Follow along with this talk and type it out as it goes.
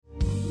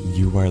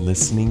You are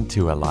listening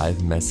to a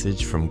live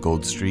message from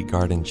Gold Street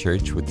Garden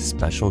Church with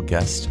special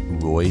guest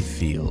Roy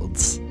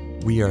Fields.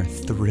 We are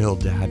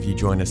thrilled to have you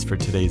join us for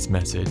today's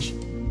message.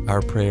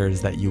 Our prayer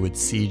is that you would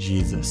see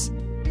Jesus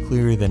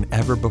clearer than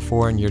ever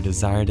before, and your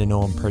desire to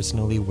know him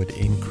personally would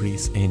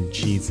increase in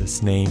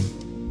Jesus' name.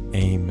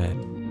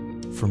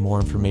 Amen. For more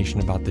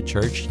information about the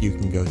church, you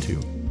can go to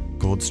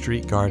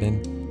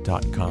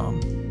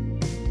goldstreetgarden.com.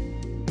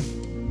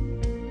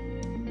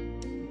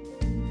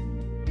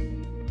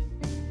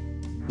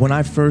 When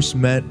I first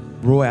met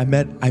Roy, I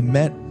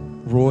met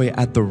Roy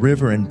at the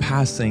river in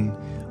passing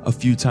a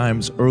few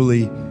times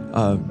late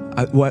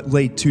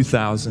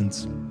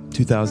 2000s,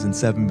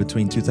 2007,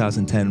 between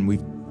 2010. We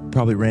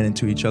probably ran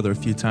into each other a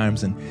few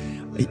times, and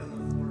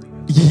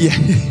yeah,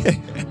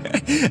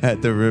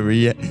 at the river,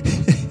 yeah.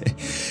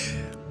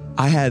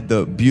 I had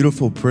the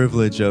beautiful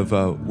privilege of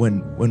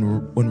when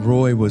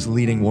Roy was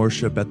leading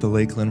worship at the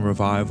Lakeland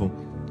Revival,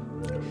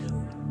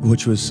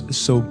 which was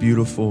so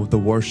beautiful. The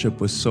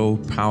worship was so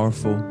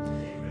powerful.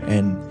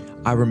 And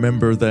I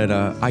remember that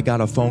I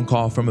got a phone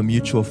call from a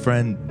mutual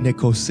friend, Nick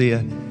Hosea,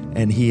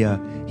 and he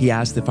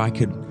asked if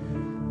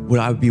would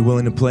I be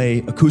willing to play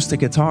acoustic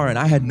guitar, and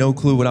I had no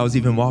clue what I was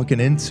even walking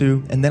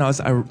into. And then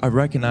I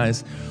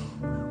recognized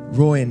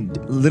Roy,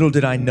 and little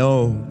did I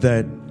know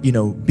that,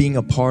 being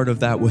a part of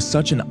that was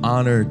such an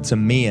honor to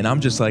me. And I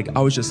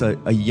was just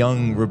a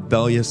young,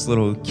 rebellious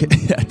little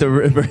kid at the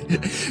river,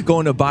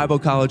 going to Bible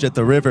college at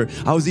the river.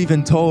 I was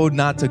even told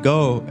not to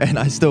go, and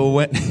I still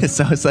went.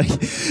 So it's like,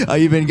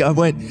 I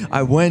went,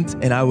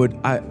 and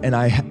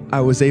I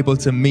was able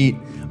to meet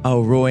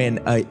Roy,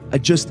 and I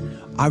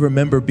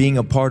remember being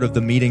a part of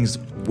the meetings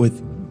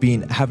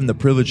having the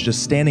privilege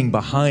just standing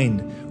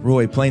behind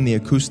Roy playing the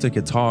acoustic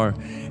guitar,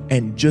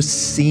 and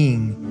just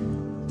seeing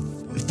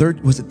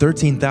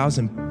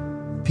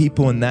 13,000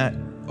 people in that.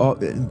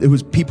 It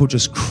was people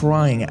just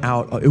crying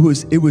out. It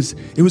was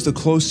the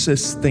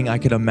closest thing I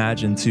could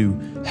imagine to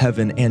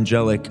heaven,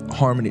 angelic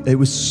harmony. It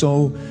was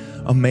so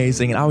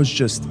amazing, and I was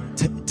just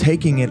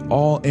taking it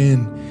all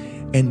in.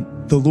 And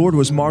the Lord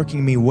was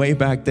marking me way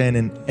back then,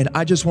 and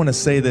I just want to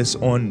say this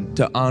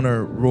to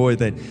honor Roy,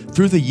 that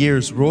through the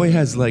years, Roy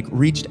has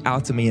reached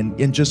out to me,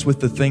 and just with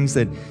the things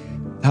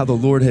how the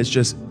Lord has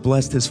just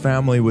blessed his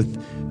family with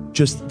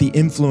just the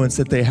influence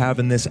that they have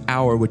in this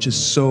hour, which is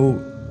so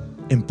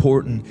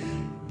important.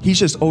 He's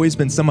just always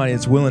been somebody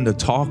that's willing to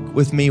talk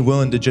with me,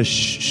 willing to just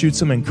shoot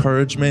some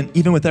encouragement,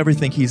 even with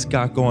everything he's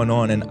got going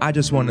on. And I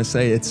just want to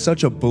say it's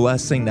such a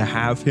blessing to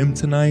have him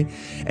tonight.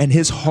 And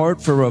his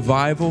heart for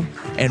revival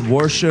and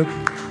worship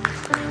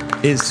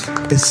is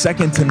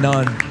second to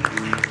none.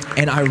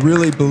 And I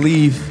really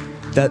believe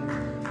that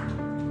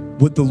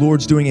what the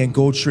Lord's doing in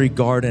Gold Street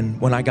Garden,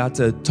 when I got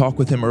to talk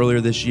with him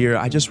earlier this year,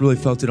 I just really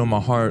felt it on my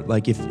heart.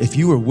 If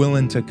you were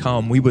willing to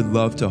come, we would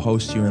love to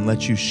host you and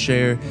let you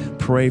share,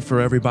 pray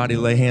for everybody,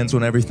 lay hands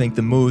on everything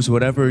that moves,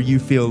 whatever you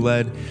feel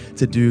led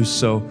to do.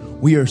 So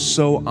we are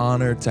so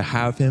honored to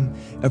have him.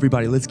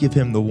 Everybody, let's give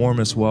him the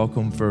warmest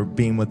welcome for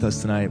being with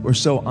us tonight. We're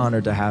so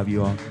honored to have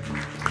you all.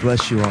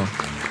 Bless you all.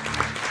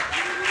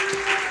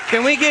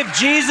 Can we give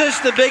Jesus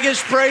the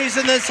biggest praise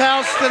in this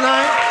house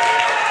tonight?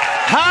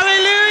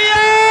 Hallelujah!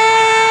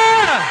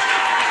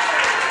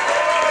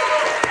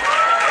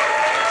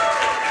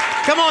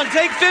 Come on,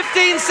 take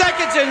 15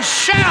 seconds and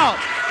shout,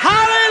 hallelujah!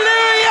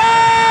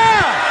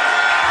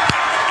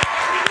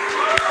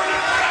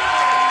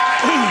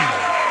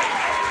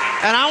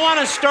 And I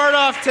want to start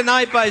off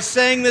tonight by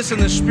saying this in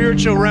the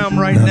spiritual realm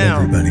right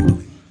now. Everybody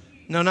believe.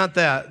 No, not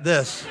that,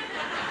 this.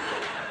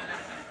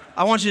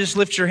 I want you to just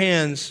lift your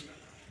hands.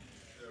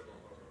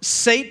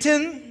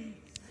 Satan,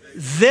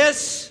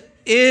 this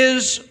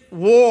is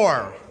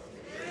war.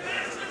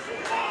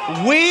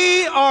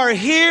 We are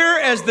here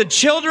as the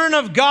children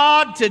of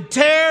God to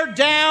tear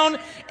down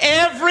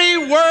every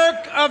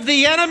work of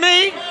the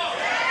enemy.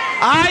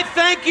 I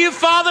thank you,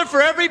 Father,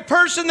 for every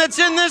person that's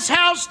in this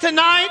house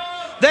tonight.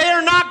 They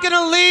are not going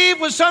to leave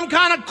with some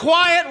kind of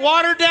quiet,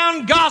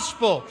 watered-down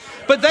gospel,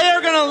 but they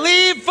are going to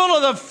leave full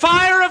of the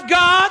fire of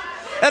God.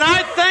 And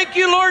I thank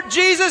you, Lord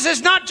Jesus, it's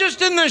not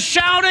just in the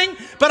shouting,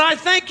 but I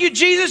thank you,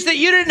 Jesus, that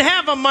you didn't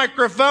have a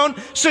microphone,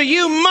 so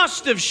you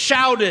must have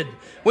shouted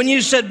when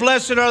you said,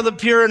 blessed are the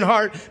pure in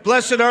heart,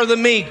 blessed are the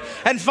meek.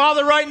 And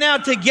Father, right now,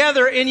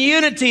 together in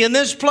unity in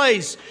this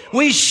place,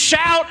 we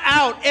shout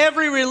out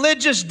every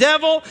religious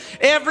devil,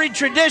 every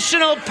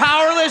traditional,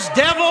 powerless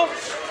devil.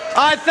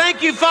 I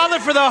thank you, Father,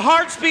 for the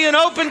hearts being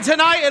open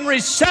tonight and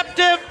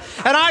receptive.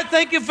 And I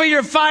thank you for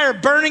your fire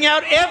burning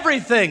out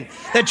everything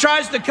that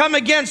tries to come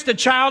against a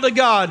child of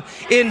God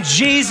in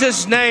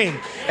Jesus' name.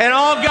 And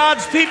all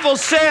God's people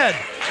said,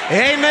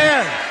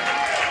 amen.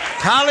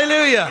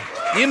 Hallelujah.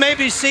 You may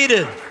be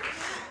seated.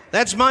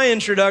 That's my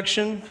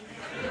introduction.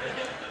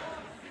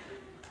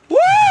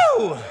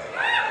 Woo!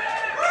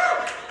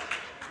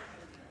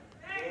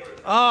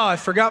 Oh, I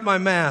forgot my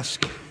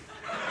mask.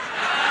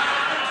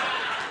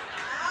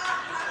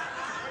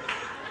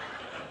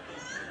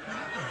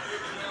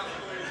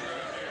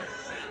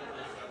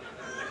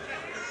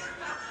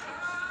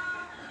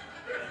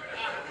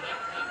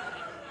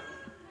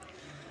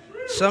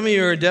 Some of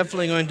you are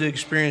definitely going to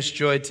experience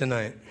joy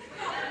tonight.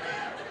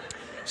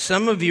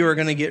 Some of you are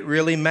going to get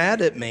really mad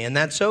at me, and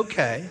that's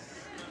okay.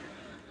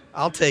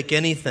 I'll take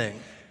anything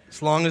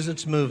as long as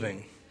it's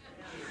moving.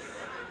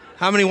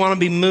 How many want to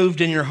be moved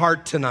in your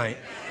heart tonight?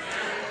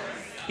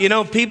 You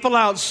know, people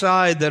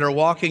outside that are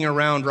walking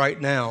around right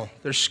now,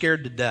 they're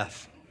scared to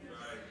death.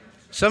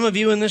 Some of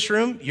you in this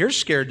room, you're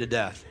scared to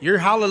death. You're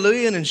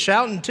hallelujahing and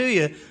shouting to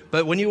you,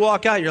 but when you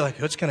walk out, you're like,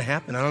 what's going to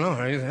happen? I don't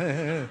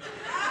know.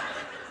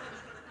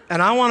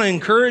 And I want to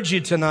encourage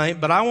you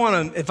tonight, but I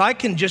want to, if I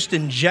can just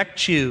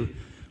inject you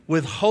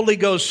with Holy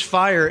Ghost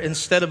fire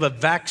instead of a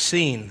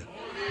vaccine.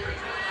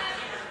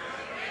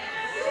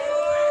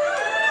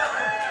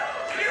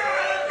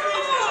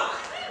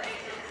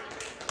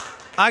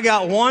 I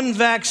got one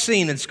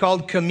vaccine. It's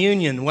called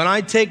communion. When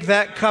I take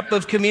that cup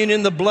of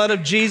communion, the blood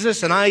of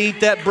Jesus, and I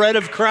eat that bread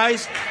of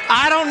Christ,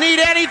 I don't need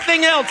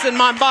anything else in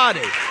my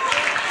body.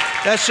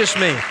 That's just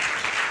me.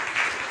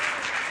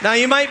 Now,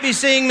 you might be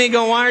seeing me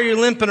go, why are you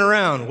limping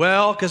around?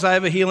 Well, because I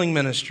have a healing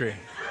ministry.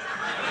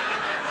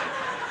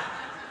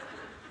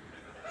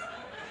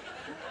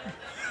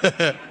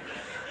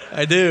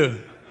 I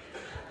do.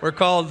 We're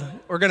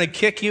going to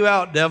kick you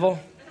out, devil.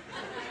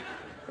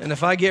 And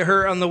if I get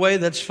hurt on the way,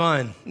 that's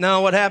fine.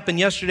 Now, what happened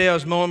yesterday, I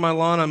was mowing my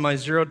lawn on my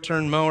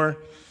zero-turn mower.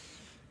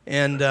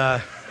 And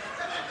I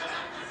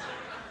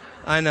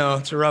know,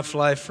 it's a rough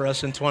life for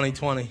us in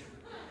 2020.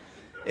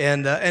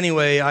 And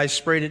anyway, I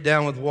sprayed it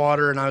down with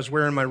water, and I was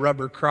wearing my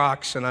rubber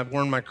Crocs, and I've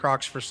worn my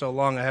Crocs for so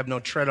long, I have no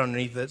tread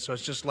underneath it, so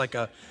it's just like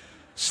a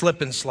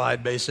slip and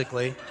slide,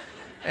 basically.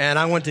 And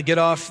I went to get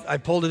off, I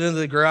pulled it into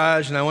the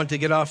garage, and I went to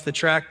get off the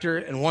tractor,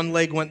 and one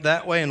leg went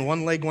that way, and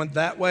one leg went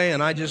that way,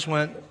 and I just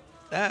went,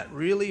 that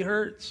really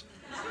hurts.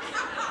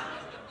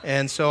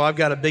 And so I've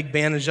got a big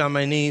bandage on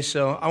my knee,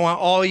 so I want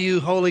all you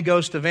Holy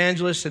Ghost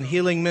evangelists and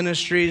healing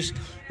ministries,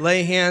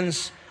 lay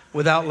hands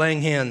without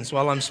laying hands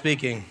while I'm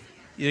speaking.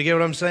 You get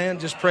what I'm saying?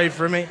 Just pray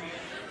for me.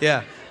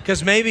 Yeah,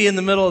 because maybe in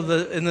the middle of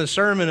the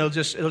sermon, I'll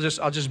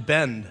just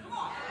bend.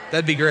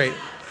 That'd be great.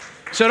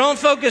 So don't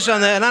focus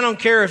on that, and I don't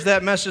care if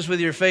that messes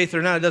with your faith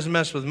or not. It doesn't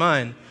mess with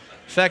mine. In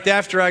fact,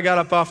 after I got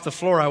up off the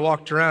floor, I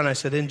walked around. I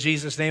said, "In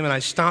Jesus' name," and I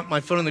stomped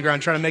my foot on the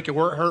ground, trying to make it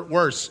hurt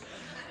worse.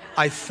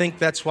 I think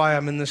that's why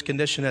I'm in this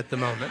condition at the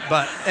moment.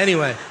 But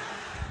anyway.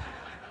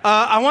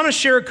 I want to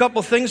share a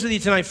couple things with you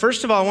tonight.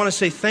 First of all, I want to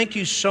say thank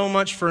you so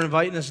much for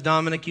inviting us,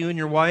 Dominic, you and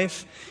your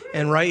wife,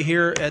 and right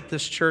here at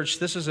this church.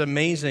 This is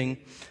amazing.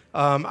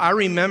 I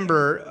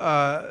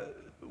remember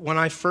when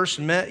I first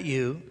met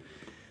you,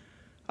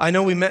 I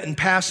know we met in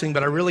passing,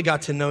 but I really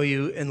got to know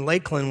you in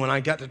Lakeland when I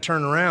got to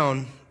turn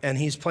around, and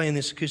he's playing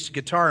this acoustic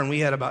guitar, and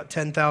we had about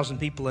 10,000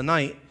 people a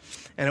night,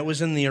 and it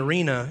was in the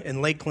arena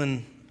in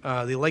Lakeland,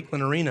 the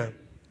Lakeland Arena.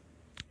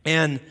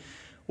 And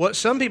what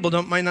some people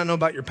might not know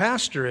about your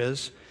pastor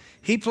is,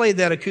 he played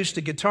that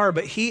acoustic guitar,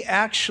 but he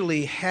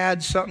actually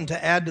had something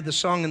to add to the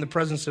song In the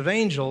Presence of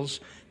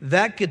Angels.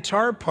 That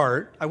guitar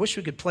part, I wish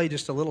we could play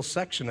just a little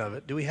section of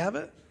it. Do we have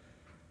it?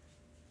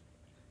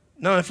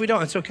 No, if we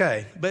don't, it's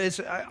okay. But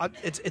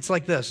it's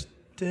like this.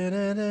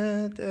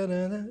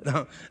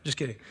 No, just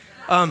kidding.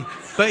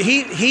 But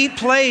he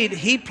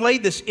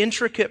played this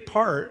intricate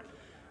part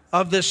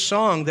of this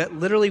song that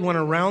literally went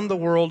around the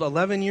world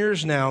 11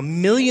 years now.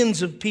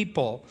 Millions of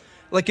people.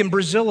 Like in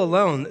Brazil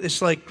alone,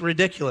 it's like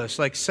ridiculous,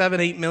 like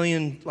 7-8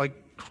 million, like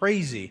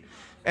crazy.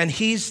 And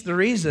he's the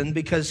reason,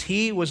 because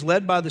he was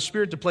led by the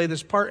Spirit to play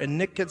this part. And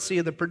Nick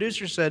Kitsia, the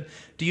producer, said,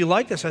 "Do you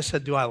like this?" I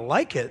said, "Do I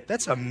like it?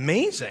 That's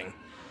amazing."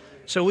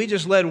 So we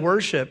just led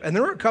worship. And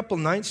there were a couple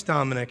nights,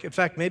 Dominic, in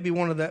fact, maybe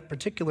one of that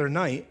particular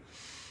night,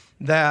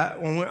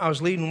 that when I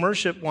was leading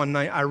worship one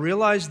night, I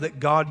realized that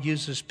God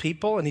uses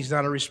people and he's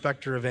not a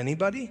respecter of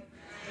anybody.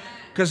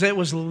 Because it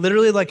was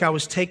literally like I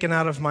was taken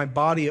out of my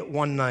body at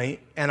one night,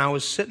 and I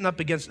was sitting up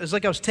against, it's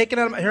like I was taken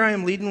out of here I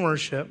am leading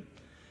worship.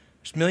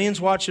 There's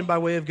millions watching by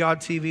way of God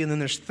TV, and then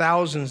there's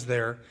thousands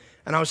there.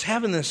 And I was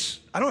having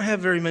this, I don't have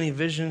very many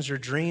visions or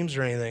dreams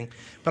or anything,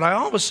 but I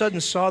all of a sudden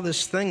saw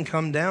this thing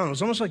come down. It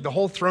was almost like the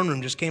whole throne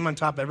room just came on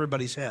top of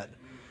everybody's head.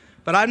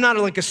 But I'm not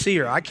like a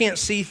seer. I can't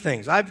see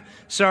things. I've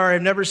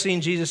never seen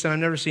Jesus and I've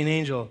never seen an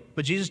angel.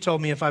 But Jesus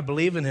told me if I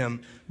believe in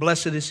him,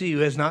 blessed is he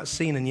who has not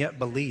seen and yet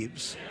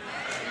believes.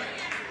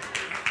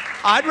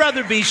 I'd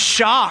rather be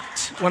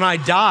shocked when I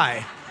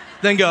die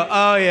than go,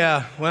 oh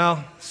yeah,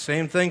 well,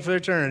 same thing for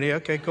eternity.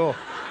 Okay, cool.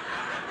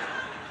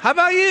 How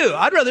about you?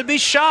 I'd rather be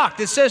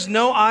shocked. It says,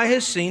 no eye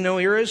has seen, no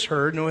ear has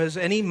heard, nor has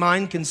any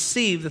mind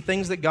conceived the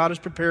things that God has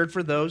prepared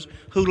for those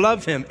who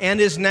love him,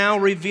 and is now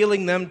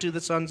revealing them to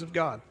the sons of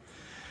God.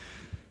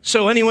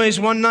 So anyways,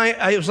 one night,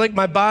 it was like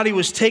my body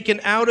was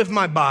taken out of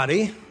my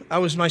body.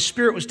 My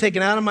spirit was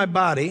taken out of my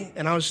body,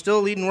 and I was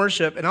still leading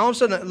worship, and all of a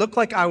sudden it looked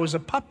like I was a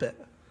puppet.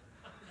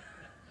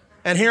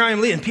 And here I am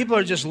leading. People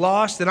are just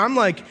lost. And I'm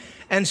like,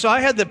 and so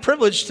I had the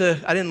privilege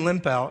I didn't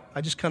limp out.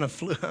 I just kind of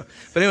flew out.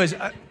 But anyways,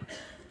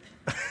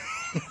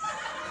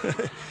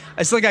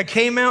 it's like I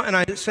came out and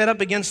I sat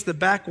up against the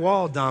back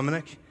wall,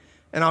 Dominic,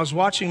 and I was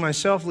watching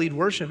myself lead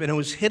worship, and it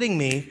was hitting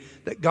me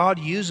that God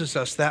uses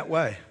us that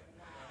way.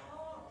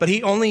 but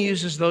he only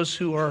uses those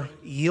who are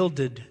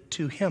yielded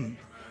to him.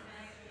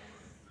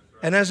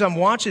 And as I'm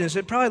watching this,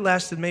 it probably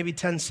lasted maybe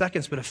 10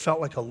 seconds, but it felt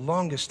like the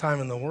longest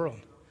time in the world.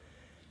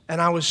 And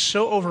I was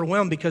so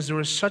overwhelmed because there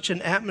was such an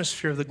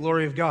atmosphere of the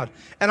glory of God.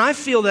 And I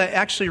feel that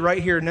actually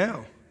right here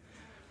now.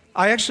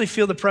 I actually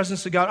feel the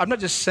presence of God. I'm not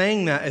just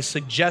saying that as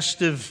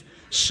suggestive,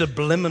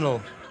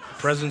 subliminal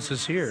presence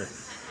is here.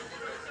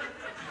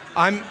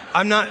 I'm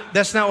not,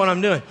 that's not what I'm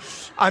doing.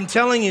 I'm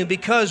telling you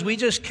because we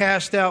just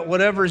cast out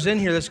whatever's in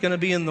here that's going to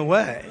be in the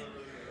way.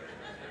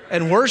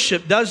 And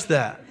worship does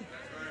that.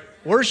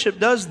 Worship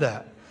does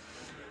that.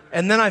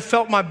 And then I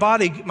felt my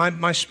body,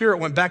 my spirit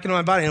went back into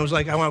my body, and it was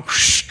like, I went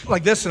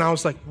like this, and I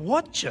was like,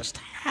 what just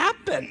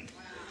happened?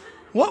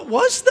 What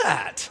was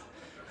that?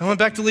 I went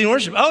back to leading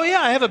worship. Oh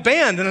yeah, I have a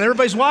band, and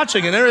everybody's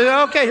watching, and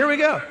okay, here we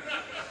go.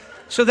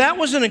 So that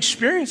was an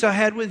experience I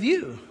had with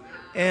you,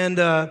 and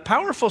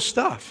powerful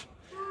stuff.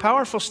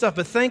 Powerful stuff,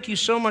 but thank you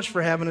so much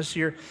for having us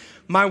here.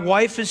 My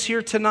wife is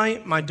here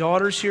tonight. My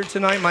daughter's here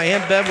tonight. My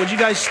Aunt Bev, would you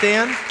guys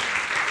stand?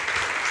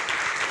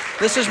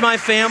 This is my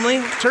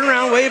family. Turn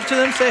around, wave to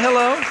them, say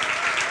hello.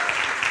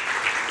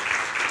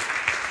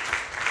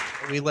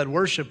 We led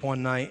worship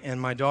one night, and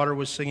my daughter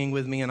was singing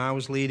with me, and I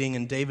was leading,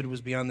 and David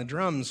was behind the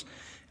drums.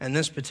 And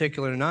this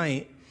particular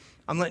night,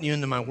 I'm letting you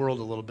into my world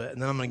a little bit,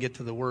 and then I'm going to get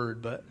to the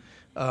word, but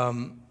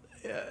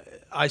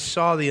I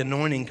saw the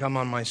anointing come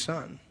on my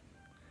son.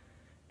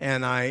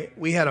 And it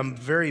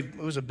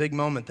was a big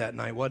moment that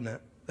night, wasn't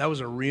it? That was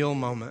a real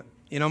moment.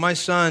 You know, my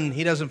son,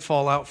 he doesn't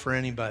fall out for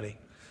anybody.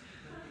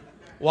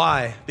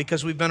 Why?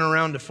 Because we've been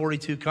around to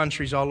 42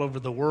 countries all over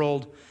the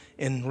world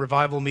in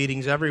revival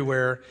meetings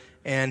everywhere,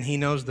 and he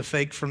knows the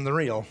fake from the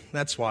real.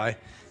 That's why.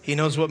 He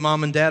knows what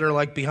mom and dad are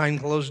like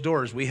behind closed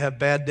doors. We have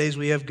bad days,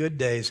 we have good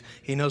days.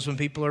 He knows when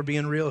people are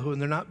being real, when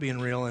they're not being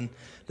real. And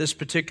this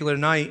particular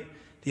night,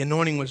 the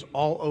anointing was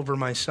all over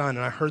my son,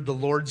 and I heard the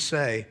Lord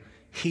say,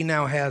 he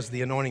now has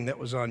the anointing that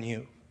was on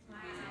you.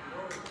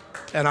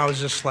 And I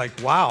was just like,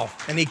 wow.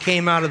 And he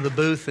came out of the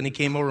booth and he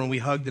came over and we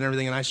hugged and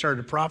everything. And I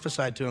started to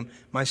prophesy to him.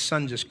 My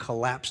son just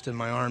collapsed in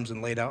my arms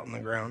and laid out on the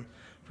ground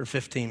for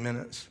 15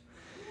 minutes.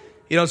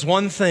 You know, it's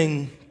one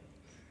thing,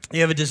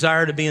 you have a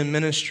desire to be in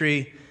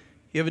ministry.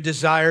 You have a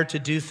desire to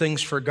do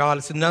things for God.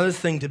 It's another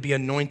thing to be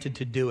anointed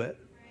to do it.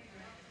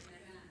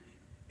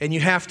 And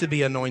you have to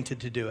be anointed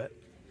to do it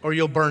or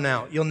you'll burn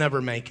out. You'll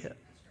never make it.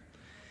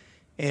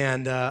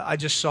 And I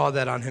just saw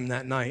that on him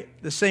that night.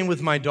 The same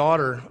with my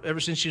daughter. Ever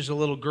since she was a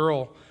little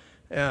girl,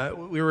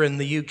 we were in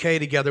the UK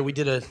together. We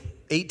did a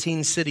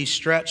 18-city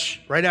stretch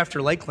right after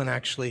Lakeland,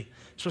 actually.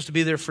 Supposed to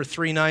be there for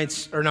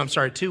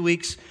 2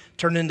 weeks.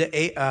 Turned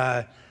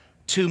into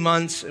 2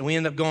 months, and we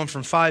ended up going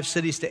from 5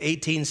 cities to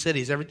 18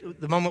 cities.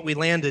 The moment we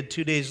landed,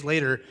 2 days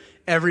later,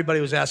 everybody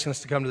was asking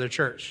us to come to their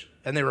church,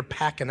 and they were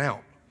packing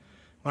out.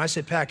 When I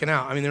say packing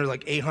out, I mean there were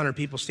like 800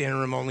 people standing in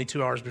a room only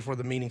 2 hours before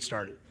the meeting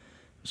started.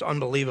 It's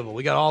unbelievable.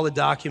 We got all the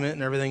document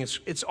and everything.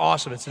 It's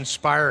awesome. It's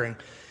inspiring.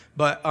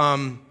 But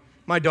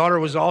my daughter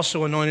was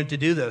also anointed to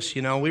do this.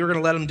 You know, we were going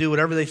to let them do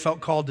whatever they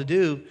felt called to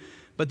do,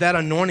 but that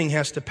anointing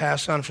has to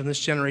pass on from this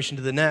generation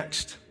to the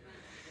next.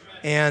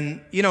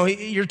 And, you know,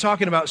 you're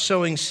talking about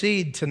sowing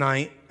seed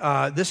tonight.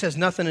 This has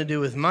nothing to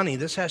do with money.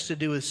 This has to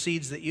do with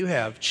seeds that you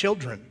have,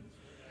 children.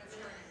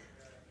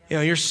 You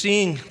know, you're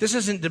seeing, this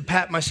isn't to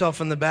pat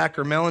myself on the back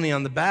or Melanie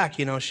on the back.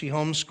 You know, she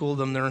homeschooled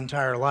them their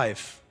entire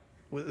life.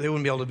 They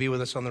wouldn't be able to be with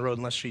us on the road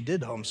unless she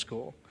did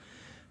homeschool.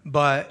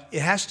 But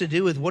it has to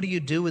do with what do you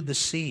do with the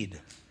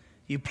seed?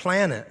 You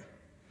plant it,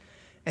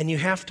 and you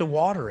have to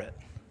water it,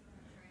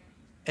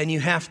 and you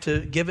have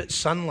to give it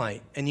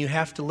sunlight, and you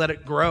have to let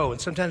it grow.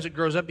 And sometimes it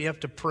grows up, you have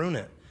to prune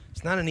it.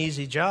 It's not an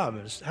easy job.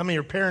 How many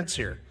are parents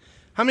here?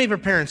 How many of are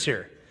parents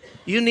here?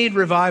 You need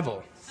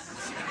revival.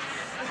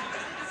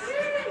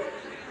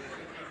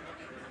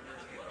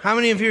 How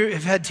many of you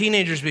have had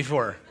teenagers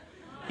before?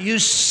 You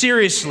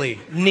seriously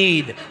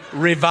need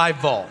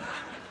revival.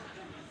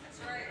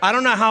 I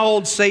don't know how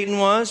old Satan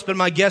was, but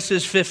my guess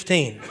is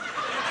 15.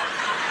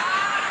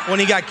 When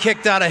he got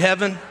kicked out of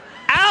heaven.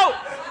 Out!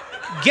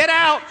 Get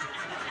out!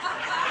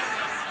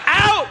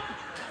 Out!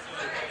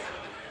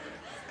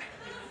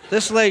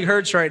 This leg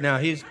hurts right now.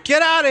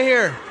 Get out of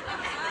here!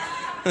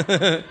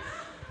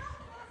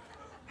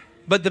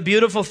 But the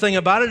beautiful thing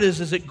about it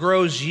is it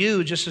grows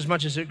you just as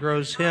much as it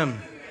grows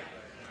him.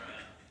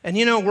 And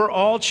you know, we're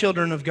all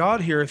children of God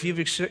here. If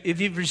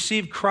you've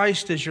received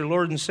Christ as your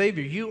Lord and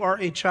Savior, you are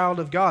a child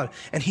of God.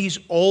 And he's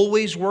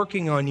always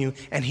working on you,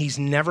 and he's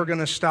never going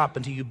to stop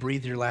until you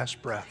breathe your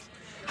last breath.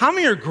 How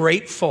many are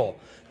grateful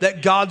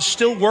that God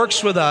still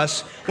works with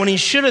us when he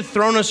should have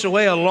thrown us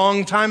away a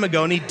long time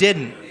ago, and he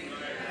didn't?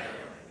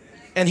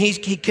 And he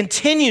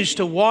continues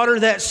to water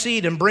that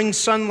seed and bring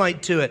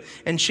sunlight to it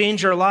and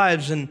change our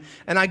lives. And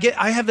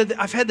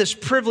I've had this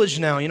privilege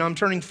now, you know, I'm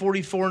turning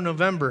 44 in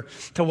November,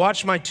 to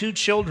watch my 2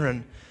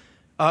 children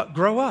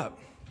grow up.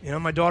 You know,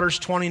 my daughter's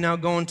 20 now,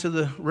 going to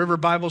the River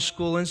Bible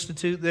School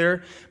Institute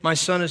there. My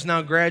son is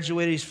now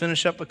graduated. He's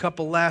finished up a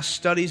couple last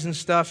studies and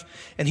stuff,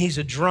 and he's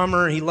a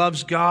drummer. He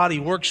loves God. He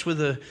works with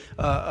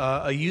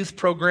a youth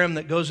program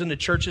that goes into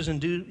churches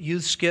and do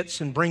youth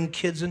skits and bring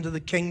kids into the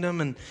kingdom,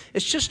 and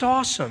it's just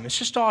awesome. It's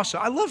just awesome.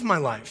 I love my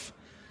life.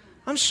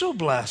 I'm so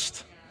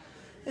blessed.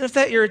 And if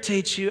that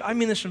irritates you, I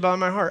mean this from the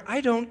bottom of my heart,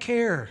 I don't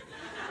care.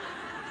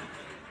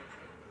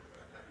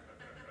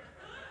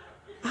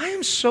 I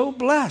am so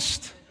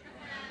blessed.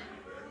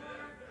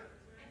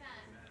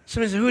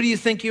 Somebody says, who do you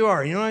think you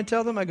are? You know what I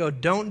tell them? I go,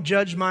 don't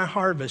judge my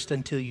harvest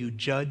until you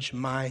judge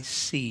my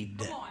seed.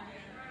 Come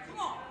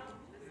on.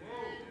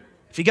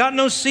 If you got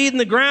no seed in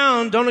the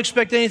ground, don't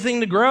expect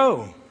anything to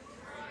grow.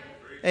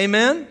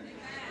 Amen?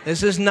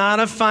 This is not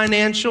a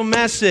financial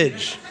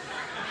message.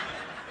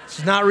 This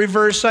is not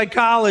reverse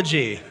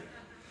psychology.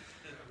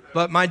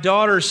 But my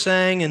daughter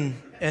sang,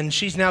 and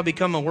she's now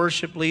become a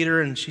worship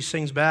leader, and she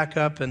sings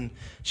backup, and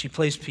she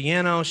plays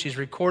piano, she's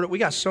recorded. We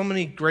got so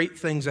many great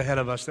things ahead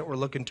of us that we're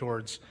looking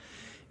towards.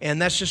 And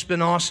that's just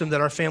been awesome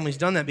that our family's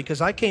done that,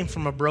 because I came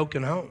from a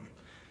broken home.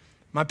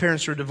 My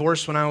parents were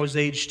divorced when I was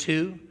age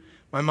 2.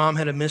 My mom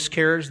had a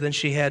miscarriage, then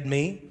she had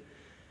me.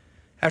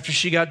 After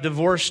she got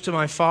divorced to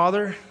my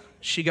father,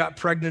 she got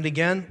pregnant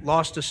again,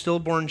 lost a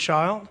stillborn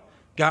child,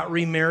 got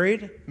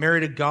remarried,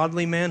 married a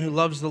godly man who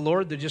loves the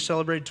Lord. They just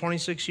celebrated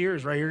 26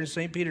 years right here in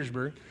St.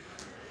 Petersburg.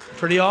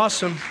 Pretty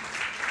awesome.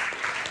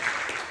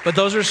 But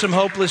those are some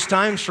hopeless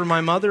times for my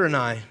mother and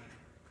I.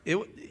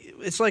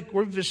 It's like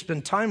we've just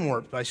been time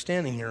warped by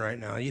standing here right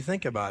now. You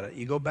think about it.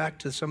 You go back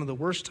to some of the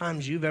worst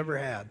times you've ever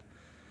had.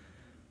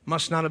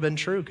 Must not have been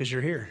true because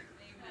you're here.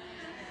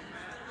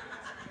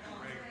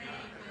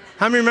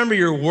 How many remember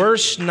your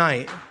worst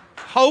night?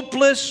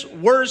 Hopeless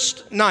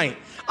worst night.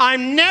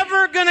 I'm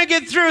never going to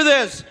get through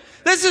this.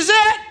 This is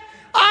it.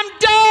 I'm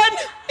done.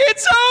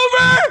 It's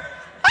over.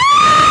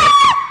 Ah!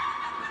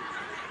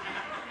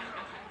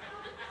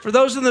 For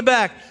those in the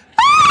back,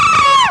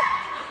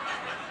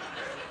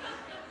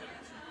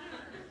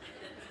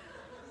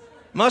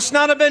 must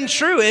not have been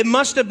true. It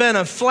must have been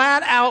a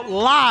flat out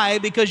lie,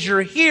 because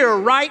you're here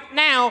right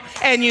now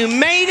and you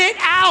made it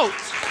out.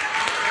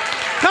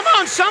 Come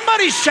on,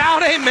 somebody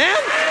shout amen.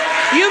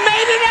 You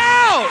made it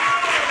out.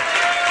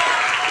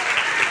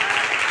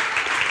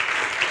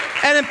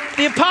 And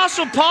the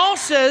Apostle Paul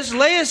says,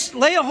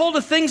 lay a hold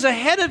of things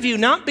ahead of you,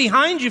 not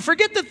behind you.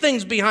 Forget the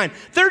things behind.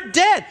 They're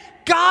dead.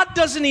 God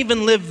doesn't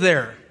even live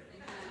there.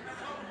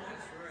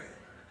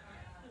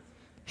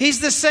 He's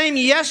the same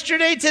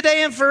yesterday,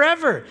 today, and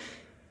forever.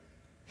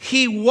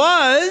 He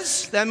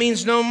was, that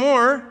means no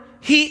more.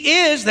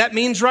 He is, that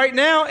means right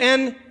now.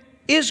 And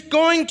is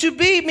going to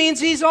be means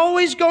he's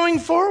always going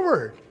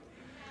forward.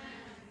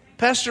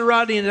 Pastor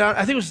Rodney, I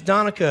think it was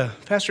Donica,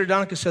 Pastor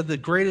Donica said the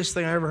greatest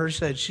thing I ever heard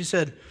said. She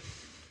said,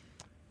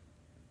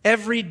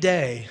 every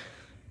day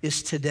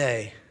is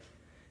today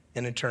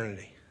in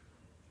eternity.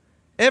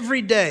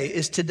 Every day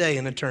is today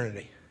in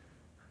eternity.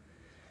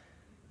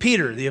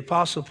 Peter, the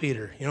Apostle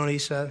Peter, you know what he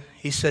said?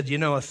 He said,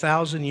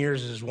 1,000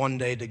 years is one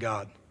day to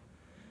God,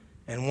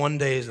 and one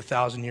day is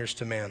 1,000 years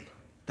to man.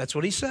 That's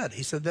what he said.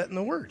 He said that in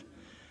the Word.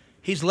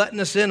 He's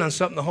letting us in on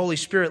something the Holy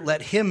Spirit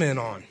let him in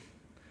on.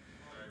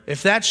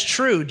 If that's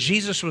true,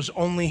 Jesus was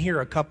only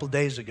here a couple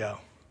days ago.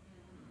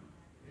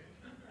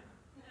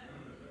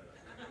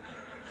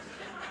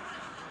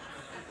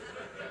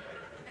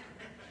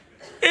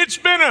 It's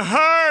been a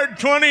hard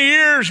 20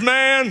 years,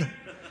 man.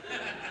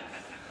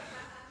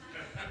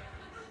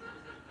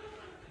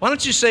 Why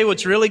don't you say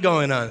what's really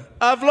going on?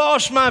 I've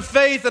lost my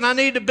faith and I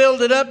need to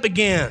build it up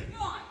again.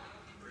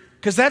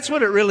 Because that's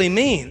what it really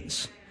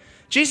means.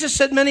 Jesus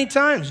said many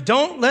times,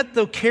 don't let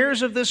the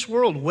cares of this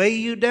world weigh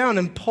you down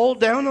and pull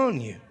down on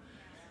you.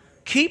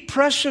 Keep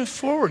pressing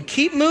forward.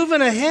 Keep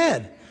moving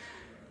ahead.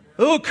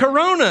 Oh,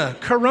 Corona,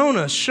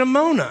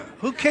 Shimona.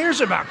 Who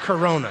cares about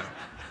Corona?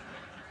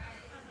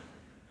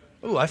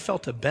 Oh, I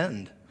felt a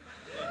bend.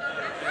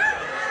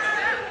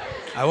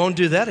 I won't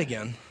do that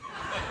again.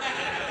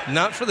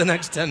 Not for the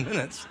next 10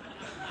 minutes.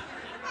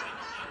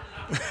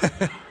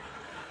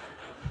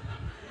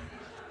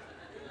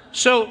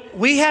 So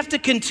we have to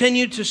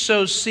continue to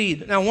sow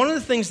seed. Now, one of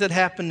the things that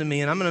happened to me,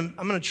 and I'm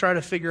gonna try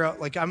to figure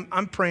out, like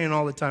I'm praying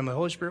all the time, like,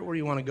 Holy Spirit, where do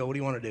you want to go? What do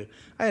you want to do?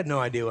 I had no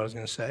idea what I was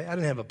going to say. I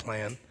didn't have a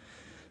plan.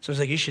 So I was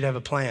like, you should have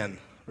a plan.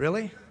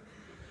 Really?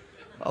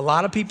 A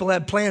lot of people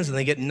have plans and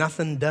they get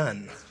nothing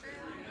done.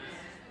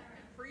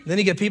 Then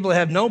you get people that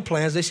have no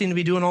plans. They seem to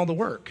be doing all the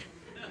work.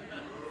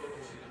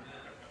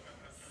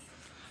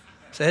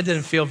 So that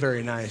didn't feel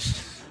very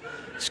nice.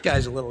 This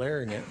guy's a little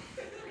arrogant.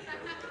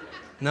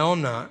 No,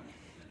 I'm not.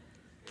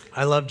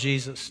 I love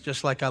Jesus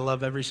just like I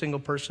love every single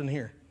person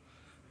here.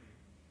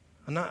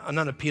 I'm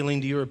not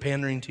appealing to you or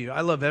pandering to you.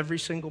 I love every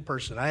single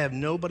person. I have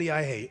nobody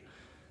I hate.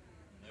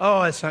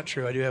 Oh, that's not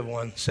true. I do have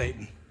one,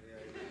 Satan.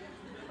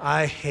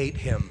 I hate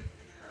him.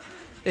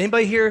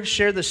 Anybody here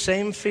share the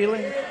same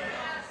feeling?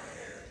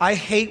 I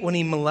hate when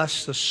he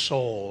molests the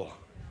soul.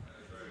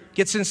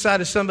 Gets inside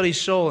of somebody's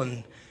soul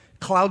and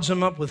clouds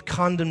them up with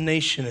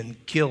condemnation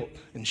and guilt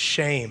and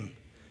shame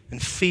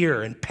and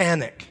fear and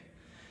panic.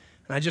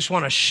 And I just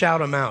want to shout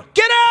them out.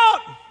 Get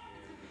out!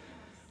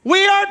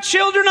 We are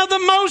children of the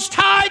Most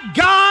High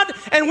God,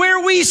 and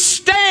where we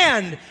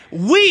stand,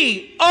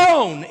 we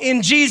own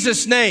in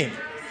Jesus' name.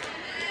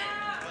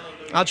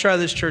 I'll try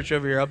this church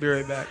over here. I'll be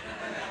right back.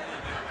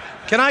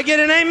 Can I get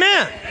an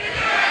amen?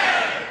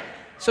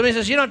 Somebody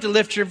says, you don't have to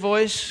lift your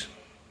voice.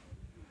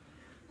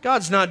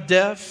 God's not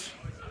deaf.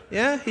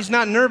 Yeah, he's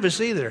not nervous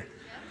either.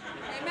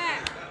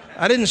 Amen.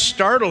 I didn't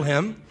startle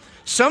him.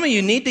 Some of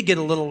you need to get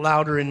a little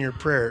louder in your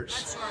prayers.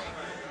 That's right.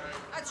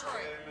 That's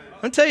right.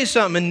 I'll tell you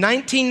something. In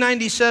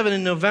 1997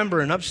 in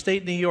November in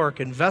upstate New York,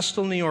 in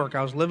Vestal, New York,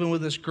 I was living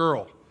with this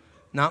girl,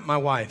 not my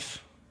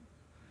wife.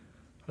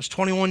 I was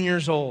 21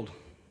 years old.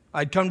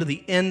 I'd come to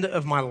the end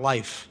of my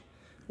life.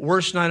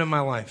 Worst night of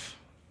my life.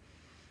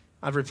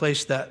 I've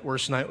replaced that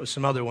worst night with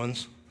some other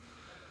ones.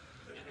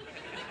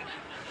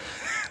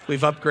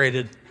 We've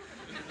upgraded.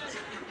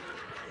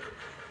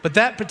 But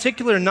that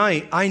particular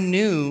night, I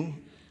knew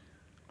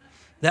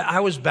that I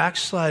was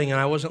backsliding and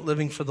I wasn't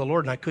living for the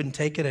Lord and I couldn't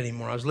take it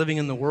anymore. I was living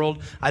in the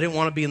world. I didn't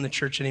want to be in the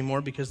church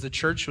anymore because the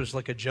church was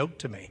like a joke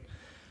to me.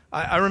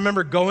 I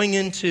remember going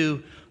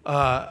into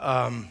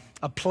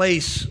a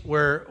place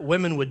where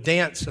women would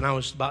dance, and I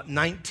was about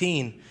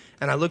 19,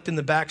 and I looked in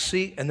the back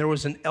seat and there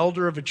was an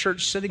elder of a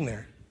church sitting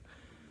there.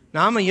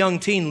 Now I'm a young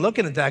teen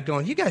looking at that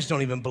going, you guys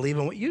don't even believe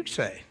in what you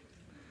say.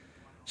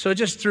 So it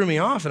just threw me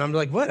off, and I'm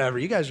like, whatever,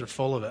 you guys are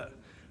full of it.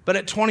 But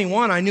at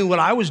 21, I knew what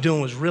I was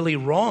doing was really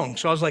wrong.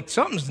 So I was like,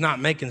 something's not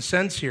making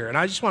sense here. And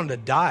I just wanted to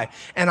die.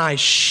 And I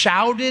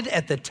shouted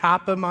at the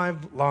top of my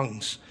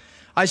lungs.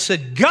 I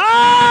said,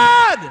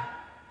 God,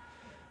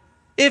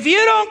 if you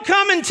don't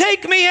come and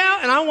take me out,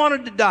 and I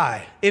wanted to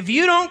die. If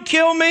you don't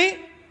kill me,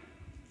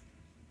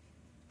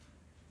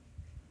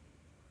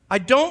 I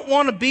don't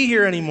want to be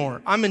here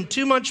anymore. I'm in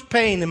too much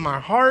pain in my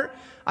heart.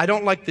 I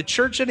don't like the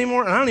church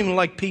anymore, and I don't even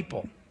like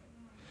people.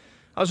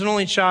 I was an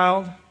only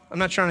child. I'm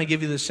not trying to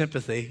give you the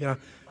sympathy. You know,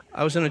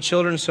 I was in a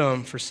children's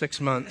home for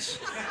 6 months.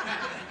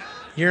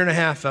 Year and a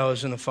half, I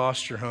was in a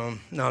foster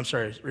home. No, I'm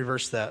sorry,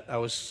 reverse that. I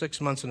was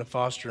 6 months in a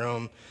foster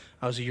home.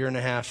 I was a year and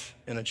a half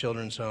in a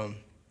children's home.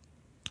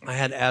 I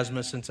had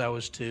asthma since I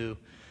was 2.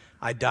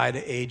 I died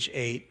at age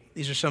 8.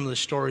 These are some of the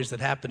stories that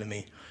happened to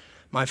me.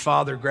 My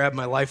father grabbed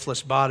my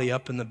lifeless body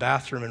up in the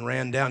bathroom and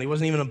ran down. He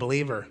wasn't even a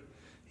believer.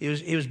 He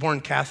was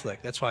born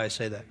Catholic. That's why I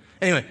say that.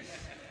 Anyway,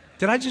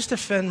 did I just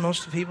offend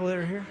most of the people that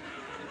are here?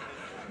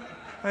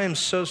 I am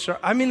so sorry.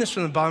 I mean this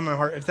from the bottom of my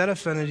heart. If that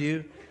offended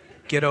you,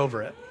 get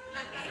over it.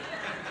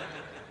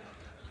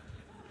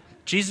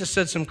 Jesus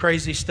said some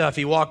crazy stuff.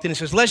 He walked in and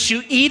says, lest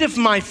you eat of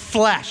my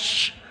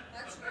flesh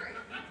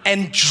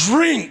and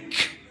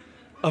drink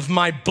of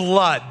my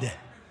blood,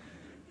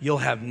 you'll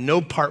have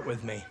no part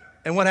with me.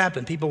 And what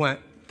happened? People went,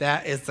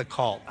 that is the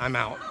cult. I'm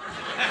out.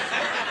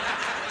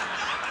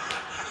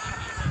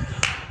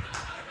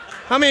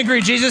 How many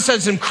agree Jesus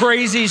said some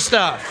crazy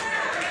stuff?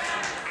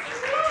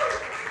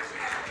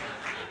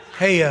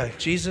 Hey,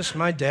 Jesus,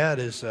 my dad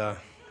is,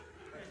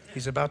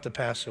 he's about to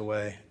pass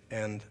away,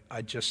 and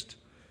I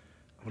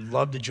would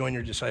love to join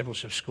your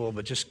discipleship school,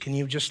 but can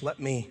you just let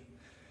me,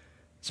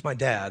 it's my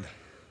dad.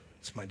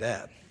 It's my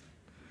dad.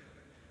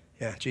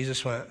 Yeah,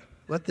 Jesus went,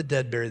 let the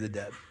dead bury the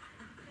dead.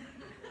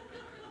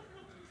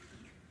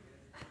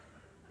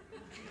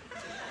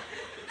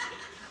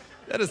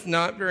 That is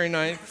not very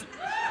nice.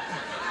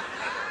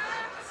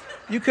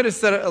 You could have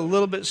said it a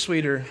little bit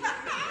sweeter.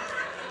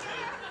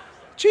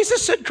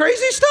 Jesus said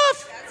crazy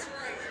stuff. That's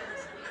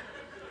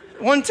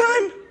right. One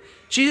time,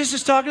 Jesus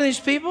is talking to these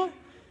people,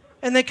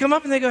 and they come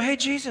up and they go, hey,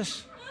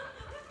 Jesus,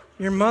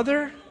 your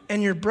mother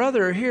and your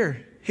brother are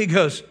here. He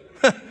goes,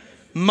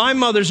 my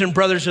mothers and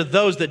brothers are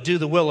those that do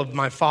the will of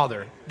my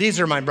Father. These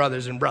are my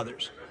brothers and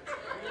brothers.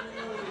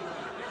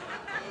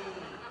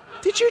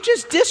 Did you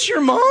just diss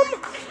your mom?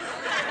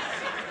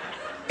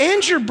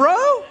 And your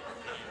bro?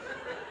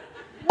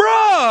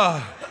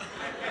 Bruh.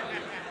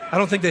 I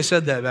don't think they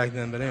said that back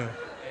then, but anyway.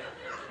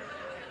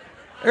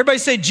 Everybody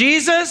say,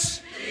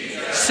 Jesus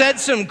said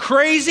some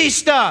crazy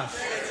stuff.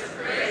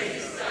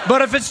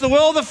 But if it's the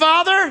will of the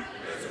Father,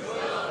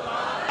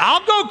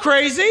 I'll go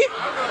crazy.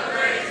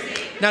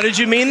 Now, did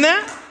you mean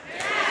that?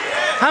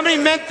 How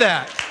many meant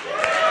that?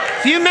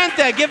 If you meant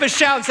that, give a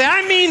shout and say,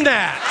 I mean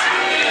that.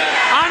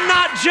 I'm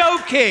not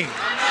joking.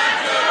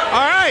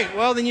 All right,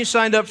 well, then you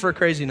signed up for a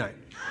crazy night.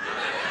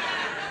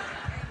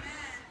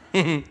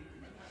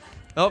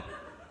 Oh,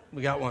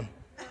 we got one.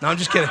 No, I'm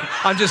just kidding.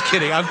 I'm just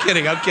kidding. I'm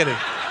kidding. I'm kidding.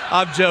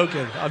 I'm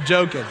joking. I'm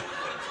joking.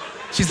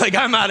 She's like,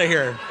 I'm out of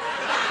here.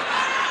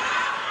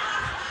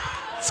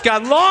 It's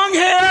got long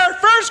hair.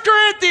 1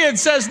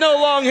 Corinthians says no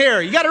long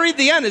hair. You got to read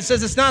the end. It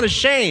says it's not a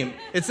shame.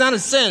 It's not a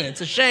sin.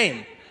 It's a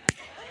shame.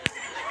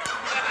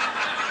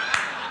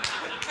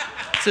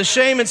 It's a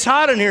shame it's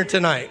hot in here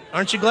tonight.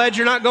 Aren't you glad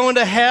you're not going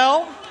to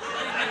hell?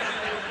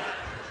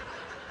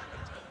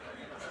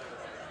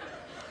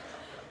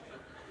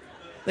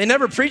 They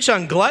never preach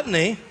on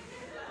gluttony.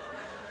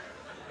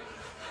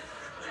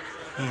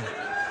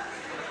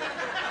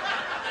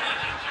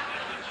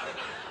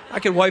 I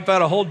could wipe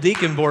out a whole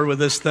deacon board with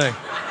this thing.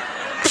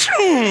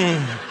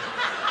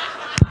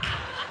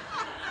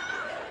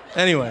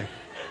 Anyway.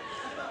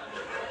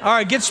 All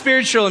right, get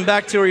spiritual and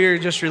back to where you're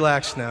just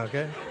relaxed now,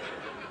 okay?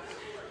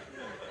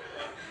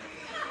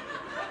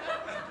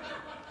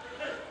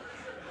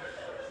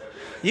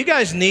 You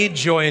guys need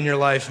joy in your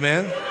life,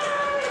 man.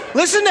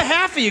 Listen to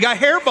half of you got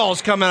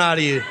hairballs coming out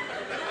of you.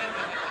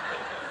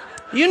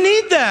 You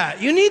need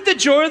that. You need the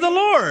joy of the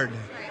Lord.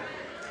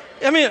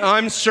 I mean,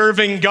 I'm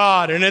serving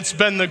God, and it's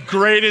been the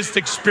greatest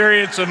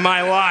experience of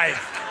my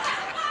life.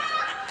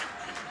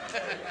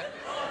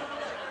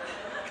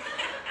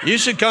 You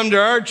should come to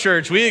our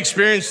church. We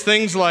experience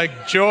things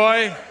like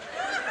joy,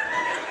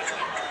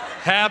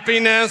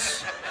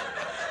 happiness,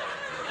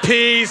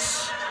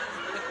 peace,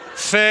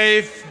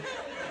 faith,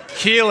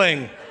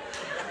 healing.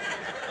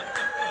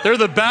 They're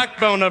the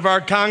backbone of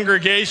our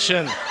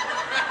congregation.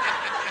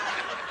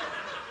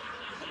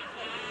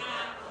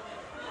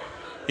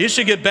 You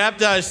should get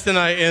baptized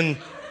tonight in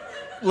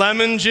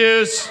lemon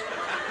juice,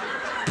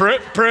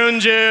 prune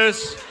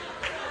juice,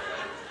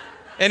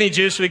 any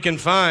juice we can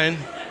find.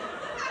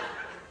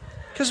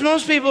 Because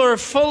most people are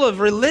full of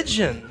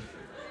religion.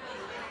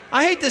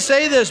 I hate to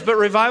say this, but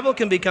revival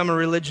can become a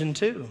religion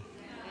too.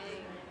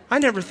 I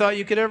never thought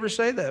you could ever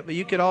say that, but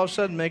you could all of a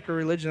sudden make a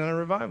religion out of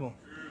revival.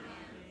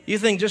 You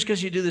think just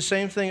because you do the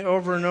same thing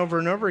over and over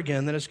and over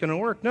again that it's going to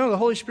work. No, the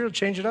Holy Spirit will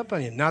change it up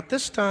on you. Not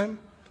this time.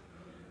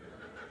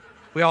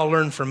 We all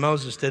learned from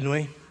Moses, didn't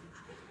we?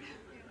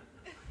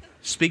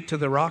 Speak to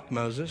the rock,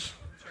 Moses.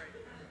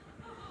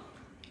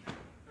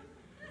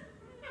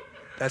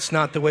 That's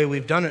not the way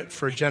we've done it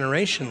for a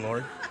generation,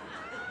 Lord.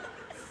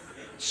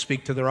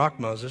 Speak to the rock,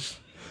 Moses.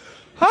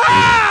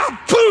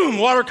 Ah! Boom!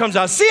 Water comes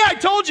out. See, I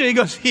told you. He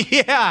goes,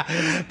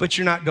 yeah, but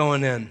you're not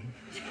going in.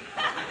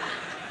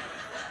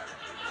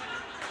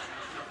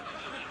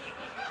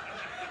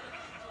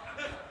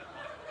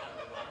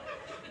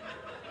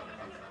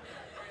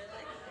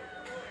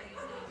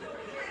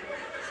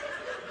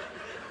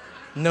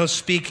 No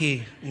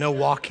speaky, no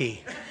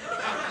walkie.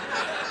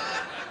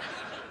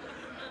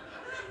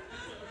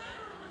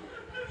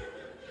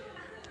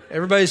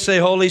 Everybody say,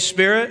 Holy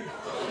Spirit,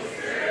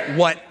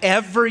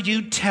 whatever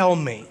you tell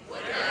me,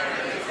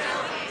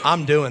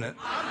 I'm doing it.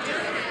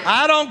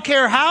 I don't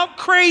care how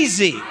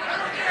crazy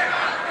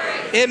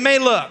it may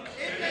look.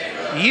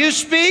 You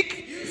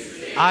speak,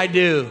 I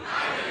do.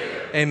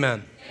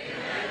 Amen.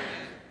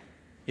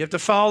 You have to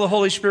follow the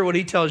Holy Spirit, what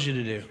He tells you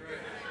to do.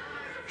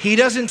 He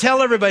doesn't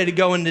tell everybody to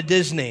go into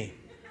Disney.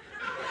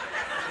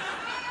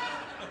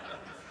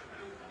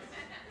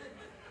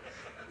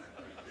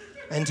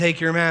 And take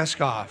your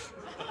mask off.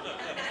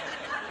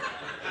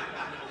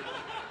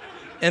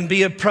 And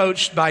be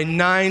approached by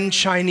 9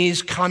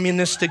 Chinese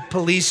communistic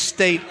police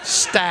state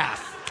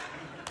staff.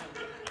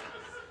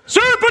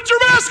 Sir, put your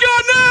mask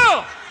on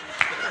now!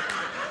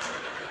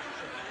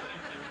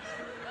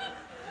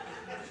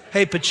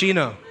 Hey,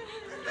 Pacino,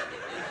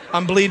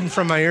 I'm bleeding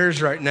from my ears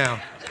right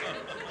now.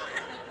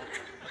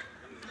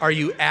 Are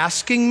you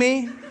asking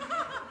me?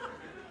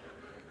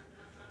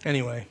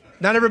 Anyway,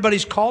 not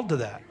everybody's called to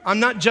that. I'm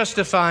not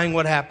justifying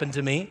what happened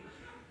to me.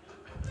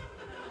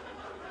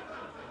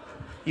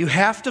 You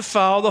have to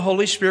follow the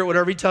Holy Spirit,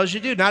 whatever He tells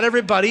you to do. Not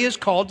everybody is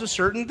called to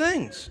certain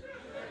things.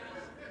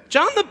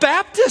 John the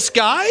Baptist,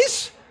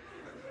 guys.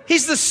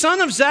 He's the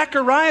son of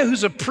Zechariah,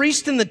 who's a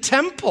priest in the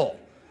temple.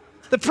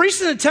 The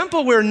priests in the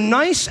temple wear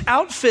nice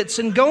outfits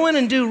and go in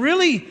and do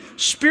really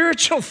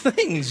spiritual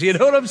things. You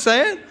know what I'm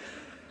saying?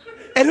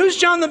 And who's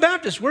John the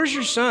Baptist? Where's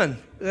your son?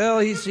 Well,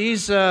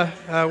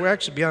 we're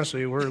actually, to be honest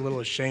with you, we're a little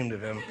ashamed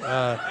of him.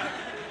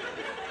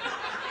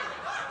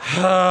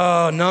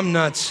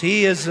 Numbnuts.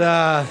 He is,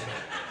 So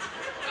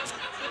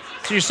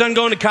your son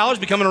going to college,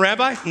 becoming a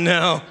rabbi?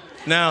 No.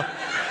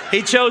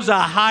 He chose a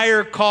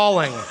higher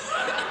calling.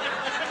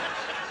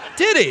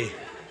 Did he?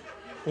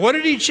 What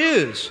did he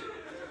choose?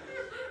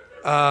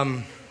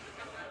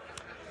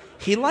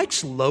 He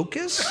likes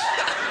locusts.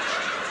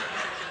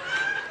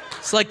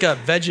 It's like a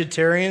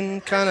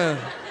vegetarian kind of.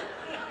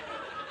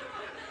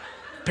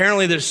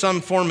 Apparently there's some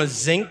form of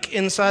zinc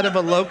inside of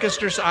a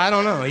locust or so. I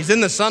don't know. He's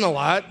in the sun a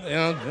lot, you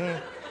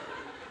know.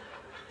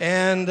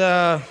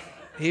 And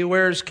he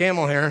wears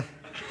camel hair.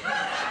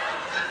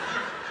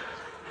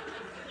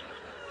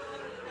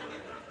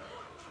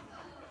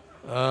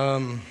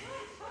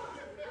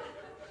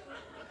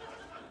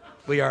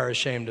 We are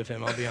ashamed of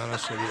him, I'll be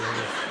honest with you.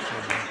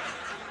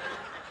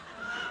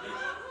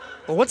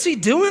 Well, what's he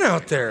doing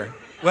out there?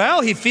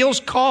 Well, he feels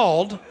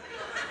called.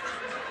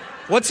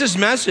 What's his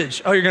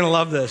message? Oh, you're going to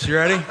love this. You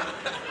ready?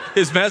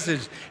 His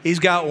message. He's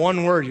got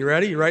one word. You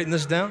ready? You writing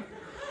this down?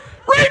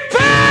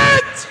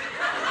 Repent!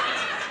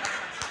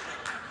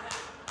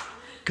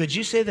 Could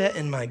you say that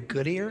in my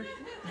good ear?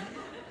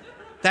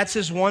 That's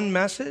his one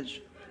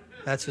message?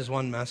 That's his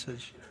one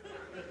message.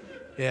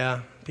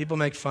 Yeah, people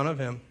make fun of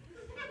him.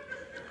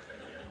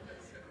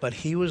 But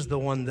he was the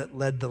one that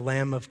led the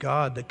Lamb of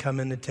God to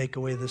come in to take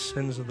away the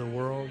sins of the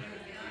world.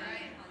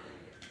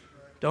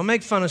 Don't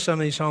make fun of some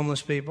of these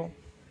homeless people.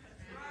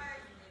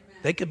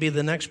 They could be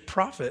the next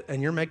prophet,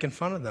 and you're making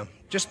fun of them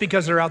just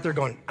because they're out there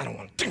going, I don't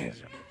want to.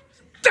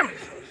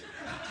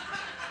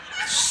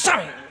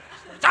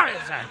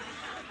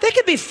 They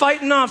could be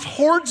fighting off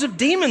hordes of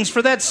demons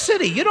for that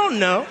city. You don't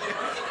know.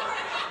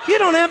 You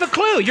don't have a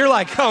clue. You're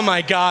like, oh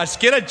my gosh,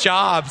 get a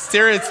job,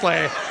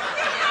 seriously.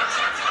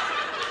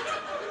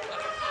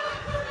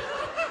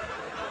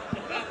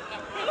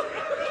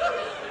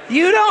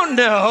 You don't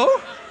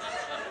know.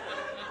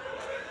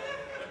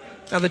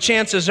 Now the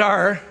chances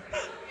are,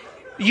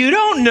 you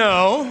don't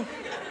know.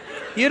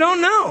 You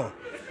don't know.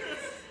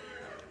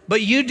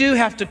 But you do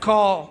have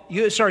to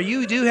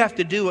you do have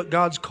to do what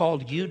God's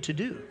called you to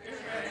do.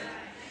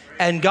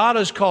 And God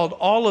has called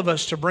all of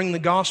us to bring the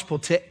gospel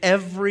to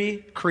every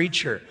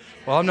creature.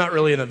 Well, I'm not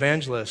really an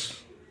evangelist.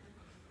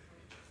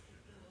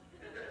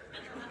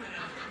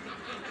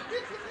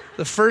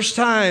 The first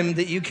time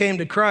that you came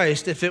to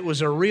Christ, if it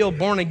was a real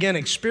born-again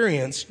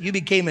experience, you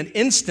became an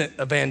instant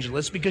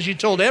evangelist because you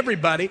told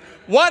everybody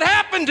what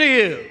happened to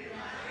you.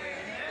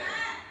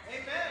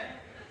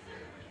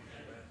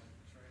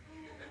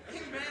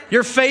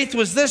 Your faith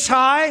was this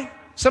high.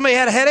 Somebody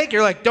had a headache.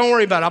 You're like, don't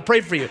worry about it. I'll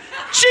pray for you.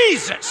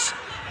 Jesus.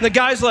 And the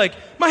guy's like,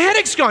 my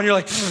headache's gone. You're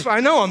like, I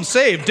know, I'm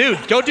saved. Dude,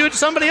 go do it to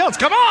somebody else.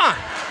 Come on.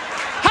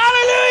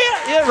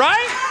 Hallelujah. Yeah,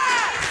 right?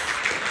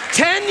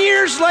 10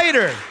 years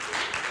later.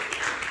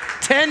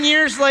 10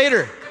 years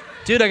later.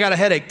 Dude, I got a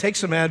headache. Take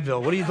some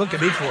Advil. What do you look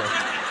at me for?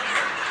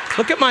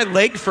 Look at my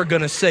leg, for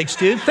goodness sakes,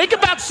 dude. Think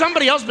about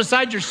somebody else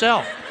besides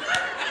yourself.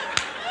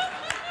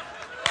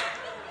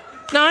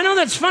 Now, I know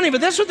that's funny, but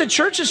that's what the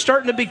church is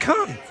starting to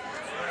become.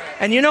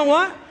 And you know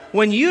what?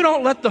 When you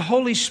don't let the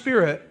Holy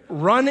Spirit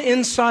run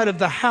inside of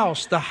the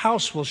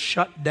house will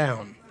shut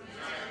down.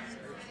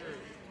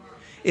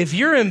 If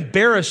you're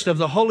embarrassed of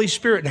the Holy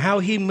Spirit and how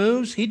he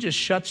moves, he just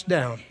shuts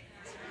down.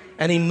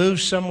 And he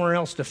moves somewhere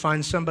else to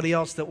find somebody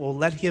else that will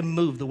let him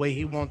move the way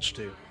he wants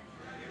to.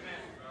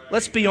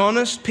 Let's be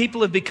honest, people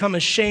have become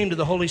ashamed of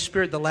the Holy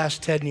Spirit the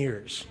last 10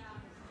 years.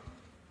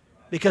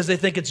 Because they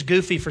think it's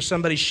goofy for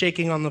somebody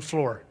shaking on the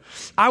floor.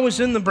 I was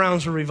in the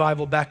Brownsville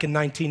Revival back in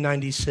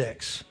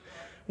 1996,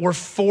 where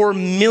 4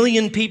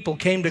 million people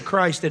came to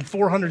Christ and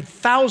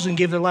 400,000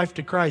 gave their life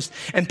to Christ.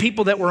 And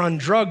people that were on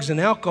drugs and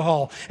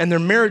alcohol and their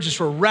marriages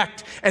were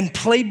wrecked. And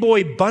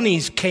Playboy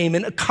bunnies came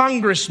and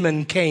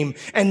congressmen came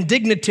and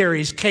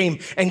dignitaries came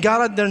and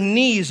got on their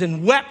knees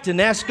and wept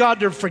and asked God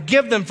to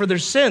forgive them for their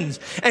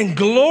sins. And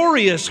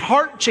glorious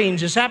heart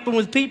changes happened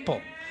with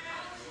people.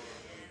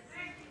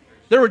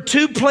 There were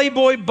 2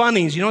 Playboy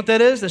bunnies. You know what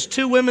that is? There's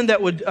 2 women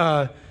that would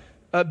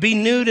be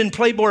nude in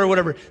Playboy or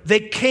whatever.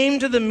 They came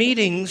to the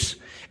meetings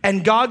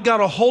and God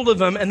got a hold of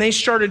them and they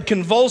started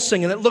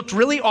convulsing and it looked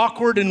really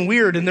awkward and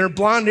weird and their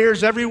blonde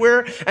hairs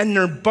everywhere and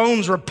their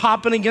bones were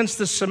popping against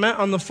the cement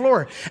on the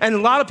floor. And a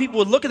lot of people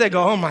would look at that and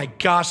go, oh my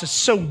gosh, it's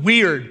so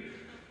weird.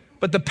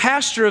 But the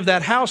pastor of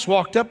that house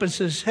walked up and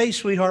says, hey,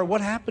 sweetheart,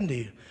 what happened to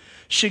you?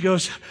 She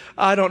goes,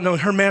 I don't know.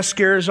 Her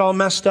mascara is all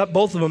messed up.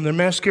 Both of them, their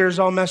mascara is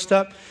all messed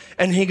up.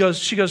 And she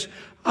goes,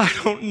 I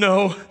don't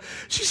know.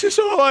 She says,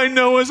 all I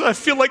know is I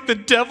feel like the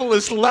devil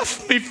has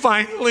left me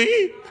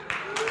finally.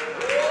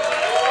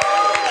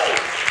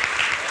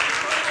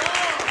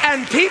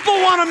 And people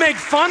want to make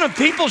fun of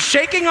people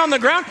shaking on the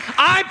ground.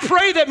 I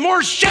pray that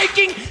more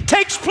shaking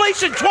takes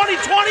place in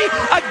 2020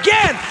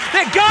 again,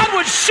 that God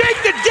would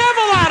shake the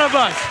devil out of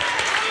us.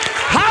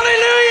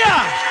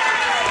 Hallelujah.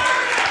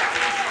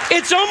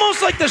 It's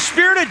almost like the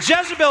spirit of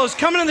Jezebel is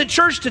coming in the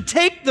church to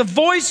take the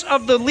voice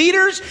of the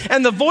leaders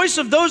and the voice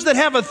of those that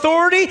have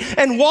authority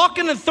and walk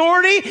in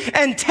authority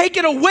and take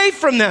it away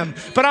from them.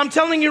 But I'm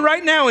telling you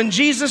right now, in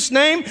Jesus'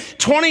 name,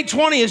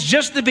 2020 is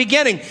just the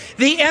beginning.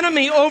 The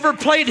enemy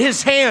overplayed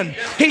his hand.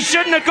 He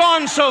shouldn't have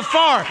gone so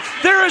far.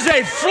 There is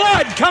a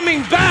flood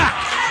coming back.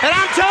 And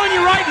I'm telling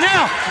you right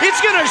now, it's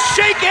going to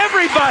shake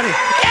everybody.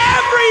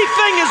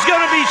 Everything is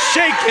going to be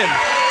shaken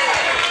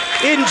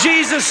in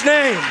Jesus'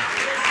 name.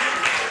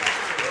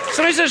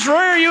 Somebody says, Roy,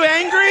 are you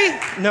angry?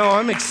 No,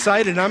 I'm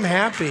excited. I'm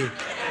happy.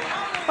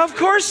 Of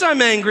course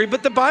I'm angry,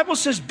 but the Bible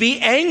says be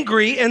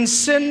angry and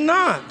sin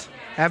not.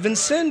 Haven't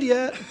sinned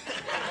yet.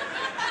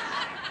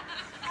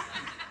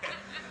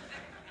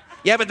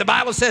 Yeah, but the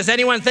Bible says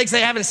anyone thinks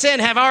they haven't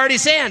sinned have already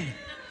sinned.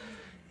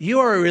 You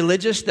are a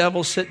religious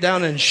devil. Sit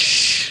down and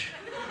shh.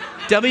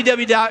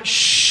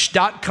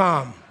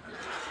 www.shh.com.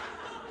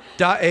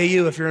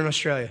 .au if you're in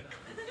Australia.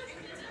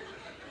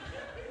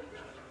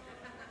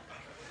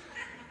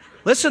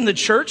 Listen, the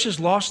church has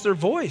lost their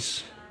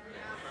voice.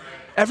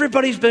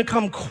 Everybody's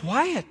become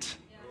quiet.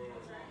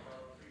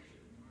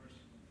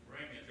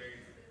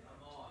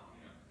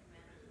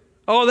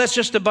 Oh, that's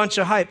just a bunch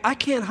of hype. I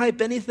can't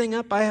hype anything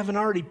up I haven't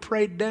already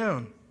prayed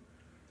down.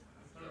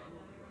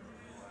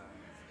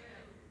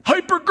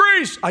 Hyper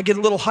grace. I get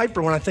a little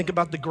hyper when I think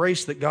about the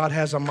grace that God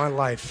has on my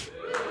life.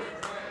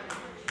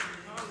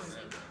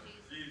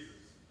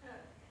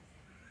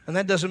 And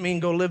that doesn't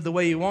mean go live the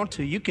way you want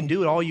to. You can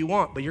do it all you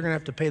want, but you're going to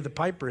have to pay the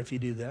piper if you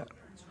do that.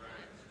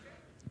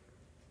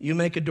 You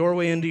make a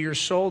doorway into your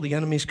soul, the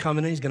enemy's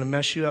coming in, he's going to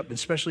mess you up,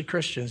 especially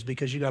Christians,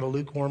 because you got a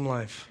lukewarm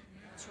life.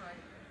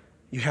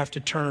 You have to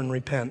turn and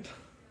repent.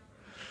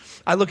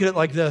 I look at it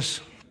like this.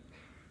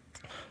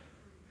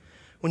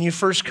 When you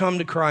first come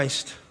to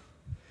Christ,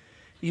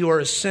 you are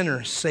a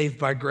sinner saved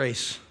by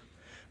grace.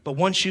 But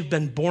once you've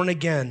been born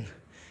again,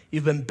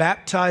 you've been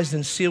baptized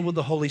and sealed with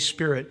the Holy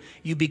Spirit,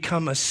 you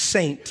become a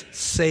saint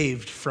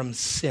saved from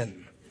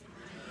sin.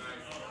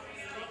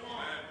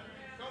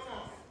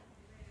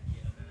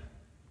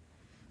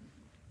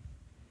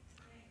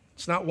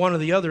 It's not one or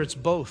the other, it's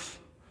both.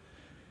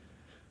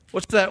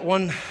 What's that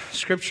one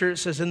scripture? It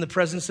says, in the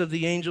presence of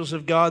the angels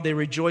of God, they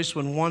rejoice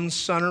when one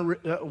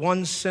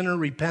sinner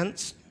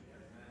repents.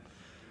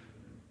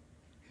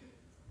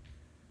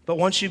 But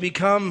once you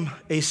become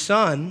a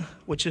son,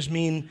 which is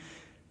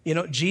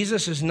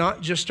Jesus is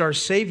not just our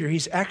Savior,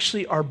 He's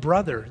actually our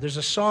brother. There's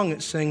a song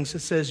it sings, it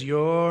says,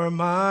 you're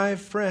my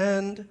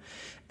friend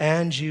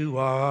and you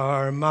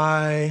are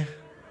my,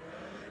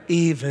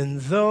 even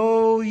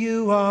though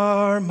you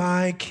are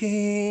my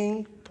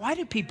king. Why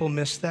do people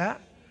miss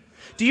that?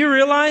 Do you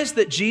realize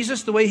that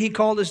Jesus, the way He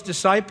called His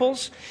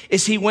disciples,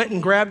 is He went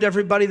and grabbed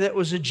everybody that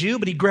was a Jew,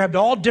 but He grabbed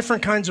all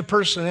different kinds of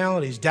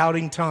personalities.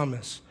 Doubting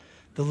Thomas,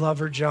 the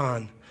lover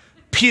John,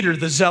 Peter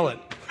the zealot.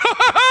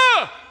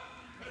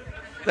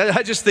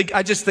 I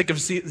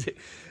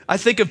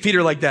think of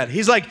Peter like that.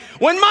 He's like,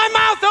 when my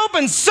mouth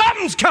opens,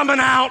 something's coming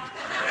out.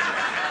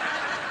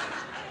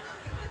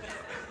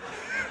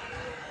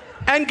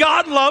 And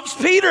God loves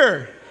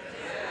Peter.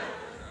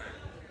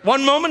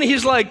 One moment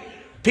He's like,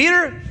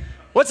 Peter,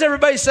 what's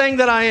everybody saying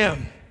that I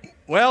am?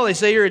 Well, they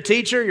say you're a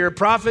teacher, you're a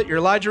prophet, you're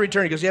Elijah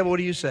returned. He goes, yeah, but what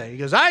do you say? He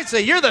goes, I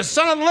say you're the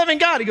Son of the living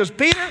God. He goes,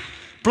 Peter,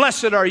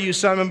 blessed are you,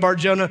 Simon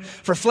Bar-Jonah,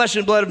 for flesh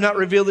and blood have not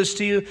revealed this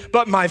to you,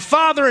 but my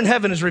Father in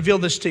heaven has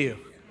revealed this to you.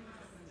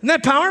 Isn't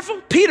that powerful?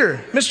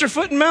 Peter, Mr.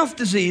 Foot and Mouth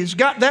Disease,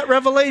 got that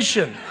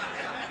revelation.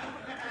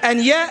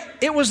 And yet,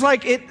 it was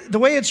like the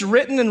way it's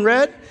written and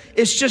read,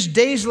 it's just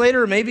days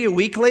later or maybe a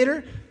week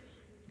later,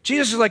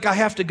 Jesus is like, I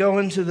have to go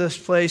into this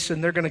place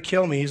and they're going to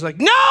kill me. He's like,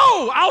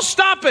 no, I'll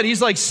stop it.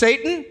 He's like,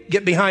 Satan,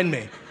 get behind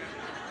me.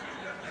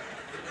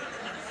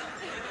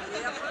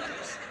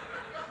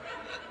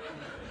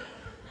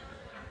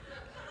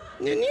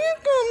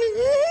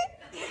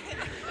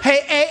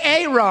 Hey,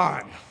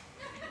 Aaron.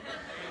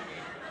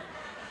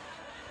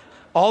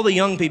 All the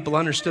young people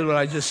understood what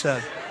I just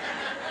said.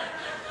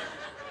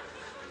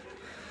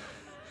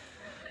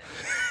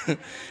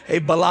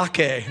 Hey,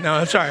 Balake. No,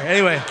 I'm sorry.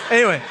 Anyway.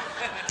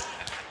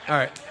 All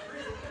right.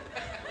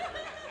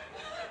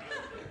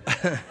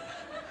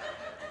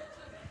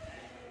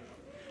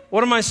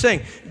 What am I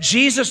saying?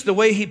 Jesus, the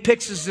way He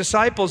picks His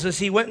disciples is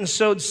He went and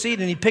sowed seed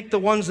and He picked the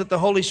ones that the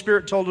Holy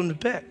Spirit told Him to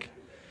pick.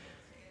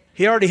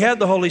 He already had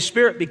the Holy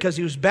Spirit because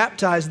He was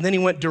baptized, and then He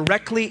went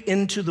directly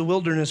into the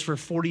wilderness for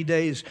 40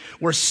 days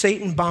where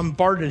Satan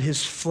bombarded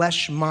His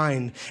flesh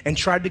mind and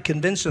tried to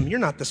convince him, you're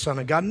not the Son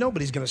of God.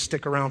 Nobody's going to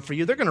stick around for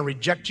you. They're going to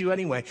reject you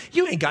anyway.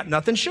 You ain't got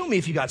nothing. Show me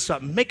if you got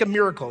something. Make a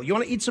miracle. You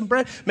want to eat some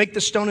bread? Make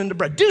the stone into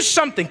bread. Do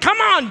something. Come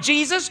on,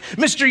 Jesus.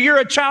 Mister, you're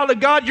a child of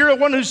God. You're the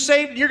one who's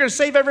saved. You're going to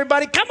save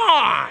everybody. Come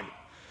on.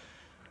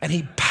 And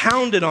he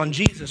pounded on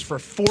Jesus for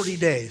 40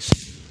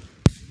 days.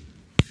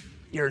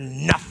 You're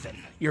nothing.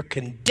 You're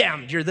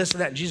condemned. You're this and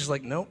that. And Jesus is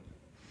like, nope.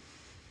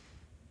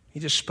 He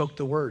just spoke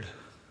the word.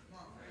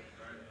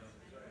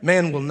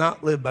 Man will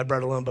not live by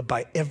bread alone, but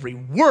by every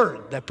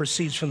word that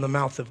proceeds from the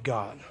mouth of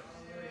God.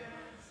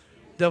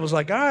 The devil's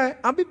like, all right,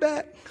 I'll be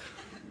back.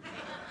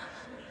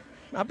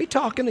 I'll be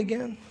talking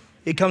again.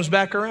 He comes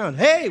back around.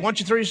 Hey, why don't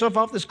you throw yourself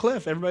off this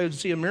cliff? Everybody would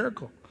see a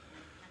miracle.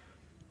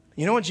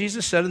 You know what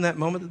Jesus said in that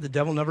moment that the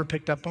devil never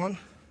picked up on?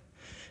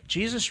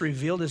 Jesus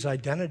revealed his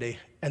identity,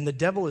 and the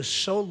devil is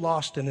so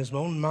lost in his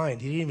own mind,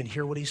 he didn't even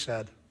hear what he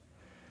said.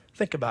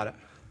 Think about it.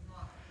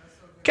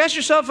 Cast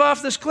yourself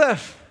off this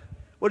cliff.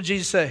 What did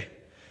Jesus say?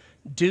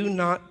 Do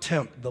not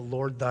tempt the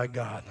Lord thy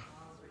God.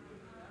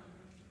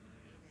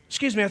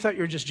 Excuse me, I thought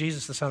you were just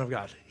Jesus, the Son of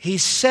God. He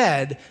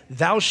said,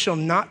 thou shalt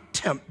not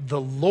tempt the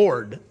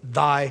Lord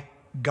thy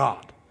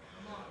God.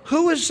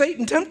 Who is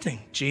Satan tempting?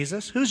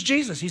 Jesus. Who's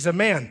Jesus? He's a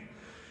man.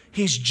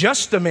 He's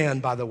just a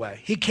man, by the way.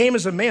 He came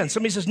as a man.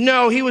 Somebody says,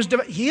 no, he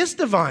is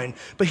divine.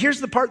 But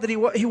here's the part that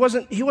he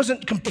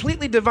wasn't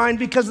completely divine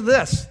because of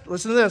this.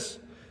 Listen to this.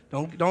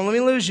 Don't let me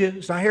lose you.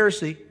 It's not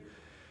heresy.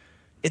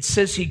 It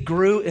says he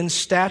grew in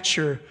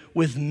stature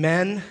with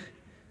men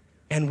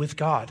and with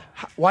God.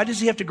 Why does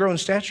he have to grow in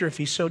stature if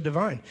he's so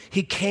divine?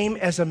 He came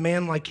as a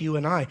man like you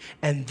and I,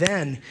 and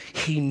then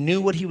he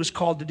knew what he was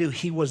called to do.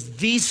 He was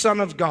the Son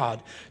of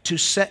God to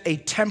set a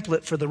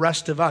template for the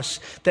rest of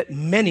us that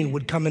many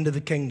would come into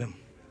the kingdom.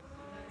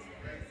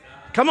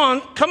 Come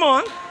on, come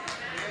on.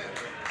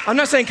 I'm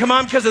not saying come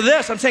on because of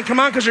this. I'm saying come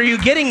on because are you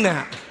getting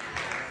that?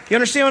 You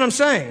understand what I'm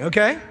saying,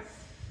 okay?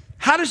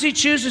 How does he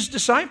choose his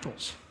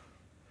disciples?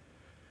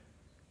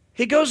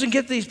 He goes and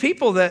gets these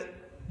people that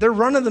they're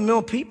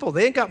run-of-the-mill people.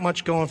 They ain't got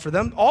much going for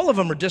them. All of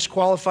them are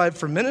disqualified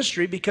for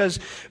ministry because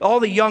all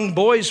the young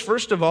boys,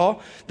 first of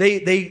all,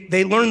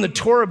 they learn the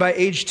Torah by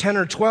age 10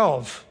 or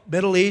 12.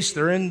 Middle East,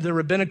 they're in the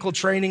rabbinical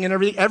training and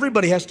everything.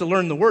 Everybody has to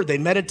learn the word. They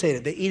meditate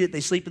it, they eat it,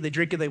 they sleep it, they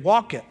drink it, they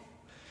walk it.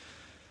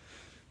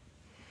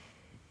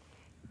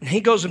 And he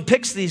goes and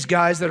picks these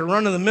guys that are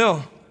running the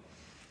mill.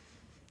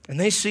 And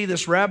they see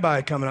this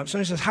rabbi coming up.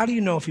 Somebody says, how do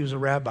you know if he was a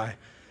rabbi?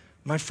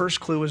 My first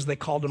clue was they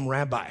called him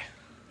Rabbi.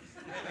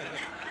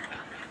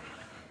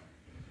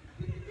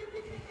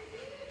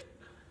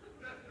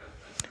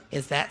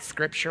 Is that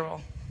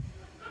scriptural?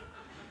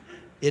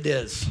 It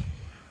is.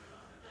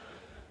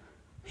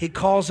 He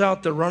calls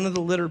out the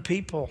run-of-the-litter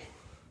people,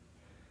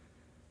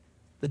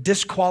 the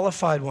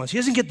disqualified ones. He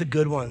doesn't get the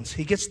good ones.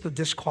 He gets the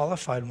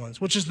disqualified ones,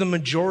 which is the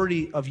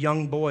majority of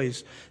young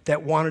boys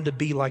that wanted to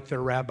be like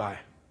their rabbi.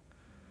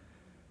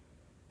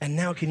 And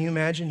now, can you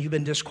imagine? You've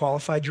been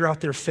disqualified. You're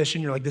out there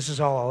fishing. You're like, this is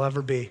all I'll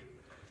ever be.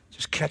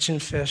 Just catching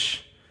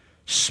fish,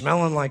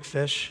 smelling like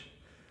fish,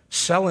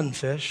 selling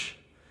fish,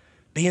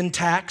 being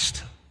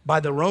taxed by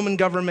the Roman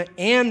government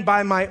and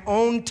by my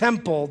own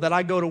temple that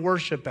I go to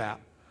worship at.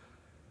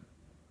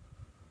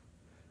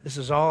 This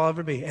is all I'll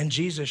ever be. And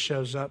Jesus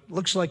shows up.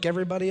 Looks like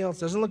everybody else.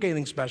 Doesn't look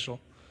anything special.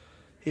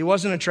 He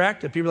wasn't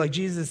attractive. People are like,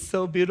 Jesus is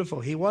so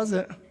beautiful. He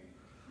wasn't.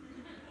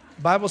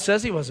 The Bible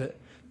says he wasn't.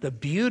 The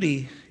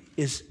beauty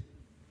is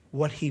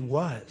what he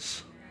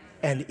was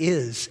and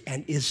is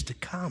to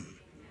come.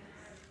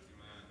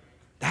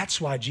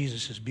 That's why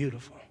Jesus is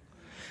beautiful.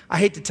 I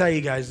hate to tell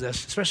you guys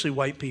this, especially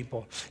white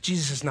people.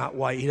 Jesus is not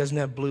white. He doesn't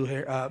have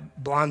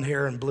blonde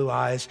hair and blue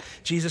eyes.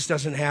 Jesus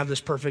doesn't have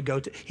this perfect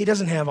goatee. He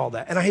doesn't have all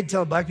that. And I hate to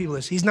tell black people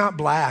this. He's not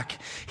black.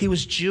 He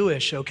was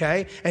Jewish,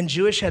 okay? And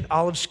Jewish had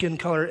olive skin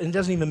color, and it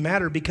doesn't even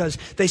matter because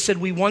they said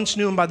we once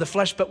knew him by the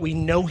flesh, but we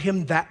know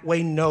him that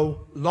way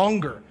no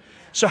longer.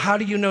 So how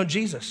do you know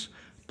Jesus?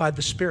 By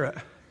the Spirit.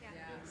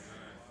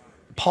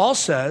 Paul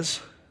says,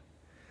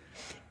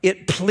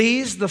 it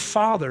pleased the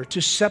Father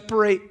to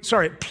separate,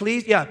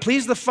 pleased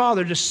the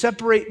Father to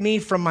separate me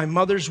from my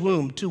mother's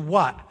womb to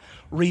what?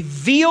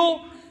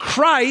 Reveal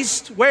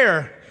Christ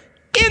where?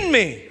 In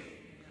me.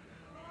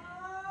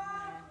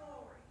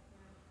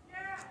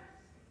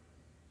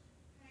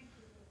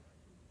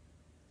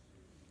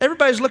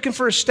 Everybody's looking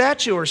for a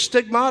statue or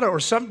stigmata or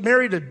some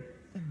Mary to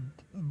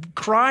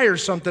cry or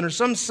something or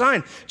some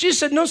sign. Jesus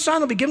said, no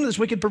sign will be given to this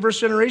wicked, perverse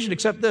generation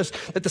except this,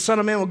 that the Son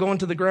of Man will go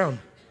into the ground.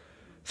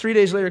 3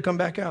 days later, come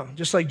back out,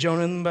 just like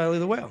Jonah in the belly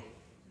of the whale.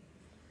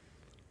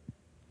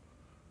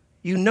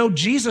 You know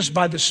Jesus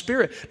by the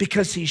Spirit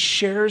because he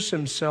shares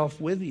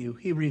himself with you.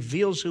 He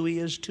reveals who he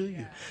is to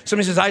you.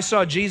 Somebody says, I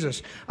saw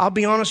Jesus. I'll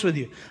be honest with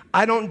you.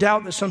 I don't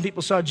doubt that some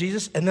people saw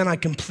Jesus, and then I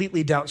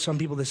completely doubt some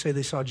people that say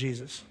they saw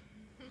Jesus.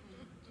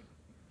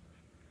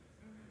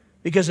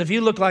 Because if you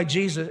look like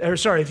Jesus,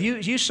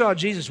 if you saw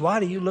Jesus, why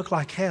do you look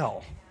like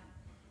hell?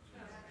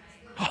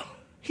 Oh,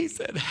 he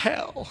said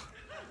hell.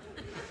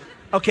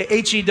 Okay,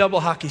 H-E double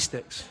hockey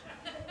sticks.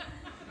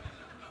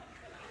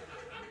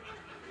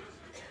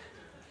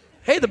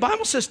 Hey, the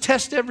Bible says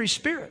test every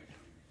spirit.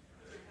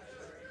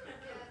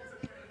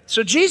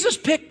 So Jesus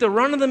picked the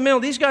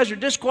run-of-the-mill. These guys are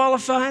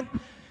disqualified.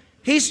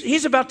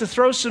 He's about to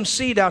throw some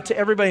seed out to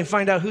everybody and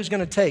find out who's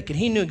going to take. And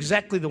he knew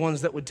exactly the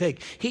ones that would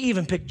take. He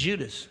even picked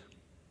Judas,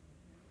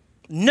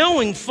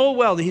 knowing full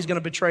well that he's going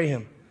to betray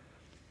him.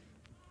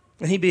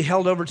 And he'd be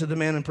held over to the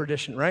man in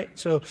perdition, right?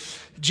 So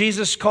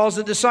Jesus calls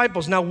the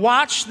disciples. Now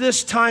watch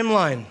this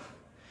timeline.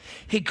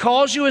 He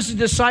calls you as a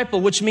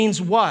disciple, which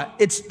means what?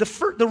 It's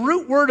the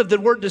root word of the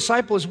word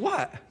disciple is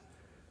what?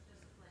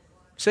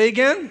 Say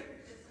again?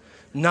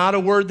 Not a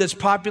word that's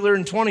popular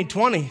in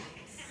 2020.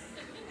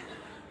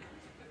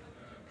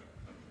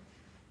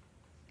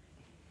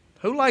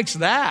 Who likes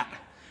that?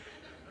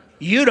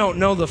 You don't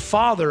know the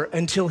Father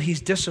until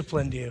he's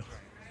disciplined you.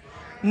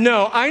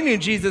 No, I knew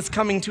Jesus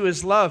coming to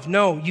his love.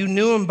 No, you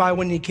knew him by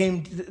when he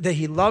came, that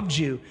he loved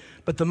you.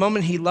 But the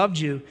moment he loved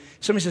you,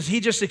 somebody says, he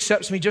just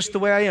accepts me just the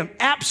way I am.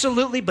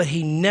 Absolutely, but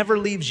he never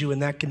leaves you in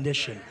that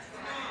condition.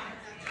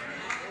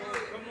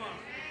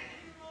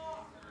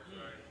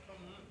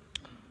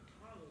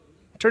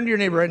 Turn to your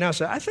neighbor right now and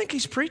say, I think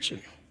he's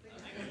preaching.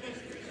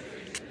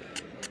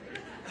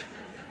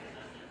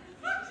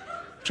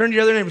 Turn to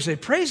your other neighbor and say,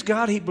 praise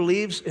God he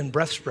believes in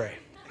breath spray.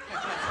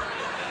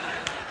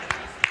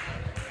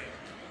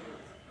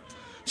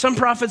 Some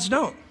prophets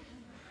don't.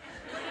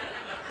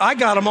 I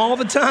got them all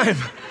the time.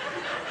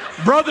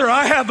 Brother,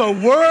 I have a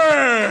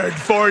word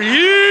for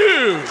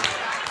you.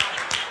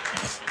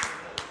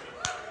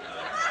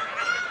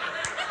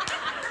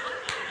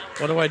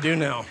 What do I do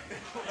now?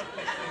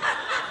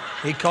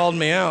 He called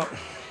me out.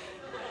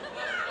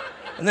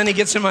 And then he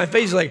gets in my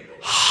face, he's like,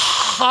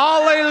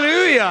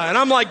 hallelujah. And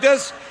I'm like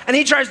this, and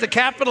he tries to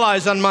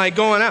capitalize on my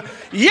going out.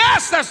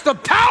 Yes, that's the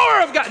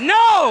power of God.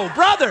 No,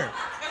 brother.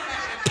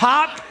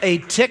 Pop a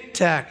Tic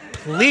Tac,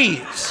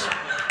 please.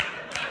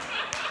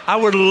 I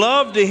would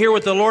love to hear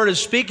what the Lord is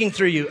speaking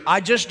through you.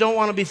 I just don't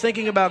want to be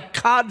thinking about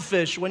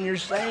codfish when you're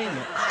saying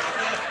it.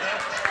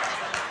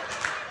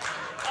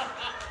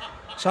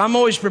 So I'm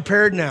always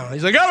prepared now.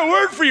 He's like, I got a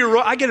word for you, Roy.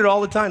 I get it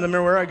all the time, no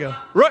matter where I go.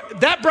 Roy,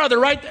 that brother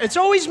right there, it's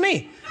always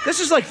me. This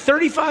is like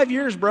 35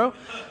 years, bro.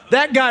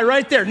 That guy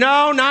right there.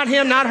 No, not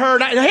him, not her.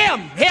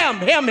 Him.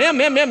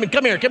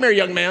 Come here,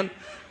 young man.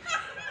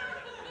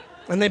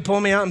 And they pull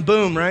me out and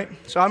boom, right?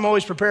 So I'm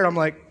always prepared. I'm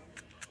like,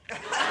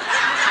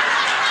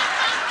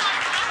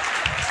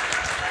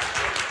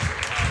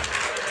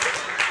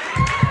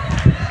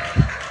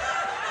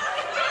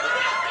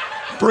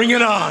 Bring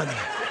it on.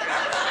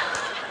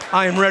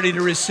 I am ready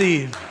to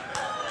receive.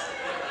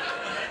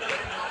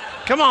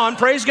 Come on,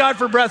 praise God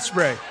for breath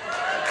spray.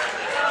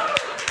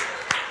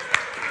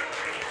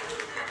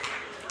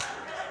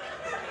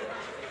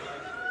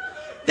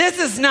 This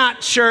is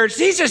not church.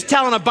 He's just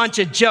telling a bunch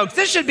of jokes.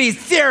 This should be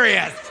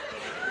serious.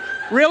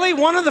 Really?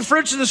 One of the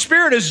fruits of the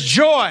Spirit is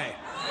joy.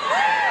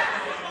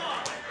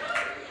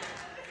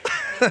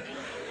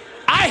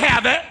 I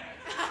have it.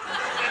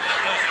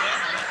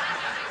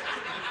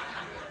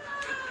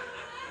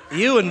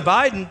 You and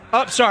Biden.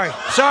 Oh, sorry.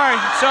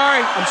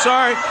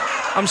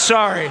 I'm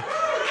sorry.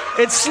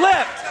 It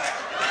slipped.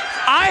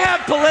 I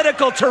have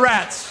political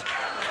Tourette's.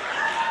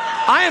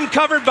 I am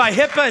covered by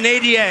HIPAA and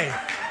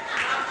ADA.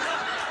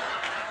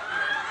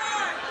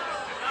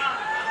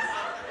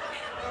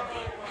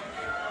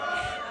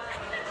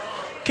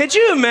 Could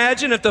you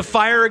imagine if the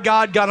fire of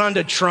God got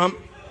onto Trump?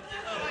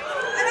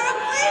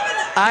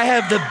 I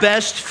have the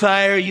best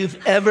fire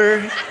you've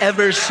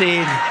ever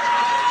seen.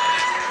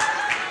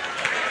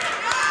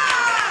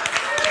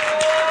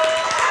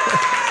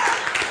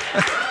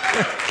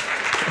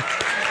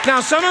 Now,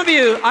 some of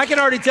you, I can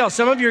already tell,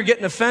 some of you are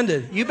getting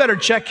offended. You better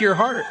check your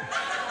heart.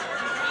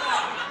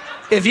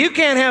 If you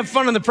can't have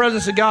fun in the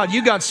presence of God,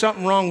 you got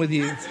something wrong with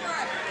you.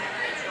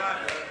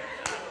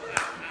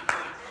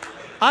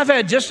 I've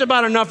had just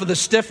about enough of the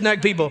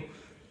stiff-necked people.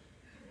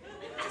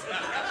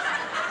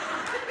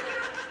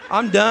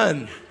 I'm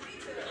done.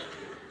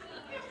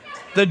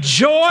 The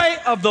joy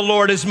of the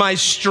Lord is my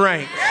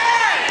strength.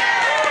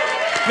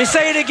 Let me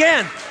say it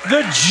again.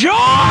 The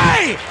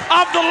joy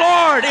of the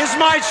Lord is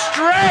my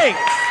strength.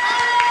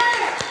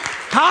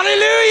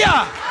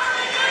 Hallelujah.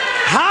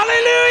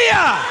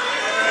 Hallelujah.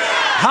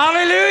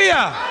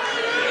 Hallelujah.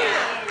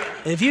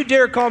 If you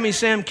dare call me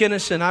Sam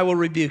Kinison, I will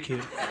rebuke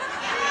you.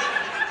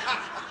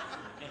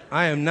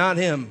 I am not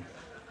him.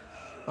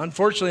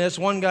 Unfortunately, that's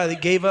one guy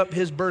that gave up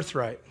his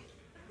birthright.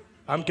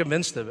 I'm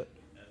convinced of it.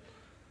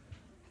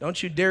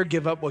 Don't you dare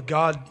give up what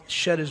God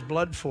shed his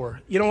blood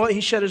for. You know what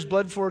he shed his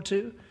blood for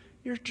too?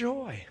 Your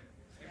joy.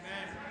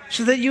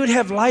 So that you would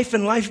have life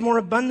and life more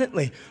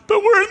abundantly.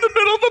 But we're in the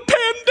middle of a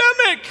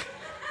pandemic.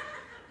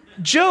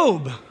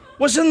 Job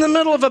was in the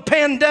middle of a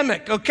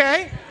pandemic,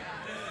 okay?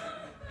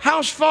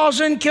 House falls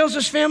in, kills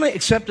his family,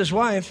 except his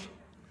wife.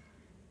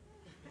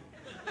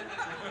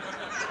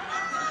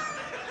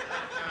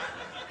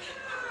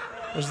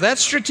 Was that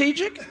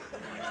strategic?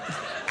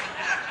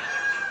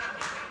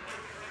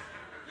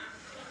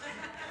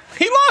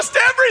 He lost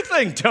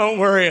everything. Don't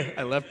worry,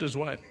 I left his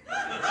wife.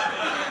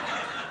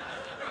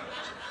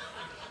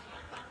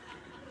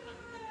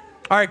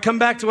 All right, come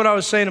back to what I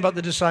was saying about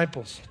the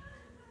disciples.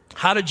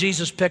 How did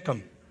Jesus pick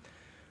them?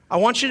 I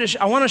want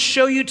to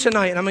show you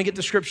tonight, and I'm going to get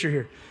the scripture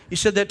here. You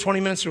said that 20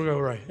 minutes ago,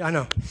 right? I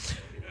know.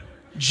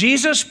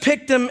 Jesus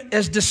picked them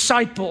as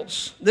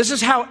disciples. This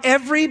is how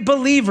every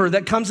believer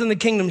that comes in the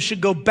kingdom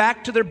should go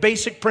back to their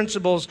basic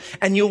principles,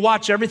 and you'll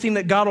watch everything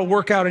that God will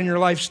work out in your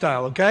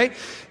lifestyle, okay?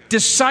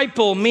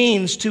 Disciple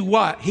means to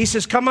what? He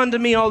says, come unto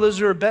me, all those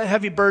who are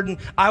heavy burdened,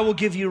 I will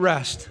give you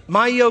rest.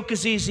 My yoke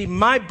is easy,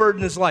 my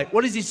burden is light.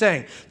 What is he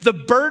saying? The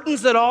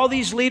burdens that all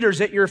these leaders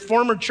at your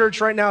former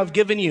church right now have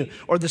given you,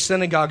 or the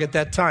synagogue at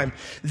that time,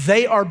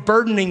 they are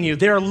burdening you.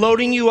 They are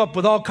loading you up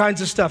with all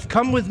kinds of stuff.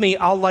 Come with me,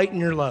 I'll lighten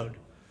your load.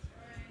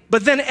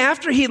 But then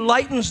after he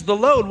lightens the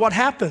load, what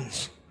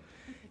happens?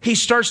 He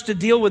starts to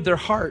deal with their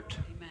heart.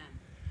 Amen.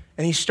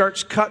 And he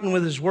starts cutting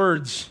with his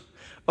words.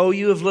 Oh,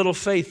 you of little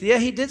faith. Yeah,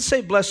 he did say,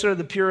 blessed are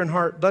the pure in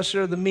heart, blessed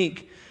are the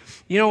meek.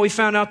 You know, we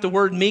found out the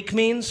word meek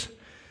means?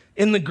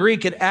 In the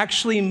Greek, it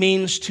actually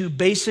means to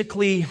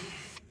basically,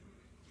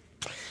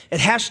 it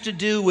has to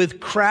do with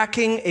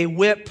cracking a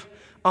whip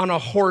on a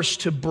horse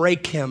to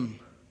break him.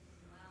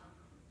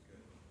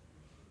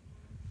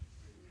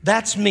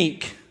 That's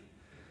meek.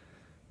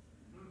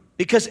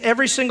 Because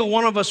every single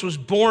one of us was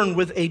born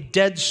with a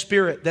dead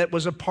spirit that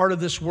was a part of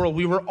this world.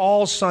 We were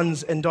all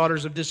sons and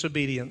daughters of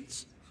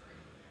disobedience.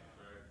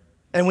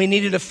 And we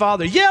needed a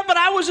father. Yeah, but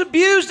I was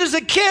abused as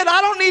a kid.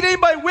 I don't need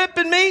anybody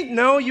whipping me.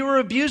 No, you were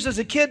abused as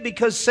a kid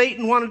because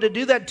Satan wanted to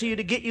do that to you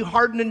to get you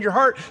hardened in your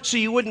heart so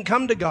you wouldn't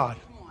come to God.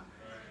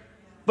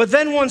 But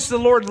then once the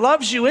Lord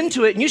loves you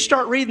into it and you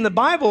start reading the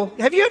Bible,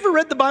 have you ever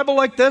read the Bible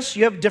like this?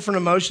 You have different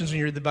emotions when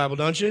you read the Bible,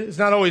 don't you? It's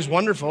not always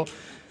wonderful.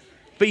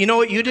 But you know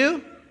what you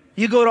do?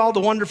 You go to all the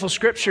wonderful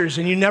scriptures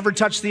and you never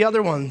touch the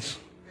other ones.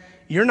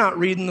 You're not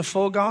reading the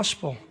full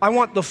gospel. I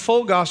want the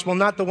full gospel,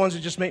 not the ones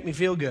that just make me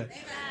feel good.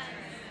 Amen.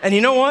 And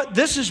you know what?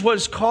 This is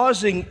what's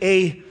causing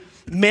a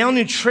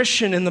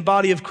malnutrition in the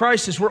body of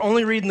Christ is we're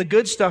only reading the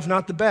good stuff,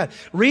 not the bad.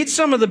 Read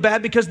some of the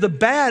bad because the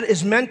bad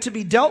is meant to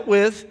be dealt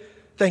with.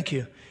 Thank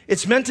you.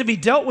 It's meant to be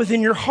dealt with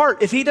in your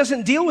heart. If he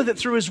doesn't deal with it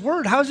through his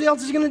word, how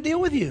else is he going to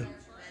deal with you?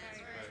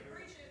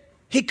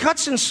 He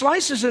cuts and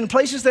slices in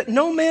places that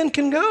no man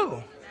can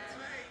go.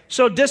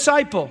 So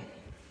disciple,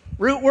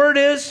 root word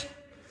is,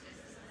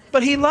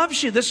 but he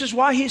loves you. This is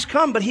why he's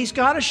come, but he's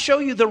got to show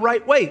you the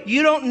right way.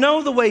 You don't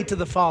know the way to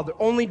the Father.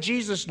 Only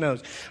Jesus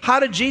knows. How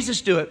did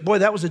Jesus do it? Boy,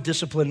 that was a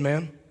disciplined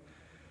man.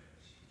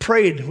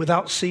 Prayed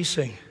without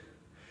ceasing.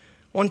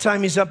 One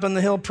time he's up on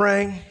the hill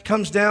praying,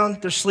 comes down,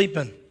 they're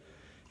sleeping.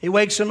 He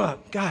wakes them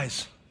up.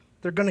 Guys,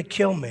 they're going to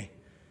kill me.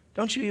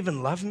 Don't you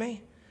even love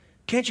me?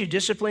 Can't you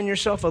discipline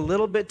yourself a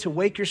little bit to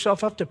wake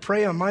yourself up to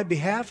pray on my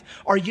behalf?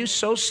 Are you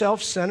so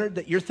self-centered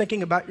that you're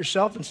thinking about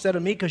yourself instead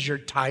of me because you're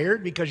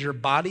tired, because your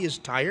body is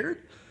tired?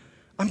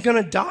 I'm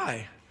going to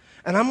die,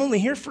 and I'm only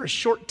here for a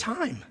short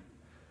time.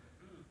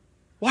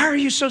 Why are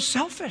you so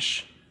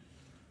selfish?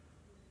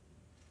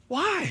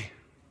 Why?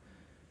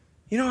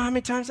 You know how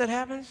many times that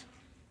happens?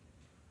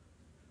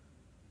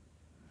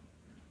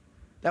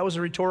 That was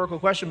a rhetorical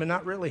question, but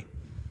not really.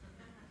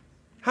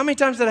 How many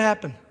times did it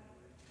happen?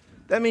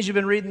 That means you've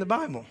been reading the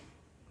Bible.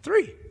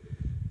 3.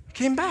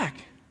 Came back.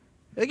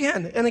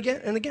 Again and again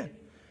and again.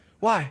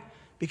 Why?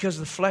 Because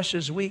the flesh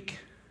is weak.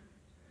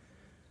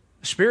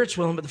 The spirit's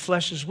willing, but the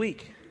flesh is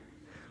weak.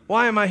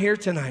 Why am I here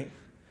tonight?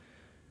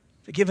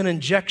 To give an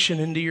injection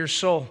into your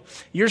soul.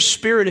 Your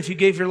spirit, if you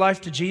gave your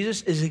life to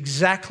Jesus, is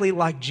exactly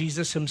like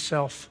Jesus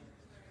himself.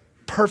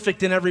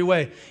 Perfect in every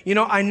way. You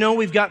know, I know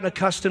we've gotten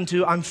accustomed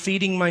to, I'm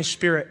feeding my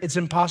spirit. It's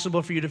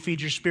impossible for you to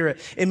feed your spirit.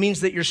 It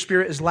means that your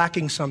spirit is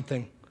lacking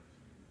something.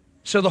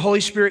 So the Holy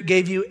Spirit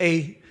gave you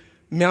a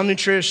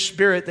malnourished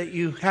spirit that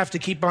you have to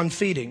keep on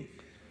feeding.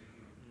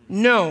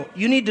 No,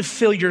 you need to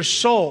fill your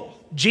soul.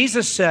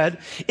 Jesus said,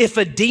 if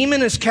a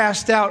demon is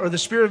cast out or the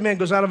spirit of man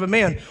goes out of a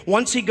man,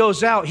 once he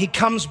goes out, he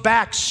comes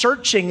back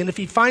searching, and if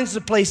he finds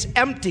the place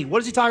empty, what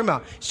is he talking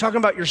about? He's talking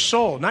about your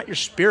soul, not your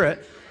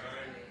spirit.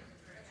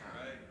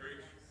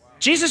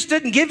 Jesus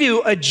didn't give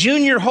you a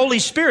junior Holy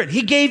Spirit.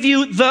 He gave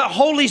you the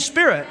Holy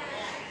Spirit.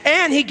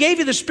 And he gave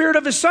you the Spirit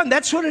of his Son.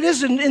 That's what it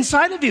is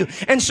inside of you.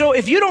 And so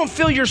if you don't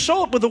fill your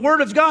soul with the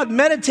Word of God,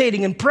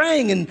 meditating and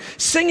praying and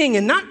singing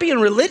and not being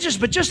religious,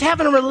 but just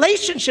having a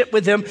relationship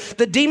with him,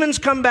 the demons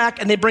come back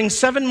and they bring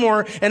 7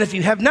 more. And if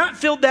you have not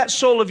filled that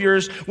soul of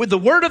yours with the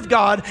Word of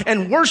God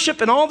and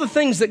worship and all the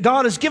things that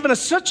God has given us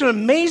such an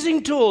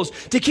amazing tools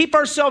to keep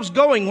ourselves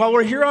going while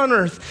we're here on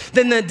earth,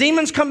 then the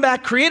demons come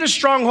back, create a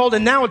stronghold,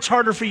 and now it's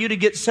harder for you to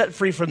get set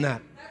free from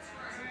that.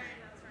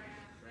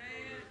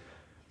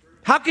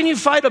 How can you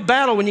fight a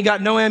battle when you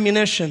got no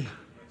ammunition?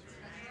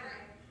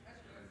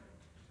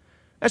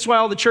 That's why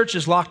all the church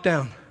is locked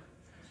down.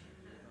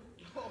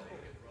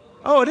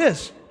 Oh, it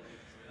is.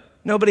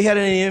 Nobody had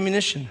any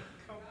ammunition.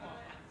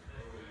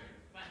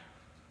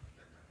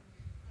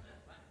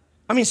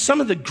 I mean, some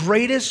of the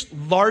greatest,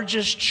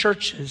 largest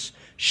churches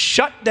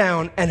shut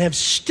down and have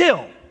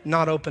still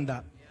not opened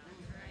up.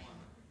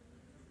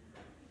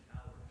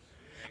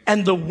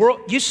 And the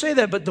world, you say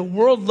that, but the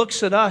world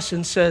looks at us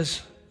and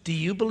says, do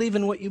you believe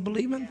in what you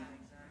believe in?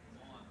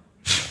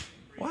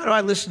 Why do I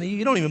listen to you?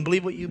 You don't even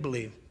believe what you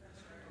believe.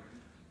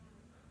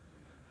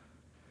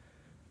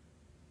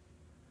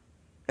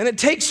 And it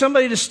takes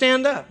somebody to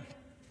stand up.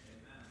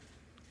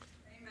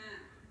 Amen.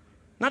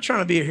 Not trying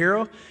to be a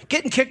hero.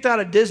 Getting kicked out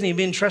of Disney and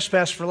being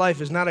trespassed for life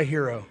is not a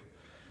hero.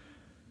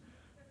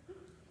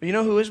 But you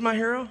know who is my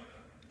hero?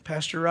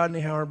 Pastor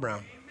Rodney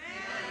Howard-Browne.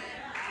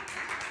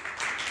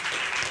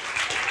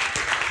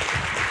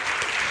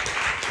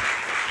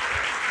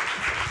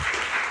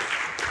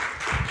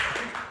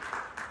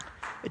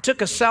 It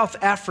took a South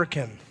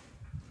African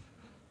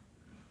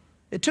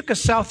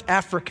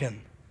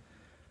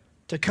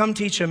to come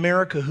teach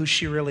America who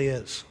she really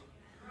is.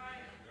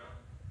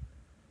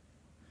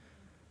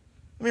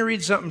 Let me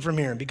read something from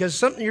here, because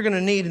something you're going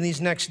to need in these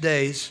next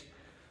days.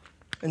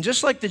 And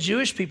just like the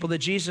Jewish people that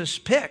Jesus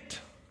picked,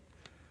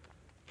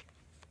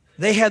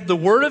 they had the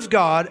Word of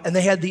God and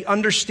they had the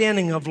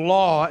understanding of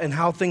law and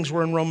how things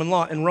were in Roman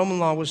law. And Roman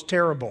law was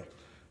terrible.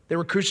 They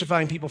were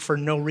crucifying people for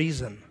no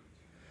reason.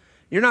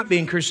 You're not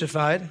being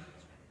crucified.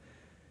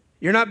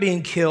 You're not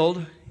being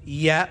killed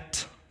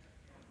yet.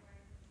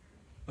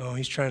 Oh,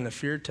 he's trying the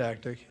fear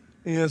tactic.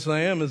 Yes, I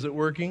am. Is it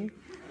working?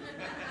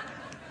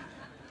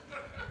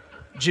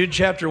 Jude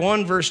chapter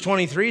 1, verse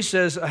 23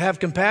 says, I have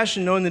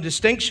compassion, knowing the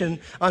distinction.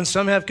 On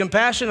some have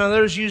compassion, on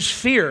others use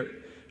fear,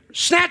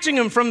 snatching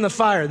them from the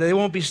fire, that they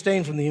won't be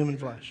stained from the human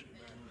flesh.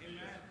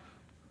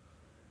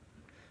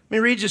 Let me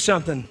read you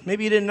something.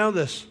 Maybe you didn't know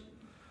this.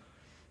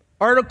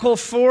 Article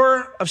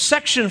 4 of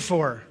Section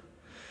 4.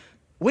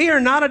 We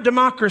are not a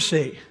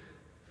democracy.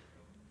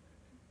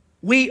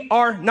 We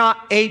are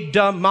not a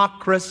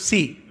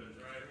democracy.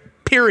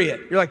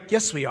 Period. You're like,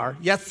 yes, we are.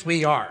 Yes,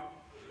 we are.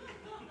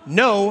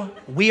 No,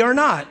 we are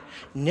not.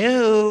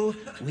 No,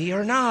 we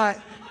are not.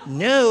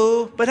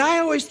 No, but I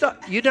always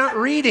thought, you're not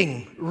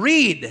reading.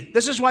 Read.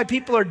 This is why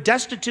people are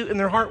destitute in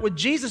their heart with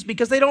Jesus,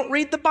 because they don't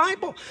read the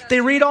Bible. They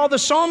read all the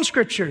Psalm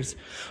scriptures.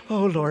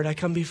 Oh, Lord, I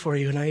come before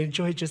you, and I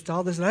enjoy just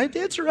all this, and I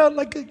dance around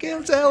like a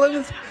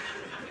gazelle.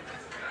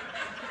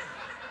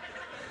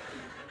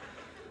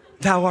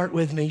 Thou art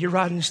with me. Your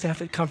rod and your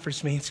staff, it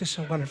comforts me. It's just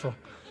so wonderful.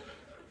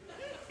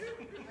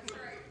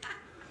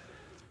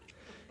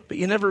 But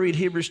you never read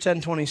Hebrews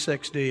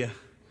 10:26, do you?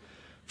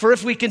 For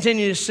if we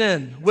continue to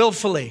sin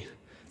willfully,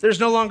 there's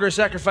no longer a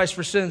sacrifice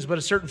for sins, but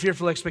a certain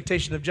fearful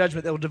expectation of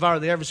judgment that will devour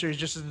the adversaries,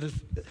 just as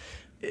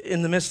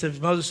in the midst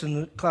of Moses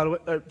in the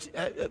cloud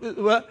of...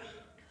 what?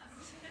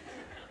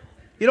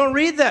 You don't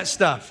read that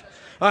stuff.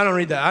 I don't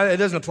read that. It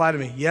doesn't apply to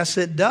me. Yes,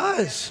 it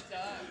does.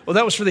 Well,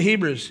 that was for the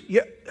Hebrews.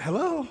 Yeah,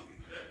 hello?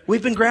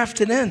 We've been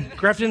grafted in.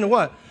 Grafted into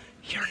what?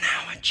 You're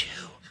now a Jew.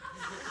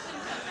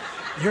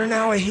 You're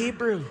now a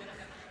Hebrew.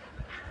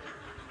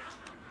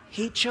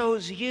 He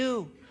chose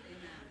you.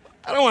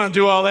 I don't want to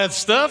do all that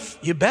stuff.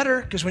 You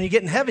better, because when you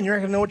get in heaven, you're not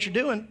going to know what you're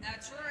doing.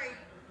 That's right.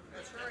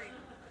 That's right.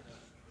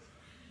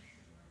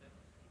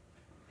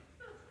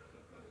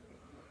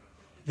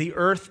 The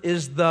earth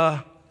is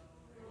the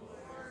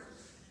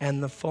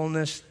and the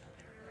fullness.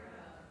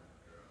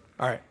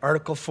 All right,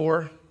 Article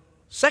 4,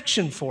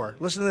 Section 4.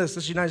 Listen to this.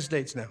 This is the United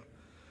States now.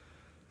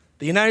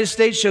 The United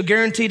States shall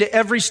guarantee to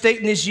every state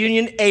in this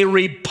union a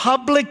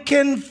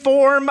republican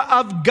form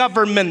of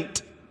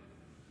government.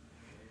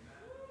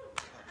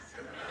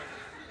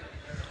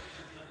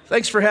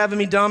 Thanks for having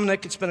me,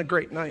 Dominic. It's been a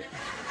great night.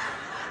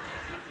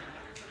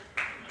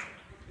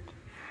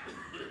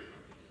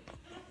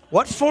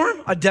 What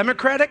form? A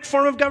democratic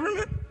form of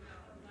government?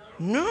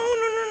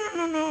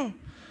 No.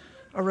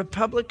 A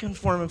republican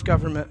form of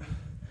government.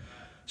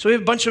 So we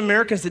have a bunch of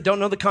Americans that don't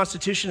know the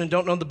Constitution and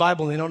don't know the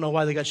Bible, and they don't know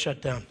why they got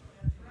shut down.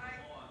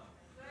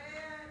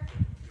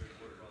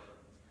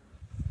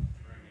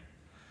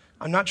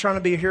 I'm not trying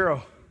to be a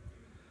hero.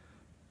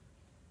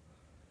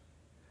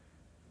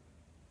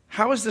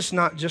 How is this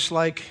not just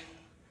like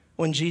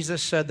when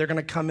Jesus said they're going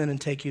to come in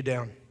and take you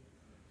down?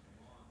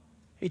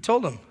 He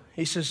told them.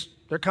 He says,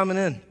 they're coming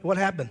in. What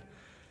happened?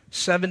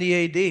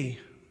 70 AD,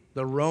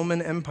 the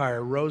Roman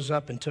Empire rose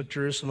up and took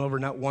Jerusalem over.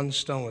 Not one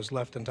stone was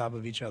left on top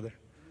of each other.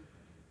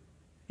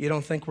 You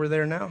don't think we're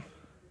there now?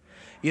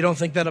 You don't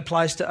think that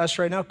applies to us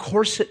right now? Of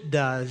course it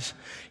does.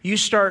 You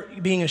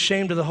start being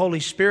ashamed of the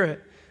Holy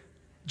Spirit.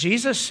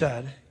 Jesus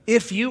said,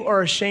 if you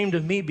are ashamed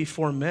of me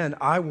before men,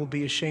 I will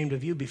be ashamed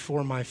of you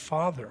before my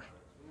Father.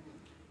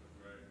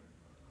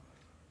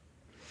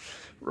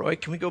 Roy,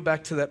 can we go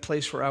back to that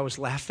place where I was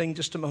laughing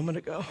just a moment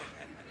ago?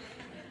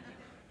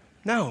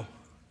 No.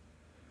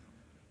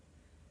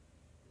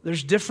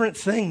 There's different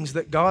things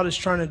that God is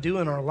trying to do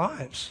in our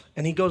lives.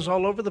 And he goes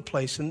all over the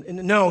place. And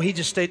no, he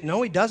just stayed.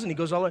 No, he doesn't. He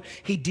goes all over.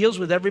 He deals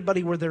with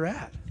everybody where they're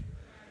at.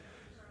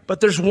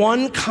 But there's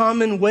one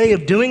common way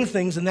of doing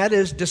things, and that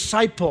is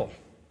disciple.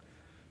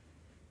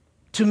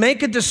 To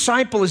make a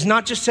disciple is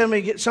not just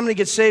somebody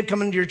gets saved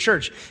coming into your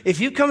church.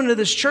 If you come into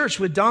this church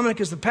with Dominic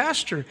as the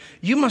pastor,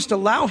 you must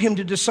allow him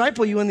to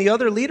disciple you and the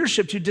other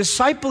leadership to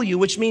disciple you,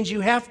 which means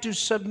you have to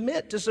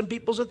submit to some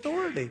people's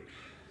authority.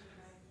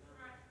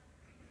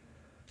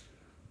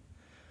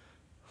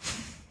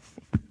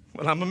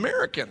 Well, I'm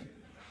American.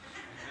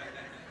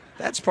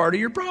 That's part of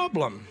your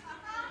problem.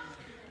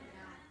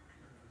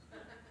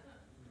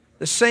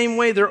 The same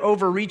way they're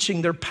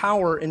overreaching their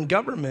power in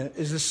government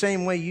is the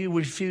same way you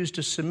refuse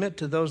to submit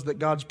to those that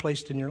God's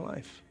placed in your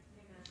life.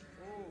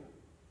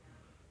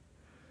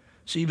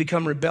 So you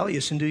become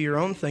rebellious and do your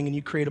own thing, and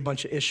you create a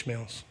bunch of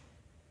Ishmaels.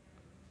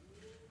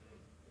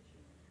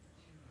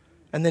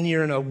 And then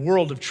you're in a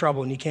world of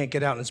trouble and you can't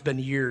get out, and it's been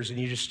years and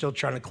you're just still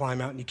trying to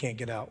climb out and you can't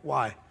get out.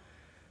 Why?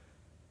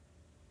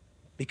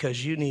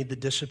 Because you need the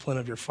discipline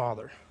of your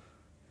Father,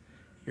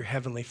 your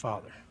Heavenly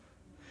Father.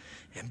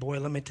 And boy,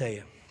 let me tell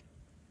you,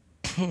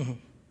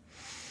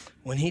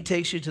 when he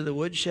takes you to the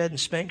woodshed and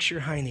spanks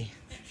your hiney,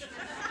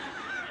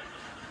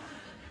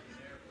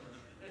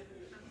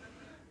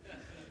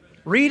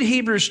 read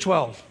Hebrews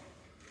 12.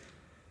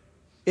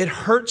 It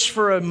hurts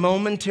for a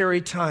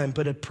momentary time,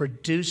 but it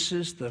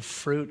produces the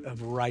fruit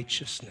of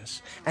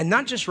righteousness. And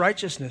not just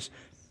righteousness,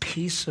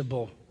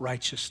 peaceable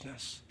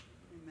righteousness.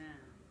 Amen.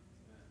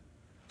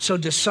 So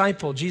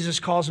disciple,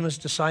 Jesus calls them his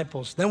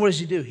disciples. Then what does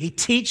he do? He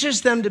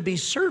teaches them to be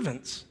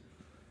servants.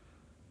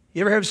 You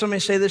ever heard somebody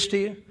say this to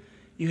you?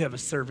 You have a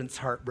servant's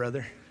heart,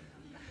 brother.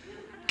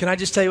 Can I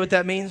just tell you what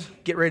that means?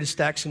 Get ready to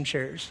stack some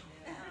chairs.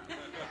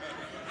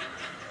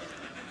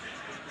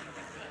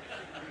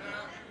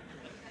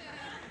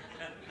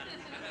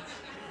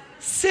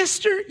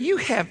 Sister, you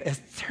have a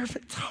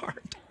servant's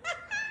heart.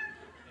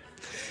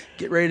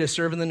 Get ready to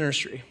serve in the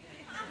nursery.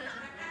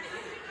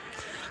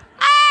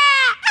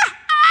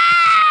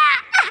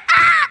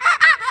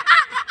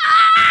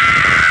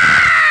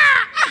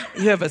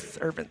 You have a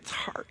servant's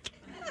heart.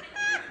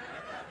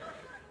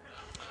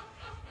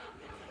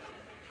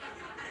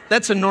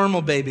 That's a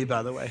normal baby,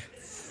 by the way.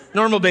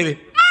 Normal baby.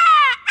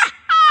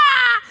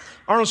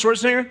 Arnold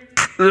Schwarzenegger.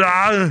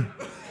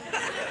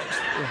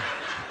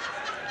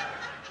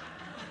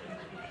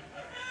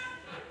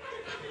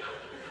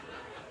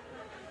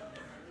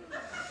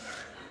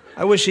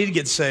 I wish he'd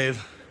get saved.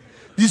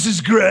 This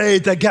is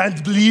great. I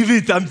can't believe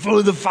it. I'm full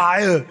of the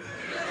fire.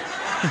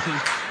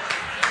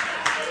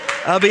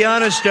 I'll be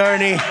honest,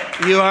 Arnie.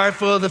 You are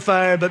full of the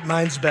fire, but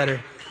mine's better.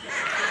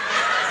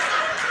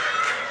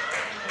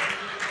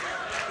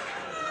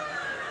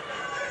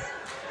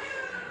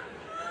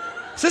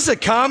 Is this a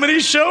comedy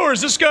show or is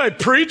this guy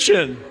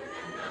preaching?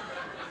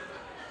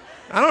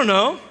 I don't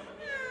know.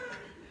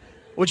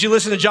 Would you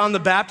listen to John the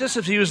Baptist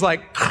if he was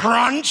like,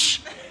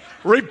 crunch,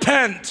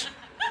 repent?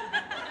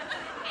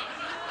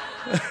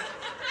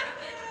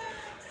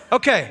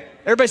 Okay,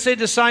 everybody say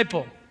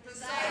disciple.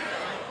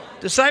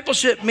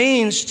 Discipleship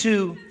means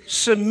to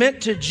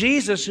submit to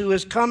Jesus who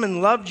has come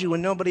and loved you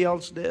when nobody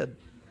else did.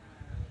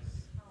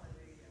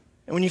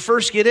 And when you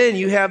first get in,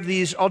 you have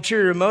these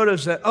ulterior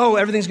motives that, oh,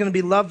 everything's going to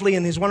be lovely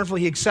and he's wonderful,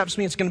 he accepts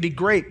me, it's going to be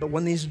great. But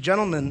when these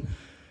gentlemen,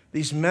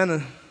 these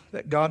men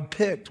that God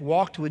picked,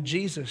 walked with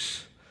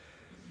Jesus,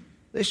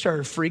 they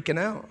started freaking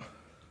out.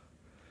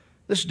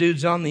 This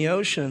dude's on the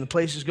ocean and the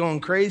place is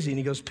going crazy and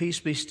he goes, peace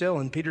be still.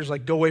 And Peter's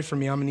like, go away from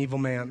me, I'm an evil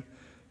man.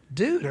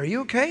 Dude, are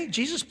you okay?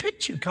 Jesus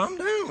picked you, calm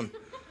down.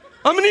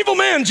 I'm an evil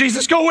man,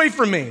 Jesus, go away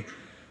from me.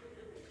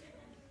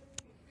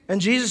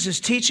 And Jesus is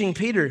teaching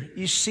Peter,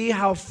 you see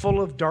how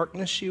full of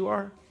darkness you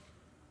are?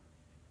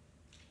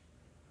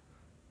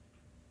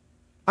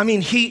 I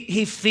mean,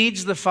 he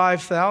feeds the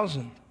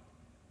 5,000.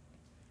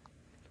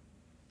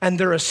 And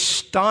they're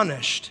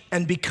astonished.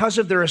 And because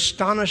of their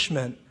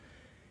astonishment,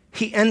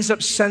 he ends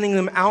up sending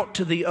them out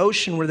to the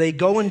ocean where they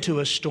go into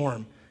a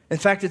storm. In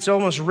fact, it's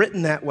almost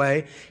written that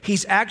way.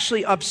 He's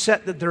actually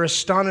upset that they're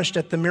astonished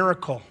at the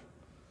miracle,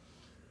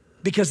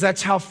 because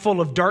that's how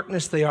full of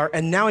darkness they are.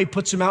 And now he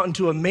puts them out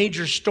into a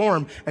major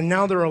storm, and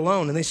now they're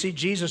alone, and they see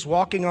Jesus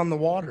walking on the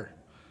water.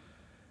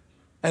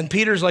 And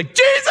Peter's like,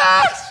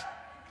 Jesus!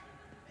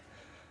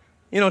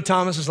 You know,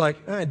 Thomas is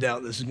like, I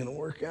doubt this is going to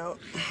work out.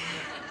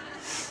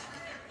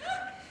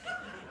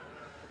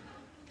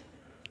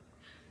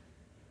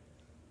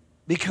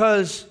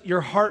 Because your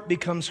heart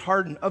becomes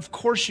hardened. Of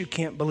course you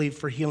can't believe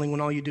for healing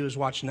when all you do is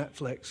watch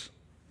Netflix.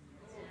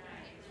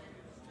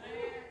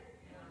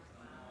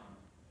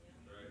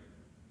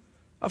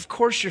 Of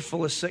course you're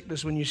full of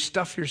sickness when you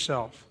stuff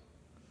yourself.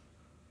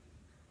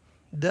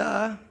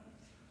 Duh.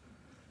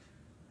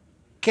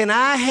 Can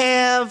I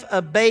have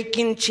a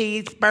bacon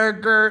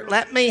cheeseburger?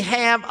 Let me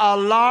have a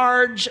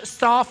large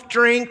soft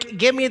drink.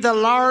 Give me the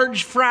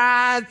large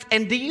fries.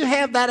 And do you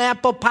have that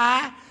apple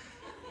pie?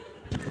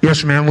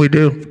 Yes, ma'am, we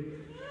do.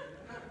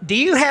 Do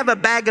you have a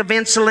bag of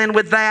insulin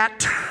with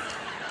that?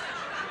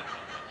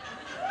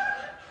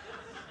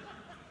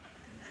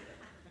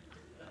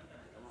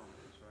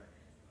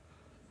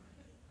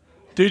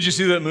 Did you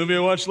see that movie I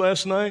watched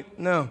last night?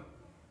 No,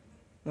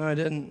 I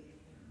didn't.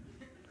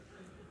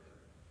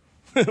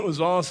 It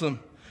was awesome.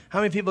 How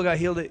many people got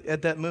healed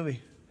at that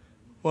movie?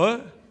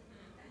 What?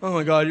 Oh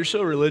my God, you're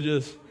so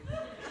religious.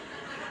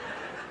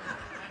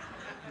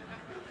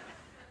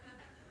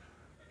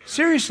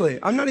 Seriously,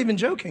 I'm not even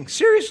joking.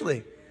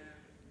 Seriously.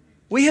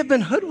 We have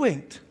been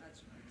hoodwinked.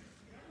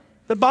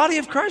 The body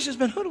of Christ has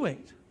been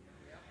hoodwinked.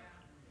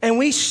 And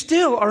we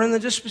still are in the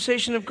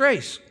dispensation of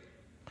grace.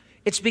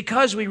 It's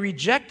because we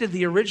rejected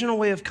the original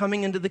way of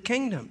coming into the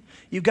kingdom.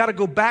 You've got to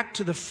go back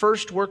to the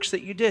first works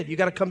that you did. You've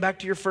got to come back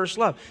to your first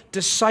love.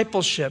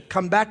 Discipleship.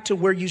 Come back to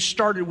where you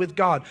started with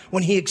God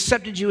when he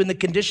accepted you in the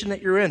condition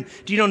that you're in.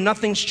 Do you know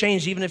nothing's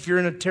changed even if you're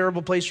in a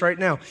terrible place right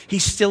now? He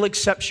still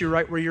accepts you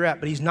right where you're at,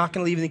 but he's not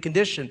going to leave you in the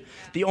condition.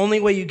 The only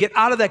way you get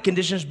out of that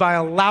condition is by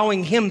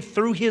allowing him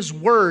through his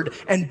word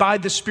and by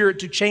the Spirit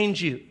to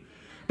change you.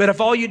 But if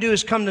all you do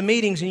is come to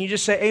meetings and you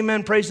just say,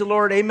 amen, praise the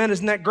Lord, amen,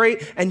 isn't that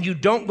great? And you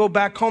don't go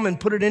back home and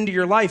put it into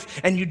your life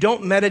and you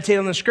don't meditate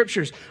on the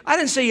scriptures. I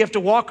didn't say you have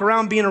to walk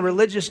around being a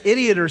religious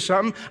idiot or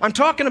something. I'm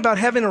talking about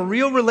having a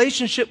real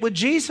relationship with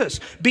Jesus,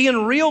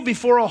 being real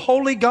before a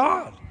holy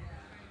God.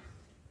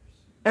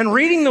 And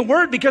reading the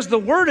word, because the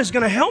word is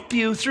going to help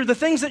you through the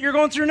things that you're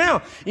going through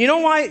now. You know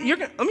why?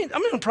 I'm going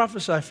to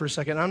prophesy for a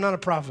second. I'm not a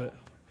prophet.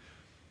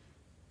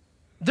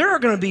 There are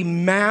going to be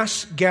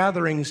mass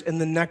gatherings in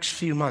the next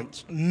few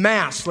months.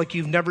 Mass like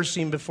you've never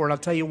seen before. And I'll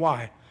tell you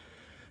why.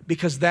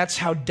 Because that's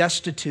how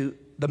destitute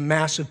the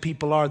mass of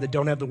people are that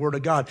don't have the word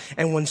of God.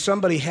 And when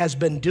somebody has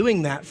been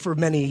doing that for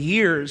many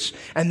years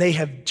and they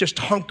have just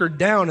hunkered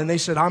down and they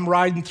said, I'm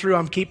riding through,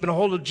 I'm keeping a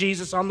hold of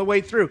Jesus on the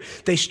way through,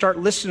 they start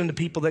listening to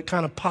people that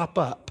kind of pop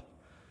up.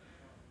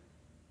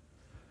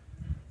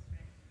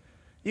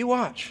 You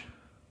watch.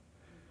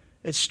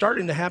 It's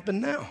starting to happen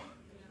now.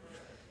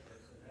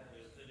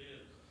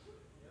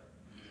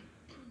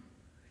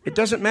 It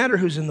doesn't matter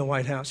who's in the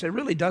White House. It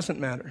really doesn't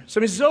matter.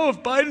 Somebody says, oh,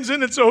 if Biden's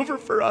in, it's over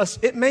for us.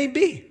 It may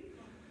be.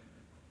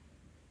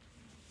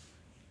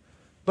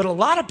 But a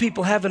lot of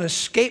people have an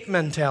escape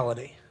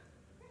mentality.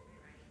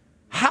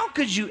 How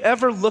could you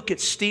ever look at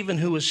Stephen,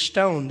 who was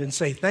stoned, and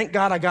say, thank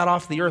God I got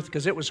off the earth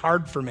because it was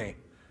hard for me?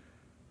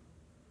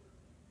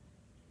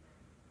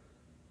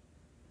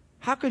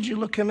 How could you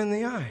look him in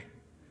the eye?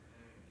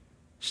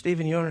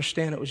 Stephen, you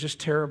understand, it was just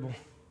terrible.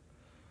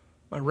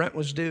 My rent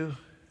was due.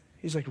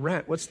 He's like,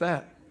 rent? What's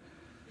that?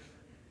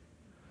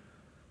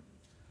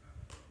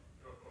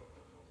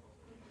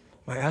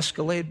 My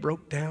Escalade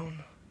broke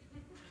down.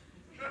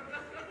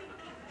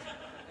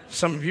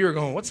 Some of you are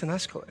going, what's an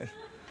Escalade?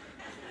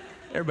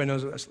 Everybody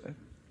knows what Escalade.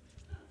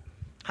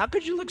 How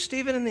could you look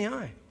Stephen in the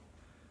eye?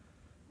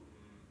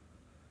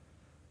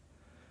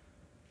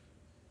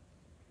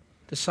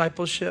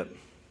 Discipleship.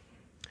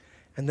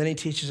 And then he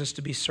teaches us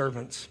to be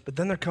servants. But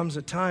then there comes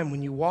a time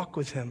when you walk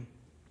with him.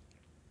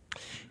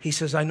 He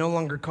says, I no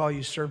longer call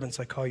you servants,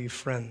 I call you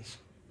friends.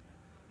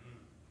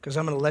 Because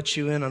I'm going to let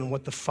you in on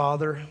what the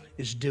Father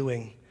is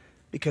doing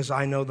because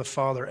I know the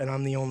Father and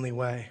I'm the only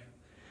way.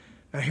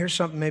 Now here's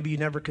something maybe you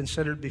never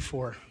considered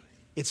before.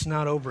 It's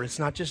not over. It's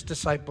not just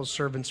disciples,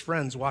 servants,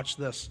 friends. Watch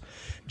this.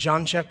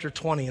 John chapter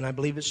 20, and I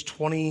believe it's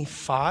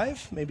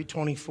 25, maybe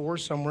 24,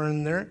 somewhere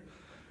in there.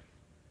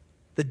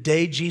 The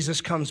day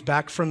Jesus comes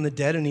back from the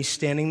dead and he's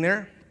standing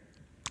there,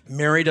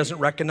 Mary doesn't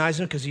recognize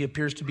him because he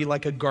appears to be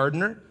like a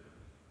gardener.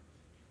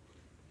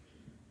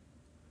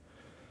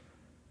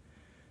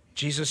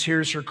 Jesus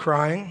hears her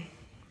crying,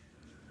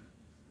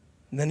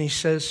 and then he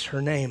says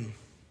her name.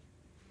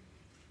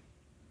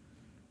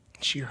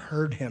 She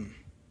heard him.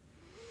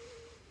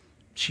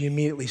 She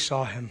immediately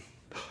saw him.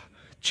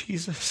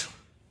 Jesus.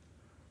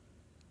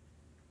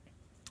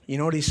 You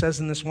know what he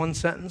says in this one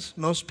sentence?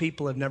 Most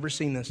people have never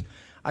seen this.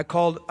 I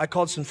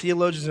called some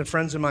theologians and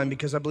friends of mine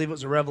because I believe it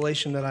was a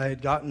revelation that I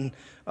had gotten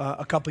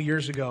a couple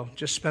years ago,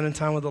 just spending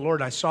time with the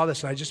Lord. I saw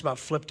this and I just about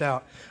flipped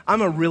out.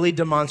 I'm a really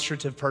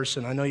demonstrative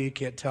person. I know you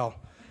can't tell.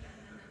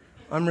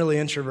 I'm really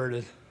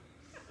introverted.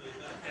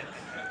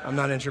 I'm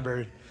not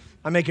introverted.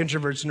 I make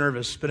introverts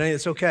nervous, but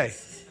it's okay.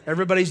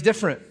 Everybody's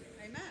different.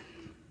 Amen.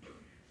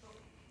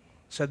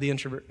 Said the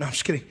introvert. No, I'm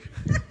just kidding.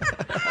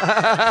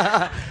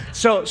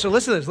 So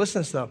listen to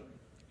this though.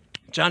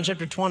 John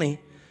chapter 20,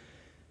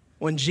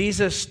 when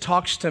Jesus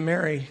talks to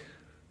Mary,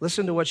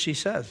 listen to what she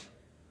says.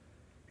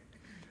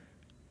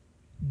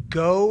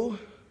 Go,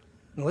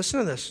 and listen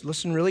to this,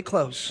 listen really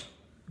close.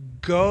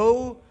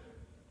 Go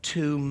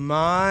to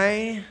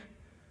my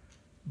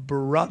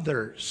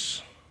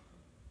brothers.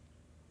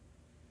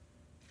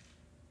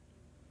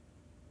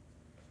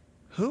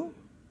 Who?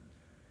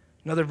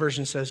 Another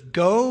version says,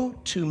 go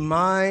to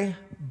my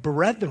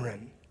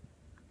brethren.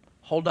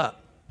 Hold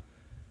up.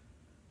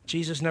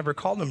 Jesus never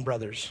called them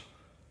brothers.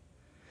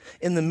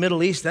 In the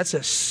Middle East, that's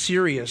a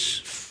serious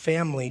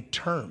family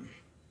term.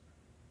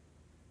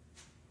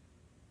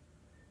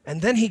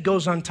 And then he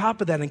goes on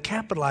top of that and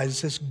capitalizes,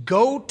 says,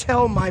 go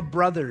tell my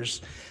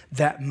brothers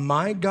that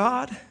my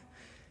God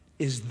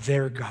is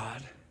their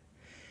God,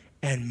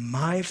 and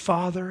my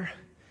Father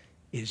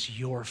is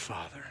your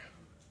Father.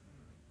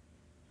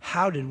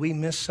 How did we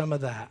miss some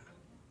of that?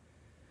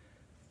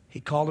 He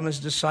called them his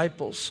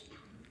disciples.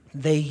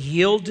 They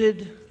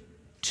yielded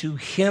to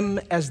him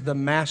as the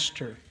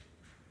master.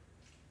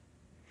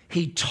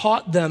 He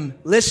taught them,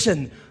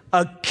 listen,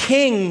 a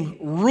king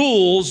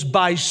rules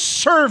by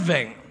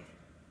serving.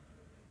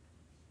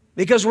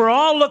 Because we're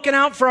all looking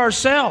out for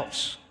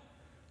ourselves.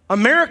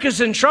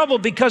 America's in trouble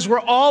because we're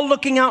all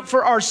looking out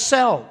for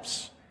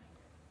ourselves.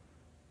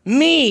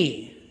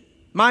 Me,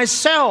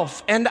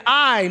 myself, and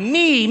I.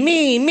 Me.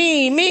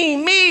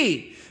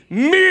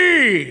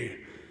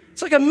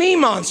 It's like a me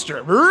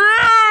monster. Me.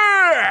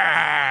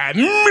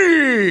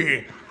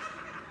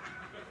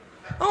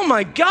 Oh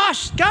my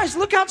gosh, guys,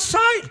 look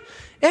outside.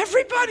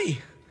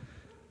 Everybody.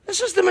 This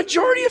is the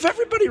majority of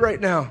everybody right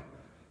now.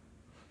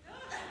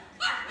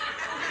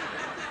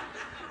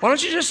 Why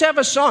don't you just have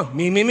a song?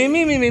 Me.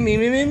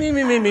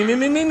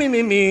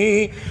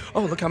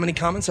 Oh, look how many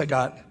comments I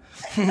got.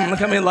 Look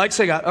how many likes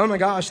I got. Oh my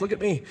gosh, look at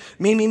me.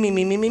 Me. You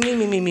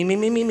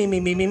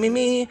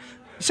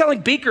sound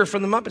like Beaker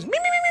from the Muppets. Me.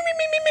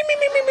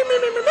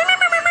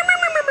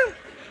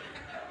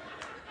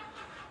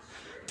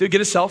 Dude,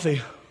 get a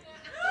selfie.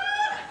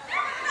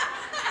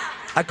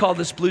 I call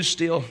this blue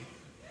steel.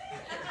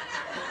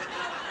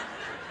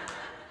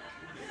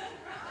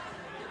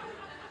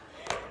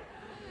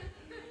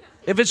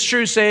 If it's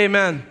true, say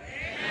amen.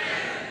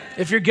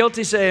 If you're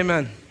guilty, say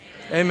amen.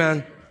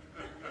 Amen.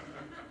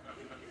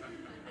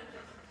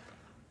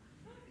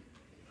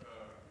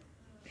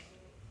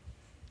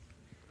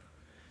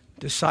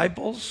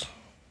 Disciples,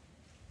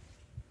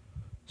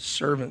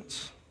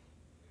 servants,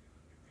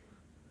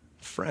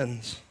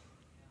 friends,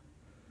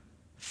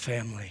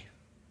 family.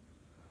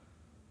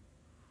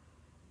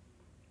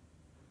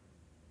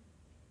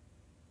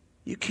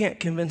 You can't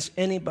convince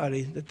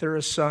anybody that they're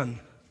a son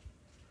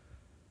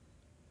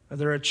or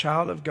they're a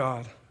child of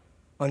God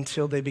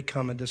until they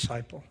become a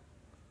disciple.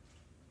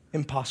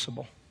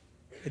 Impossible.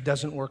 It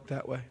doesn't work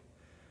that way.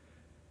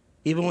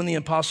 Even when the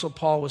Apostle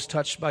Paul was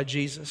touched by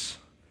Jesus,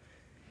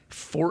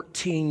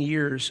 14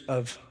 years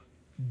of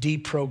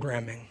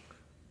deprogramming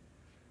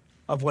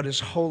of what his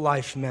whole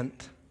life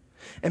meant.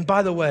 And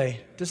by the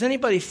way, does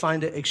anybody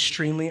find it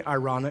extremely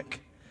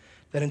ironic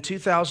that in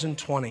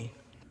 2020,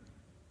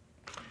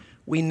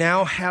 we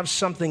now have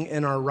something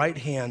in our right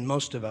hand,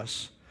 most of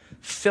us,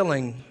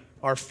 filling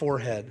our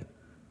forehead?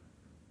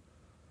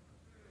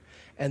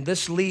 And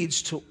this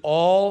leads to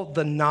all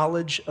the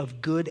knowledge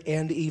of good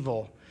and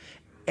evil.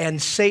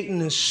 And Satan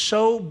is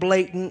so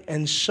blatant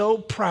and so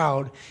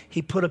proud,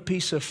 he put a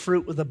piece of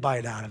fruit with a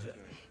bite out of it.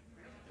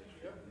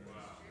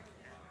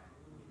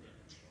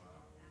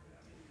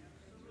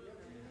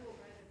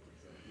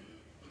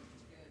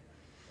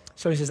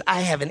 So he says, I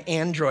have an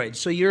Android,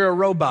 so you're a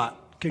robot.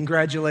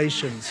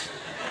 Congratulations.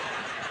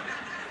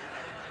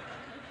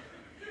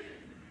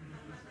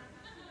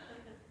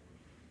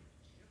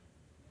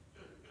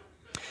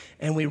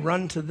 And we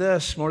run to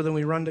this more than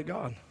we run to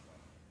God.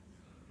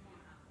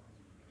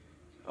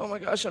 Oh my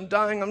gosh, I'm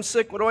dying, I'm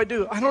sick, what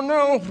do? I don't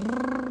know.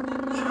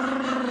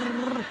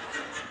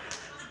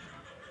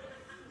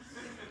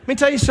 Let me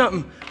tell you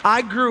something.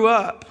 I grew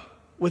up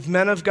with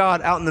men of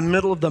God out in the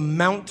middle of the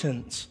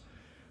mountains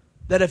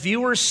that if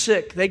you were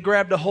sick, they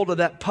grabbed a hold of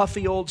that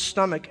puffy old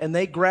stomach and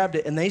they grabbed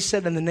it and they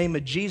said in the name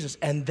of Jesus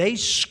and they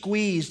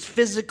squeezed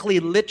physically,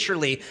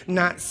 literally,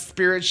 not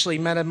spiritually,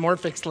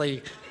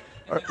 metamorphically.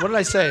 Or what did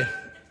I say?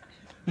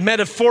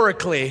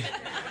 Metaphorically.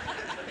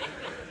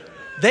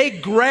 They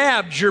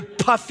grabbed your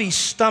puffy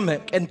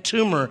stomach and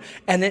tumor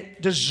and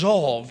it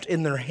dissolved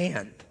in their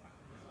hand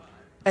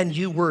and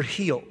you were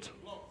healed.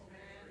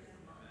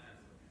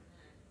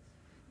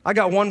 I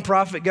got one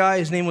prophet guy,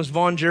 his name was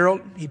Vaughn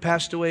Gerald. He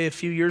passed away a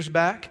few years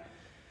back.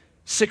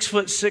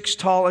 6'6"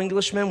 tall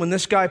Englishman. When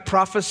this guy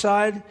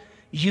prophesied,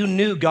 you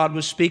knew God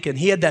was speaking.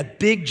 He had that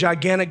big,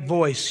 gigantic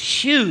voice,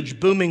 huge,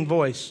 booming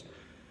voice.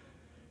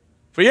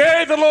 For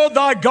yea, the Lord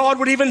thy God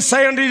would even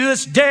say unto you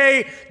this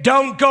day,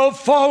 don't go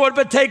forward,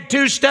 but take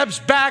 2 steps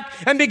back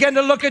and begin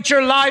to look at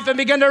your life and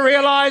begin to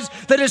realize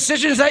the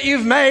decisions that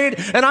you've made.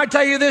 And I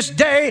tell you this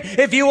day,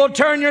 if you will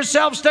turn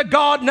yourselves to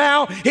God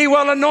now, he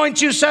will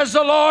anoint you, says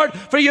the Lord.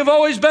 For you've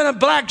always been a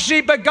black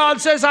sheep, but God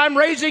says, I'm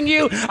raising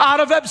you out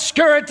of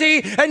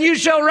obscurity, and you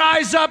shall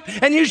rise up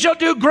and you shall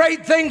do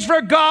great things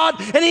for God.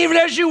 And even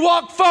as you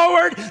walk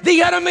forward,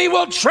 the enemy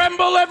will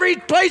tremble every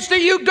place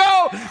that you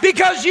go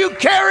because you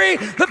carry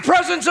the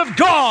presence of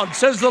God,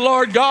 says the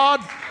Lord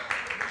God.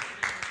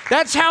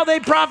 That's how they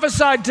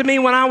prophesied to me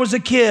when I was a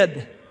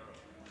kid.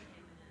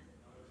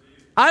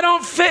 I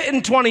don't fit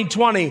in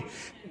 2020.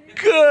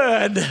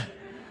 Good.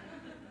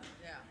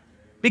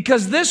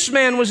 Because this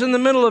man was in the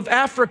middle of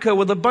Africa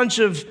with a bunch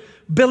of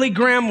Billy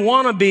Graham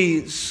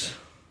wannabes.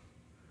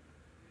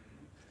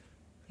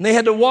 And they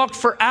had to walk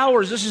for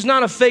hours. This is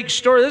not a fake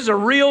story. This is a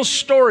real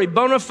story,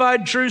 bona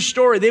fide, true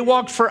story. They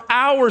walked for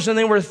hours and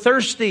they were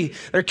thirsty.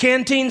 Their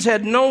canteens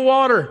had no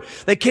water.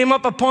 They came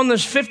up upon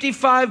this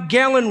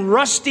 55-gallon,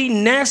 rusty,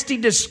 nasty,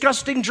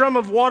 disgusting drum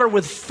of water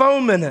with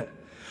foam in it.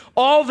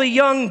 All the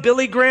young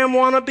Billy Graham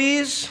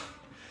wannabes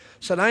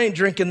said, I ain't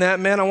drinking that,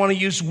 man. I want to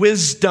use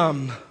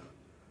wisdom.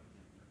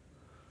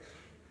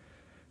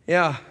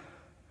 Yeah.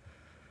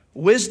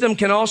 Wisdom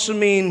can also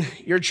mean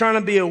you're trying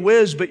to be a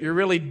whiz, but you're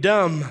really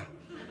dumb.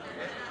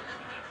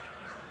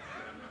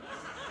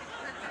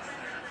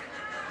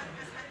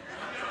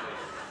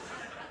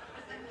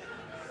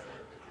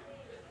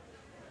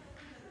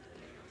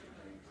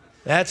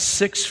 That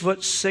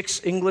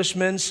 6'6"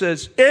 Englishman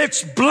says,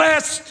 it's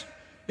blessed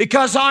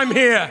because I'm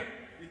here.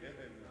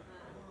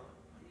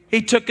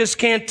 He took his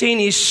canteen,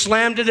 he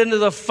slammed it into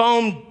the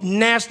foam,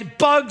 nasty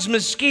bugs,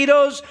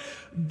 mosquitoes,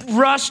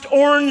 rust,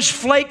 orange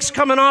flakes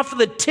coming off of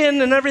the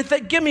tin and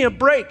everything. Give me a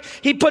break.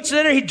 He puts it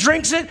in there, he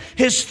drinks it,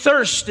 his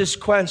thirst is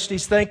quenched.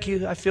 He's, thank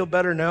you, I feel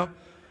better now.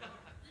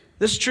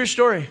 This is a true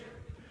story.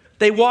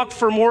 They walked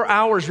for more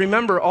hours.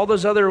 Remember, all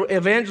those other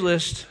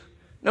evangelists,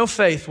 no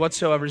faith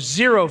whatsoever.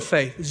 Zero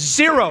faith.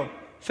 Zero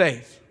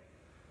faith.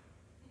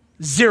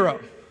 Zero.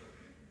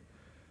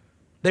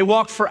 They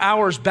walked for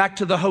hours back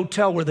to the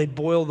hotel where they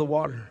boiled the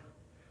water.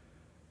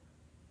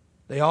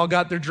 They all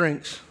got their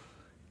drinks.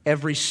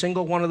 Every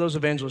single one of those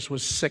evangelists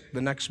was sick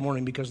the next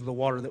morning because of the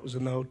water that was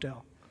in the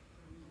hotel.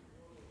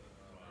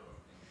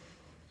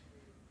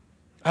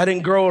 I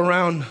didn't grow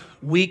around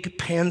weak,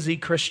 pansy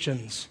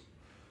Christians.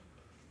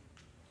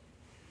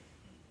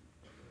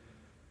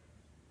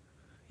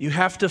 You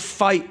have to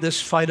fight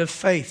this fight of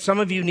faith. Some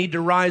of you need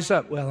to rise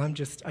up. Well, I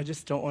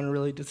just don't want to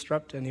really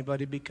disrupt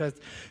anybody because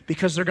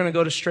they're going to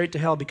go straight to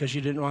hell because you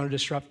didn't want to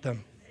disrupt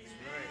them.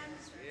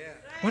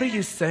 What are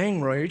you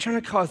saying, Roy? Are you trying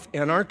to cause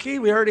anarchy?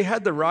 We already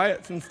had the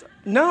riots and stuff.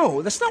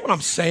 No, that's not what I'm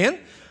saying.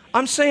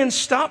 I'm saying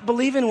stop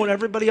believing what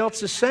everybody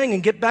else is saying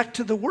and get back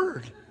to the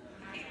word.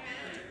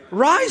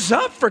 Rise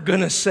up, for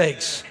goodness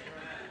sakes.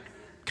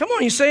 Come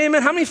on, you say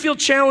amen. How many feel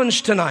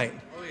challenged tonight?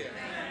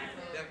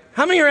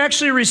 How many are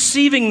actually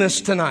receiving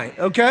this tonight,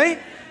 okay?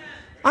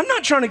 I'm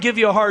not trying to give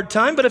you a hard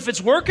time, but if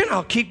it's working,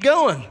 I'll keep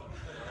going.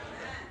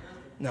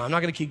 No, I'm not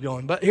going to keep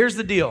going, but here's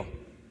the deal.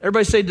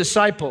 Everybody say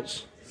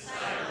disciples.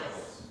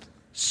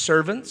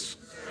 Servants.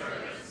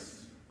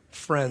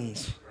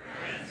 Friends.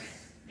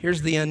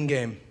 Here's the end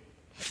game.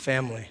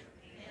 Family.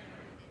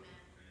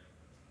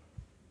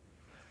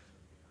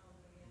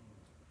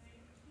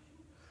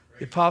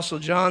 The Apostle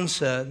John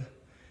said,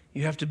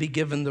 you have to be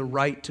given the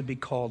right to be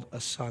called a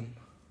son.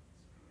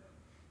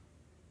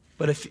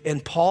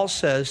 And Paul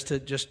says, to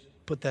just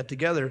put that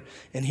together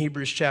in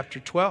Hebrews chapter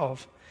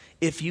 12,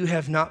 if you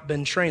have not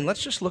been trained.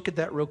 Let's just look at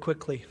that real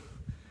quickly.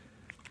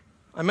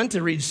 I meant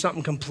to read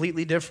something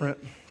completely different.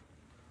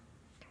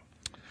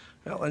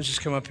 Well, let's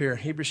just come up here.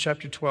 Hebrews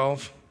chapter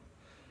 12.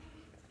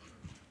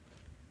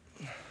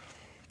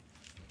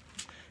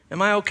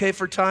 Am I okay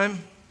for time?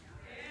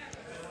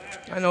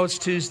 I know it's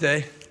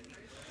Tuesday.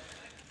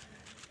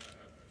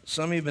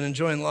 Some of you have been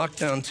enjoying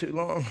lockdown too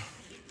long.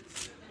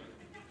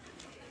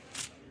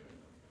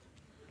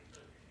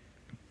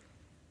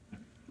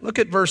 Look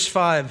at verse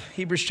 5,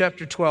 Hebrews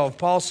chapter 12.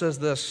 Paul says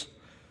this,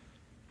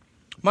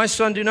 my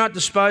son, do not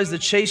despise the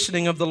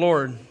chastening of the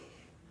Lord,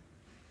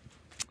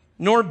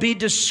 nor be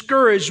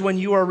discouraged when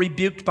you are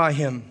rebuked by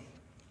him.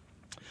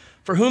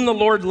 For whom the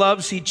Lord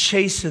loves, he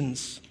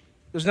chastens.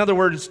 There's another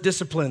word, it's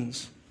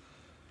disciplines.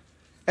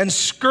 And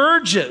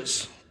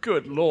scourges.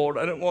 Good Lord,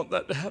 I don't want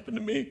that to happen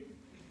to me.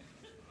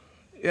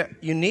 Yeah,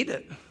 you need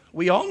it.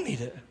 We all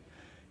need it.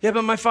 Yeah,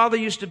 but my father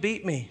used to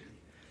beat me.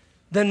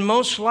 Then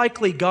most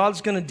likely God's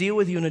going to deal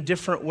with you in a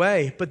different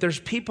way. But there's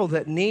people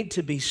that need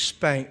to be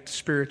spanked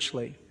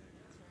spiritually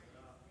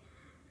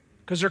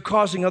because they're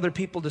causing other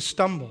people to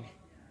stumble.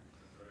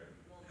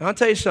 And I'll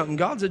tell you something,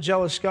 God's a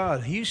jealous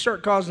God. You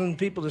start causing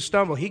people to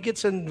stumble, he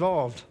gets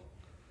involved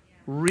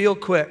real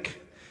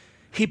quick.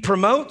 He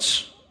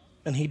promotes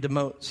and he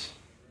demotes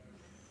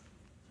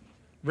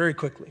very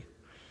quickly.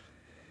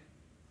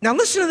 Now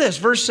listen to this,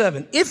 verse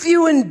 7. If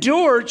you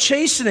endure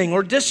chastening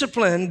or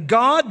discipline,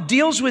 God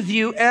deals with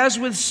you as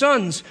with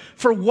sons.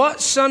 For what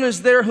son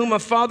is there whom a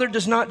father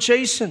does not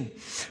chasten?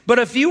 But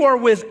if you are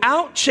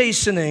without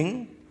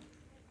chastening,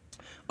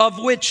 of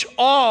which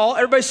all,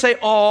 everybody say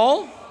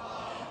all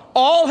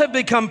have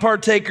become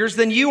partakers,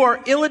 then you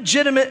are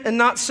illegitimate and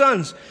not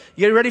sons.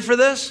 You ready for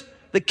this?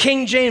 The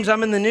King James,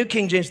 I'm in the New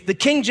King James. The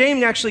King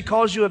James actually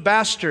calls you a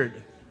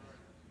bastard.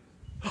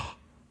 Oh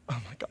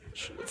my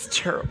gosh, it's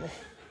terrible.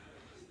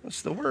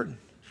 What's the word?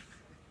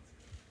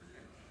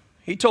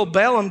 He told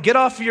Balaam, get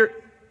off your...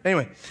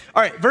 Anyway,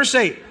 all right, verse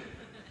 8.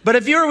 But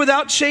if you are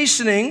without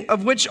chastening,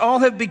 of which all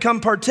have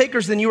become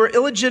partakers, then you are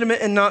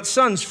illegitimate and not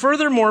sons.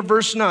 Furthermore,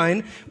 verse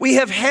 9, we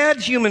have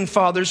had human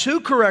fathers who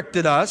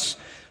corrected us.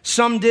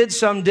 Some did,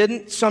 some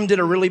didn't. Some did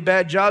a really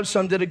bad job.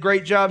 Some did a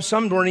great job.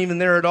 Some weren't even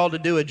there at all to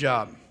do a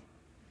job.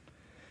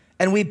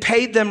 And we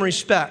paid them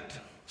respect.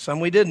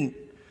 Some we didn't.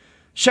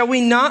 Shall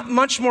we not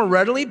much more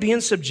readily be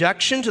in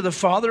subjection to the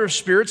Father of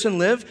spirits and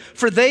live?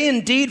 For they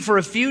indeed for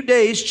a few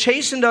days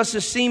chastened us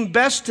as seemed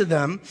best to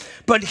them,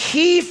 but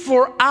he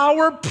for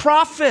our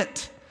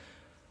profit.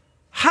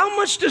 How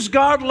much does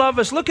God love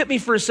us? Look at me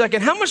for a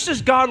second. How much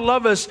does God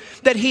love us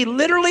that he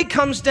literally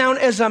comes down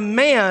as a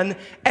man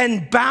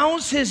and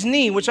bows his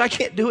knee, which I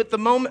can't do at the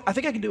moment. I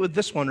think I can do it with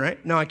this one,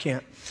 right? No, I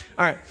can't.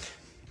 All right.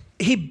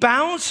 He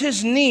bows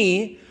his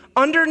knee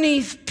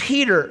underneath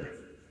Peter.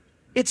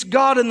 It's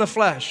God in the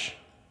flesh.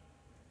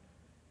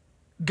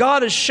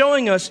 God is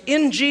showing us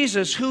in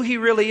Jesus who he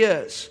really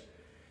is.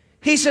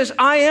 He says,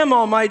 I am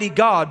Almighty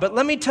God, but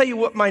let me tell you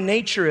what my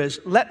nature is.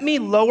 Let me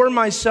lower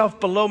myself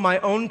below my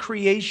own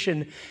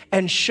creation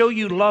and show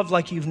you love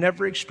like you've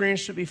never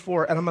experienced it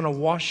before, and I'm going to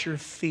wash your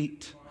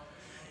feet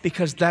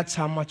because that's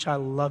how much I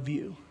love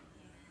you.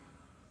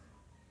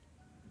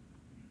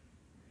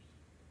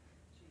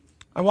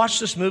 I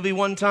watched this movie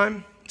one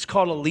time. It's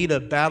called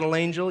Alita, Battle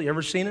Angel. You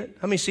ever seen it?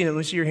 How many seen it? Let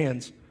me see your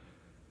hands.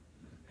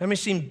 How many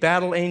seen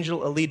Battle Angel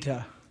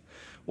Alita?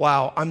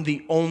 Wow, I'm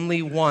the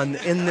only one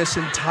in this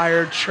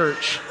entire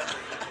church.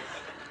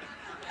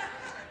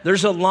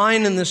 There's a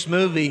line in this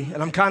movie,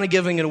 and I'm kind of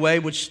giving it away,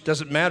 which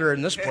doesn't matter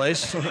in this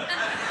place.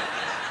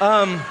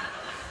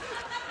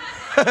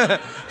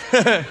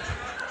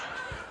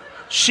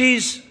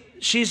 She's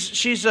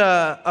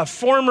a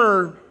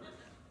former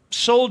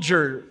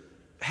soldier,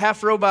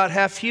 half robot,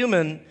 half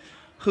human,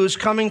 who's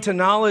coming to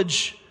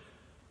knowledge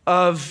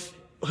of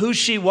who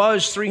she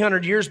was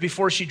 300 years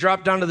before she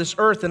dropped down to this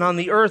earth. And on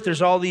the earth,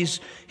 there's all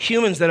these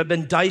humans that have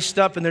been diced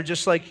up, and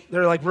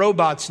they're like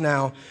robots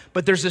now.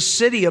 But there's a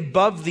city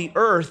above the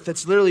earth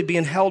that's literally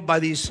being held by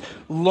these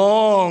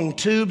long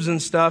tubes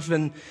and stuff.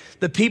 And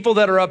the people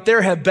that are up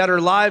there have better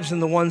lives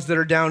than the ones that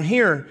are down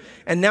here.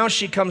 And now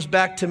she comes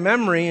back to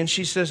memory and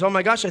she says, oh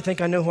my gosh, I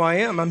think I know who I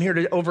am. I'm here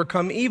to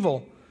overcome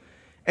evil.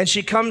 And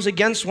she comes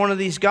against one of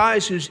these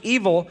guys who's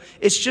evil.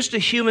 It's just a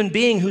human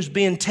being who's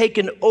being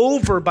taken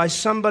over by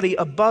somebody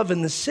above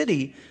in the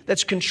city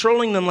that's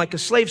controlling them like a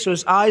slave. So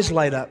his eyes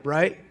light up,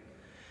 right?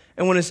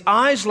 And when his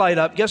eyes light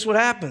up, guess what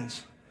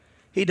happens?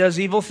 He does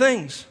evil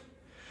things.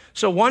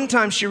 So one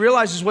time she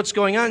realizes what's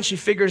going on. She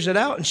figures it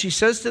out. And she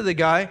says to the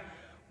guy,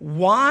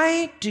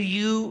 why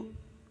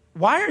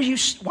are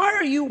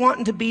you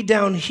wanting to be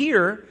down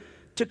here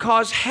to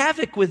cause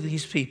havoc with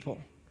these people?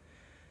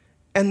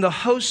 And the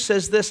host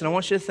says this, and I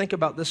want you to think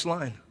about this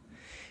line.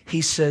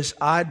 He says,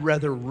 I'd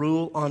rather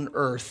rule on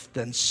earth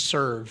than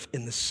serve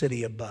in the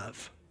city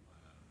above.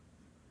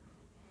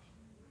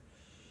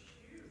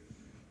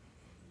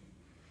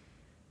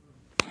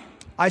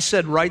 I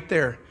said right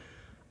there,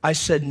 I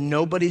said,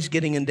 nobody's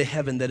getting into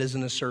heaven that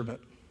isn't a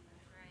servant.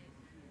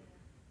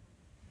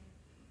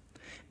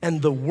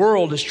 And the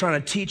world is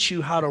trying to teach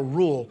you how to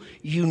rule.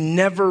 You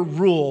never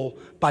rule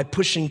by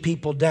pushing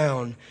people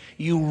down.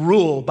 You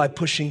rule by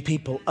pushing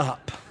people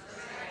up.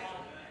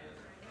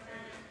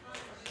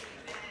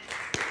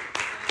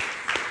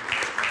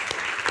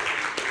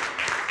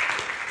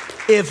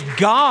 If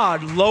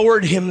God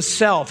lowered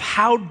himself,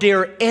 how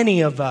dare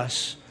any of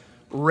us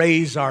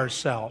raise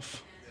ourselves?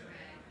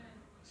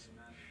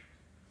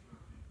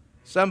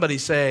 Somebody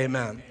say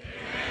amen. Amen.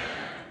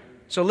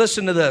 So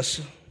listen to this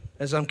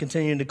as I'm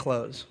continuing to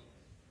close.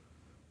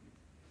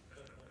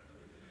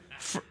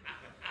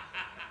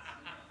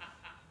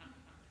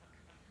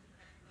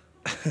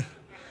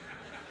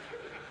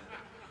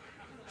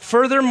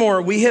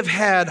 Furthermore, we have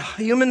had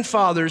human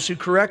fathers who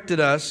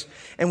corrected us,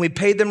 and we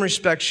paid them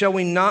respect. Shall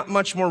we not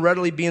much more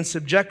readily be in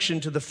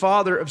subjection to the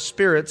Father of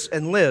spirits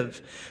and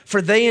live?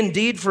 For they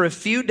indeed for a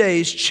few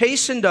days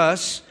chastened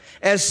us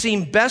as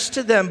seemed best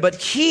to them, but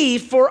he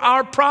for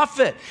our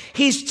profit.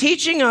 He's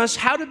teaching us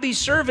how to be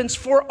servants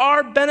for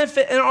our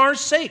benefit and our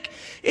sake.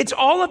 It's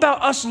all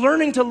about us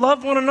learning to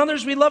love one another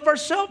as we love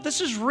ourselves.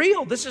 This is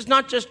real. This is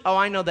not just, oh,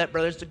 I know that,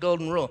 brother. It's the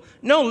golden rule.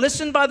 No,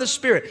 listen by the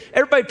Spirit.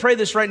 Everybody pray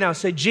this right now.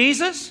 Say,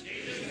 Jesus,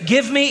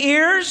 give me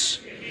ears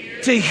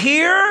to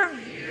hear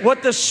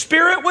what the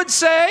Spirit would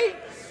say,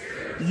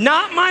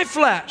 not my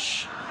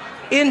flesh.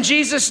 In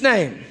Jesus'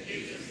 name.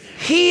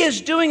 He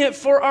is doing it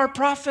for our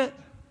profit.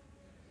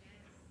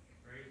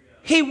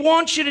 He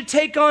wants you to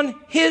take on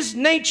his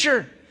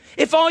nature.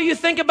 If all you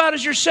think about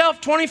is yourself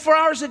 24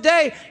 hours a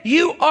day,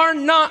 you are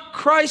not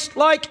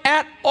Christ-like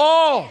at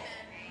all.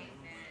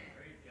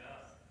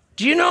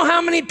 Do you know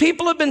how many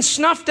people have been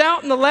snuffed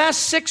out in the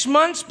last 6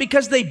 months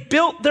because they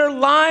built their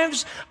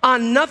lives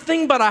on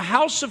nothing but a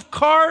house of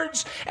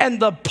cards and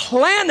the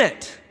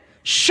planet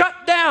shut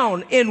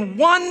down in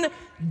one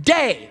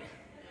day?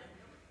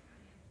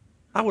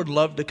 I would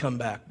love to come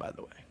back, by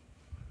the way.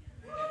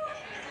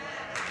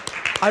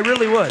 I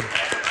really would.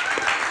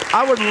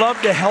 I would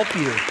love to help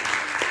you.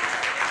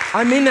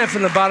 I mean that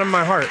from the bottom of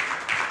my heart.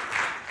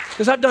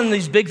 Because I've done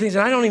these big things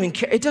and I don't even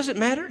care. It doesn't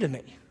matter to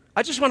me.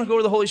 I just want to go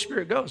where the Holy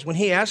Spirit goes. When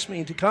he asked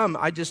me to come,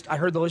 I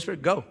heard the Holy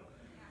Spirit go.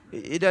 I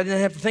didn't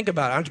have to think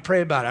about it. I don't have to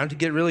pray about it. I don't have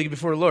to get really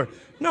before the Lord.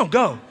 No,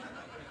 go.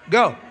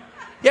 Go.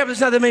 Yeah, but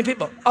there's not that many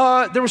people.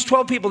 There was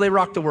 12 people, they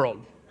rocked the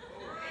world.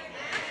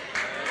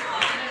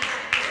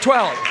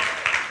 12.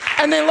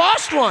 And they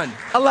lost one.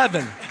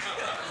 11.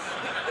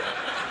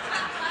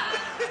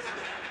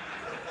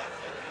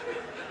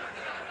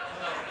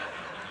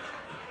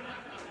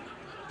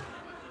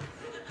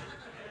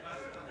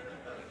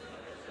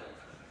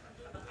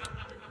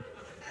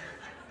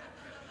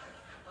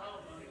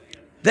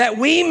 That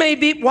we may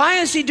be, why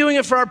is he doing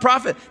it for our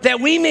profit?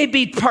 That we may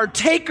be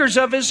partakers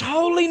of his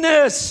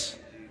holiness.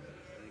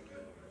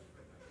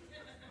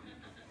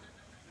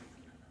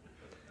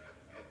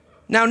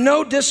 Now,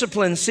 no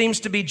discipline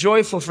seems to be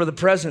joyful for the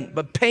present,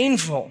 but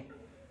painful,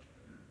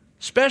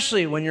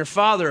 especially when your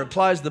father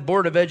applies the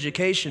board of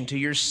education to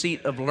your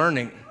seat of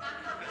learning.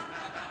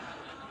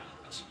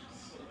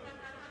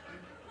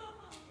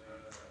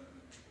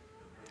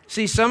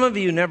 See, some of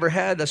you never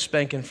had a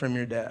spanking from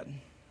your dad.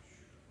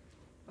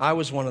 I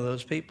was one of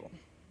those people.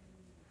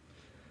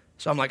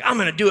 So I'm like, I'm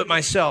going to do it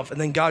myself. And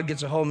then God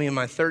gets a hold of me in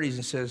my 30s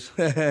and says,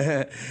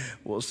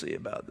 we'll see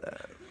about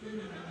that.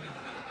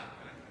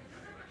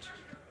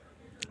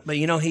 But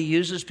you know, he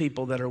uses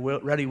people that are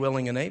ready,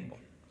 willing, and able.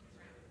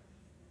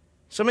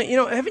 So, you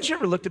know, haven't you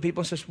ever looked at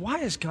people and says, why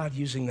is God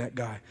using that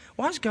guy?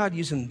 Why is God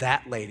using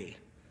that lady?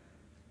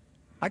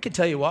 I can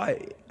tell you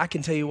why. I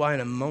can tell you why in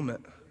a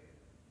moment.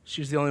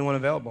 She was the only one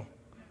available.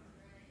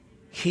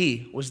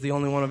 He was the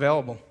only one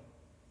available.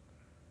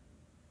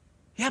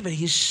 Yeah, but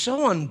he's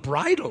so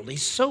unbridled.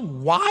 He's so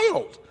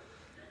wild.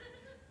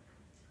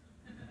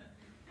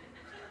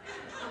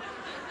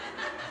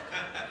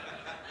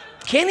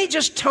 Can't he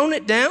just tone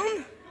it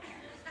down?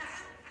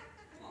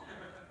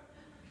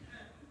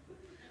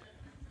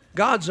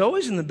 God's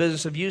always in the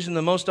business of using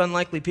the most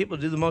unlikely people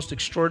to do the most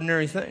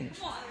extraordinary things.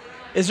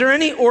 Is there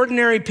any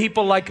ordinary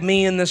people like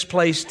me in this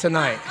place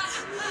tonight?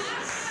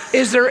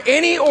 Is there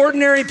any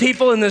ordinary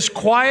people in this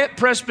quiet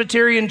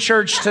Presbyterian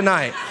church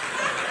tonight?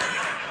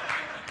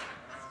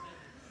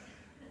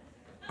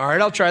 All right,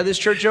 I'll try this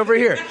church over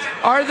here.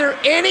 Are there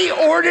any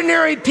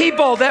ordinary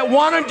people that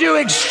want to do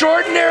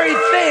extraordinary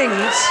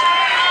things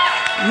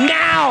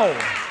now?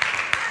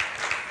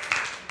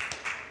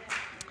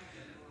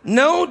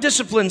 No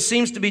discipline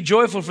seems to be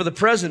joyful for the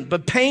present,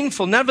 but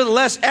painful.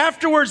 Nevertheless,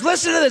 afterwards,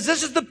 listen to this.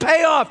 This is the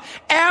payoff.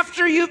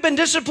 After you've been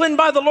disciplined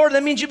by the Lord,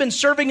 that means you've been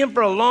serving him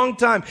for a long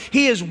time.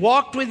 He has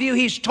walked with you.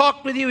 He's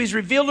talked with you. He's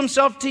revealed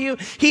himself to you.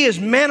 He has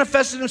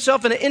manifested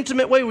himself in an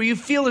intimate way where you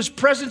feel his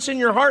presence in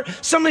your heart.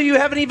 Some of you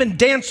haven't even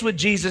danced with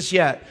Jesus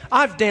yet.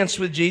 I've danced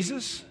with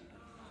Jesus.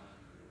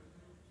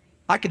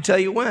 I can tell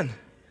you when.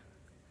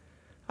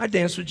 I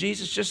danced with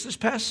Jesus just this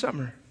past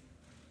summer.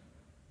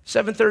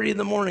 7:30 in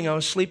the morning, I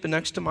was sleeping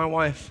next to my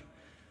wife.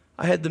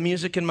 I had the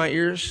music in my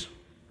ears.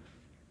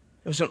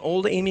 It was an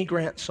old Amy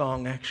Grant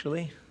song,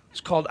 actually. It's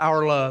called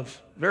Our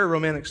Love. Very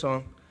romantic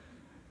song.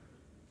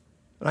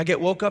 And I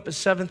woke up at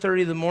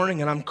 7:30 in the morning,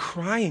 and I'm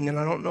crying, and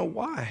I don't know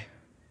why.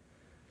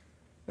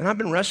 And I've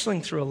been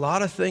wrestling through a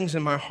lot of things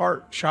in my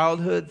heart,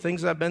 childhood,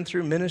 things I've been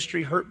through,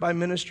 ministry, hurt by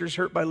ministers,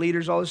 hurt by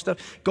leaders, all this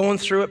stuff. Going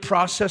through it,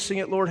 processing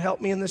it. Lord,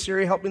 help me in this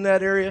area, help me in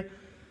that area.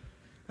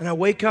 And I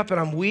wake up and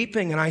I'm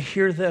weeping and I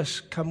hear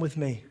this, come with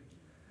me.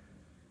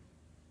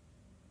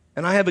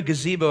 And I have a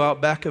gazebo out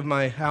back of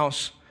my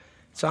house.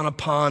 It's on a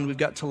pond. We've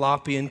got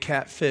tilapia and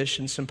catfish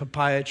and some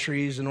papaya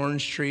trees and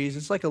orange trees.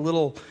 It's like a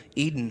little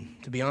Eden,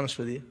 to be honest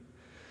with you.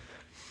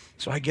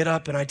 So I get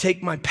up and I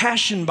take my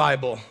Passion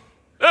Bible.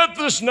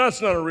 That's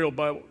not a real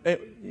Bible. Hey,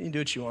 you can do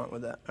what you want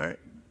with that, all right?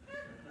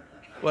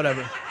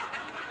 Whatever.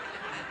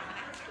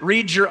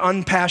 Read your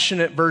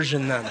unpassionate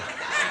version then.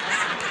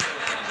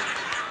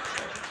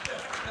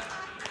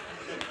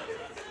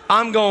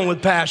 I'm going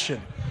with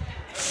passion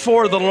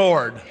for the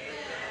Lord.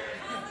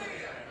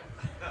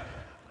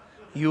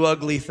 You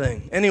ugly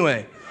thing.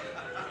 Anyway,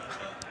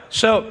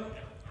 so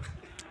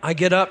I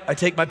get up, I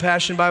take my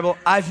Passion Bible.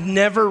 I've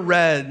never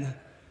read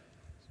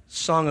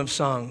Song of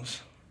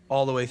Songs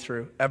all the way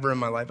through, ever in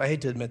my life. I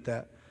hate to admit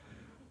that.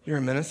 You're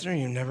a minister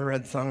and you've never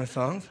read Song of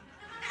Songs?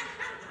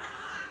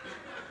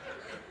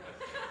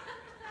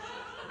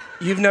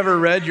 You've never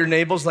read Your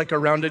Nable's Like a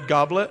Rounded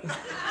Goblet?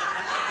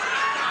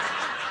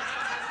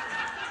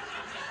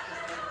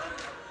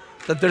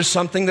 That there's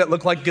something that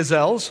look like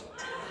gazelles?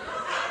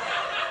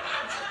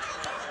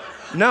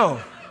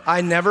 No,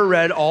 I never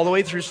read all the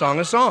way through Song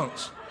of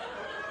Songs.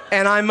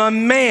 And I'm a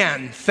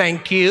man,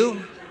 thank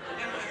you.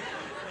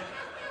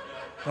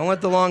 Don't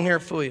let the long hair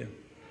fool you.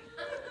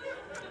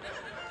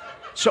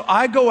 So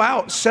I go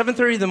out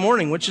 7:30 in the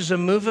morning, which is a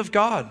move of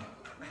God.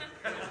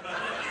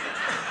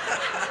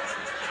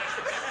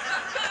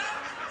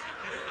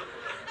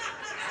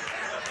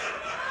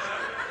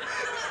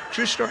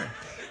 True story.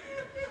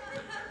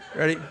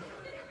 Ready?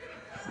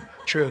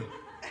 True.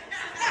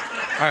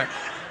 All right.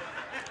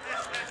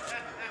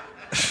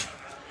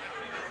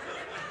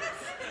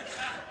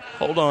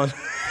 Hold on.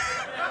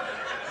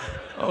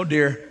 Oh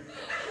dear.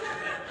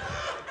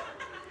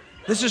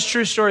 This is a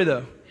true story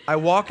though. I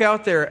walk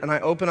out there and I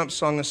open up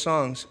Song of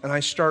Songs and I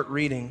start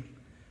reading.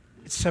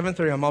 It's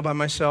 7:30, I'm all by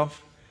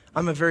myself.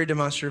 I'm a very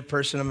demonstrative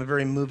person. I'm a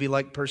very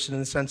movie-like person in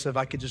the sense of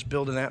I could just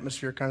build an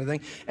atmosphere kind of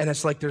thing. And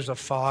it's like there's a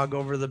fog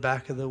over the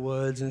back of the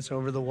woods and it's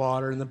over the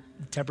water and the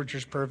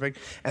temperature's perfect.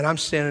 And I'm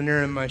standing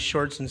there in my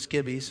shorts and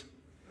skibbies.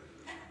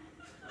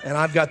 And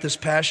I've got this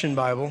Passion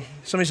Bible.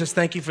 Somebody says,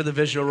 thank you for the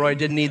visual, Roy. I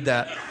didn't need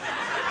that.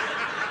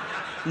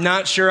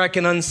 Not sure I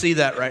can unsee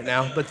that right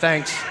now, but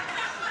thanks.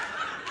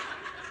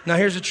 Now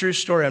here's a true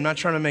story. I'm not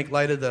trying to make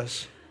light of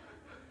this.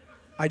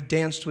 I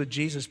danced with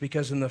Jesus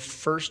because in the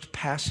first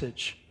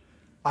passage,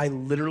 I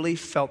literally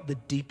felt the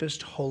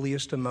deepest,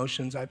 holiest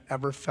emotions I've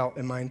ever felt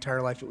in my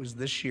entire life. It was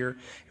this year.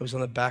 It was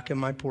on the back of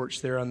my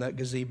porch there on that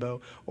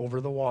gazebo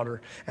over the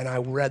water. And I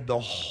read the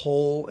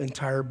whole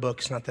entire book.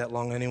 It's not that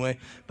long anyway,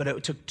 but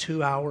it took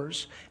 2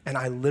 hours. And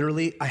I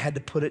had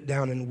to put it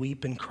down and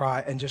weep and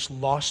cry and just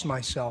lost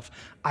myself.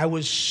 I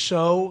was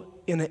so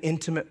in an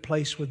intimate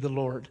place with the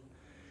Lord.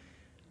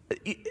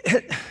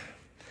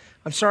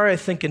 I'm sorry I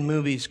think in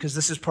movies because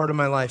this is part of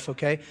my life,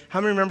 okay? How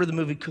many remember the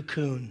movie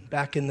Cocoon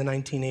back in the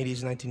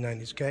 1980s,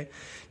 1990s, okay?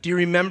 Do you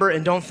remember,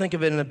 and don't think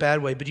of it in a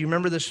bad way, but do you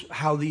remember this,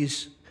 how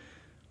these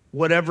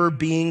whatever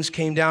beings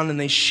came down and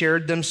they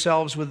shared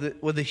themselves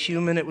with a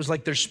human? It was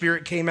like their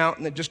spirit came out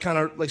and it just kind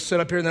of like stood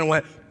up here and then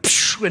went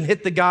and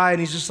hit the guy and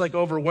he's just like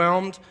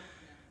overwhelmed.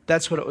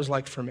 That's what it was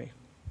like for me.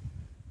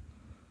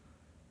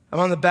 I'm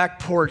on the back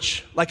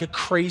porch like a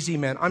crazy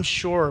man. I'm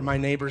sure my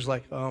neighbor's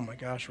like, oh my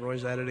gosh,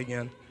 Roy's at it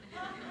again.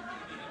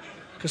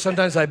 Because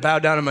sometimes I bow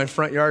down in my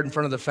front yard in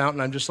front of the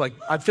fountain. I'm just like,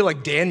 I feel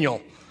like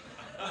Daniel.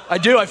 I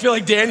do, I feel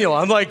like Daniel.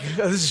 I'm like,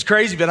 this is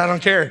crazy, but I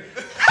don't care.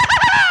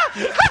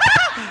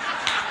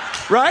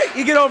 Right?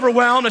 You get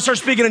overwhelmed and start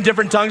speaking in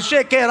different tongues. I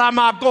mean, can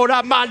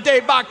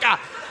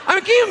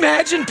you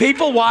imagine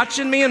people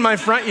watching me in my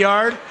front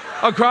yard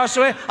across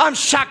the way? I'm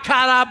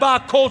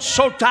shakaraba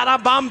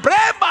kosotarabam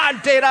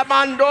bremantera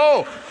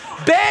mando.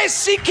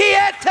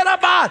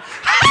 Besikieterabad.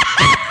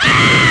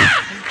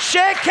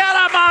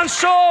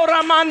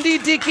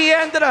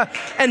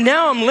 And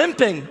now I'm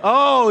limping.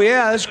 Oh,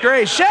 yeah, that's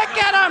great.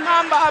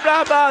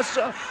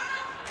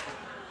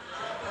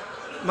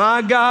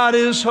 My God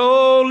is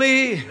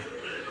holy.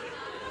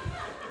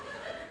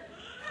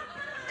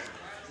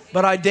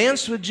 But I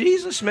danced with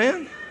Jesus,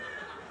 man.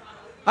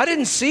 I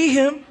didn't see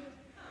him.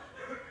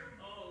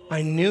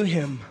 I knew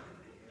him.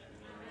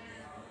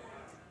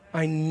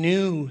 I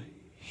knew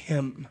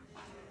him.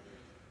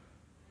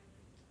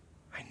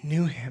 I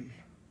knew him.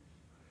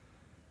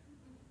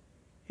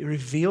 He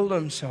revealed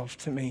himself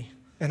to me,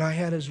 and I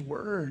had his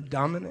word,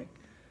 Dominic.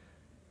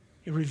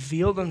 He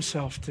revealed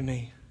himself to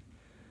me.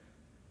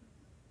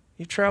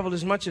 You've traveled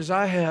as much as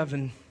I have,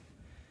 and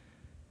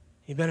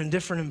you've been in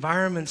different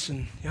environments,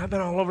 and I've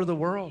been all over the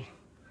world.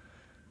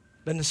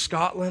 Been to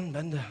Scotland,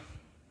 been to,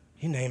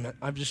 you name it.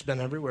 I've just been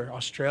everywhere.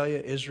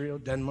 Australia, Israel,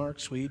 Denmark,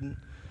 Sweden.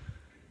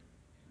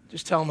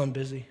 Just tell them I'm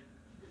busy.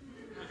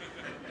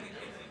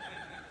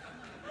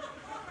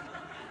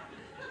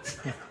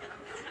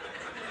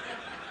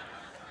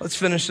 Let's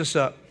finish this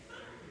up.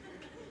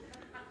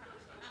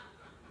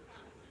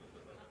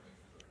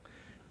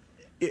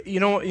 You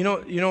know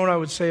what I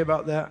would say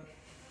about that?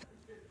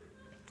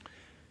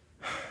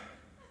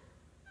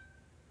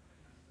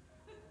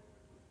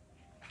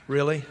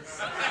 Really?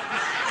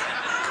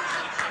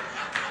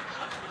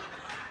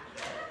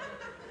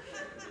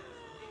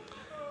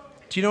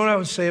 Do you know what I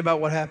would say about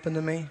what happened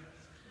to me?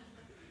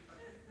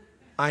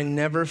 I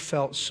never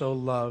felt so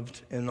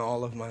loved in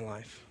all of my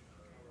life.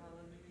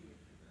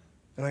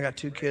 And I got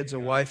 2 kids, a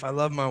wife. I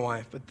love my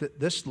wife, but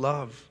this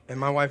love, and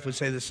my wife would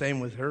say the same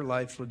with her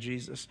life with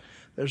Jesus.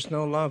 There's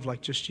no love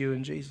like just you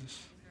and Jesus.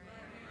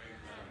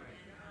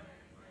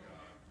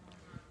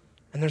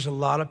 And there's a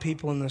lot of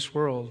people in this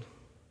world,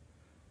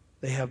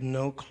 they have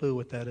no clue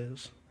what that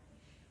is.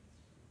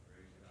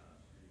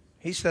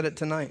 He said it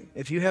tonight.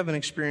 If you haven't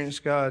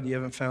experienced God, you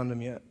haven't found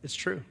him yet. It's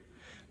true.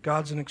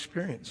 God's an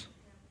experience.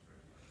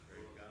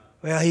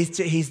 Well,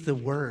 he's the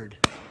Word.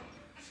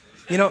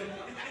 You know,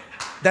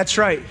 that's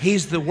right.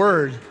 He's the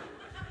Word,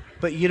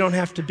 but you don't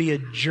have to be a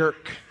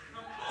jerk.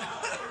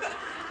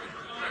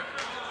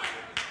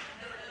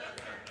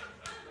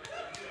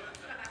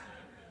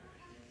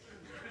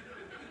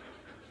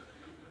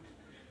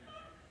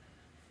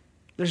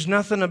 There's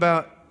nothing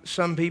about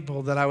some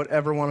people that I would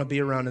ever want to be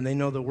around, and they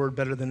know the Word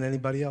better than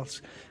anybody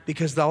else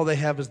because all they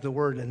have is the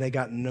Word, and they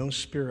got no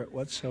spirit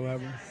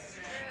whatsoever.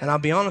 And I'll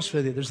be honest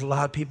with you, there's a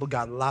lot of people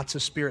got lots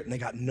of spirit, and they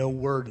got no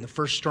Word, and the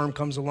first storm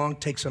comes along,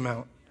 takes them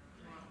out.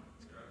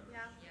 Yeah,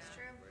 it's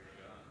true.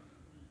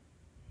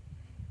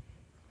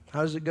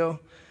 How does it go?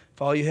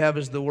 If all you have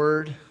is the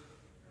Word,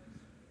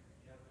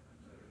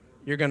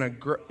 you're going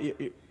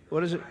to,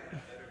 what is it?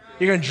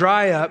 You're going to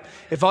dry up.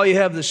 If all you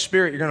have is the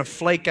Spirit, you're going to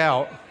flake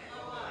out.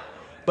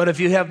 But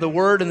if you have the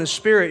Word and the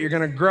Spirit, you're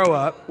going to grow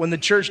up. When the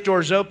church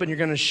doors open, you're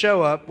going to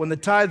show up. When the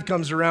tithe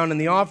comes around and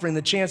the offering,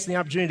 the chance and the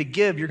opportunity to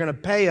give, you're going to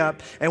pay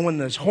up. And when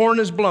this horn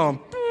is blown,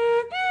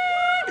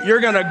 you're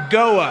going to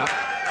go up.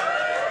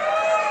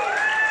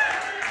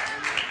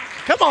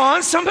 Come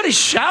on, somebody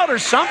shout or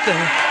something.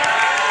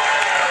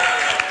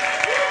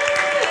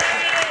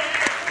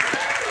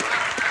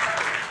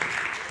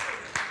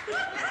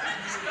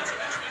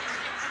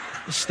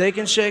 Is Steak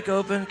and Shake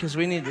open? Because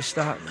we need to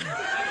stop.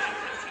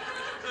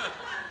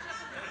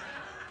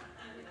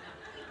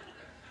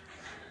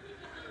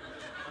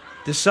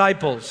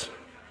 Disciples.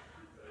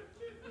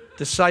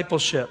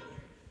 Discipleship.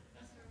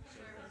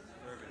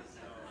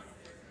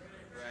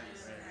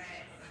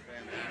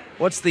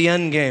 What's the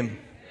end game?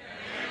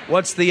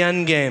 What's the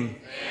end game?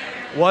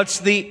 What's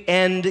the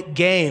end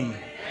game?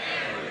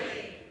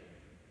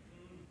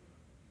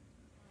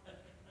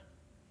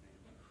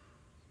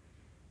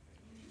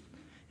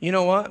 You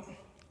know what?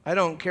 I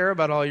don't care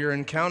about all your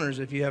encounters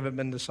if you haven't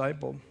been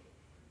discipled.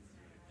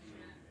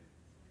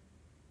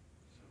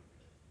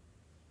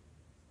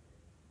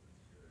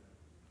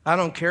 I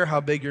don't care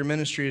how big your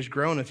ministry has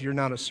grown if you're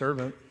not a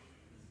servant.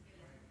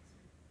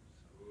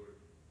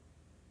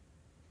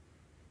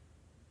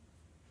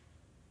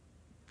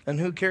 And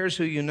who cares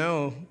who you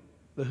know,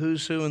 the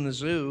who's who in the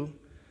zoo.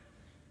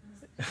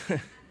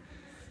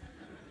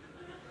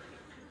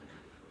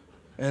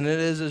 And it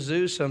is a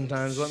zoo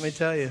sometimes, let me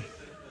tell you.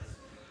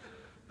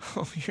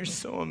 Oh, you're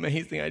so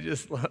amazing. I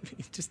just love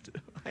you.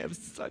 I have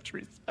such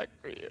respect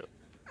for you.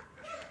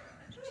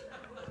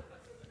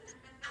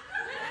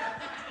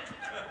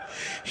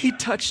 He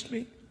touched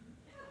me.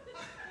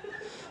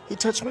 He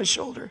touched my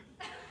shoulder.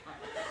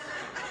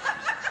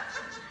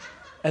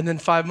 And then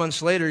 5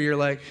 months later, you're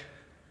like,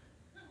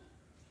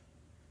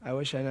 I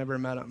wish I never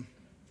met him.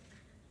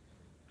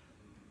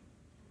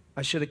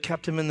 I should have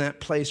kept him in that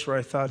place where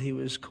I thought he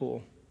was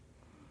cool.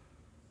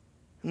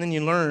 And then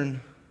you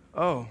learn,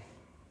 oh,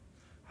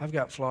 I've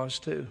got flaws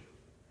too.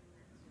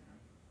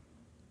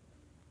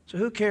 So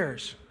who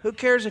cares? Who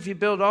cares if you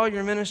build all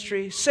your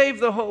ministry, save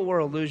the whole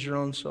world, lose your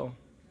own soul?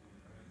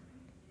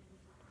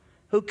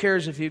 Who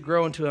cares if you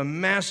grow into a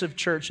massive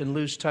church and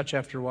lose touch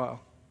after a while?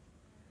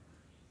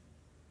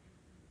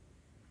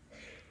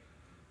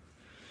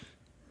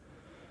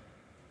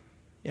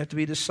 You have to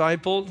be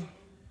discipled,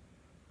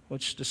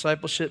 which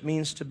discipleship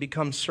means to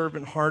become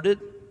servant-hearted.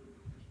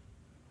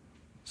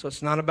 So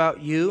it's not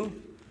about you.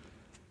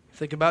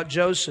 Think about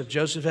Joseph.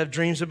 Joseph had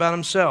dreams about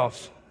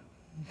himself.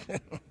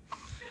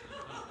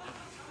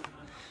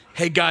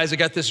 Hey guys, I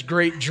got this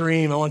great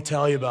dream. I want to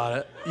tell you about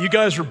it. You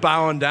guys were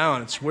bowing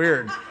down. It's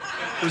weird.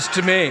 It was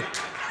to me.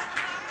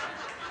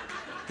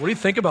 What do you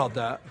think about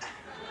that?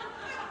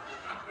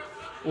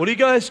 What are you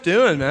guys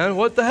doing, man?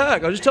 What the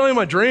heck? I was just telling you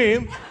my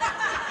dream.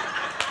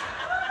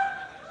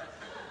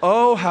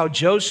 Oh, how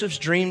Joseph's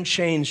dream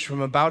changed from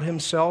about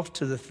himself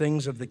to the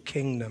things of the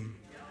kingdom.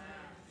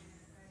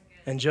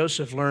 And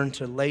Joseph learned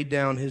to lay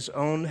down his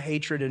own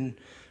hatred and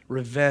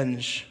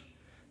revenge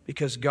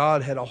because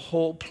God had a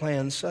whole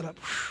plan set up.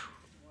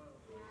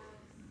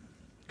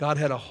 God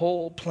had a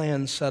whole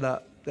plan set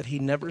up that he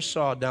never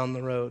saw down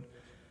the road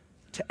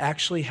to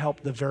actually help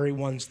the very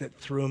ones that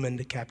threw him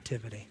into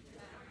captivity.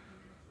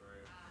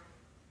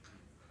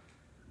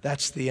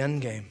 That's the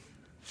end game.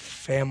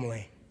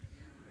 Family.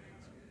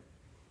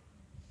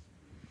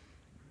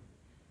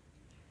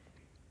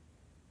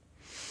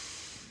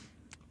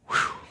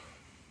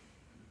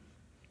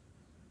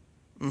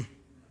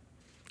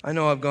 I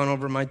know I've gone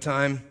over my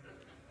time.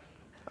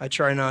 I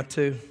try not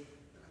to.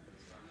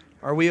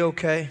 Are we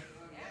okay?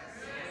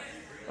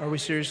 Are we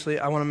seriously?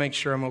 I want to make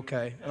sure I'm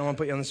okay. I don't want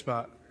to put you on the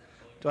spot.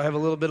 Do I have a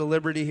little bit of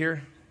liberty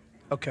here?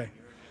 Okay.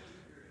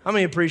 How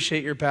many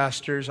appreciate your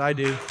pastors? I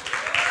do.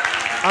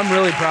 I'm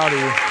really proud of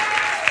you.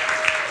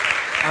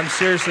 I'm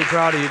seriously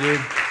proud of you,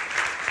 dude.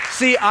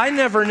 See, I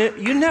never knew.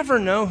 You never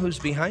know who's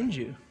behind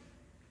you.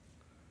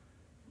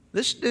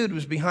 This dude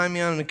was behind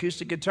me on an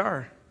acoustic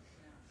guitar.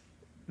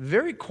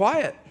 Very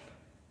quiet.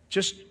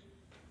 Just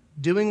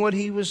doing what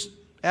he was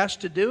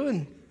asked to do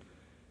and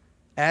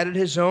added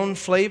his own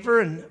flavor.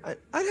 And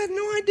I had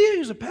no idea he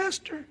was a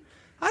pastor.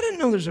 I didn't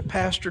know there's a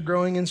pastor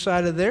growing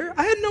inside of there.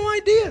 I had no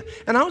idea.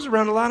 And I was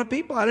around a lot of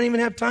people. I didn't even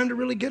have time to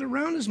really get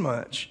around as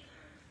much.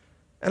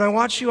 And I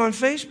watch you on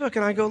Facebook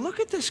and I go, look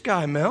at this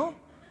guy, Mel.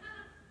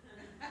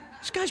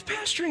 This guy's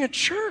pastoring a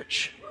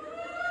church.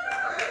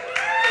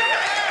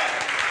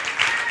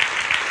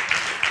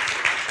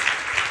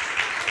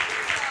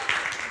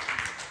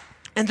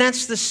 And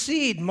that's the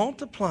seed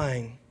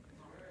multiplying.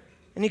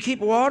 And you keep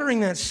watering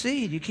that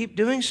seed. You keep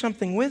doing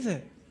something with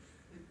it.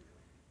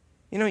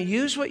 You know,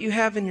 use what you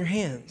have in your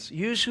hands.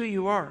 Use who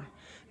you are.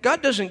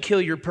 God doesn't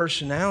kill your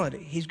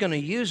personality. He's going to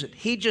use it.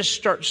 He just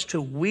starts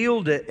to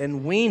wield it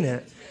and wean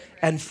it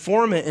and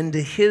form it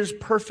into His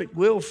perfect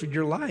will for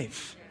your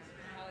life.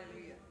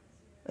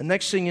 And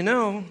next thing you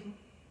know,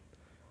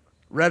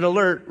 red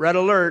alert, red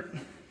alert.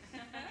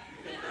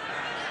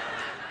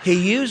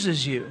 He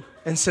uses you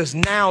and says,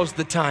 now's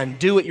the time.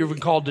 Do what you've been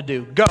called to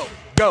do. Go,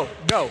 go,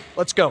 go.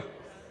 Let's go.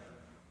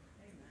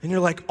 And you're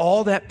like,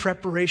 all that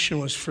preparation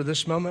was for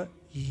this moment?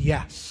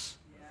 Yes,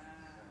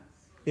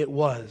 it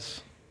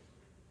was.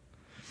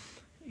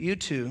 You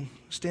two,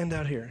 stand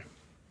out here.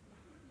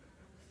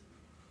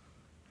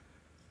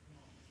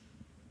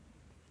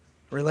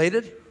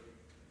 Related?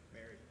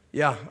 Married.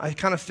 Yeah, I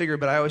kind of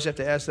figured, but I always have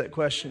to ask that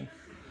question.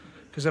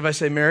 Because if I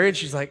say married,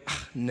 she's like,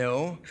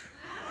 no.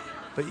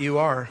 But you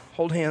are.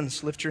 Hold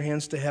hands, lift your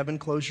hands to heaven,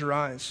 close your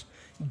eyes.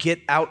 Get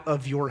out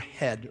of your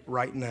head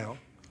right now.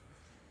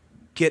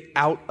 Get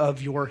out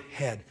of your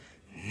head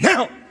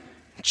now.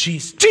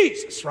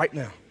 Jesus, right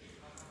now.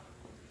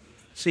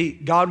 See,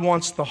 God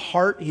wants the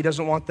heart. He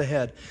doesn't want the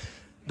head.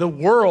 The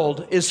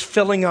world is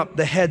filling up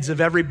the heads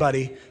of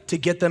everybody to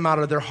get them out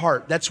of their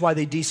heart. That's why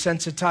they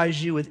desensitize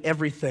you with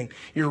everything.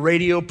 Your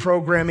radio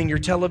programming, your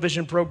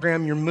television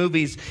program, your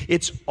movies,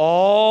 it's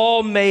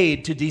all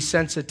made to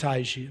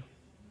desensitize you.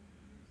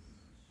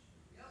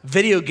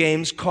 Video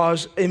games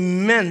cause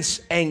immense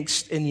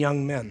angst in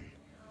young men.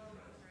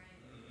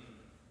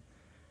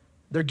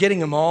 They're getting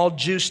them all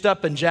juiced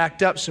up and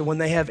jacked up, so when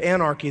they have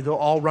anarchy, they'll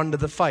all run to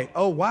the fight.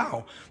 Oh,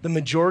 wow. The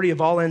majority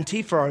of all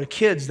Antifa are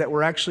kids that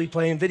were actually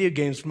playing video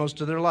games for most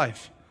of their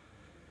life.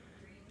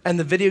 And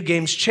the video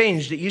games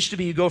changed. It used to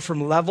be you go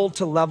from level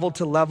to level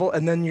to level,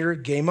 and then you're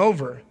game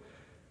over.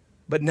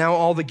 But now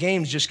all the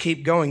games just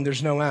keep going.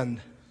 There's no end.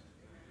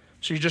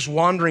 So you're just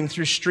wandering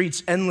through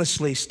streets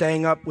endlessly,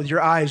 staying up with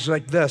your eyes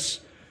like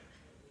this.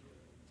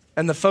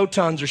 And the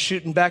photons are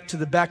shooting back to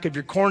the back of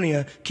your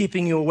cornea,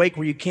 keeping you awake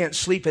where you can't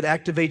sleep. It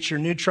activates your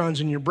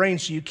neutrons in your brain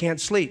so you can't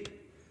sleep.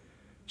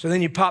 So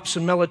then you pop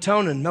some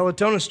melatonin.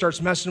 Melatonin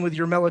starts messing with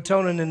your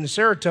melatonin and the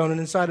serotonin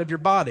inside of your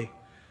body.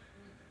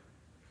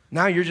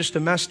 Now you're just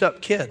a messed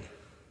up kid. And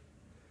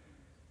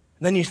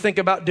then you think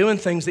about doing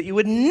things that you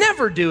would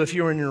never do if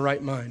you were in your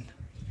right mind.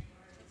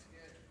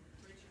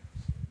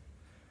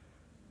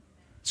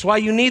 That's why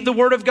you need the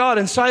Word of God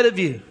inside of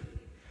you.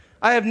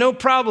 I have no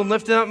problem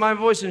lifting up my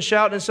voice and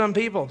shouting at some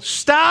people.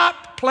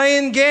 Stop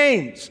playing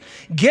games.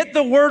 Get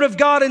the Word of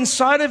God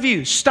inside of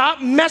you.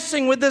 Stop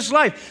messing with this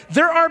life.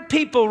 There are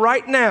people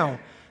right now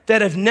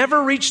that have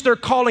never reached their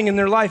calling in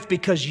their life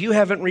because you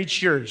haven't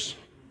reached yours.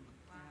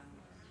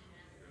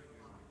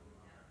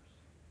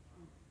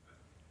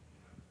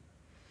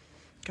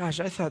 Gosh,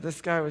 I thought this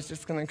guy was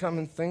just going to come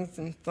and sing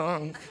some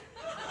songs.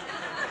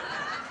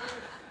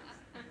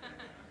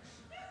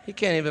 He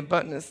can't even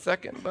button his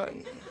second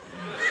button.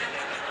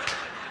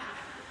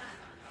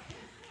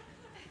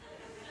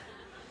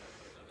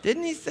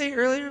 Didn't he say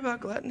earlier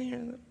about gluttony?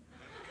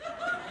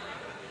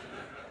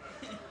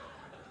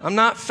 I'm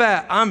not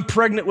fat. I'm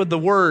pregnant with the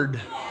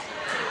Word.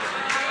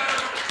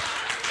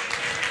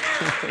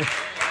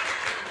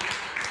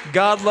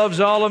 God loves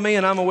all of me,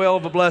 and I'm a whale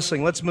of a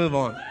blessing. Let's move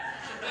on.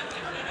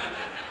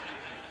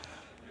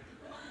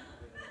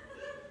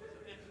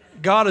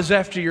 God is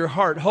after your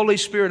heart. Holy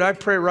Spirit, I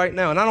pray right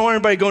now, and I don't want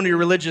anybody going to your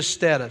religious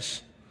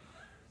status.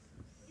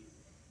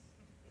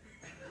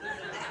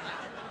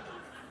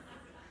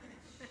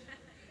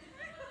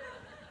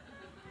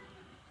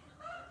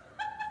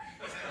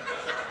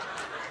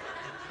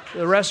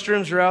 The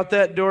restrooms are out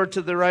that door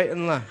to the right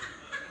and left.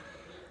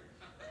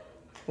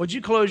 Would you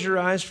close your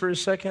eyes for a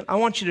second? I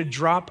want you to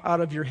drop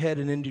out of your head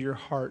and into your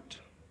heart.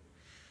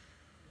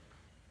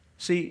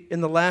 See,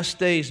 in the last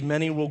days,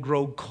 many will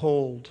grow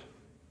cold.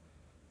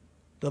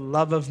 The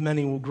love of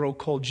many will grow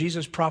cold.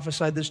 Jesus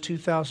prophesied this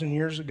 2,000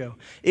 years ago.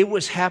 It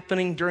was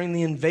happening during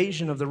the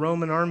invasion of the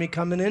Roman army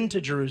coming into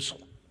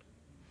Jerusalem.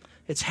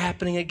 It's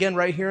happening again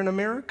right here in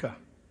America.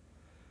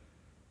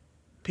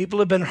 People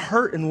have been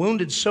hurt and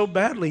wounded so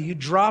badly, you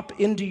drop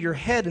into your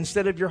head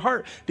instead of your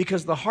heart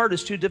because the heart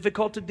is too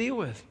difficult to deal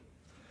with.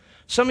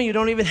 Some of you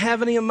don't even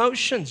have any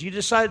emotions. You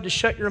decided to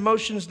shut your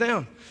emotions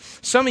down.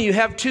 Some of you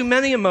have too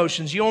many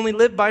emotions. You only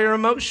live by your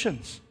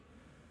emotions.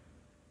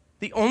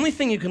 The only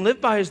thing you can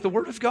live by is the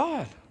Word of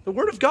God. The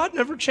Word of God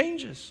never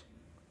changes.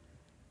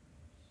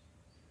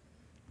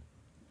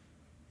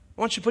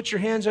 I want you to put your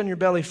hands on your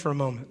belly for a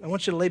moment. I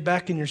want you to lay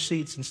back in your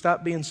seats and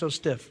stop being so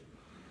stiff.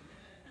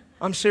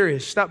 I'm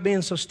serious. Stop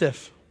being so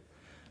stiff.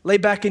 Lay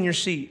back in your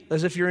seat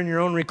as if you're in your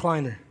own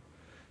recliner.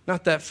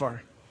 Not that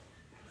far.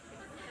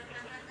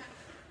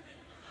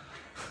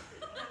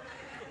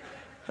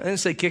 I didn't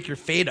say kick your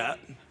feet up.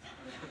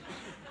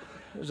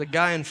 There's a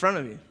guy in front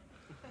of you.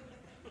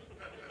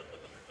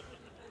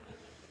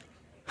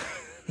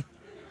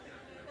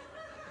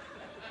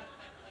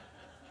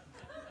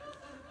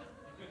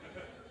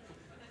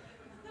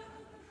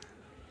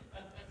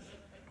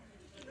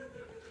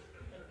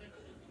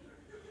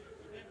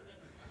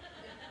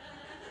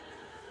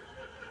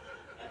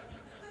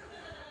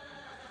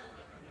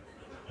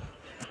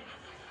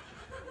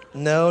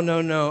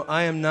 No.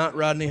 I am not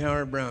Rodney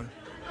Howard-Browne.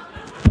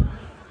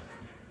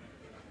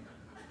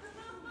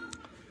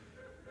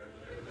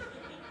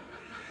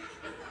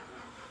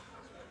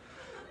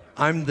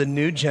 I'm the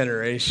new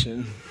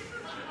generation.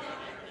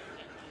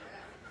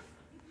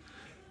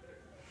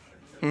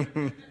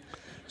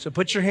 So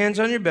put your hands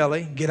on your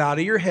belly. Get out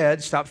of your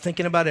head. Stop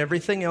thinking about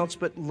everything else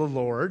but the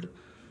Lord.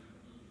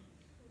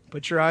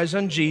 Put your eyes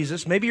on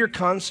Jesus. Maybe your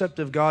concept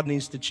of God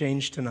needs to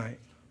change tonight.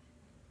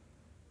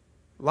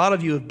 A lot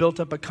of you have built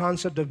up a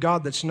concept of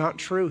God that's not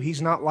true.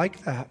 He's not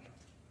like that.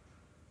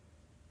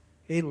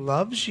 He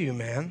loves you,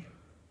 man.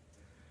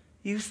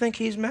 You think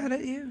He's mad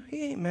at you?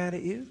 He ain't mad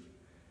at you.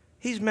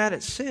 He's mad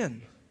at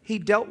sin. He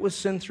dealt with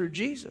sin through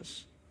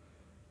Jesus.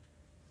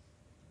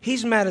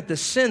 He's mad at the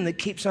sin that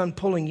keeps on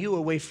pulling you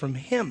away from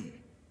Him.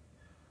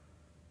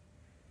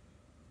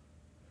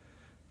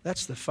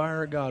 That's the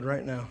fire of God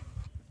right now.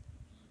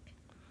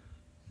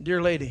 Dear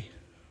lady,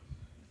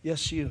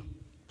 yes, you.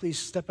 Please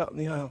step out in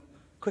the aisle.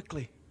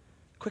 Quickly.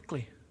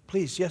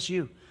 Please, yes,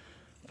 you.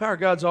 The power of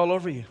God's all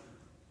over you.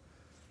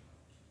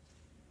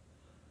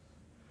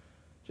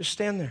 Just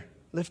stand there.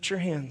 Lift your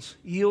hands.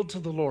 Yield to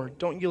the Lord.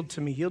 Don't yield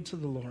to me. Yield to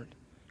the Lord.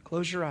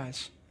 Close your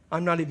eyes.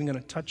 I'm not even going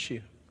to touch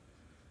you.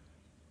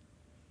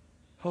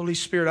 Holy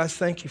Spirit, I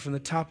thank you from the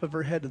top of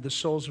her head to the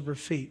soles of her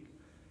feet.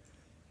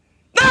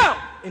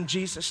 Now, in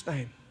Jesus'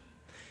 name.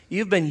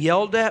 You've been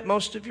yelled at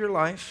most of your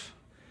life.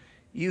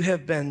 You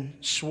have been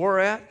swore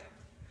at.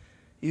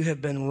 You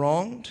have been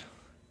wronged.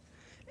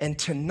 And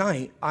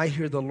tonight, I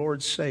hear the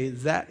Lord say,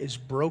 that is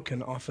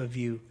broken off of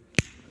you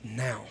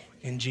now,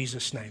 in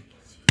Jesus' name.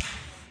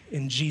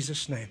 In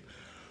Jesus' name.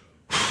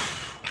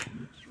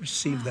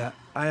 Receive that.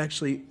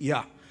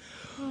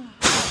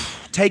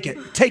 Take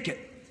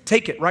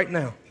it right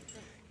now.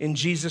 In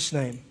Jesus'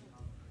 name.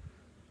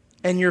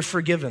 And you're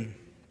forgiven.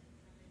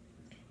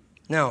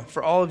 Now,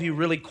 for all of you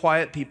really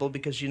quiet people,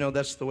 because you know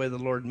that's the way the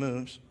Lord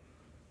moves,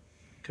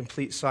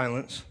 complete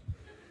silence.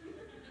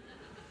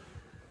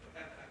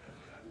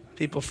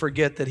 People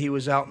forget that He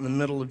was out in the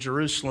middle of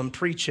Jerusalem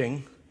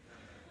preaching,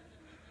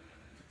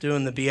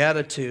 doing the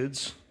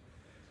Beatitudes.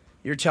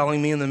 You're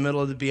telling me in the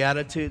middle of the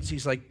Beatitudes,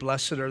 He's like,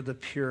 blessed are the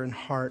pure in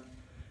heart.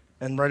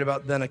 And right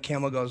about then, a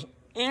camel goes,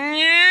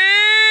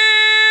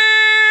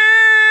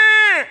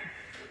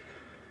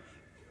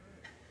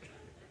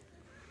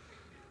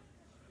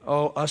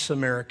 oh, us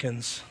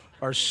Americans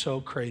are so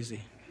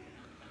crazy.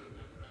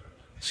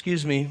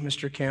 Excuse me,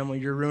 Mr. Camel,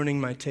 you're ruining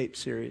my tape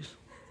series.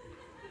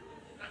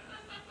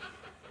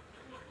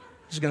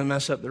 This is going to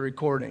mess up the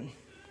recording.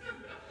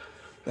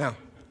 Now,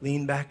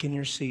 lean back in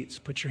your seats.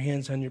 Put your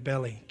hands on your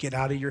belly. Get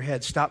out of your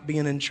head. Stop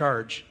being in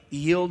charge.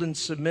 Yield and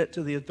submit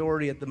to the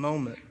authority at the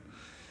moment.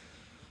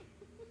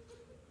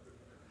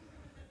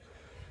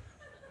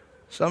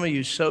 Some of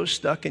you so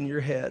stuck in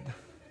your head.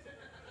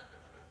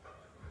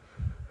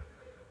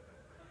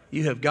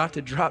 You have got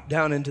to drop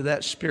down into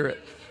that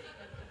spirit.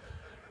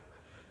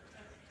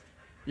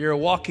 You're a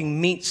walking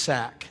meat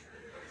sack.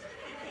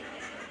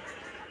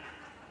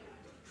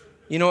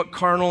 You know what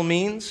carnal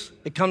means?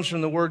 It comes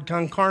from the word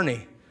con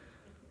carne.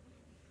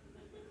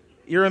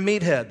 You're a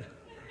meathead.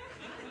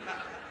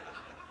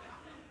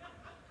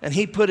 And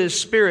He put His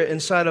Spirit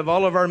inside of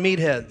all of our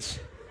meatheads.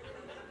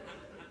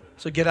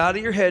 So get out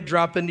of your head,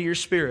 drop into your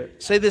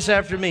spirit. Say this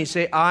after me.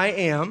 Say, I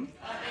am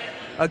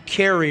a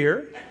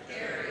carrier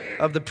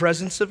of the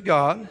presence of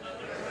God.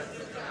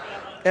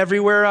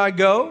 Everywhere I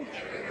go,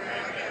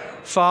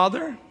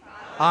 Father,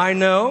 I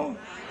know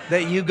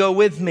that you go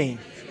with me.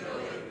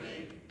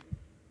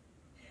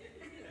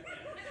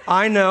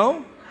 I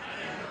know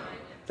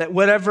that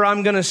whatever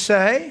I'm going to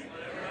say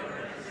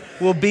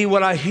will be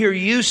what I hear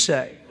you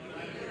say.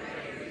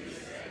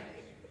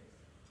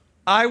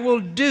 I will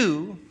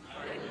do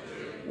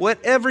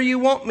whatever you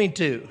want me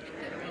to.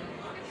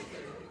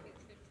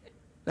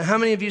 Now, how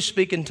many of you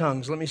speak in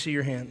tongues? Let me see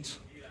your hands.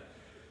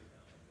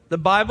 The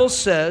Bible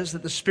says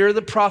that the spirit of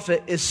the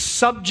prophet is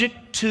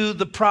subject to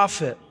the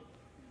prophet.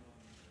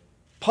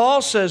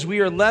 Paul says we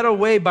are led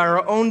away by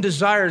our own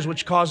desires,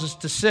 which cause us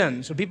to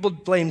sin. So people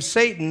blame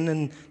Satan,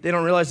 and they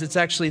don't realize it's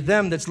actually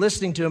them that's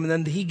listening to him, and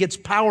then he gets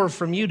power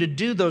from you to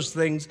do those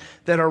things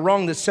that are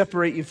wrong, that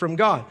separate you from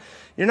God.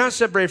 You're not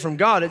separated from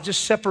God. It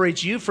just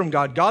separates you from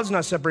God. God's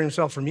not separating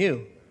Himself from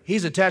you.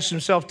 He's attached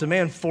Himself to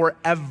man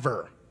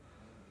forever.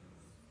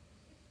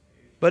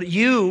 But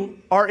you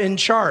are in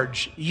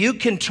charge. You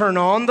can turn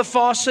on the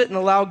faucet and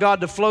allow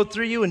God to flow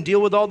through you and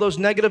deal with all those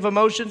negative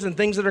emotions and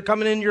things that are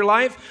coming into your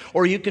life,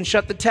 or you can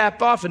shut the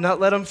tap off and not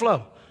let them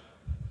flow.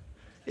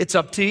 It's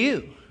up to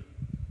you.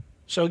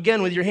 So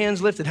again, with your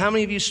hands lifted, how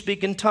many of you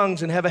speak in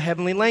tongues and have a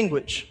heavenly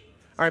language?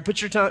 All right,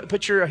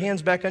 put your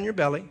hands back on your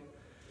belly,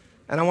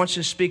 and I want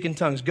you to speak in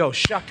tongues. Go.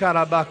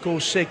 Shakarabako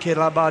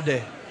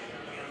sekelabade.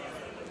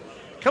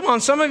 Come on,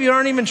 some of you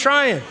aren't even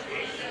trying.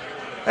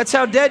 That's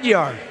how dead you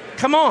are.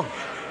 Come on.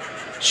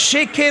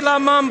 Shekela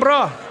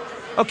mambra.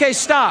 Okay,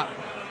 stop.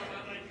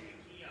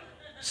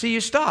 See,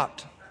 you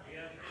stopped.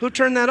 Who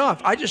turned that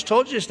off? I just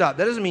told you to stop.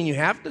 That doesn't mean you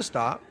have to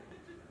stop.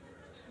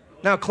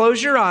 Now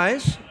close your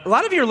eyes. A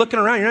lot of you are looking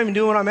around. You're not even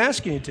doing what I'm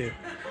asking you to.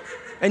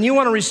 And you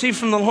want to receive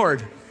from the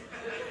Lord.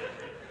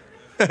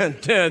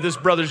 This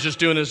brother's just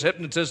doing his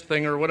hypnotist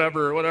thing or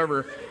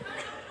whatever.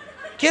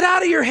 Get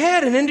out of your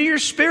head and into your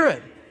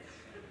spirit.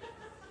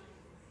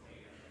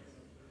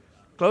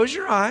 Close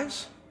your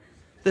eyes.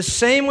 The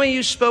same way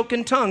you spoke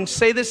in tongues,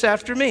 say this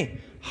after me.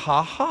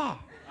 Ha ha.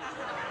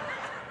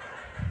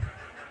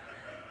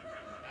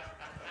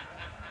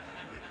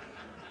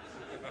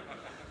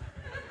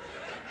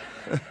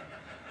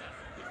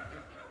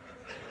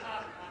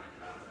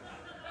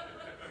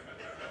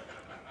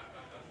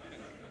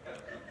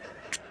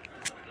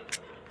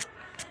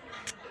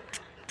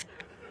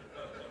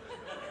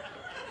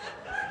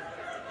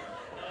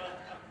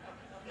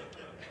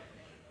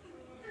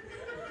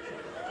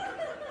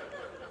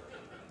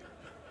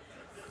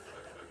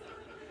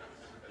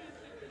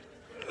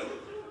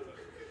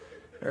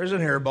 There's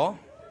an hairball.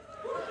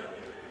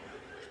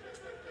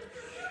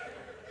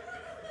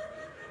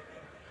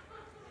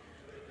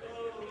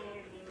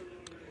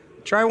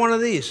 Try one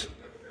of these.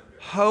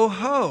 Ho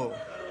ho.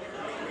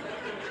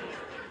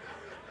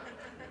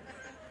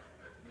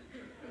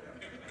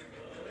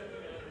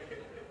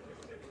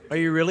 Are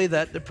you really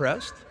that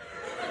depressed?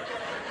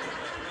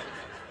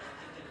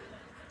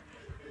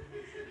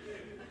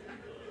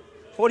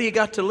 What do you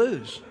got to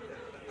lose?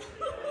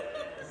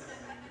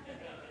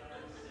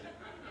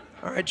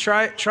 All right,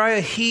 try a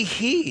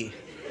hee-hee.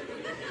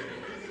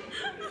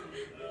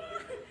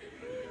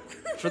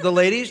 For the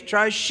ladies,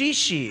 try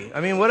she-she.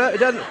 I mean, it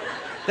doesn't,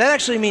 that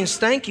actually means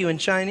thank you in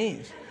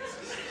Chinese.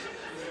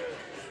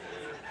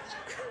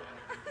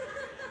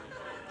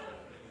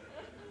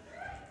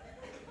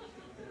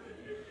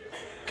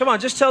 Come on,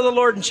 just tell the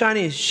Lord in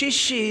Chinese,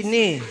 she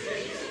ni.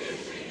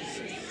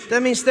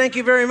 That means thank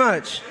you very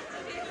much.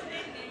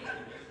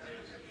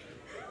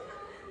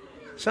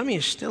 Some of you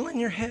are still in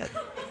your head.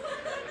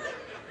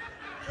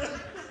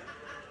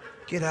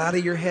 Get out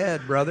of your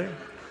head, brother.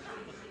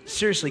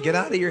 Seriously, get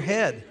out of your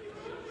head.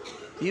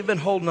 You've been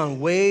holding on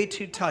way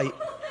too tight.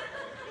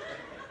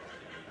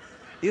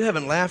 You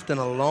haven't laughed in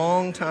a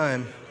long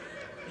time.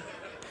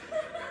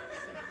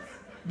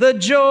 The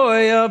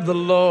joy of the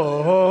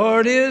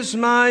Lord is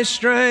my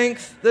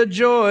strength. The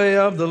joy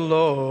of the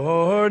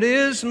Lord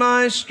is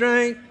my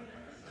strength.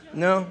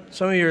 No?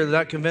 Some of you are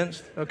that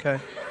convinced? Okay.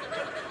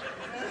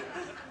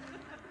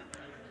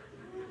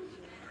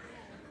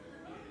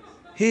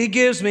 He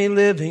gives me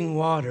living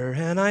water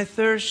and I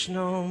thirst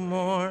no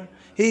more.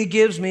 He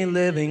gives me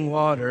living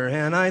water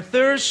and I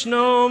thirst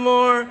no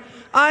more.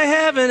 I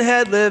haven't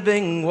had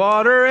living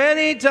water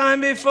any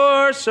time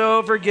before,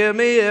 so forgive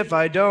me if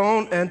I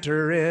don't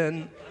enter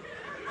in.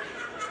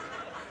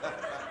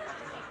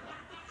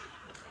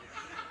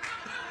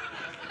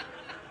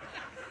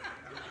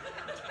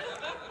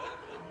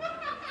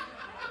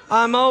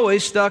 I'm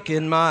always stuck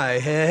in my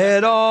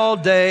head all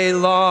day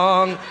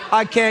long.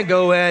 I can't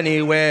go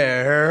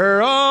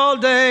anywhere all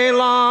day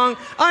long.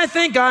 I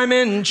think I'm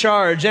in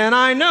charge and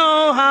I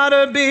know how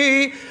to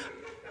be.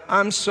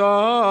 I'm sorry.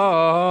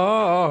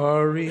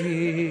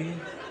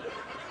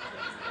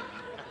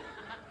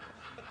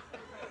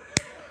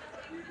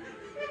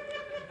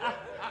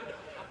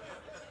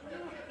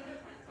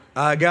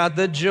 I got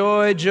the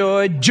joy,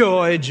 joy,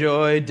 joy,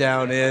 joy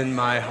down in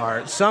my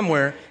heart.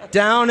 Somewhere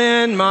down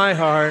in my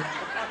heart.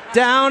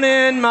 Down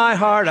in my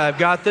heart, I've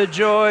got the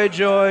joy,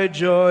 joy,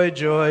 joy,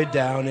 joy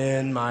down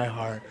in my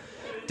heart.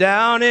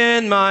 Down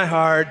in my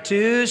heart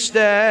to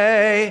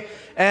stay.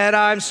 And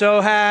I'm so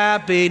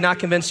happy, not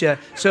convinced yet,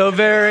 so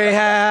very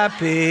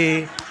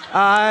happy.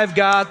 I've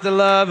got the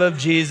love of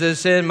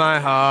Jesus in my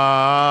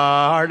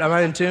heart. Am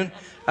I in tune?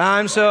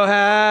 I'm so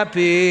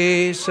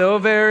happy, so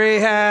very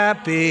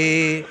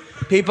happy.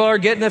 People are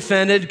getting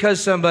offended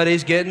because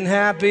somebody's getting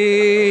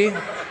happy.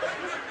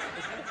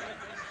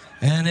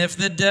 And if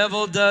the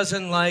devil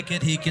doesn't like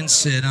it, he can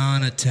sit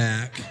on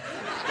attack.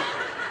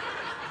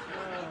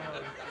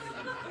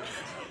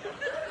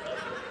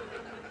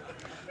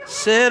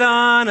 Sit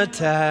on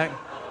attack,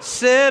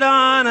 sit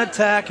on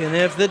attack. And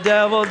if the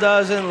devil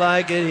doesn't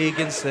like it, he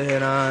can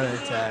sit on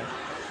attack.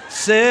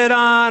 Sit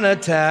on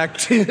attack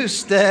to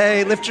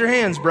stay. Lift your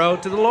hands, bro,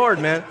 to the Lord,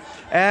 man.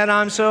 And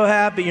I'm so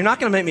happy. You're not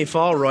going to make me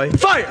fall, Roy.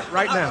 Fire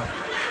right now.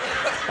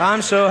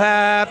 I'm so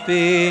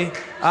happy.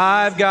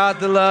 I've got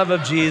the love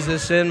of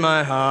Jesus in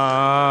my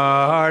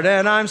heart,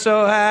 and I'm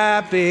so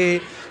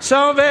happy,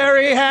 so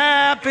very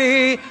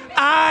happy.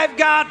 I've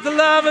got the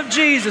love of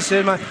Jesus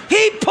in my...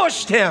 He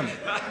pushed him.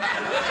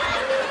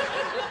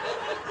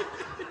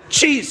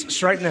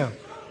 Jesus, right now.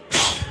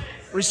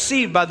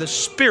 Received by the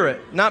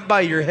Spirit, not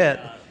by your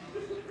head.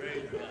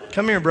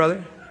 Come here,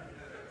 brother.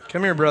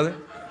 Come here, brother.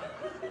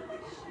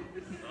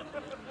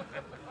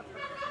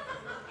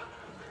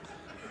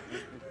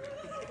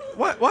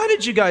 Why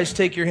did you guys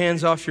take your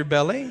hands off your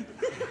belly?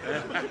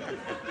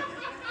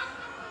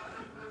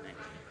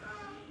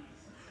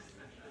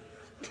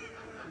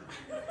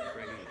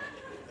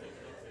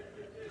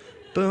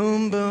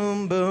 Boom,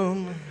 boom,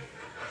 boom.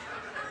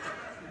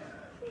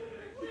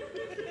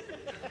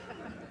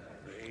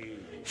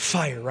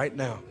 Fire right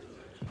now.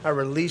 I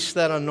release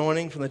that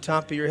anointing from the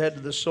top of your head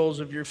to the soles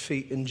of your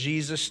feet in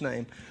Jesus'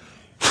 name.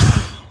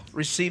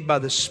 Received by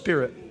the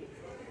Spirit.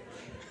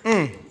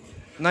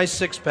 Nice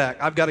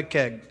six-pack. I've got a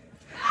keg.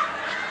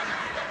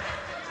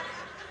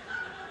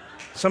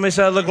 Somebody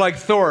said I look like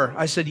Thor.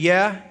 I said,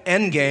 yeah,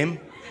 Endgame.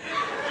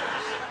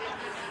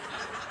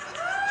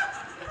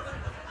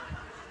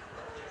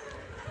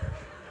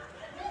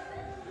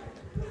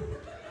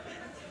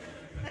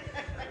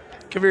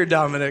 Come here,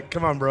 Dominic.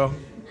 Come on, bro.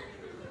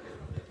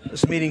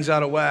 This meeting's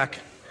out of whack.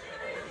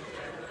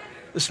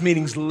 This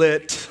meeting's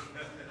lit.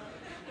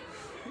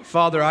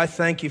 Father, I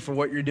thank you for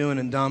what you're doing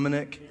in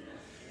Dominic.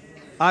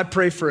 I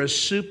pray for a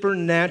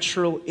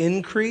supernatural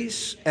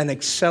increase and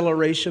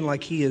acceleration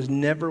like he has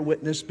never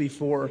witnessed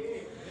before.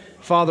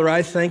 Father,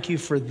 I thank you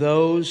for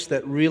those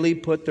that really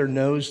put their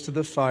nose to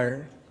the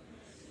fire.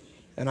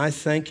 And I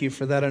thank you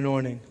for that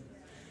anointing.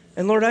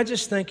 And Lord, I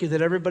just thank you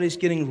that everybody's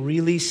getting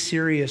really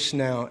serious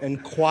now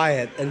and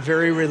quiet and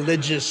very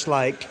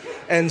religious-like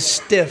and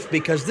stiff,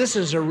 because this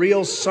is a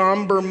real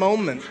somber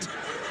moment.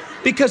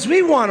 Because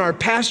we want our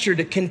pastor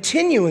to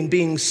continue in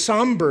being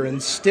somber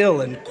and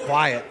still and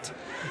quiet.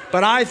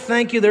 But I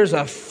thank you there's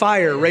a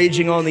fire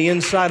raging on the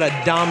inside of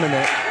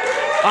Dominic.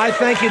 I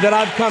thank you that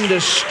I've come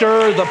to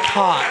stir the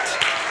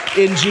pot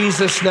in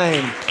Jesus'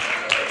 name.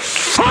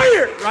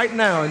 Fire right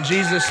now in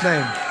Jesus'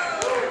 name.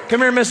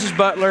 Come here, Mrs.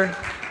 Butler.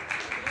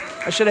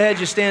 I should have had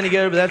you stand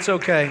together, but that's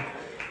okay.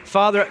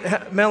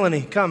 Father,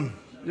 Melanie, come,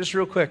 just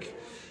real quick.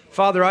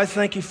 Father, I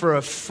thank you for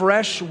a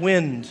fresh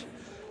wind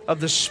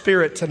of the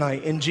Spirit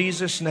tonight in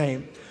Jesus'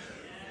 name.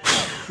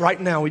 Right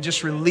now, we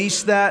just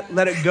release that.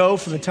 Let it go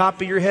from the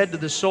top of your head to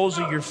the soles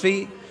of your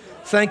feet.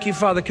 Thank you,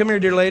 Father. Come here,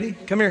 dear lady.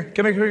 Come here.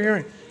 Come here. Come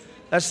here.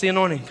 That's the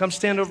anointing. Come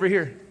stand over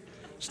here.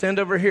 Stand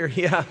over here.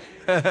 Yeah.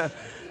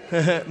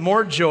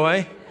 More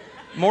joy.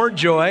 More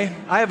joy.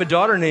 I have a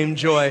daughter named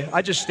Joy.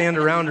 I just stand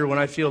around her when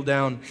I feel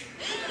down.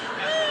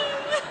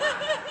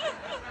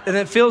 And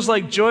it feels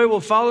like joy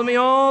will follow me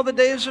all the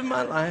days of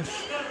my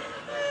life.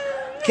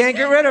 Can't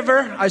get rid of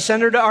her. I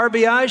send her to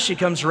RBI. She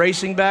comes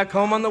racing back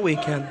home on the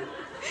weekend.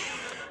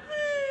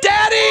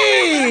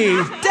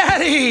 Daddy!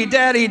 Daddy,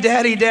 daddy,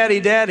 daddy, daddy,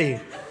 daddy.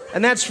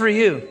 And that's for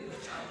you.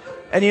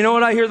 And you know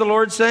what I hear the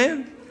Lord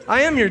saying?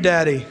 I am your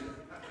daddy.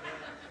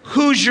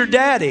 Who's your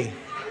daddy?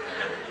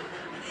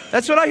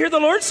 That's what I hear the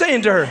Lord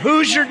saying to her.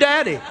 Who's your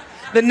daddy?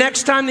 The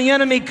next time the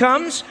enemy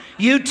comes,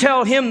 you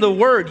tell him the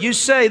word. You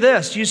say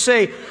this. You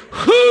say,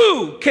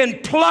 who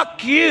can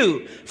pluck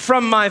you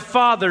from my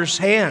Father's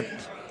hand?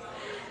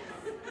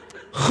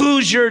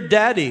 Who's your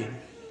daddy?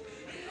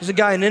 There's a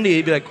guy in India,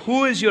 he'd be like,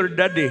 who is your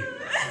daddy?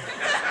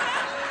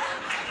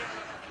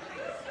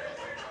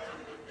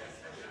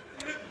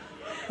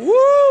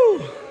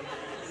 Woo!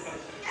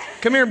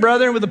 Come here,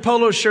 brother, with the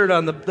polo shirt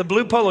on, the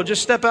blue polo.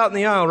 Just step out in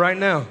the aisle right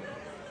now.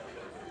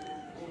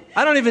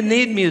 I don't even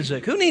need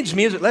music. Who needs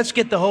music? Let's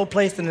get the whole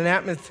place in an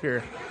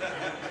atmosphere.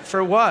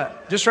 For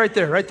what? Just right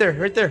there, right there,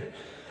 right there.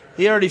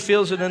 He already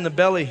feels it in the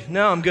belly.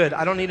 No, I'm good.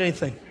 I don't need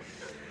anything.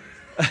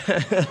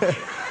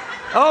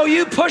 Oh,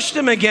 you pushed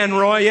him again,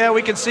 Roy. Yeah,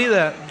 we can see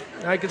that.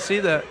 I can see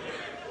that.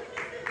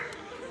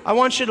 I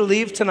want you to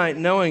leave tonight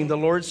knowing the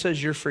Lord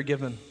says you're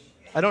forgiven.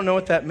 I don't know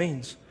what that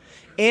means.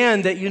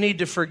 And that you need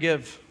to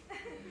forgive.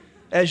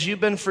 As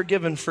you've been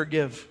forgiven,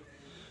 forgive.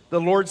 The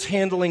Lord's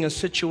handling a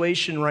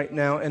situation right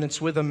now, and it's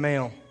with a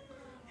male.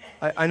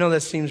 I know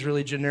that seems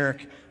really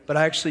generic, but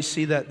I actually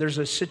see that there's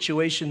a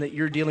situation that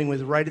you're dealing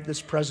with right at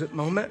this present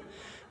moment,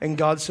 and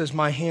God says,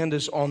 my hand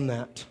is on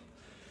that.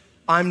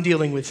 I'm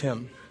dealing with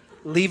him.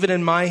 Leave it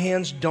in my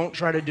hands. Don't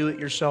try to do it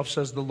yourself,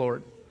 says the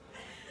Lord.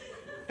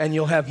 And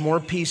you'll have more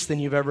peace than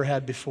you've ever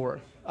had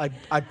before.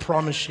 I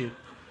promise you,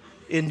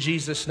 in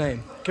Jesus'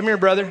 name. Come here,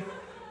 brother.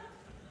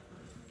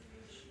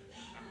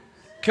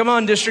 Come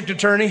on, district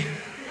attorney.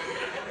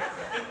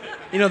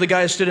 You know the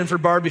guy who stood in for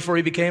Barb before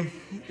he became?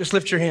 Just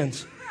lift your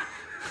hands.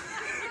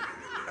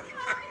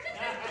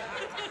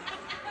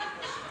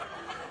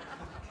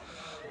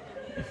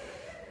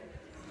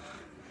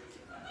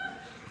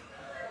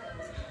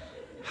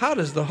 How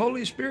does the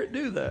Holy Spirit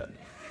do that?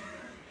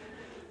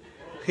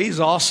 He's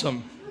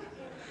awesome.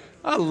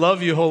 I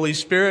love you, Holy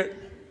Spirit.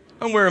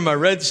 I'm wearing my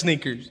red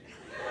sneakers.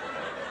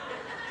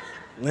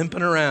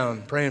 Limping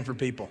around, praying for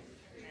people.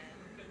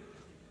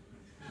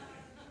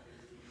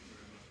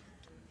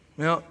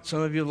 Well,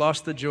 some of you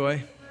lost the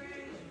joy.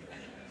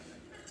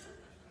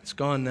 It's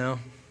gone now.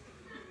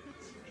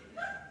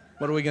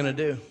 What are we going to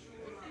do?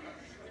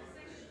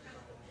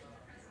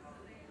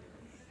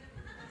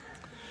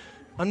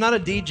 I'm not a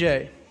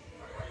DJ.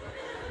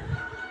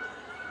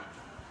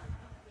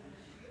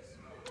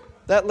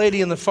 That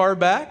lady in the far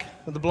back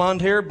with the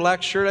blonde hair,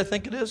 black shirt, I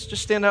think it is,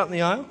 just stand out in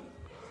the aisle.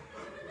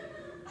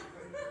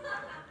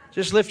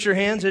 Just lift your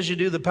hands as you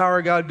do. The power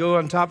of God go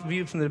on top of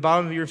you from the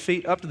bottom of your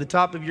feet up to the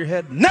top of your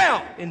head.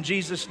 Now, in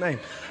Jesus' name.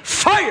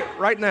 Fire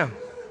right now.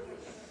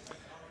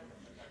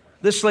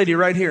 This lady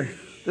right here.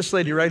 This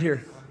lady right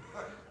here.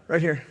 Right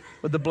here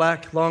with the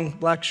long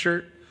black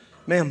shirt.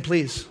 Ma'am,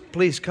 please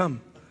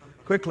come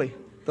quickly.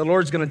 The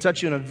Lord's going to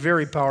touch you in a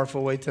very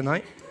powerful way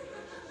tonight.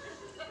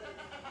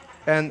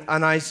 And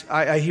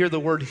I hear the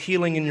word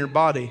healing in your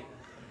body.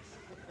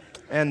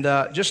 And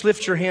just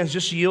lift your hands.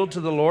 Just yield to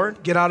the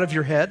Lord. Get out of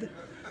your head.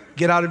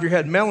 Get out of your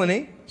head.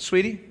 Melanie,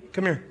 sweetie,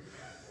 come here.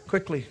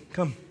 Quickly,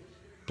 come,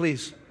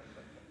 please.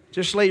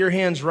 Just lay your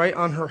hands right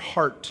on her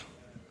heart.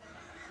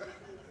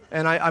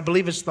 And I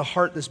believe it's the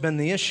heart that's been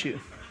the issue.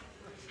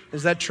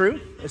 Is that true?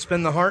 It's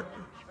been the heart?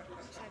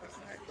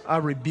 I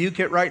rebuke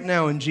it right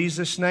now in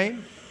Jesus'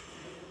 name.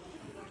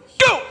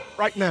 Go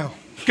right now.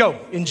 Go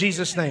in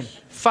Jesus' name.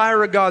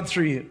 Fire of God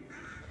through you.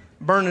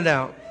 Burn it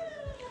out.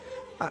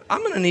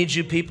 I'm going to need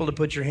you people to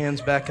put your hands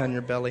back on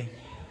your belly.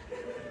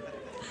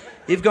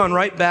 You've gone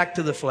right back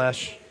to the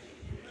flesh.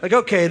 Like,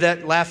 okay,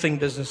 that laughing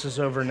business is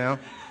over now.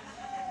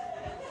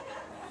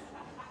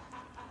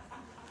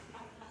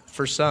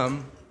 For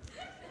some.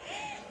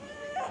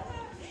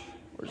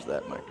 Where's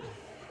that mic?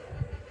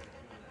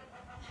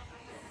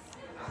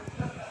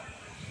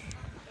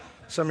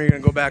 Some of you are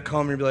going to go back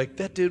home and you'll be like,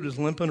 that dude was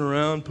limping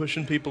around,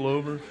 pushing people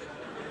over.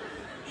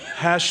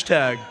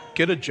 Hashtag,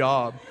 get a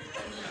job.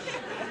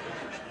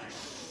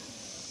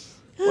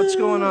 What's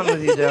going on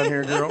with you down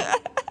here, girl?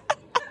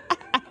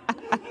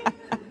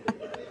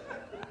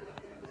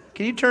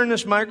 Can you turn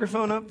this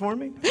microphone up for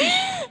me?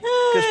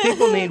 Because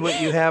people need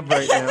what you have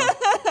right now.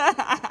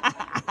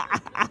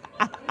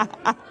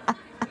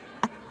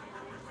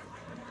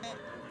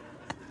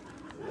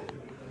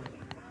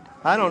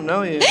 I don't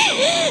know you.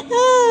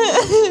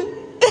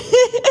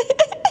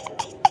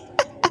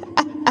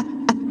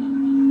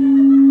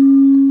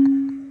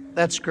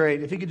 That's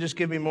great. If you could just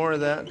give me more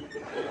of that.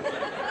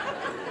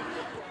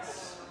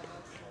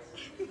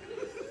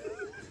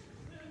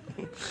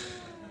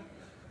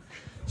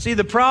 See,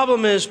 the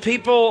problem is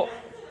people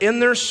in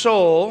their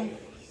soul,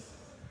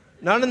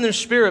 not in their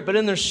spirit, but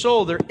in their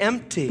soul, they're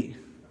empty.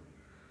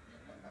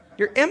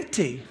 You're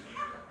empty.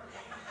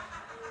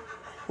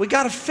 We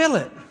got to fill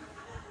it.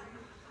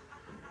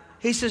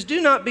 He says,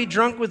 do not be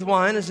drunk with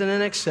wine as in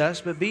excess,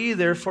 but be ye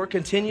therefore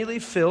continually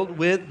filled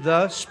with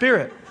the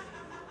Spirit.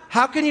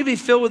 How can you be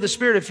filled with the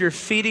Spirit if you're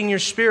feeding your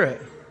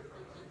spirit?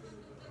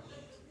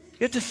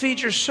 You have to feed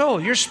your soul.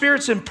 Your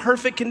spirit's in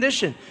perfect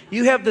condition.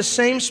 You have the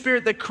same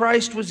spirit that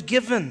Christ was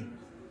given.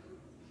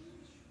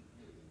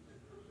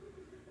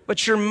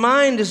 But your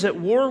mind is at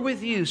war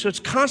with you, so it's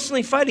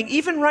constantly fighting.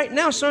 Even right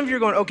now, some of you are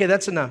going, okay,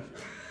 that's enough.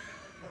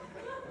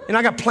 And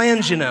I got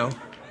plans, you know.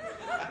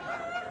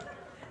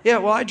 Yeah,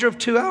 well, I drove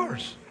 2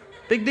 hours.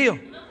 Big deal.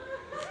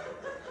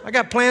 I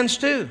got plans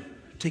too,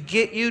 to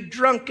get you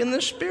drunk in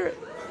the Spirit.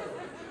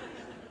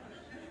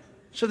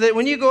 So that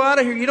when you go out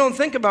of here, you don't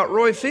think about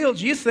Roy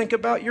Fields. You think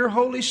about your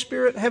Holy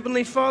Spirit,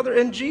 Heavenly Father,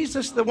 and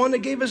Jesus, the one that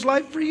gave His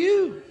life for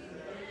you.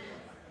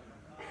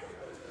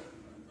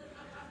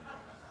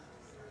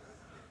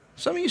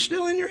 Some of you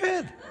still in your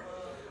head.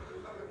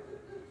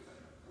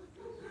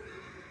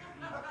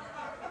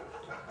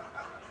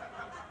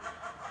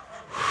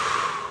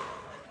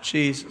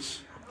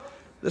 Jesus.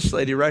 This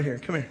lady right here.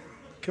 Come here.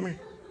 Come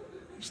here.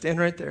 Stand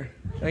right there.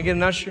 Can I get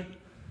an usher?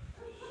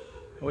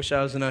 I wish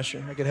I was an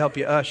usher. I could help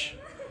you ush.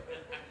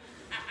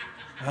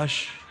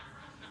 Ush.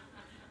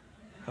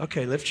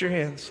 Okay, lift your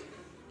hands.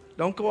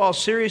 Don't go all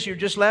serious. You were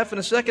just laughing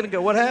a second ago.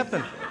 What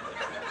happened?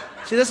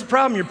 See, that's the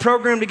problem. You're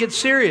programmed to get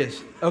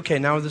serious. Okay,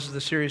 now this is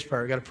the serious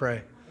part. I got to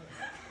pray.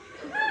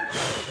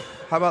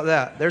 How about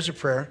that? There's a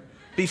prayer.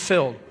 Be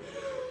filled.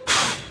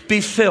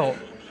 Be filled.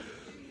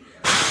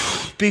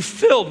 Be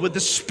filled with the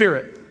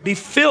Spirit. Be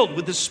filled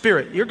with the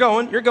Spirit. You're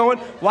going.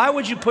 Why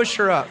would you push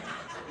her up?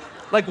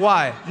 Like,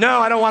 why? No,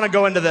 I don't want to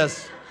go into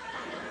this.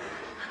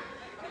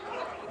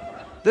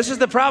 This is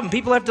the problem.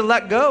 People have to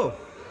let go.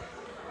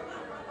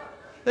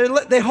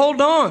 They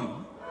hold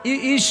on.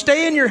 You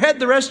stay in your head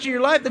the rest of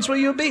your life. That's where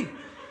you'll be.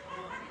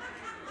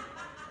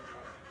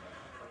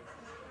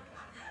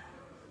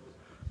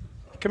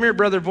 Come here,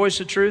 brother, voice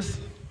of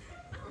truth.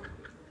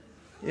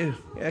 You.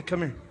 Yeah, come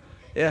here.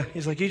 Yeah,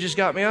 he's like, you just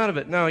got me out of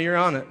it. No, you're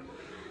on it.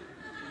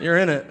 You're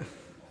in it.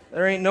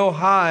 There ain't no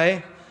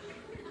high.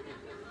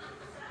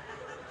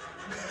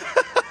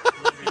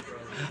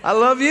 I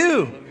love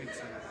you.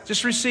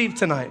 Just receive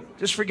tonight.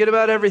 Just forget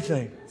about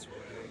everything.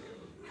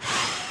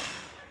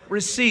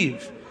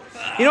 Receive.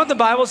 You know what the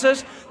Bible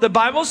says? The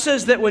Bible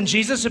says that when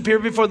Jesus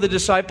appeared before the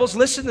disciples,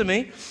 listen to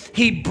me,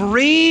 He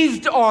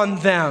breathed on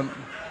them.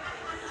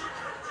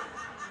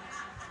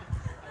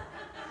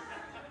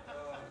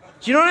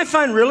 Do you know what I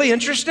find really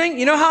interesting?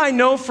 You know how I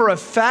know for a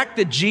fact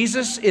that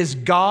Jesus is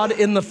God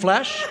in the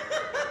flesh?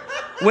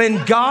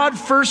 When God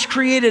first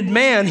created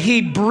man,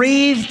 he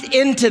breathed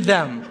into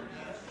them.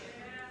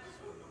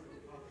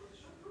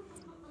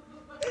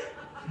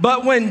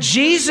 But when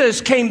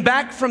Jesus came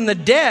back from the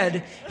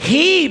dead,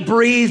 he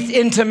breathed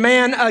into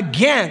man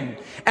again.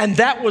 And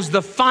that was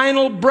the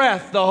final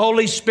breath, the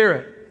Holy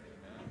Spirit.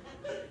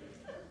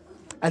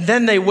 And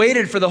then they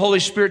waited for the Holy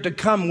Spirit to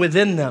come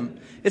within them.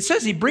 It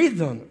says he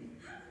breathed on them.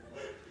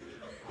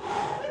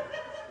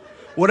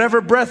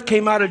 Whatever breath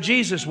came out of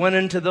Jesus went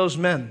into those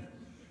men.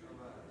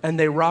 And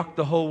they rocked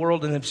the whole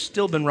world and have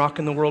still been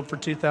rocking the world for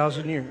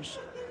 2,000 years.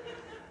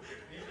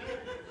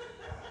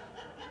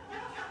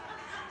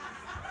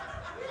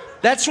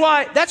 That's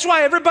why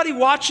everybody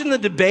watching the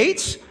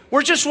debates,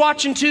 we're just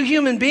watching two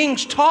human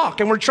beings talk,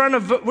 and we're trying to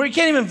vote. We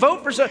can't even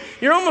vote for something.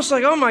 You're almost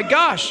like, oh my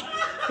gosh,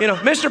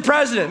 Mr.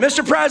 President,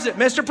 Mr.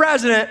 President, Mr.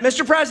 President,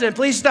 Mr. President,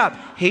 please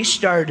stop. He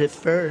started it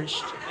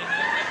first.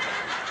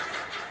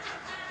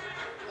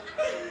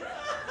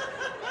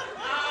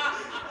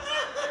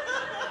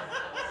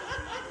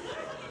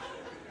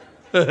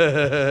 Come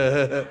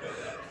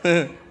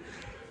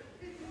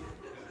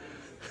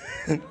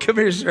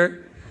here,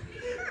 sir.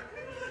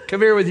 Come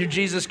here with your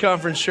Jesus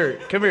Conference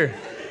shirt. Come here.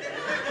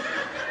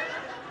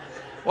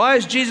 Why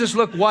does Jesus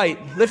look white?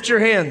 Lift your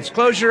hands.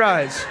 Close your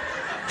eyes.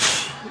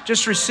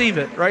 Just receive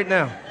it right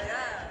now.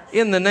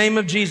 In the name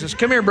of Jesus.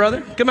 Come here, brother.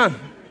 Come on.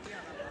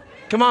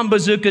 Come on,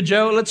 Bazooka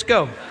Joe. Let's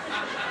go.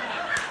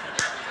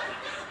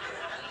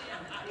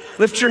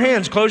 Lift your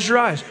hands. Close your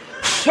eyes.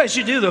 As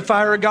you do, the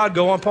fire of God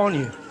go upon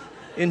you.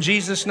 In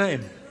Jesus'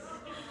 name.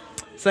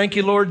 Thank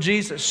you, Lord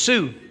Jesus.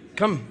 Sue,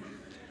 come.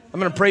 I'm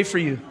going to pray for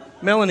you.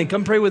 Melanie,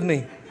 come pray with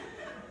me.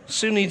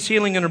 Sue needs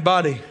healing in her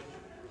body.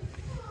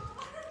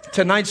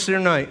 Tonight's their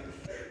night.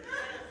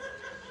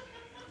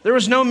 There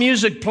was no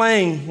music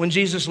playing when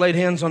Jesus laid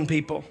hands on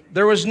people.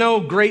 There was no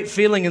great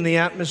feeling in the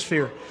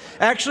atmosphere.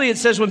 Actually, it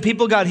says when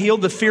people got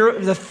healed, the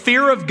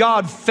fear of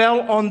God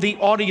fell on the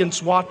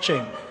audience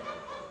watching.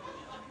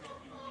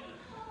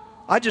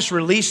 I just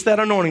release that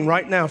anointing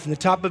right now from the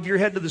top of your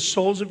head to the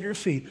soles of your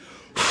feet.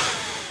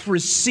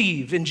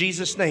 Receive in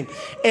Jesus' name.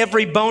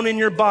 Every bone in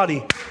your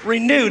body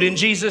renewed in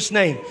Jesus'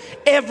 name.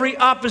 Every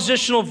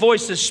oppositional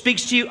voice that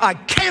speaks to you, I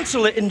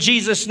cancel it in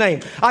Jesus' name.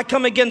 I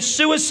come against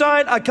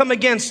suicide. I come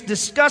against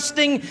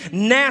disgusting,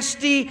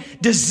 nasty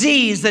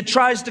disease that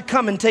tries to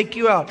come and take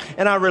you out.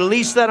 And I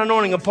release that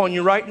anointing upon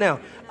you right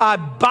now. I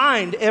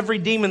bind every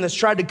demon that's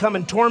tried to come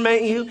and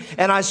torment you,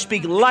 and I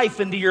speak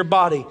life into your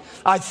body.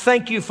 I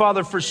thank you,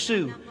 Father, for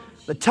Sue.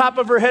 The top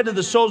of her head to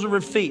the soles of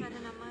her feet.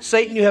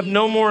 Satan, you have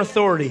no more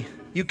authority.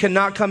 You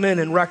cannot come in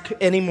and wreck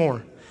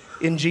anymore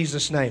in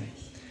Jesus' name.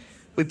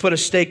 We put a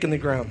stake in the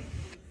ground.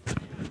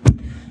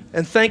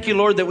 And thank you,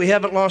 Lord, that we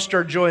haven't lost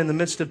our joy in the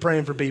midst of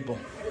praying for people.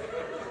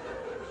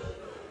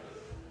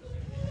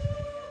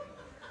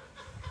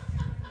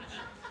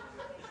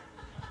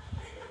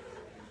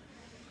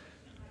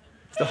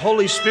 If the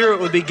Holy Spirit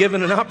would be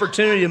given an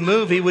opportunity to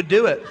move, he would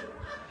do it.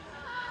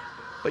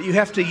 But you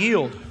have to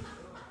yield.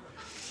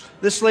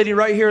 This lady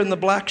right here in the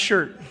black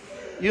shirt,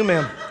 you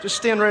ma'am, just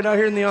stand right out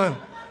here in the aisle.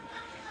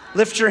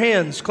 Lift your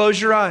hands,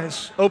 close your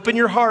eyes, open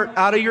your heart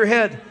out of your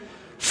head.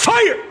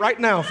 Fire right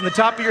now from the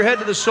top of your head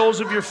to the soles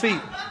of your feet.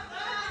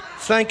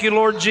 Thank you,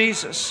 Lord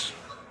Jesus.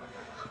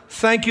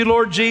 Thank you,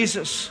 Lord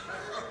Jesus.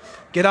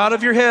 Get out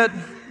of your head.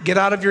 Get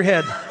out of your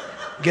head.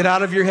 Get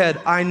out of your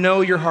head. I know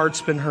your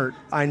heart's been hurt.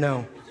 I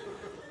know.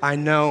 I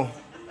know.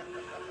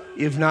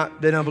 You've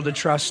not been able to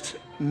trust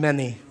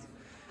many,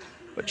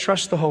 but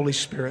trust the Holy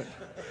Spirit.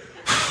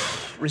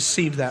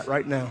 Receive that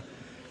right now.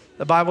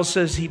 The Bible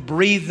says he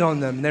breathed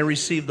on them and they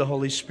received the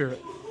Holy Spirit.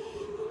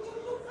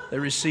 They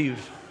received.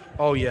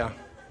 Oh, yeah.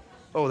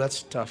 Oh,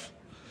 that's tough.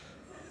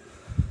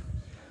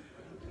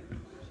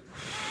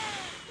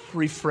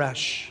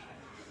 Refresh.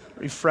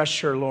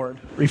 Refresh her, Lord.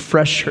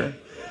 Refresh her.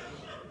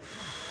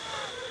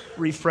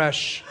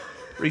 Refresh.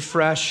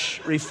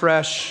 Refresh.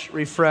 Refresh.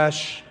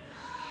 Refresh.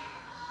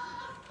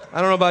 I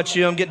don't know about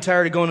you. I'm getting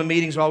tired of going to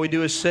meetings. All we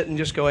do is sit and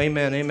just go,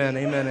 amen, amen,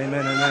 amen,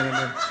 amen, amen,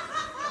 amen.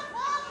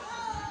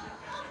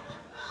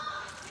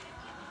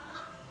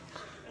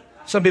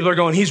 Some people are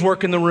going, he's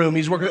working the room.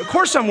 He's working. Of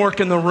course I'm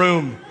working the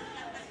room.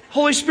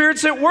 Holy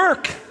Spirit's at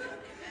work.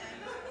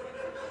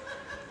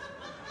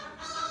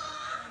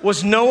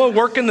 Was Noah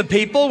working the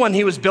people when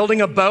he was building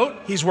a boat?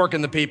 He's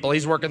working the people.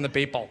 He's working the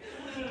people.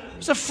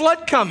 There's a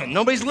flood coming.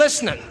 Nobody's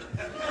listening.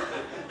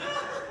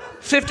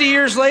 50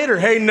 years later,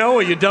 hey,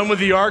 Noah, you done with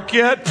the ark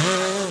yet?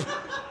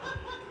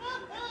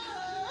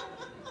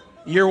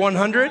 Year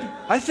 100?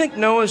 I think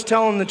Noah's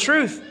telling the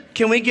truth.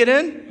 Can we get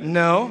in?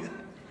 No.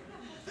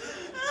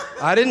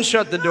 I didn't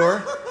shut the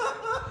door.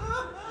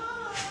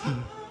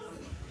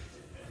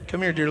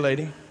 Come here, dear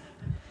lady.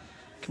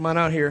 Come on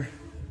out here.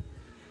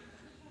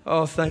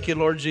 Oh, thank you,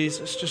 Lord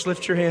Jesus. Just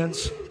lift your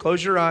hands.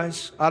 Close your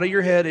eyes. Out of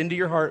your head, into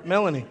your heart.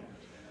 Melanie,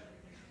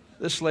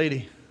 this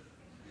lady.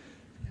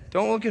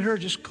 Don't look at her.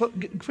 Just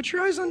put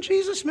your eyes on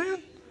Jesus,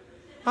 man.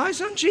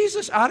 Eyes on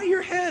Jesus. Out of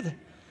your head.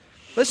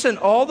 Listen,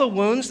 all the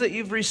wounds that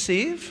you've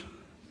received,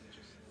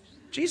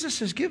 Jesus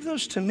says, give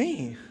those to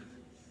me.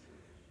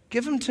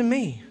 Give them to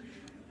me.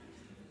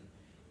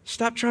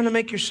 Stop trying to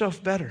make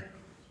yourself better.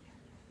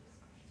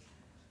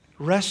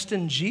 Rest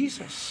in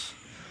Jesus.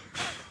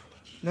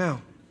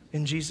 Now,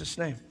 in Jesus'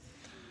 name.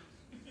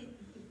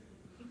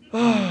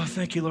 Oh,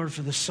 thank you, Lord,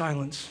 for the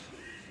silence.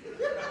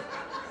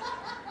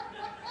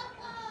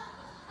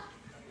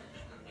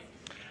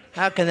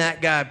 How can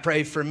that guy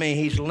pray for me?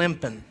 He's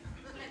limping.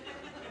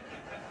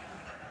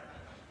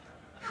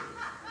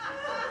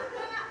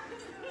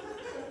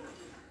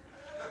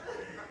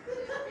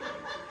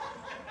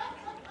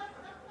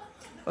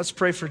 Let's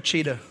pray for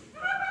Cheetah.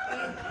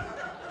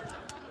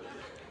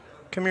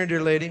 Come here,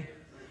 dear lady.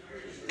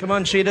 Come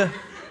on, Cheetah.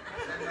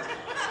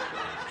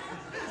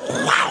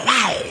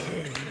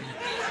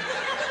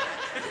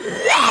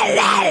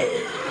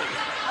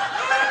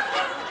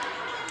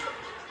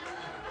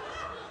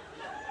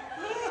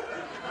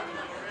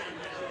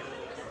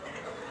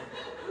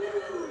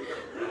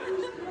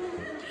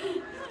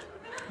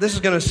 This is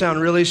going to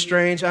sound really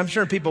strange. I'm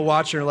sure people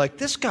watching are like,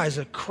 this guy's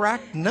a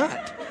cracked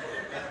nut.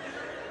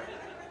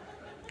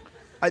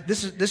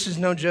 This is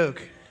no joke.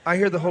 I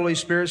hear the Holy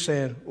Spirit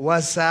saying,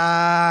 what's up?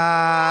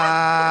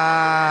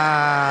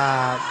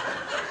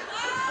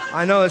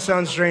 I know it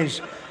sounds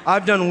strange.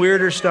 I've done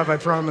weirder stuff, I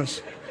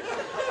promise.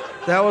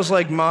 That was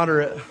like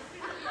moderate.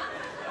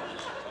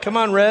 Come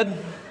on, Red.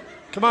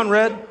 Come on,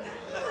 Red.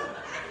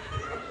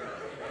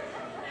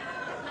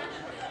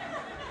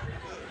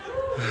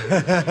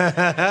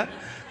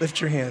 Lift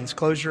your hands,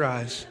 close your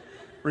eyes.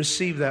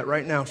 Receive that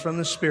right now from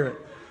the Spirit.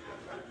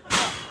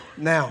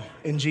 Now,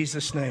 in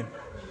Jesus' name.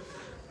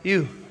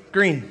 You,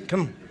 green,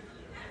 come.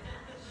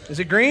 Is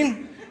it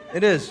green?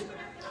 It is.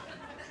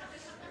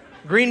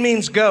 Green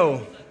means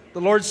go.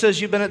 The Lord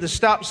says you've been at the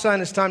stop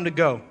sign, it's time to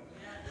go.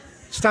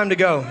 It's time to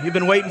go. You've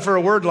been waiting for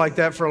a word like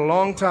that for a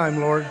long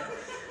time, Lord.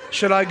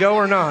 Should I go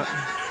or not?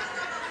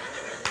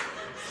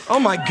 Oh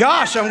my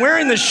gosh, I'm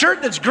wearing this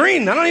shirt that's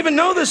green. I don't even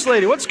know this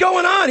lady. What's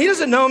going on? He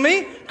doesn't know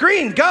me.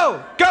 Green,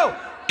 go, go,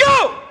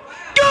 go,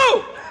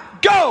 go,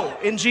 go,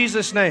 in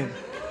Jesus' name.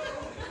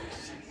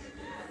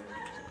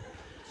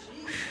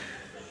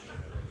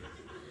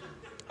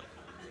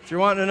 If you're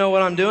wanting to know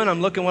what I'm doing,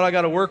 I'm looking what I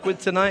got to work with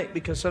tonight,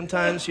 because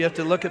sometimes you have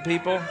to look at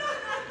people.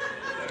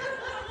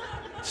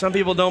 Some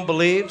people don't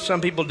believe,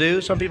 some people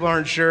do, some people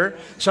aren't sure.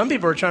 Some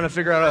people are trying to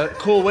figure out a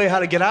cool way how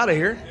to get out of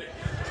here.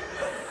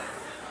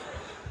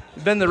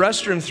 Been to the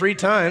restroom 3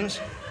 times.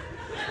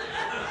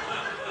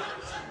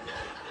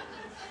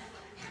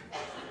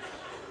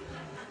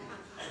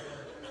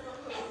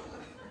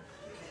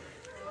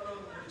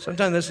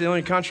 Sometimes that's the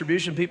only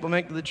contribution people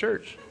make to the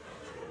church.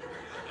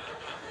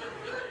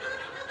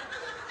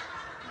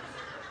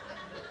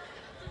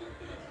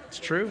 It's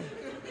true.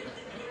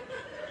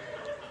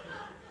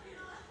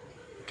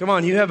 Come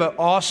on, you have an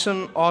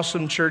awesome,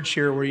 awesome church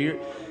here where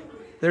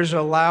there's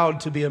allowed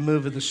to be a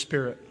move of the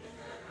Spirit.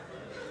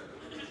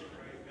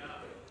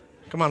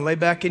 Come on, lay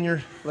back in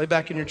your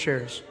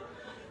chairs.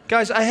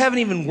 Guys, I haven't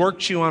even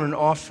worked you on an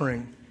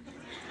offering.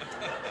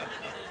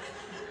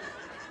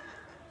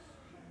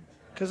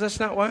 Because that's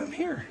not why I'm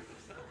here.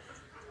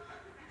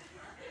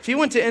 If you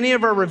went to any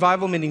of our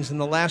revival meetings in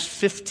the last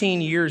 15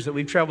 years that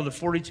we've traveled to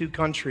 42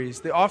 countries,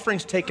 the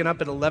offering's taken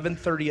up at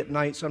 11:30 at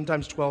night,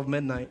 sometimes 12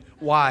 midnight.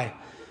 Why?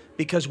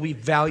 Because we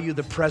value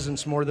the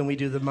presence more than we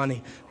do the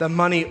money. The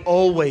money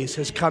always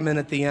has come in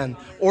at the end.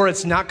 Or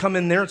it's not come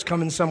in there, it's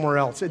come in somewhere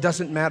else. It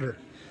doesn't matter.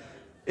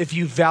 If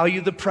you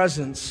value the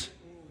presence,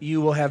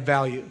 you will have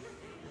value.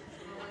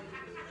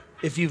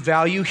 If you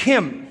value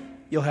Him,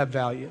 you'll have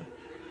value.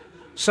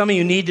 Some of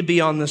you need to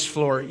be on this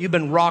floor. You've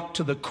been rocked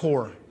to the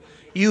core.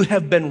 You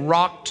have been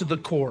rocked to the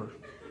core.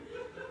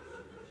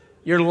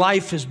 Your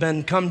life has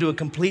been come to a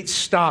complete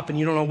stop and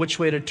you don't know which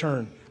way to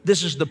turn.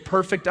 This is the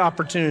perfect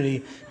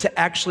opportunity to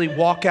actually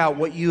walk out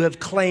what you have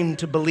claimed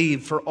to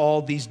believe for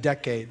all these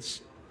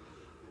decades.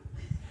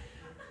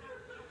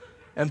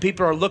 And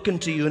people are looking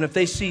to you, and if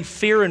they see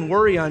fear and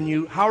worry on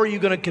you, how are you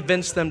going to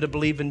convince them to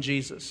believe in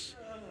Jesus?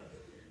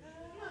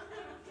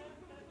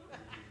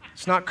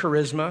 It's not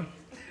charisma.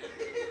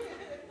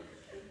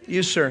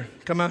 You, sir,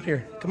 come out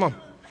here. Come on.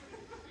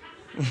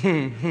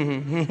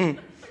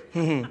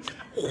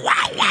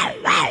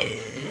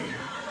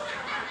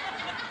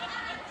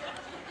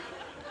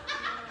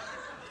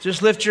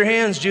 Just lift your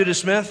hands, Judah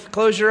Smith.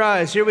 Close your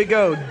eyes. Here we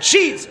go.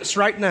 Jesus,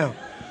 right now.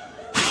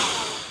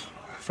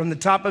 From the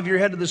top of your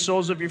head to the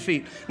soles of your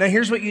feet. Now,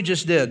 here's what you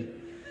just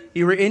did.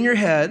 You were in your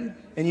head,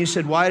 and you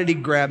said, why did he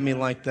grab me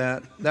like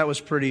that? That was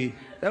pretty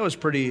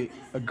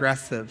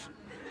aggressive.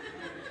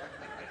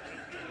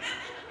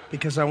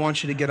 Because I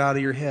want you to get out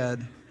of your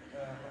head,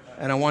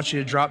 and I want you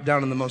to drop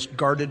down in the most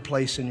guarded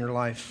place in your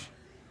life.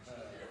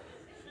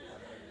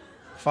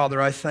 Father,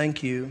 I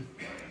thank you.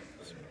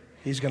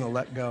 He's going to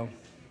let go.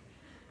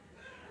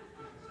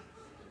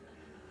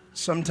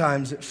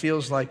 Sometimes it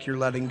feels like you're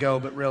letting go,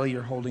 but really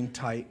you're holding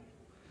tight.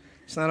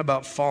 It's not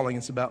about falling,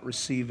 it's about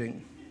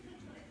receiving.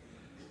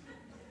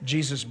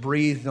 Jesus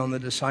breathed on the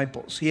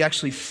disciples. He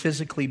actually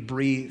physically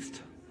breathed.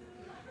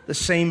 The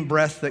same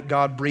breath that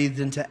God breathed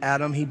into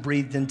Adam, he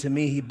breathed into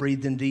me, he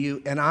breathed into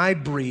you. And I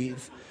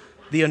breathe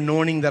the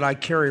anointing that I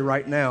carry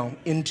right now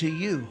into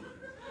you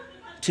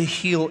to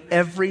heal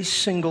every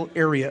single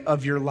area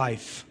of your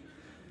life.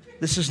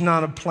 This is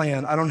not a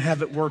plan. I don't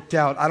have it worked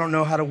out. I don't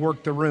know how to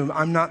work the room.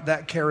 I'm not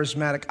that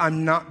charismatic.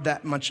 I'm not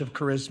that much of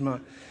charisma.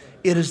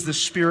 It is the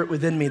Spirit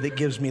within me that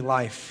gives me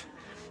life.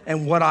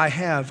 And what I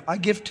have, I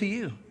give to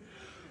you.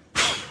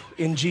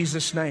 In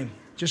Jesus' name.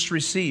 Just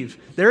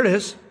receive. There it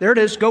is. There it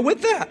is. Go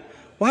with that.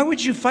 Why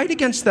would you fight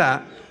against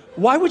that?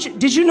 Why would you?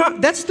 Did you not?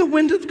 That's the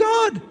wind of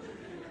God.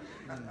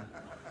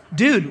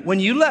 Dude, when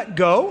you let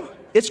go,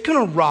 it's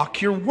going to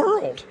rock your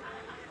world.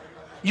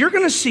 You're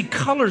going to see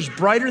colors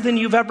brighter than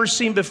you've ever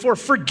seen before.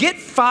 Forget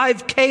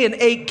 5K and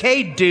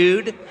 8K,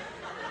 dude.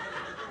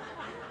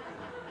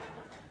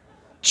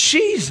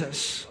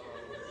 Jesus.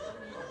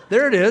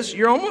 There it is.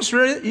 You're almost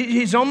ready.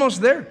 He's almost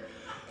there.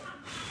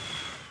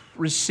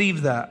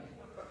 Receive that.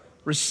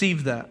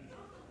 Receive that.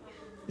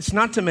 It's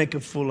not to make a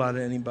fool out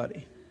of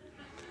anybody.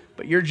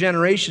 But your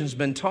generation's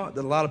been taught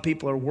that a lot of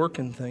people are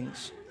working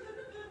things.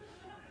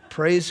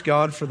 Praise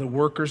God for the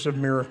workers of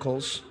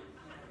miracles.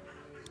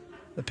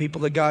 The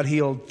people that God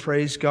healed,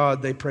 praise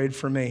God, they prayed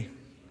for me.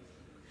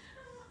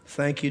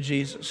 Thank you,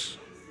 Jesus.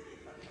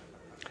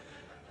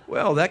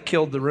 Well, that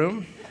killed the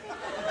room.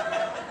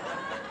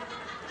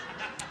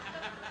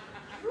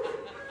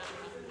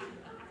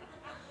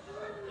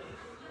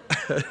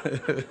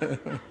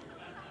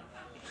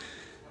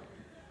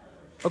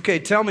 Okay,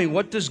 tell me,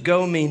 what does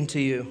go mean to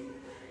you?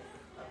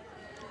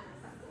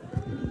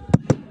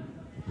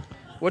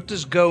 What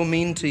does go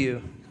mean to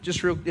you?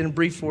 Just real in a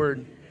brief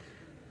word.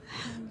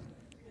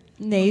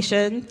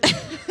 Nation.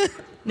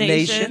 Nations.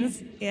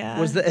 Nation? Yeah.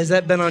 Has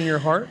that been on your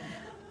heart?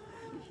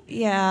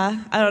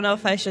 Yeah. I don't know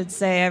if I should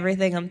say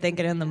everything I'm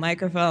thinking in the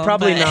microphone.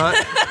 Probably not.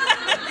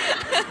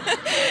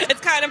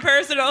 It's kind of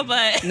personal,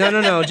 but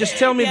No. Just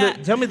tell me Yeah.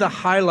 tell me the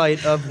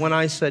highlight of when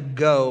I said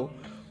go.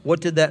 What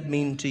did that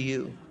mean to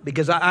you?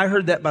 Because I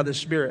heard that by the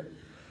Spirit.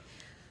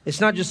 It's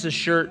not just a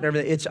shirt and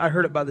everything. I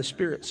heard it by the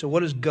Spirit. So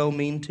what does go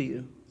mean to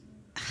you?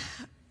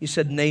 You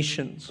said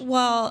nations.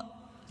 Well,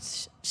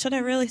 should I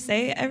really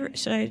say?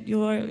 Should I? You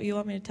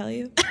want me to tell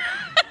you?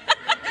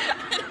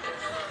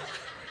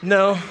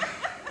 No.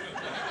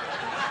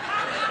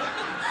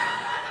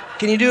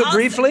 Can you do it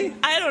briefly?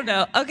 I don't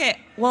know. Okay.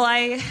 Well,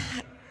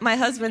 my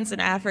husband's in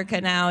Africa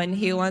now, and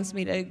he wants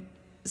me to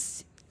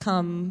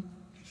come.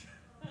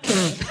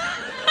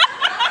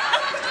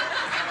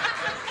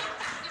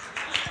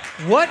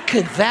 What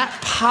could that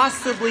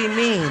possibly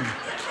mean?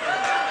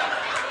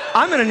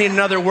 I'm going to need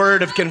another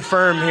word of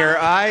confirm here.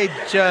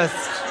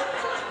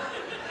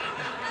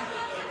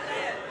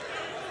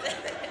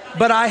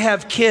 But I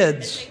have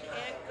kids,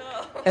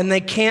 and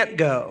they can't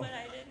go. But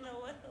I didn't know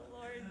what the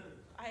Lord.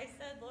 I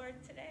said, Lord,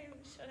 today,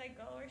 should I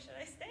go or should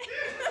I stay?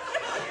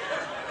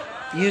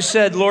 You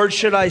said, Lord,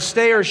 should I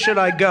stay or should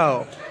I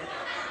go?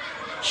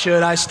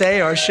 Should I stay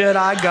or should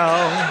I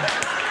go?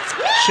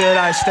 Should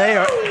I stay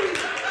or...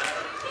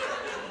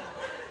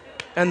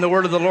 And the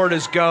word of the Lord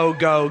is go,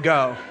 go,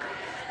 go.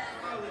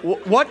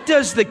 What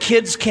does the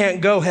kids can't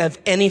go have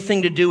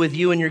anything to do with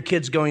you and your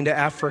kids going to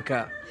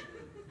Africa?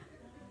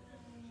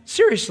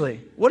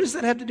 Seriously, what does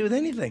that have to do with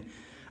anything?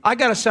 I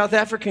got a South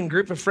African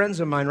group of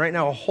friends of mine right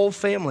now, a whole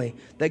family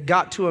that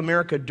got to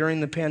America during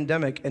the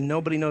pandemic and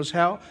nobody knows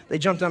how. They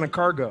jumped on a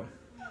cargo.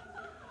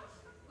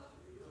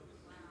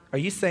 Are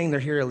you saying they're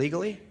here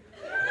illegally?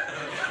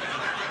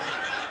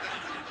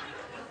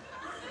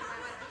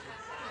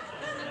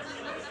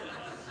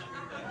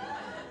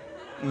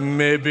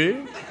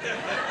 Maybe.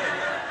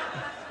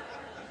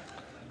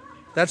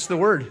 That's the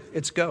word.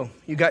 It's go.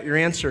 You got your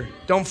answer.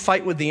 Don't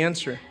fight with the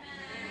answer.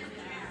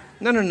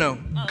 No.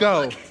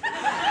 Go.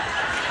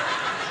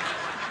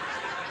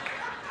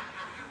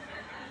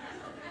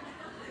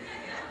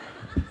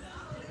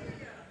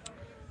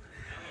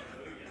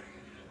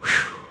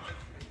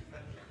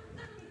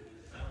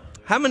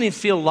 How many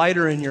feel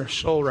lighter in your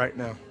soul right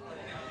now?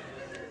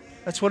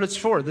 That's what it's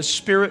for. The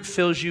Spirit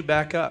fills you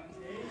back up.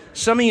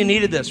 Some of you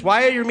needed this.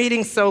 Why are your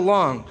meetings so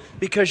long?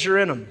 Because you're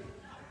in them.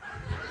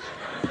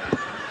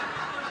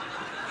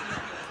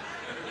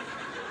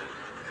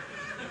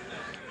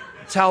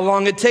 It's how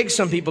long it takes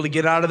some people to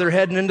get out of their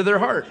head and into their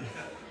heart.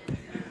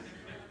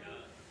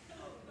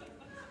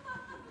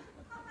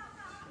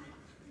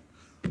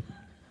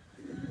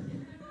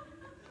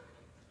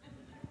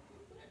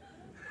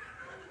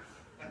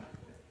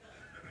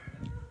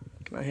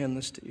 Can I hand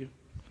this to you?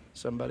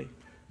 Somebody?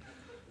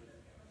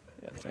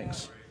 Yeah,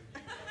 thanks.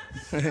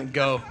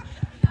 Go.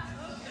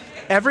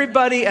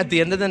 Everybody at the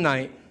end of the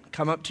night,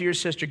 come up to your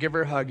sister, give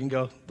her a hug, and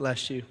go,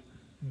 bless you.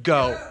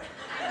 Go.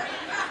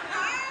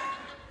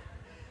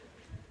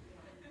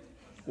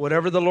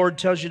 Whatever the Lord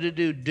tells you to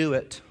do, do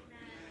it.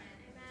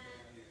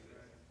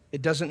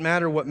 It doesn't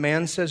matter what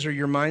man says or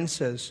your mind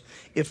says.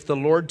 If the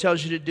Lord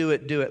tells you to do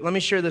it, do it. Let me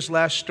share this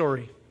last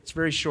story. It's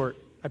very short,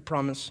 I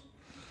promise.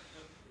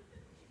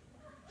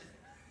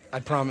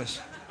 I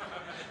promise.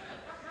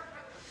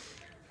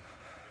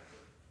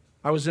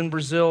 I was in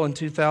Brazil in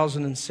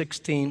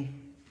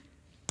 2016.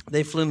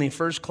 They flew me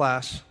first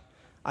class.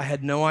 I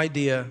had no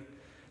idea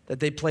that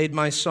they played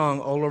my song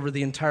all over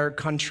the entire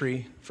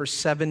country for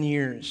 7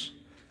 years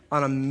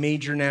on a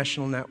major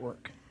national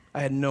network.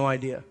 I had no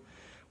idea.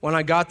 When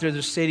I got there,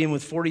 the stadium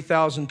with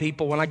 40,000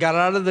 people, when I got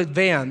out of the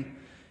van,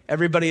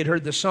 everybody had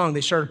heard the song.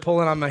 They started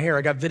pulling on my hair.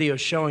 I got videos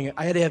showing it.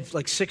 I had to have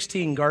like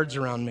 16 guards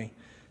around me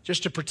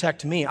just to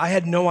protect me. I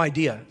had no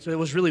idea. So it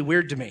was really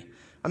weird to me.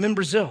 I'm in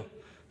Brazil.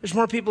 There's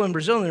more people in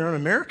Brazil than there are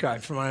in America,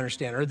 from what I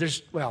understand. Or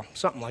there's, well,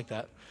 something like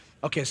that.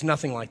 Okay, it's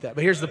nothing like that.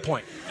 But here's the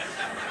point.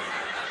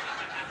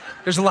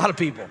 There's a lot of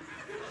people.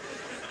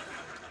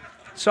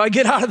 So I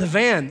get out of the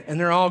van, and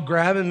they're all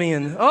grabbing me,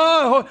 and,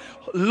 oh,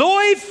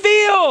 Loi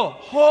Field,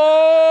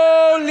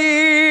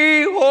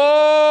 holy,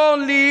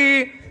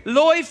 holy,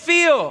 Loi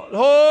Field,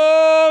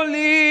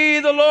 holy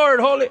the Lord,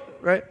 holy,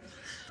 right?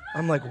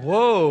 I'm like,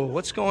 whoa,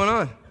 what's going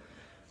on?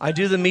 I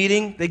do the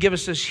meeting. They give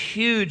us this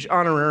huge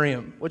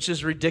honorarium, which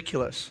is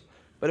ridiculous.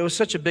 But it was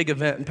such a big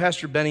event, and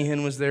Pastor Benny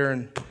Hinn was there,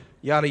 and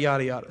yada,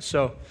 yada, yada.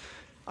 So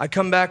I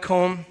come back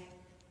home.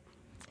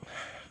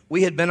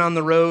 We had been on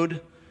the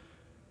road.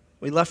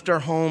 We left our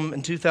home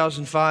in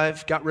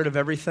 2005, got rid of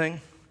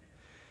everything.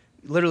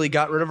 Literally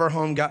got rid of our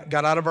home, got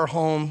out of our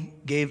home,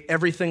 gave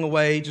everything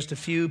away, just a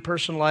few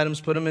personal items,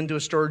 put them into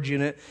a storage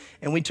unit,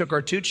 and we took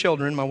our 2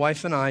 children, my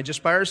wife and I,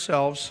 just by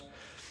ourselves,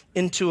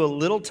 into a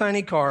little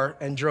tiny car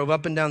and drove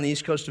up and down the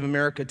east coast of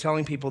America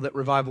telling people that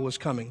revival was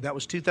coming. That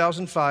was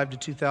 2005 to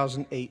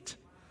 2008.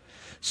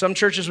 Some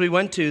churches we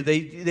went to,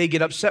 they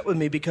get upset with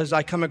me because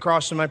I come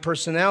across in my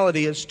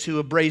personality as too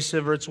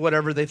abrasive, or it's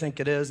whatever they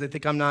think it is. They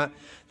think that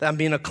I'm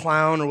being a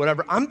clown or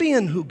whatever. I'm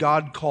being who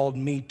God called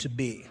me to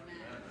be.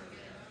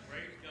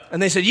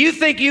 And they said, you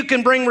think you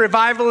can bring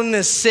revival in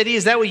this city?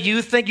 Is that what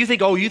you think? You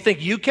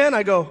think you can?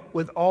 I go,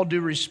 with all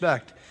due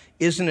respect,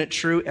 isn't it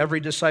true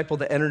every disciple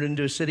that entered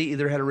into a city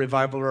either had a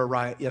revival or a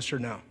riot? Yes or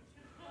no?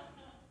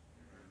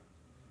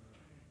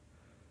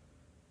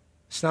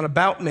 It's not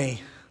about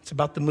me. It's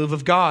about the move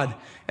of God.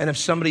 And if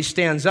somebody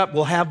stands up,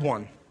 we'll have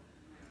one.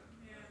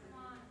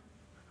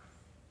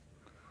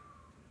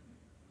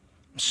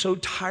 I'm so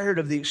tired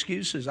of the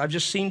excuses. I've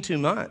just seen too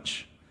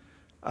much.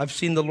 I've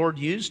seen the Lord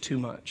use too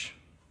much.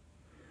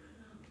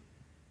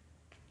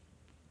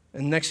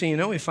 And next thing you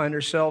know, we find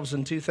ourselves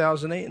in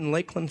 2008 in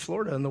Lakeland,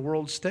 Florida, on the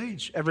world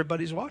stage.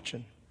 Everybody's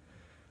watching.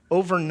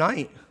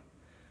 Overnight,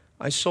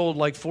 I sold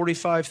like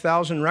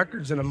 45,000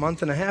 records in a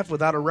month and a half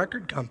without a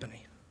record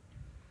company.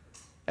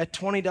 At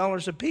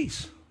 $20 a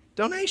piece,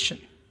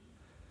 donation.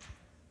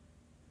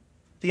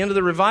 At the end of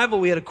the revival,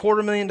 we had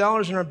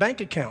 $250,000 in our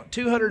bank account,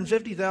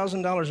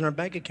 $250,000 in our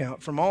bank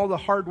account from all the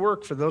hard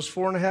work for those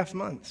 4.5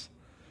 months.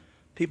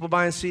 People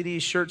buying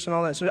CDs, shirts, and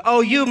all that. So,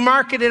 oh, you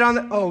marketed on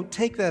the, oh,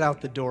 take that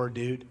out the door,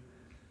 dude.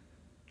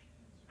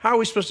 How are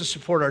we supposed to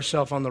support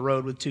ourselves on the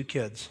road with 2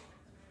 kids?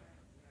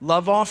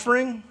 Love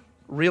offering?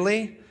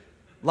 Really?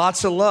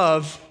 Lots of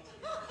love,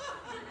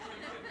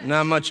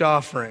 not much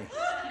offering.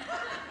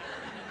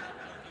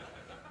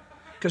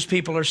 Because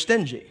people are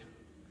stingy.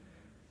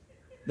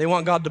 They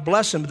want God to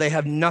bless them, but they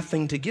have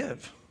nothing to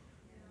give.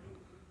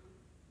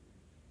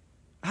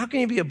 How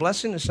can you be a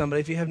blessing to somebody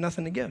if you have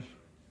nothing to give?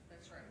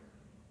 That's right.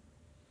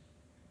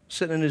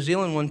 Sitting in New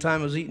Zealand one time,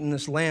 I was eating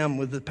this lamb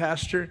with the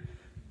pastor.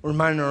 We're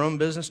minding our own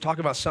business, talking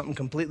about something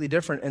completely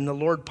different, and the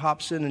Lord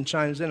pops in and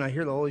chimes in. I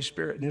hear the Holy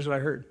Spirit, and here's what I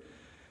heard.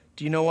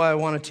 Do you know why I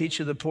want to teach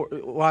you the poor?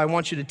 Why I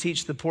want you to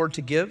teach the poor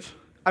to give?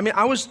 I mean,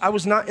 I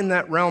was not in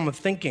that realm of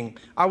thinking.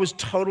 I was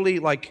totally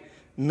like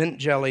mint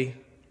jelly,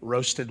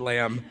 roasted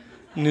lamb,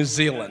 New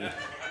Zealand.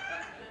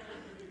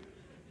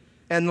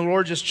 And the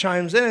Lord just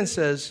chimes in and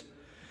says,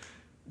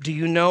 do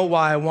you know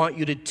why I want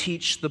you to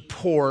teach the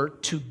poor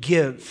to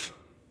give?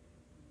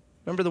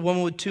 Remember the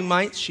woman with 2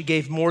 mites? She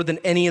gave more than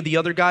any of the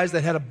other guys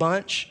that had a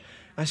bunch.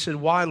 I said,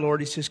 why, Lord?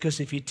 He says,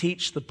 because if you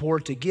teach the poor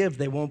to give,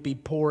 they won't be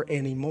poor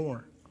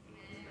anymore.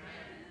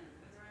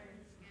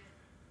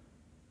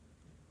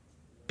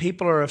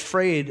 People are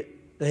afraid.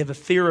 They have a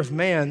fear of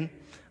man.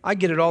 I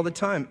get it all the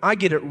time. I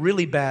get it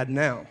really bad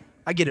now.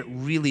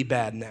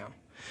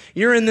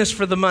 You're in this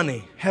for the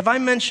money. Have I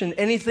mentioned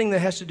anything that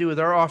has to do with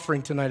our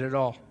offering tonight at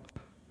all?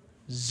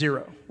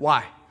 0.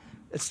 Why?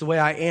 It's the way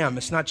I am.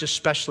 It's not just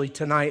specially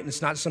tonight, and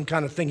it's not some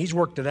kind of thing. He's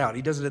worked it out.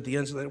 He does it at the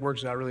end so that it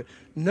works out really.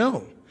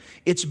 No,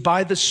 it's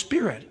by the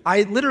Spirit.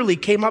 I literally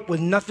came up with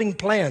nothing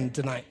planned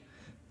tonight.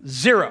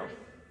 0.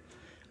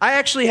 I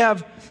actually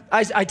have,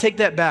 I take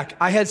that back.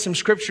 I had some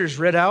scriptures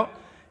wrote out,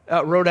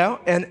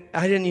 and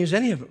I didn't use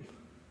any of them.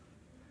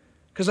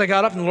 Because I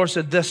got up and the Lord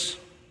said this.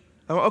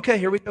 I went, okay,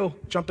 here we go.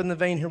 Jump in the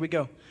vein, here we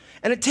go.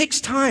 And it takes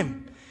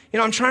time. You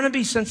know, I'm trying to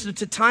be sensitive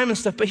to time and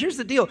stuff, but here's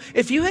the deal.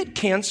 If you had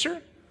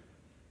cancer,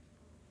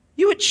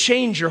 you would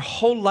change your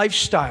whole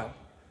lifestyle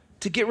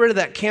to get rid of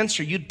that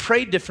cancer. You'd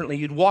pray differently,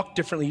 you'd walk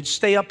differently, you'd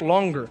stay up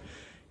longer.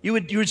 You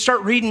would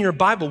start reading your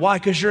Bible. Why?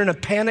 Because you're in a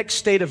panic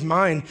state of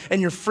mind and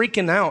you're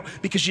freaking out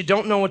because you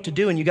don't know what to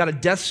do and you got a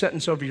death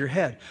sentence over your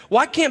head.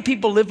 Why can't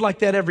people live like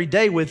that every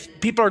day with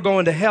people are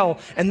going to hell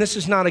and this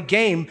is not a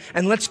game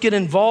and let's get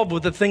involved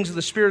with the things of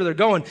the Spirit they're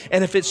going.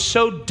 And if it's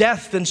so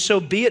death, then so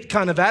be it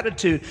kind of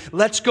attitude.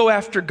 Let's go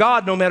after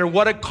God no matter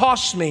what it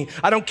costs me.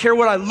 I don't care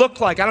what I look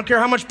like. I don't care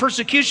how much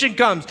persecution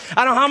comes.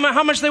 I don't know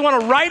how much they want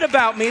to write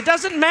about me. It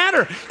doesn't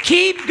matter.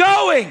 Keep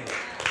going.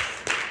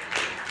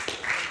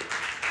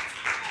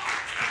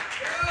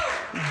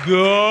 Go.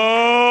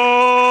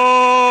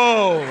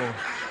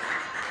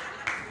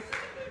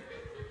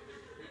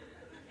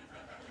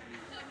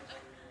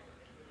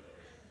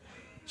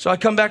 So I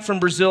come back from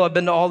Brazil. I've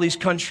been to all these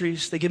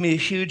countries. They give me a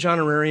huge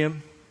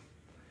honorarium.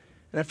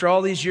 And after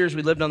all these years,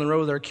 we lived on the road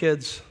with our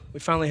kids. We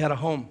finally had a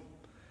home.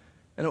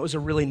 And it was a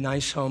really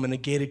nice home in a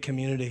gated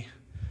community.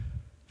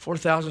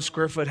 4,000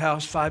 square foot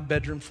house, 5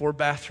 bedroom, 4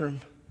 bathroom,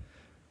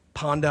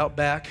 pond out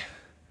back,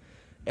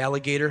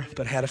 alligator,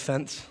 but had a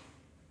fence.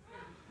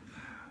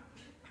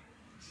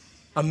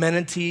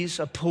 Amenities,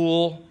 a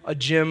pool, a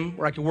gym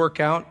where I could work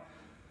out,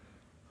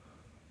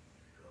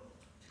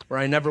 where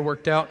I never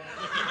worked out.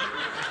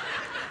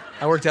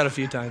 I worked out a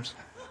few times.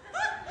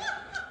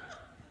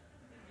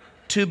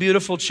 2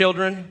 beautiful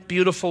children,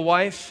 beautiful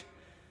wife.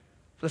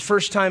 For the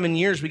first time in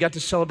years, we got to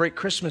celebrate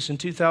Christmas in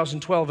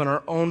 2012 in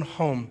our own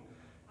home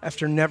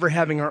after never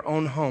having our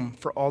own home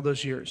for all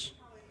those years.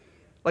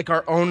 Like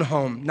our own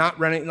home, not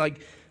renting,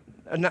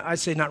 I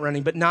say not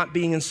renting, but not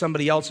being in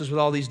somebody else's with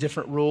all these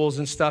different rules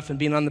and stuff and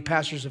being on the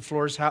pastors'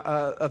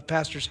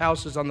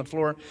 houses on the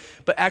floor,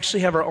 but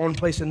actually have our own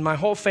place. And my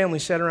whole family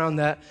sat around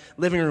that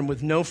living room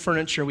with no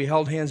furniture. We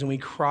held hands and we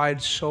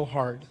cried so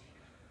hard.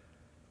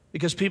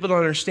 Because people don't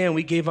understand,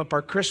 we gave up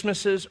our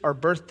Christmases, our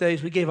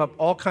birthdays, we gave up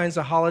all kinds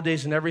of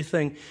holidays and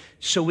everything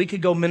so we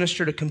could go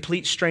minister to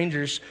complete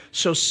strangers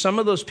so some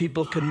of those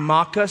people could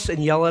mock us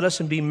and yell at us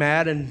and be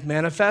mad and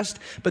manifest,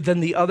 but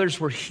then the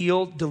others were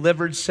healed,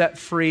 delivered, set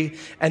free,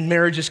 and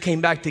marriages came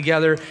back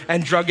together,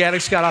 and drug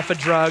addicts got off of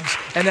drugs,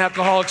 and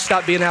alcoholics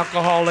stopped being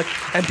alcoholic,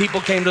 and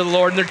people came to the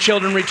Lord, and their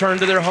children returned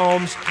to their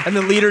homes, and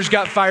the leaders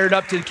got fired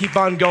up to keep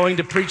on going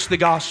to preach the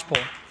gospel.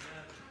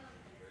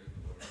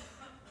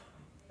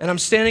 And I'm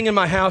standing in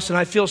my house and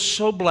I feel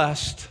so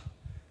blessed.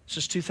 This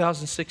is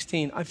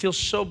 2016. I feel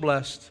so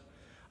blessed.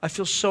 I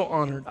feel so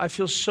honored. I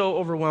feel so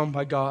overwhelmed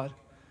by God.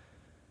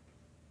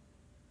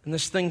 And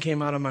this thing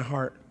came out of my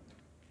heart.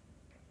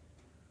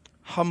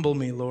 Humble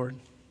me, Lord.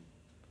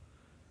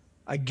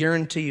 I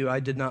guarantee you I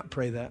did not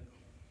pray that.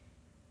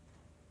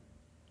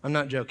 I'm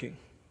not joking.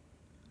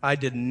 I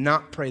did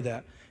not pray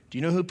that. Do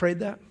you know who prayed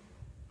that?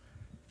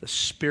 The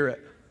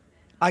Spirit.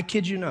 I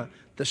kid you not.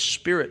 The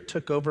Spirit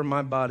took over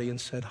my body and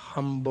said,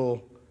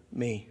 humble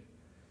me.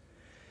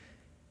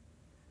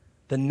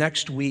 The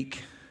next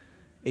week,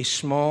 a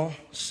small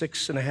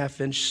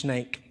 6.5-inch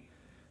snake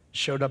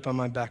showed up on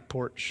my back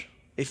porch.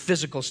 A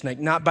physical snake,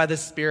 not by the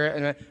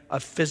Spirit, a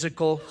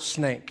physical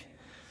snake.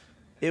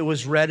 It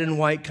was red and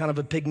white, kind of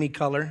a pygmy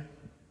color.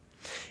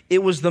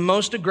 It was the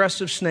most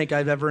aggressive snake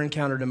I've ever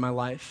encountered in my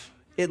life.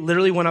 It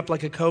literally went up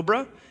like a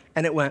cobra,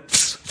 and it went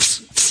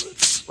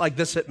like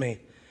this at me.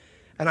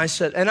 And I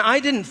said, and I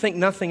didn't think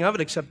nothing of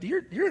it except,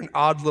 you're an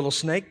odd little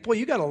snake. Boy,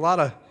 you got a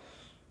lot of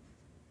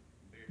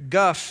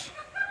guff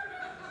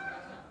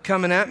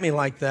coming at me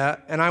like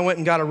that. And I went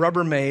and got a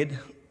Rubbermaid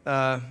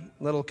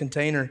little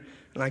container,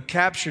 and I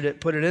captured it,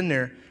 put it in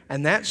there,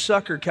 and that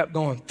sucker kept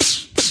going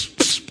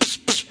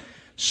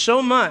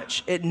so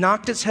much, it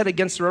knocked its head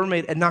against the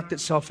Rubbermaid and knocked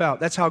itself out.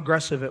 That's how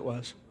aggressive it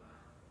was.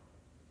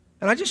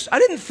 And I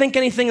didn't think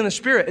anything in the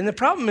Spirit. And the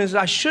problem is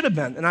I should have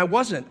been, and I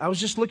wasn't. I was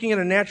just looking at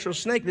a natural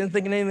snake, didn't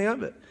think anything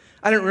of it.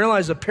 I didn't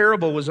realize a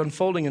parable was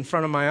unfolding in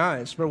front of my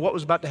eyes for what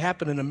was about to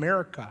happen in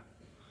America.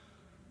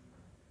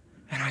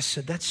 And I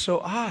said, that's so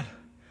odd.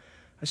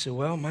 I said,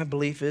 well, my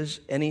belief is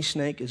any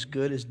snake as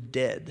good as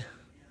dead.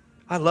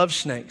 I love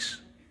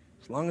snakes,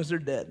 as long as they're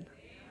dead.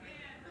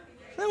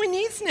 So we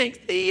need snakes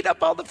to eat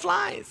up all the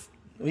flies.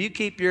 Well, you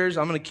keep yours,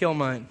 I'm going to kill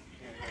mine.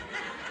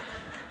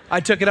 I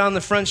took it out on the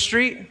front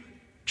street.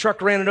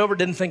 Truck ran it over,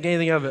 didn't think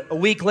anything of it. A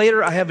week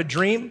later, I have a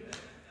dream.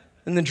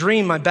 In the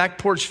dream, my back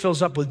porch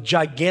fills up with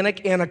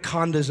gigantic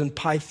anacondas and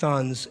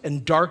pythons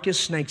and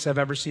darkest snakes I've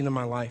ever seen in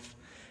my life.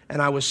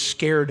 And I was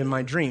scared in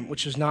my dream,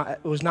 which was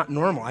not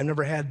normal. I've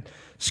never had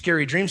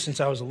scary dreams since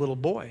I was a little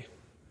boy.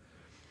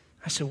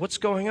 I said, what's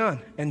going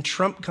on? And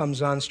Trump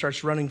comes on,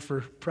 starts running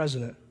for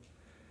president.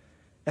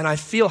 And I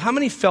feel, how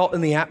many felt in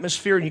the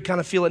atmosphere, and you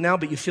kind of feel it now,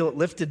 but you feel it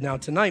lifted now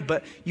tonight,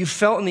 but you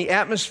felt in the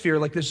atmosphere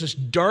like there's this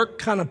dark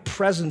kind of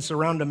presence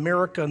around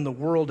America and the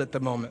world at the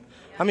moment.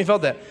 How many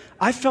felt that?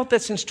 I felt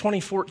that since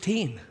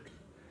 2014.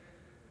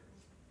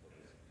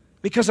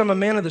 Because I'm a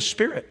man of the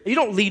Spirit. You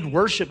don't lead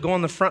worship, go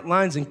on the front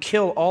lines and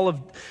kill all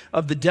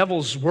of the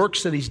devil's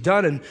works that he's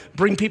done and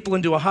bring people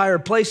into a higher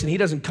place, and he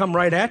doesn't come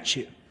right at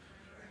you.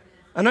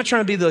 I'm not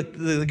trying to be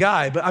the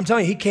guy, but I'm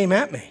telling you, he came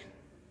at me.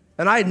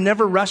 And I had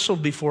never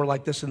wrestled before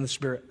like this in the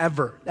Spirit,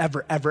 ever,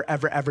 ever, ever,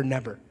 ever, ever,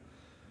 never.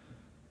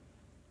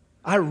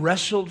 I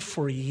wrestled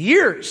for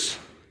years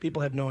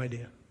People have no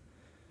idea.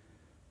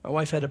 My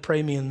wife had to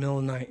pray me in the middle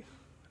of the night.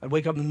 I'd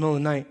wake up in the middle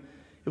of the night.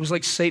 It was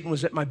like Satan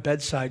was at my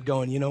bedside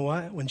going, you know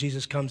what? When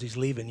Jesus comes, he's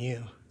leaving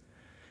you.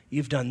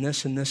 You've done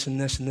this and this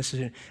and this and this.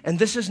 And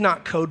this is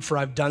not code for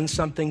I've done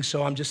something,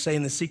 so I'm just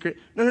saying the secret.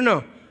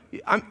 No.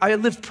 I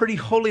lived pretty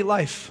holy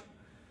life.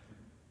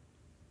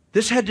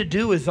 This had to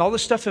do with all the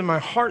stuff in my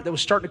heart that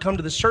was starting to come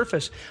to the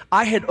surface.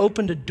 I had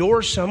opened a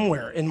door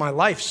somewhere in my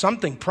life,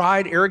 something,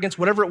 pride, arrogance,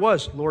 whatever it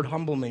was. Lord,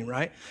 humble me,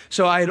 right?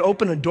 So I had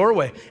opened a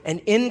doorway, and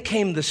in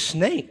came the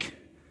snake.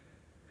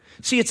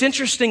 See, it's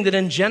interesting that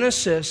in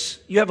Genesis,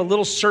 you have a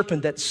little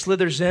serpent that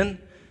slithers in,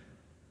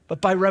 but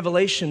by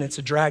Revelation, it's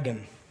a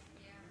dragon.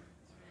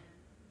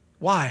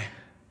 Why?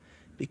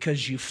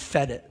 Because you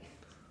fed it.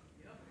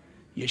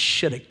 You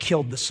should have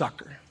killed the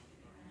sucker.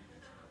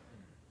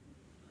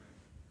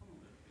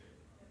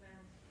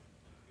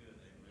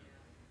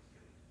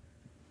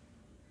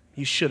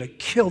 You should have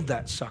killed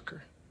that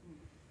sucker.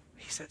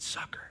 He said,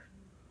 sucker.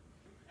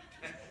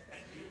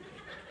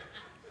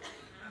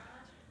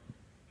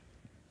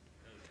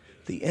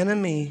 The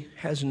enemy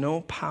has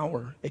no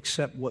power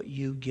except what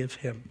you give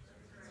him.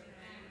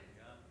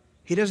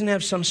 He doesn't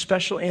have some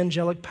special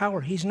angelic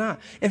power. He's not.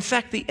 In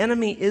fact, the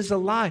enemy is a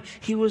lie.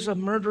 He was a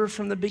murderer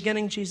from the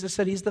beginning. Jesus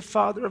said he's the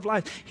father of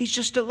lies. He's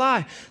just a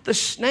lie. The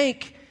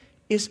snake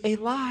is a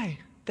lie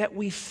that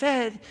we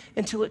fed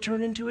until it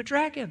turned into a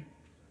dragon.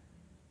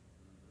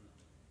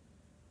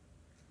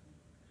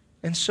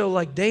 And so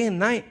like day and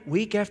night,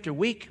 week after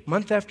week,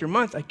 month after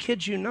month, I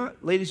kid you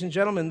not, ladies and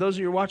gentlemen, those of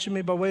you who are watching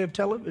me by way of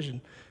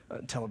television,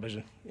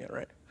 yeah,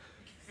 right.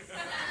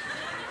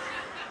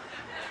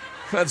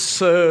 That's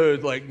so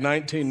like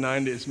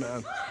 1990s,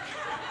 man.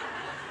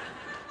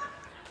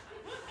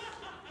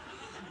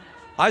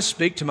 I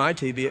speak to my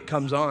TV, it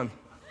comes on.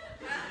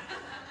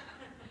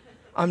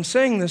 I'm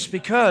saying this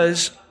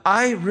because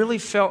I really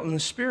felt in the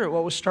spirit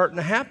what was starting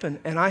to happen.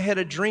 And I had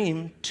a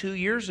dream 2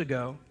 years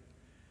ago.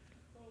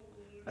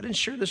 I didn't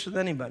share this with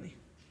anybody.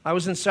 I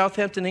was in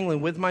Southampton,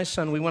 England with my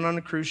son. We went on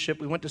a cruise ship.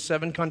 We went to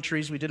 7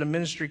 countries. We did a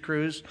ministry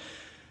cruise.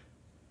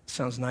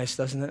 Sounds nice,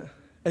 doesn't it?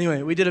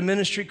 Anyway, we did a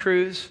ministry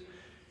cruise.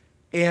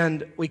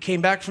 And we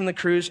came back from the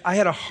cruise.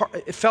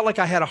 It felt like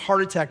I had a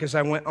heart attack as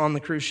I went on the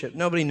cruise ship.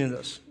 Nobody knew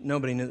this.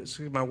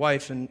 My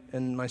wife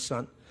and my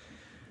son.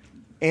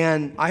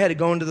 And I had to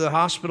go into the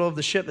hospital of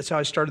the ship. That's how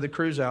I started the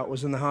cruise out,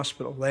 was in the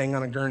hospital, laying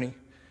on a gurney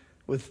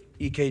with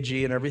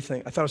EKG and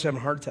everything. I thought I was having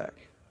a heart attack.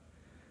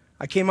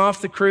 I came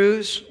off the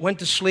cruise, went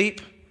to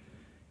sleep.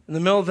 In the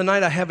middle of the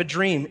night, I have a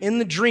dream. In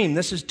the dream,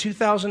 this is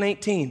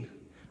 2018.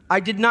 I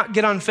did not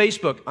get on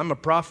Facebook. I'm a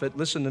prophet.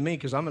 Listen to me,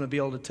 because I'm going to be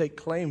able to take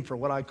claim for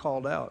what I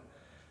called out.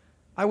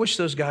 I wish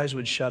those guys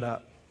would shut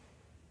up.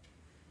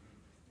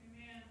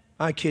 Amen.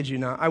 I kid you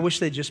not. I wish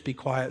they'd just be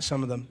quiet,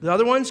 some of them. The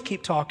other ones,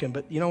 keep talking,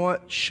 but you know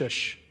what?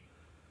 Shush.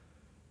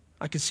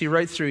 I can see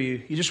right through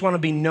you. You just want to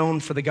be known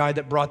for the guy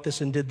that brought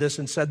this and did this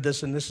and said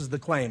this and this is the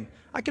claim.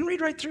 I can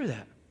read right through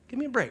that. Give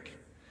me a break.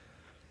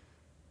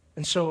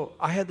 And so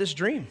I had this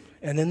dream.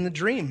 And in the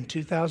dream,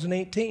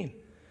 2018,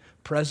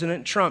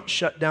 President Trump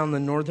shut down the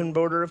northern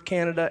border of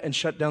Canada and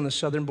shut down the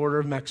southern border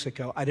of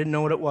Mexico. I didn't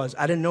know what it was.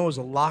 I didn't know it was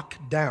a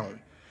lockdown.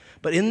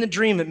 But in the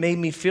dream, it made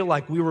me feel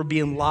like we were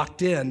being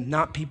locked in,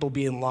 not people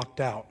being locked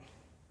out.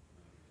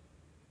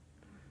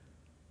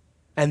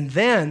 And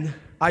then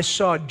I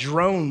saw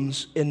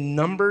drones in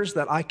numbers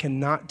that I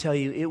cannot tell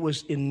you. It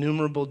was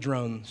innumerable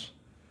drones.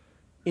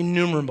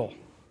 Innumerable.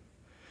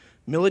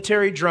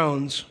 Military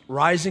drones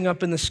rising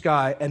up in the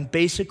sky and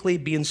basically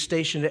being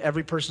stationed at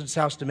every person's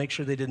house to make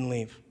sure they didn't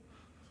leave.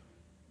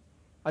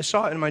 I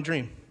saw it in my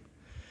dream.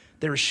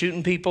 They were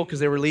shooting people because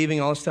they were leaving,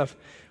 all this stuff.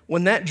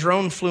 When that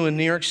drone flew in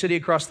New York City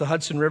across the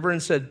Hudson River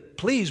and said,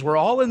 please, we're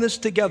all in this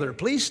together.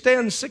 Please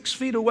stand 6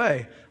 feet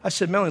away. I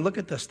said, Melanie, look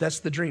at this. That's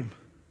the dream.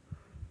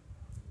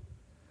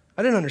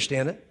 I didn't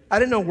understand it. I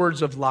didn't know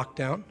words of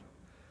lockdown.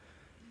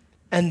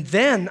 And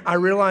then I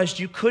realized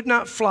you could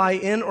not fly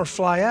in or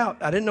fly out.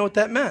 I didn't know what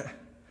that meant.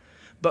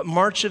 But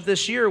March of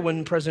this year,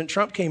 when President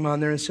Trump came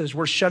on there and says,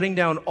 we're shutting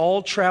down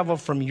all travel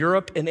from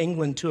Europe and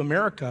England to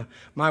America,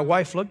 my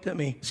wife looked at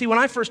me. See, when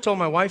I first told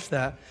my wife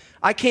that,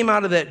 I came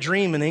out of that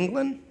dream in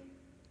England,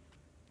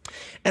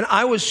 and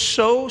I was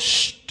so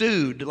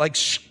stirred.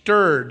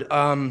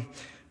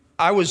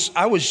 I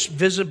was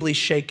visibly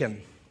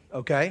shaken,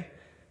 okay?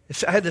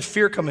 I had the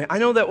fear coming. I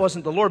know that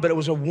wasn't the Lord, but it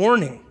was a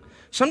warning.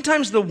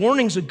 Sometimes the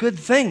warning's a good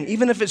thing,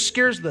 even if it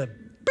scares the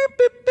beep,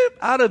 beep, beep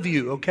out of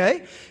you,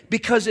 okay?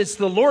 Because it's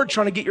the Lord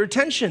trying to get your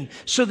attention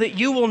so that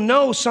you will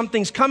know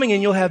something's coming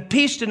and you'll have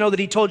peace to know that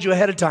he told you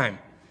ahead of time.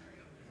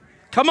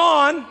 Come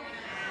on.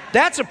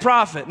 That's a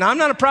prophet. Now, I'm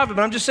not a prophet,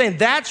 but I'm just saying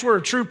that's where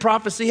a true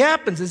prophecy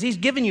happens, is he's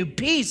giving you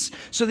peace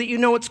so that you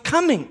know it's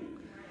coming.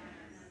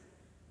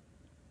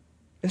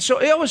 And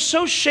so I was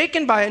so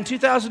shaken by it in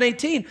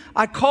 2018.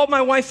 I called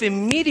my wife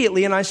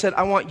immediately and I said,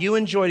 I want you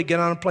and Joy to get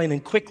on a plane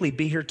and quickly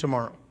be here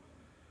tomorrow.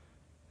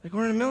 Like,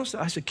 we're in the middle of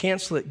stuff. I said,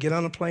 cancel it. Get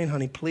on a plane,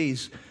 honey,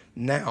 please,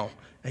 now,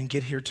 and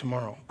get here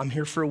tomorrow. I'm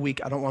here for a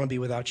week. I don't want to be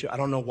without you. I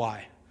don't know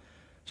why.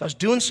 So I was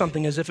doing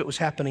something as if it was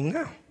happening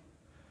now.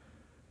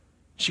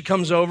 She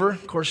comes over.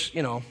 Of course,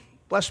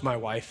 bless my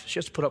wife. She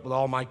has to put up with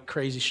all my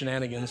crazy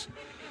shenanigans.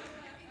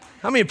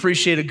 How many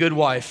appreciate a good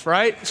wife,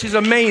 right? She's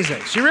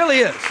amazing. She really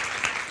is.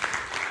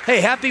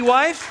 Hey, happy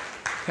wife,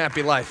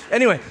 happy life.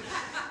 Anyway,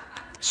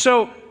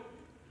 so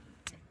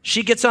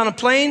she gets on a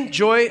plane.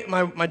 Joy,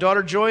 my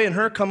daughter Joy and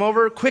her come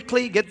over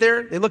quickly, get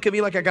there. They look at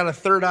me like I got a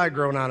third eye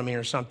growing out of me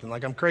or something,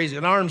 like I'm crazy.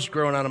 An arm's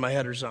growing out of my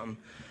head or something.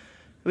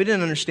 We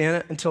didn't understand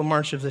it until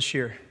March of this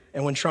year.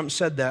 And when Trump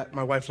said that,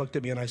 my wife looked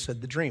at me and I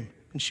said, the dream.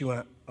 And she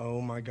went, oh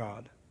my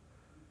God.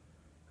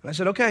 And I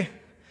said, okay.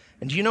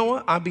 And do you know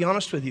what? I'll be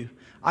honest with you.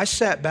 I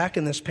sat back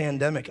in this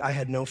pandemic. I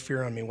had no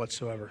fear on me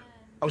whatsoever.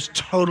 I was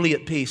totally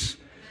at peace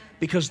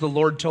because the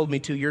Lord told me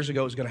 2 years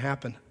ago it was going to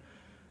happen.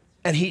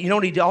 And you know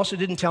what he also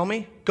didn't tell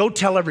me? Go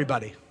tell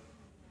everybody.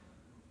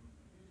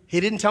 He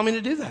didn't tell me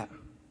to do that.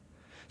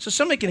 So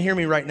somebody can hear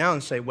me right now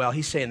and say, well,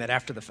 he's saying that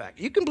after the fact.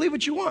 You can believe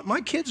what you want.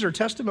 My kids are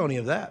testimony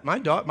of that. My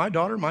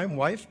daughter, my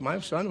wife, my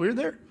son, we're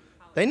there.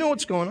 They know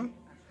what's going on.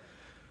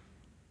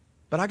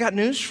 But I got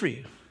news for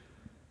you.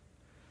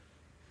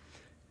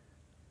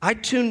 I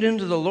tuned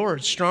into the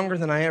Lord stronger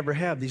than I ever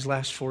have these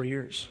last 4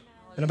 years.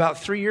 And about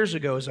 3 years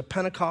ago, as a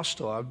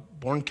Pentecostal, I was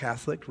born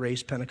Catholic,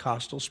 raised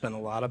Pentecostal, spent a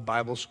lot of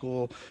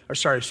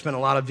spent a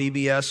lot of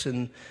VBS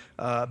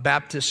and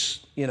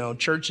Baptist,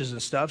 churches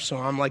and stuff. So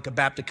I'm like a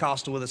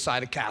Baptist-costal with a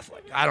side of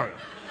Catholic. I don't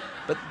know.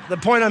 But the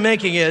point I'm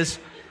making is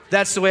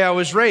that's the way I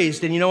was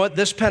raised. And you know what?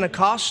 This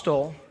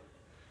Pentecostal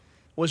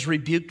was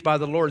rebuked by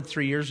the Lord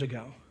 3 years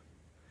ago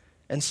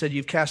and said,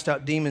 you've cast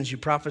out demons, you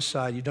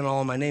prophesied, you've done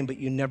all in my name, but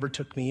you never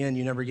took me in,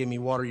 you never gave me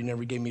water, you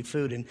never gave me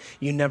food, and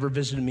you never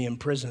visited me in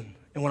prison.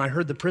 And when I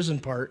heard the prison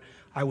part,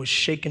 I was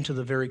shaken to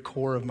the very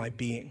core of my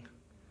being.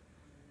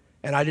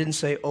 And I didn't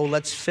say, oh,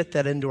 let's fit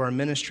that into our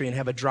ministry and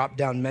have a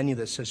drop-down menu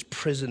that says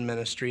prison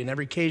ministry, and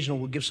every occasional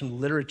we'll give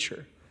some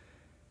literature.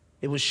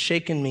 It was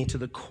shaking me to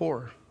the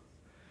core,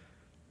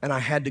 and I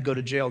had to go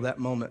to jail that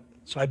moment.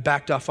 So I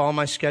backed off all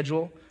my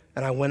schedule,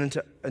 and I went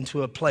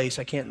into a place,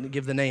 I can't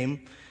give the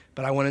name,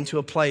 but I went into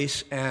a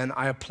place and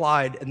I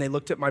applied, and they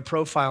looked at my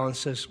profile and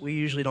says, we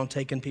usually don't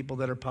take in people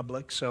that are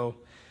public, so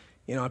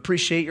I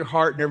appreciate your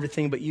heart and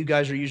everything, but you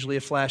guys are usually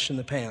a flash in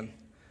the pan.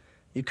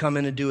 You come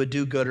in and do a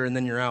do-gooder and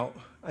then you're out.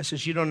 I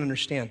says, you don't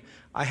understand.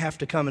 I have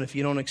to come, and if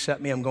you don't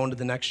accept me, I'm going to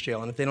the next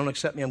jail. And if they don't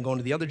accept me, I'm going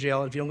to the other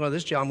jail. And if you don't go to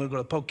this jail, I'm going to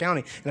go to Polk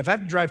County. And if I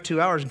have to drive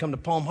 2 hours and come to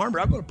Palm Harbor,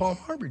 I'll go to Palm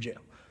Harbor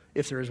jail,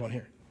 if there is one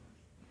here.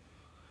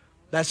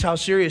 That's how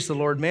serious the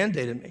Lord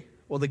mandated me.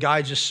 Well, the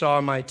guy just saw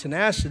my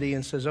tenacity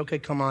and says, okay,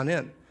 come on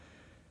in.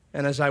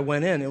 And as I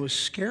went in, it was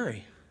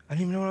scary. I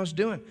didn't even know what I was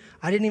doing.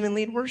 I didn't even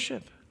lead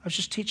worship. I was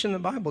just teaching the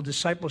Bible,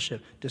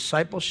 discipleship.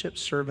 Discipleship,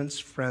 servants,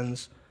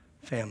 friends,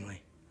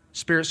 family.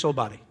 Spirit, soul,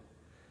 body.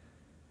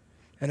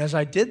 And as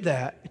I did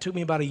that, it took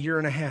me about 1.5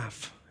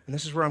 years. And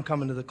this is where I'm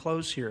coming to the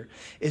close here,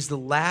 is the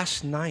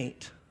last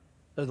night,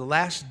 or the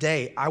last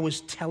day, I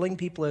was telling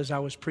people as I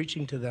was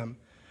preaching to them,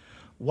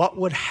 what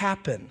would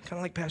happen, kind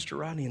of like Pastor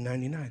Rodney in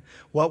 99,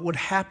 what would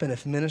happen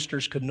if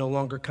ministers could no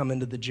longer come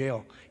into the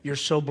jail? You're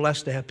so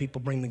blessed to have people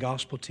bring the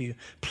gospel to you.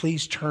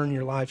 Please turn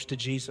your lives to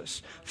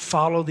Jesus.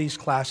 Follow these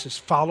classes.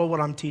 Follow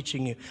what I'm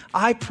teaching you.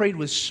 I prayed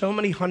with so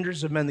many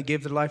hundreds of men that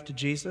gave their life to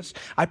Jesus.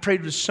 I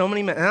prayed with so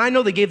many men, and I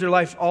know they gave their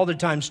life all their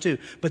times too,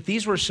 but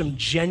these were some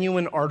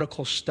genuine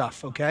article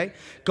stuff, okay?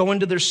 Go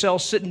into their cell,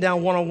 sitting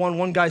down one-on-one.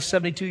 One guy's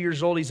 72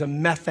 years old. He's a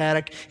meth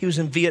addict. He was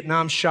in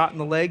Vietnam, shot in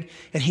the leg,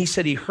 and he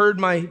said he heard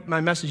my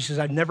message. He says,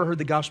 I've never heard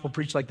the gospel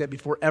preached like that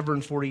before, ever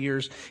in 40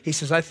 years. He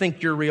says, I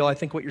think you're real. I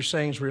think what you're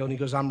saying is real. And he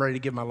goes, I'm ready to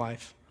give my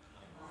life.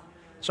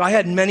 So I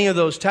had many of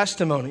those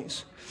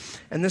testimonies.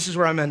 And this is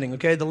where I'm ending,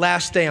 okay? The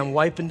last day, I'm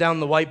wiping down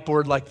the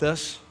whiteboard like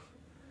this.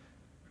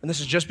 And this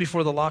is just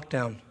before the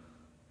lockdown.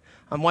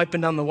 I'm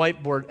wiping down the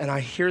whiteboard, and I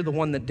hear the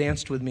one that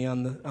danced with me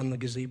on the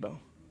gazebo.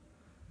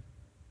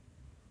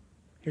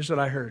 Here's what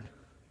I heard.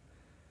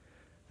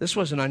 This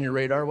wasn't on your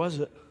radar, was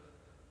it?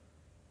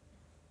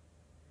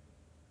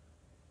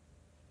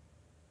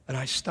 And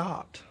I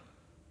stopped.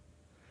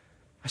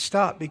 I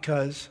stopped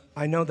because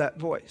I know that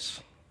voice.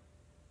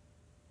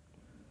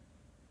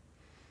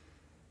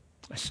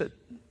 I said,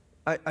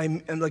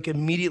 and like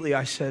immediately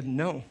I said,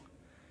 no,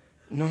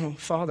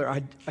 Father,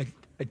 I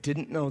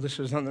didn't know this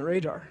was on the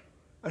radar.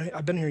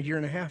 I've been here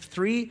 1.5 years,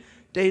 3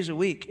 days a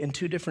week in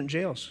 2 different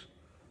jails.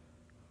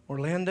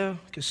 Orlando,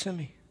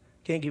 Kissimmee.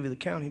 Can't give you the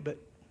county, but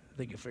I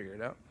think you'll figure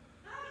it out.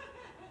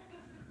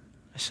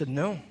 I said,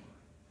 no.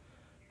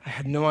 I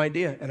had no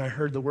idea, and I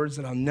heard the words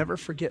that I'll never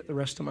forget the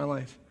rest of my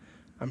life.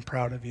 I'm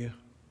proud of you.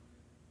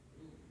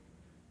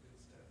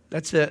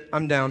 That's it.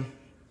 I'm down.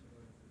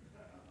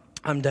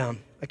 I'm down.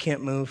 I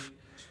can't move.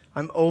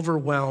 I'm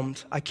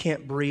overwhelmed. I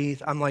can't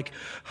breathe. I'm like,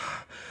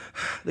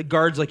 the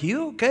guard's like,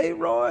 you okay,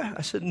 Roy?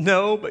 I said,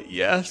 no, but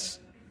yes.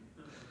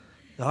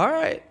 All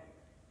right.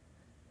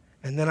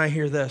 And then I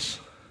hear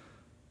this.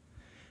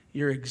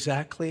 You're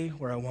exactly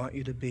where I want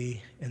you to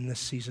be in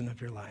this season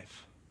of your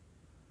life.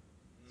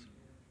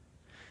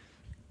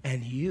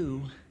 And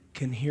you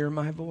can hear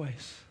my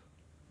voice.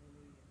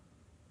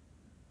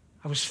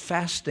 I was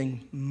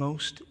fasting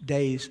most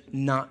days,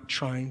 not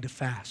trying to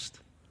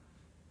fast.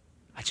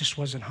 I just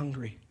wasn't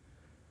hungry.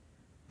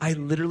 I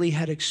literally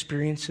had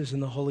experiences in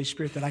the Holy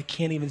Spirit that I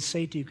can't even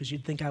say to you because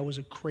you'd think I was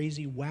a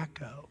crazy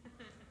wacko.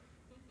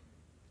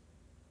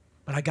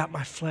 But I got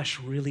my flesh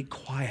really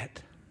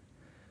quiet.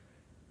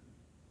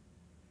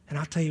 And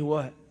I'll tell you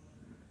what,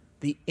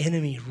 the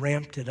enemy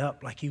ramped it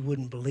up like you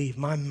wouldn't believe.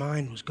 My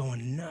mind was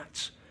going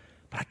nuts,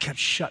 but I kept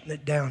shutting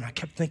it down. I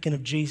kept thinking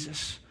of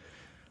Jesus.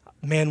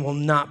 Man will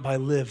not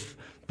live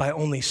by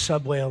only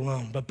Subway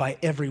alone, but by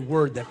every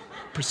word that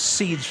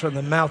proceeds from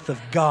the mouth of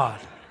God.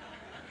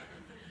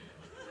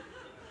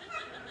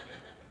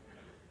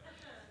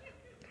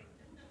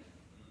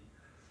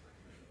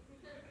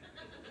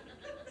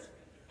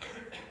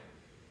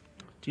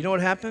 Do you know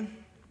what happened?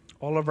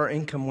 All of our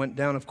income went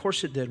down. Of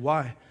course it did.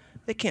 Why?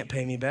 They can't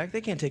pay me back. They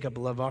can't take up a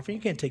love offering.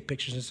 You can't take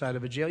pictures inside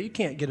of a jail. You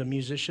can't get a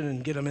musician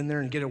and get them in there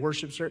and get a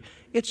worship service.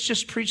 It's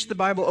just preach the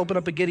Bible, open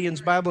up a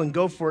Gideon's Bible and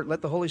go for it.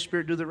 Let the Holy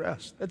Spirit do the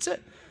rest. That's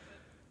it.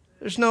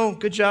 There's no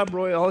good job,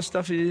 Roy, all this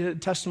stuff,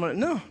 testimony.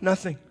 No,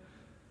 nothing.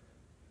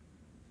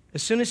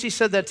 As soon as he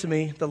said that to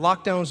me, the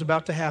lockdown was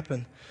about to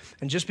happen.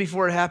 And just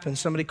before it happened,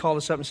 somebody called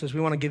us up and says,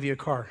 we want to give you a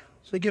car.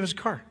 So they give us a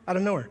car out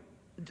of nowhere.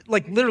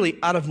 Like literally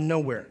out of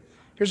nowhere.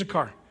 Here's a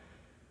car.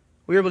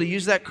 We were able to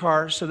use that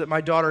car so that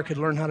my daughter could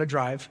learn how to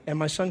drive and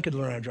my son could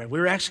learn how to drive. We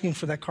were asking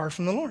for that car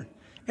from the Lord.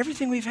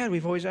 Everything we've had,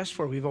 we've always asked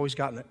for. We've always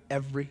gotten it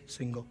every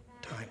single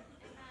time.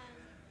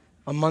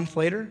 A month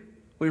later,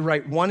 we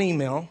write one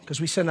email, because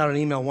we send out an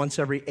email once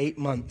every 8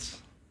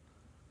 months.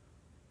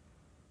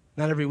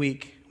 Not every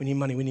week. We need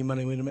money, we need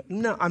money, we need money.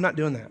 No, I'm not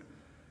doing that.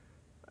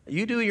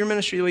 You do your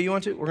ministry the way you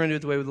want to. We're going to do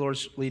it the way the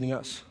Lord's leading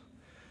us.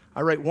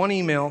 I write one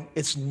email.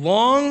 It's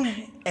long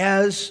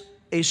as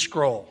a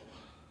scroll.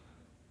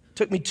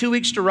 Took me 2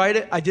 weeks to write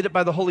it. I did it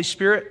by the Holy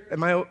Spirit.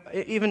 And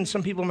even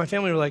some people in my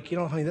family were like,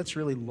 honey, that's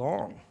really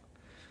long.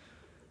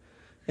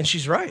 And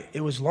she's right.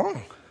 It was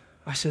long.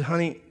 I said,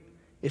 honey,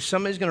 if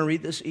somebody's going to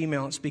read this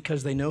email, it's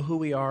because they know who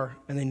we are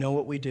and they know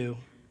what we do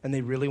and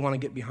they really want to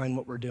get behind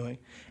what we're doing.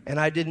 And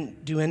I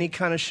didn't do any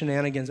kind of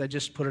shenanigans. I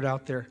just put it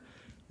out there.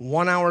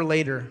 1 hour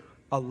later,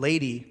 a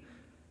lady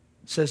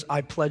says,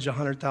 I pledge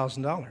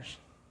 $100,000.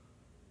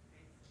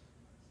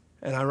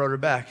 And I wrote her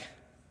back,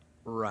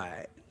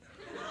 right.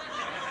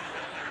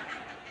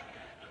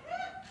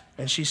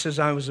 And she says,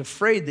 I was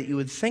afraid that you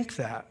would think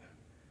that.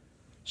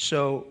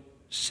 So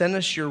send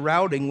us your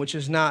routing, which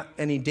is not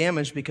any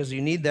damage because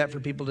you need that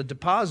for people to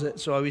deposit.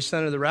 So I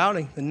sent her the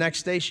routing. The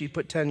next day she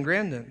put 10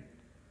 grand in.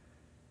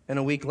 And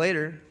a week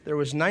later, there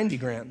was 90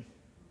 grand.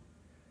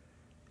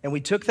 And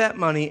we took that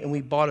money and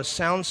we bought a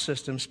sound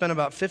system, spent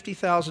about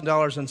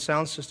 $50,000 on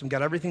sound system,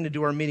 got everything to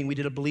do our meeting. We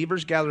did a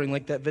believers gathering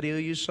like that video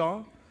you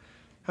saw.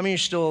 How many are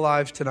still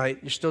alive tonight?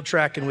 You're still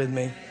tracking with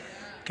me.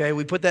 Okay,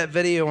 we put that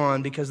video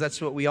on because that's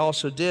what we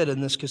also did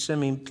in this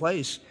Kissimmee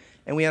place.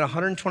 And we had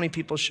 120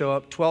 people show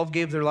up. 12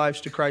 gave their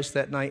lives to Christ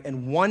that night.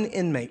 And one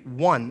inmate,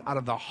 one out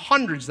of the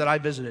hundreds that I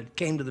visited,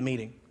 came to the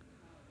meeting.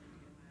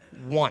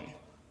 One.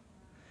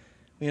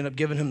 We ended up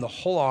giving him the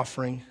whole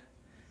offering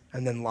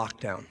and then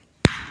lockdown.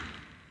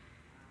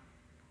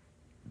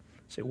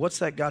 Say, what's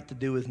that got to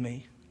do with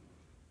me?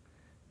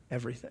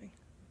 Everything.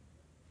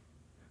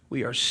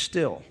 We are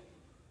still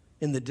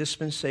in the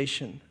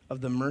dispensation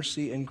of the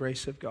mercy and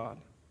grace of God.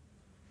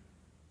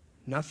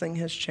 Nothing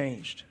has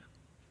changed.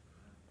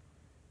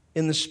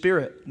 In the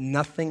Spirit,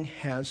 nothing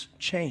has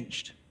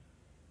changed.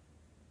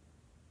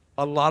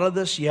 A lot of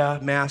this,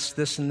 masks,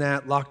 this and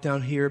that,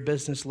 lockdown here,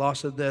 business,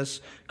 loss of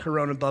this,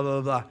 corona, blah, blah,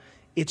 blah.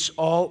 It's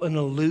all an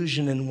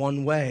illusion in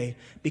one way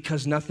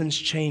because nothing's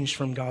changed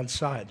from God's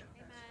side.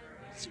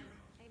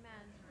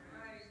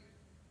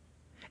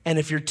 And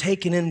if you're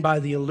taken in by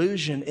the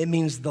illusion, it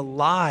means the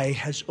lie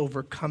has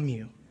overcome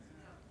you.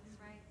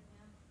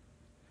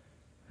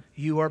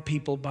 You are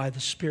people by the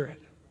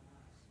Spirit.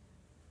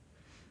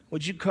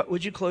 Would you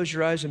close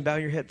your eyes and bow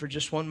your head for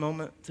just one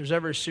moment? If there's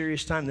ever a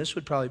serious time, this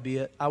would probably be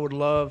it. I would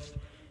love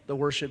the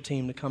worship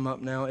team to come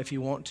up now if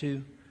you want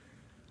to.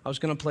 I was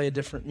going to play a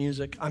different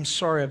music. I'm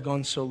sorry I've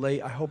gone so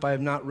late. I hope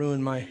I've not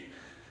ruined my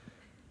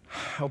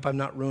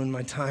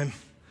time.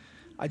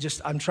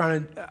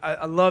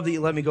 I love that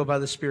you let me go by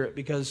the Spirit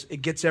because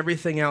it gets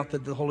everything out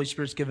that the Holy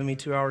Spirit's given me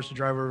 2 hours to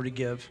drive over to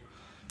give.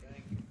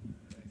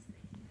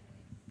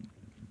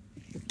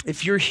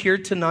 If you're here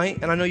tonight,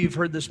 and I know you've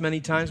heard this many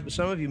times, but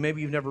some of you,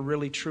 maybe you've never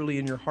really truly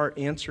in your heart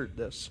answered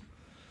this.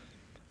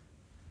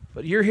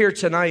 But you're here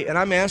tonight, and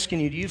I'm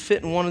asking you, do you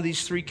fit in one of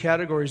these three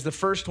categories? The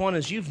first one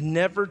is you've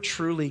never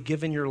truly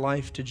given your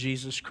life to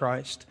Jesus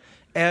Christ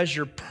as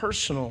your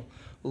personal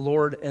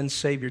Lord and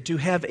Savior, to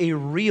have a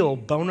real,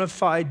 bona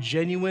fide,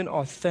 genuine,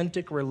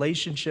 authentic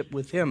relationship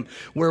with Him,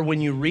 where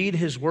when you read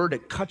His Word,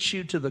 it cuts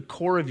you to the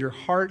core of your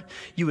heart.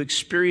 You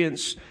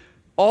experience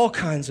all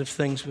kinds of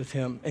things with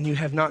Him, and you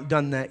have not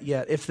done that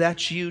yet. If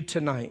that's you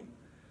tonight,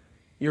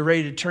 you're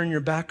ready to turn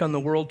your back on the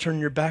world, turn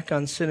your back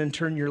on sin, and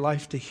turn your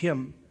life to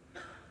Him.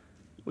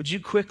 Would you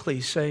quickly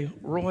say,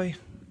 Roy,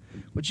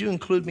 would you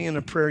include me in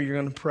a prayer you're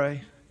going to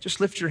pray? Just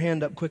lift your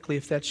hand up quickly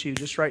if that's you.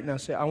 Just right now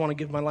say, I want to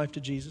give my life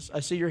to Jesus. I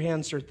see your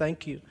hand, sir.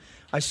 Thank you.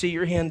 I see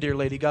your hand, dear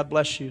lady. God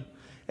bless you.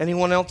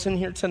 Anyone else in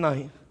here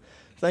tonight?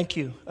 Thank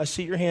you. I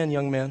see your hand,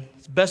 young man.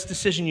 It's the best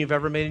decision you've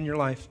ever made in your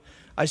life.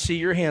 I see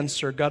your hand,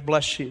 sir. God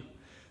bless you.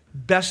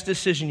 Best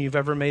decision you've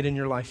ever made in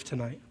your life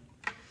tonight.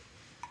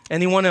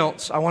 Anyone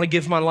else? I want to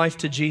give my life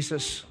to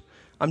Jesus.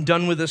 I'm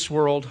done with this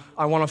world.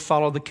 I want to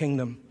follow the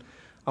kingdom.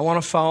 I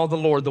want to follow the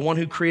Lord, the one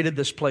who created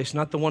this place,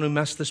 not the one who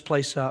messed this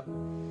place up.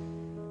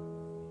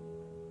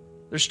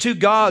 There's two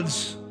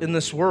gods in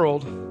this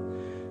world.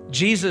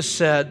 Jesus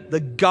said,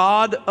 the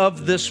God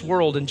of this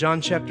world in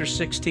John chapter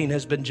 16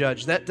 has been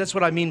judged. That's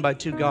what I mean by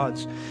two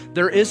gods.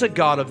 There is a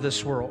God of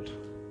this world.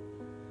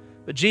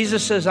 But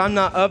Jesus says, I'm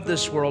not of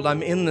this world,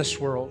 I'm in this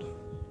world.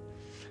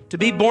 To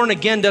be born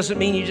again doesn't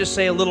mean you just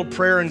say a little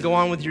prayer and go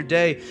on with your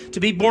day. To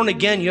be born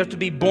again, you have to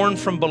be born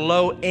from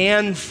below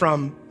and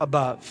from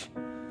above,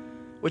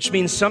 which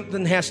means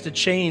something has to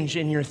change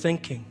in your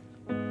thinking.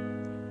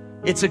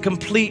 It's a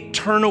complete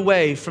turn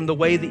away from the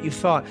way that you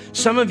thought.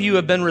 Some of you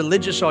have been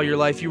religious all your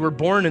life. You were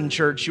born in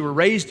church, you were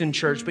raised in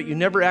church, but you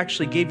never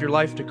actually gave your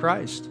life to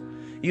Christ.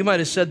 You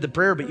might have said the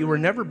prayer, but you were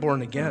never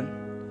born again.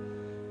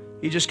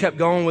 You just kept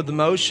going with the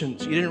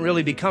motions. You didn't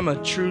really become a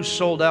true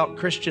sold-out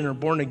Christian or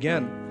born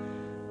again,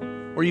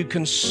 where you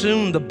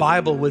consume the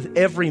Bible with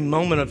every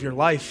moment of your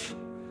life.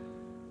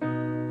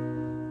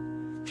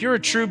 If you're a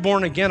true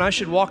born again, I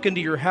should walk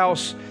into your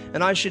house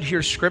and I should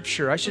hear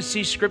scripture. I should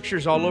see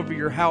scriptures all over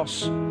your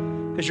house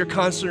because you're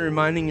constantly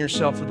reminding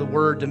yourself of the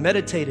word, to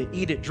meditate it,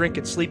 eat it, drink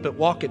it, sleep it,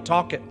 walk it,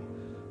 talk it.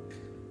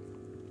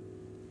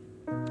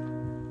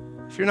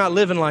 If you're not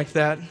living like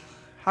that,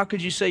 how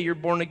could you say you're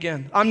born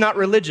again? I'm not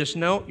religious.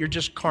 No, you're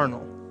just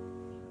carnal.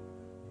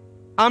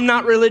 I'm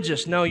not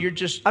religious. No,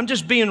 I'm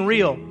just being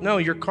real. No,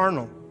 you're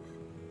carnal.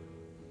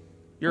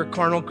 You're a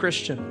carnal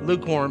Christian,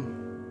 lukewarm.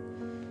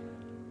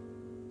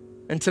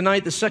 And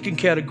tonight, the second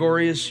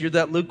category is you're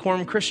that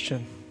lukewarm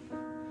Christian.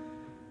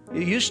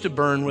 You used to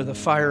burn with a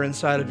fire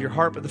inside of your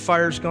heart, but the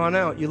fire's gone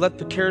out. You let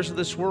the cares of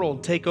this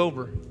world take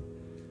over.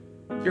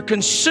 You're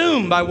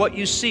consumed by what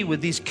you see with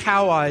these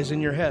cow eyes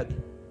in your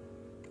head.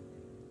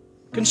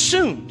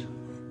 Consumed.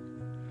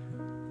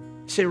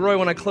 You say, Roy,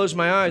 when I close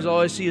my eyes,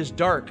 all I see is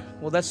dark.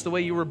 Well, that's the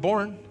way you were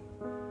born.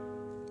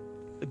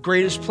 The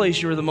greatest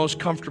place you were the most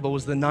comfortable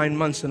was the 9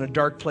 months in a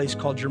dark place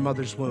called your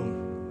mother's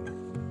womb.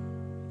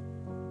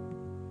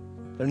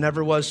 There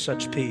never was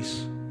such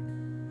peace.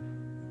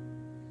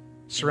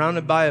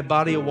 Surrounded by a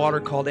body of water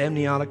called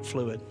amniotic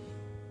fluid.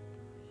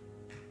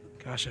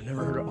 Gosh, I've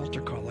never heard an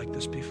altar call like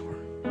this before.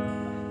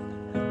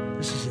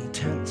 This is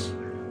intense.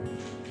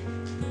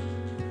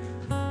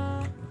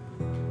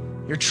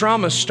 Your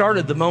trauma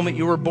started the moment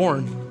you were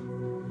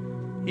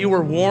born. You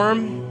were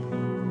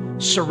warm,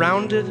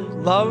 surrounded,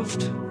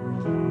 loved,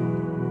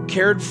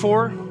 cared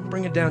for.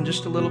 Bring it down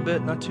just a little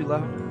bit, not too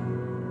loud.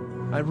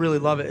 I really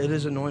love it. It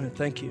is anointed.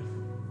 Thank you.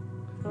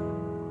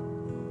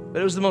 But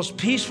it was the most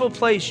peaceful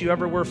place you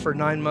ever were for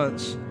 9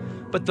 months.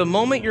 But the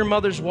moment your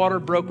mother's water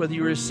broke, whether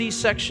you were a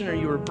C-section or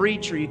you were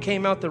breech or you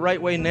came out the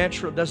right way,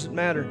 natural, it doesn't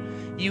matter.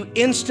 You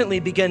instantly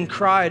began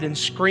crying and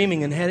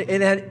screaming and it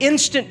had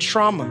instant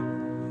trauma.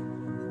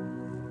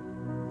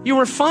 You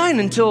were fine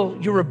until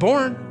you were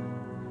born.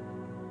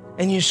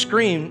 And you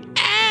screamed,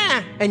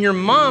 ah! And your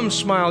mom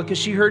smiled because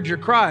she heard your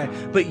cry.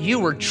 But you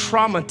were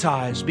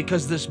traumatized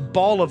because this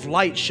ball of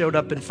light showed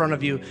up in front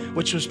of you,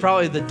 which was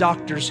probably the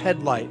doctor's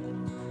headlight.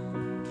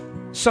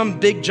 Some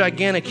big,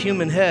 gigantic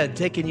human head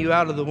taking you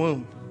out of the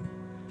womb.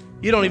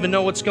 You don't even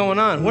know what's going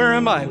on. Where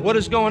am I? What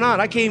is going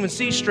on? I can't even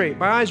see straight.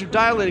 My eyes are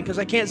dilated because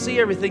I can't see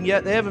everything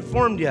yet. They haven't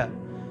formed yet.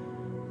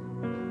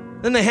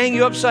 Then they hang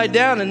you upside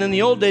down, and in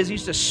the old days, they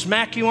used to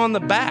smack you on the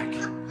back.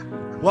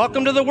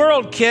 Welcome to the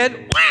world,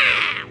 kid. Wah,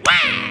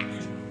 wah.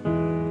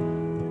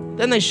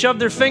 Then they shove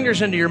their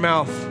fingers into your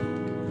mouth.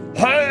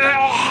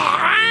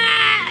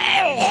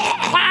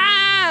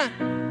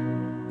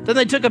 Then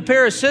they took a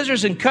pair of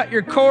scissors and cut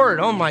your cord.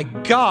 Oh my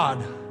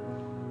God.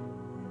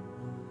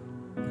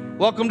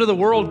 Welcome to the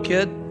world,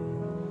 kid.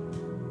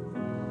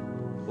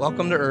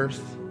 Welcome to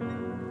earth.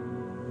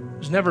 It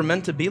was never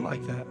meant to be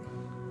like that.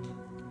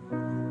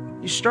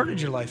 You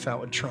started your life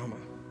out with trauma.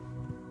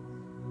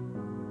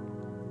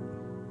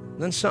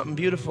 Then something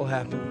beautiful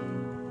happened.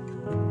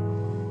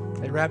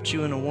 They wrapped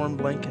you in a warm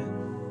blanket,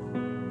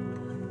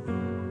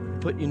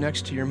 put you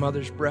next to your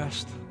mother's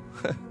breast.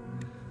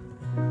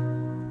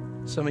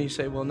 Some of you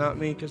say, well, not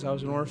me because I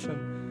was an orphan.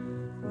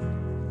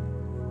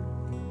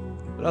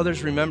 But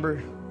others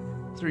remember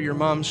through your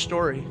mom's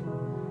story.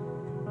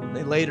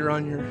 They laid her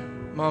on your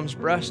mom's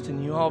breast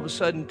and you all of a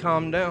sudden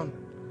calmed down.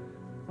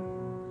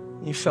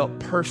 You felt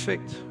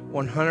perfect,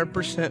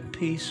 100%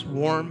 peace,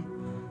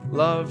 warm,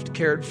 loved,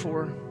 cared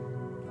for.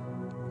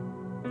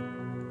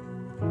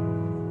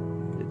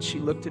 And she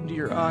looked into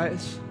your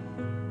eyes.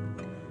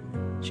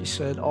 She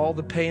said, all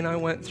the pain I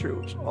went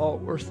through was all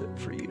worth it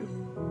for you.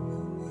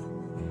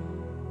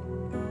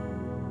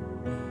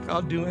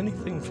 I'll do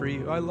anything for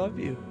you. I love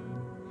you.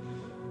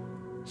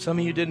 Some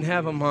of you didn't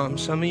have a mom.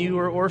 Some of you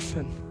were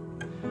orphaned.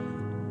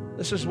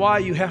 This is why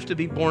you have to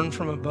be born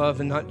from above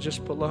and not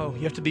just below.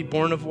 You have to be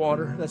born of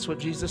water. That's what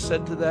Jesus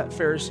said to that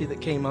Pharisee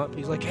that came up.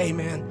 He's like, hey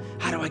man,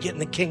 how do I get in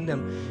the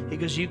kingdom? He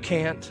goes, you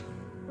can't.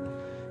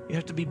 You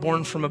have to be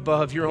born from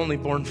above. You're only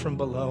born from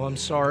below. I'm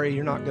sorry,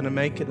 you're not going to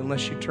make it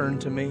unless you turn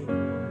to me.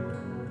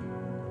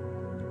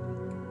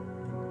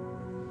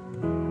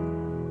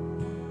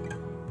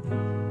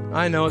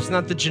 I know it's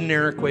not the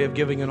generic way of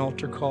giving an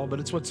altar call, but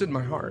it's what's in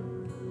my heart.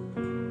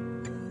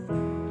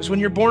 Because when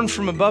you're born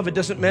from above, it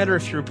doesn't matter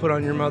if you were put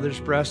on your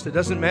mother's breast. It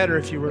doesn't matter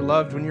if you were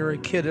loved when you were a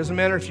kid. It doesn't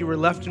matter if you were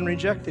left and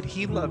rejected.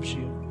 He loves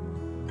you.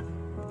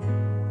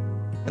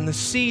 And the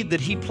seed that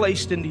he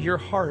placed into your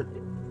heart,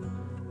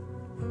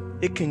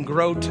 it can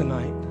grow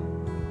tonight.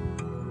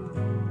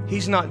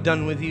 He's not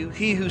done with you.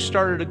 He who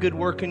started a good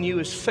work in you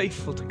is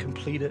faithful to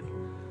complete it.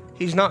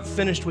 He's not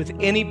finished with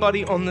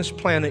anybody on this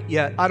planet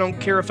yet. I don't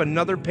care if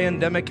another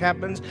pandemic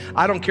happens.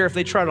 I don't care if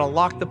they try to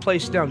lock the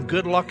place down.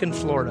 Good luck in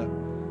Florida.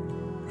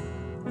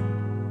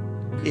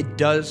 It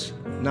does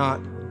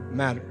not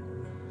matter.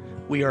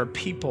 We are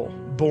people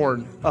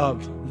born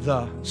of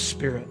the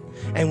Spirit.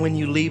 And when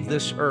you leave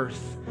this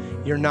earth,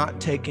 you're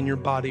not taking your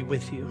body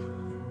with you.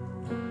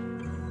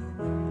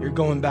 You're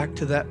going back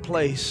to that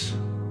place,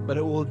 but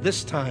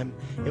this time,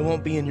 it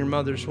won't be in your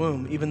mother's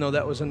womb, even though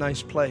that was a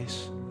nice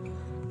place.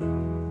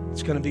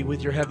 It's going to be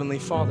with your Heavenly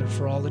Father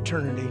for all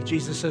eternity.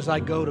 Jesus says, I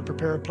go to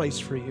prepare a place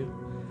for you.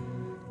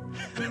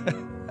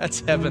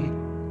 That's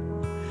heaven.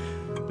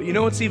 But you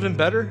know what's even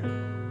better?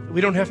 We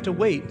don't have to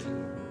wait.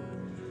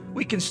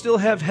 We can still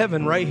have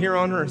heaven right here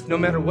on earth, no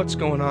matter what's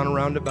going on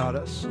around about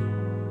us.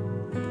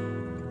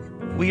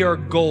 We are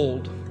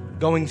gold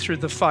going through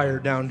the fire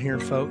down here,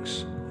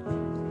 folks.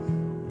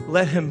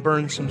 Let him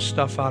burn some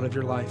stuff out of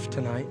your life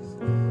tonight.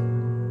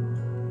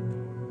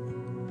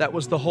 That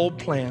was the whole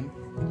plan.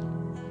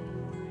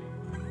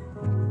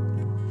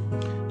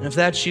 And if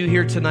that's you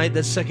here tonight,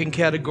 that second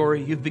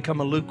category, you've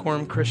become a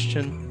lukewarm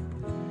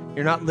Christian.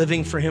 You're not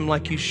living for him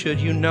like you should.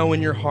 You know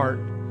in your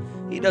heart.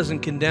 He doesn't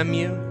condemn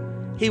you.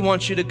 He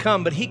wants you to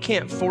come, but he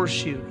can't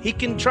force you. He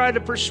can try to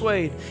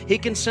persuade. He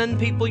can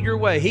send people your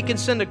way. He can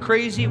send a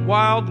crazy,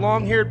 wild,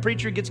 long-haired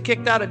preacher who gets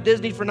kicked out of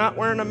Disney for not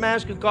wearing a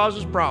mask who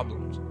causes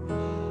problems.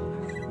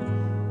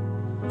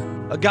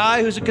 A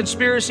guy who's a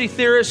conspiracy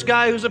theorist,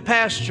 guy who's a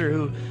pastor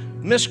who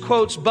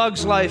misquotes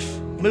Bugs Life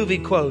movie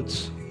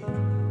quotes.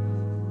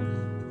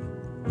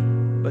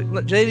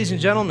 But ladies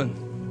and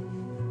gentlemen,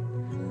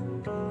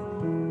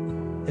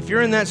 if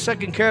you're in that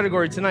second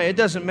category tonight, it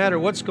doesn't matter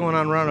what's going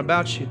on around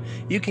about you.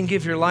 You can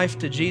give your life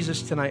to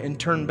Jesus tonight and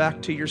turn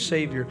back to your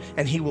Savior,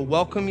 and he will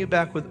welcome you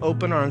back with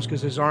open arms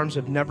because his arms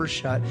have never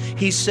shut.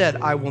 He said,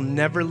 I will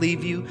never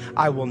leave you.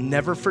 I will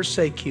never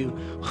forsake you.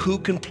 Who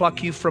can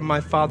pluck you from my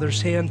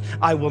Father's hand?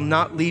 I will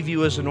not leave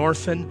you as an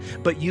orphan,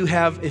 but you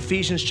have,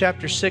 Ephesians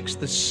chapter 6,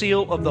 the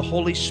seal of the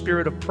Holy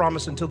Spirit of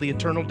promise until the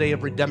eternal day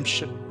of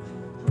redemption.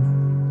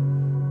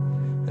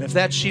 And if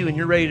that's you and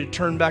you're ready to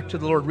turn back to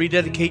the Lord,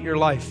 rededicate your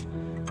life,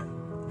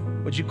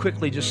 would you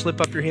quickly just slip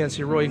up your hand and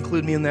say, Roy,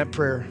 include me in that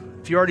prayer.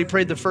 If you already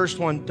prayed the first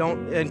one,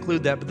 don't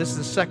include that, but this is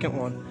the second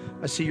one.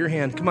 I see your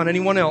hand. Come on,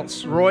 anyone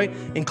else? Roy,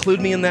 include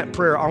me in that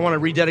prayer. I want to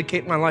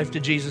rededicate my life to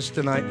Jesus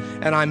tonight,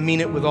 and I mean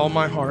it with all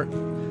my heart.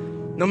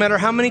 No matter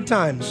how many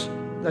times.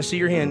 I see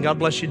your hand. God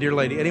bless you, dear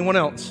lady. Anyone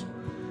else?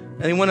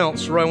 Anyone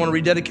else? Roy, I want to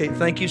rededicate.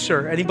 Thank you,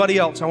 sir. Anybody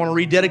else? I want to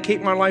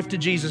rededicate my life to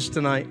Jesus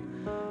tonight.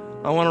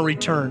 I want to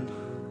return.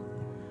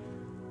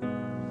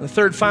 The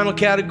third final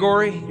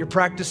category, you're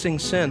practicing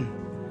sin.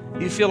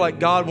 You feel like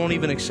God won't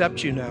even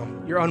accept you now.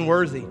 You're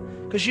unworthy.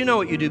 Because you know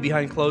what you do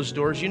behind closed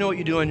doors. You know what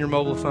you do on your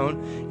mobile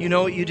phone. You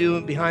know what you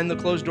do behind the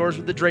closed doors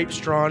with the drapes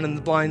drawn and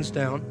the blinds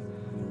down.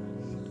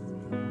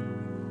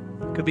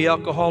 Could be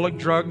alcoholic,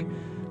 drug,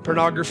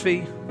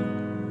 pornography.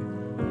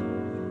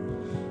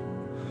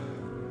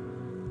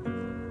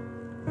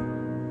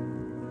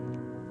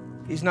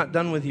 He's not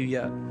done with you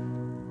yet.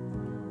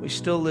 We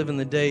still live in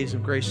the days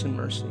of grace and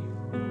mercy.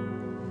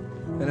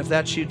 And if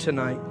that's you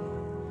tonight,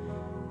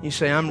 you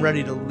say, I'm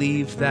ready to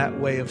leave that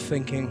way of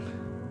thinking.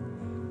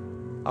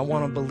 I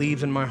want to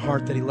believe in my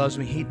heart that he loves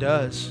me. He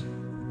does.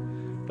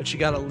 But you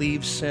got to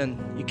leave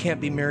sin. You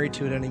can't be married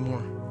to it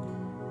anymore.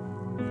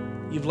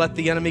 You've let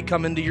the enemy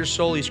come into your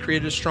soul. He's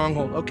created a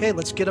stronghold. Okay,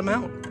 let's get him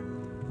out.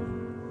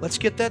 Let's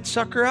get that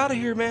sucker out of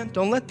here, man.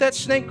 Don't let that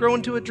snake grow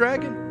into a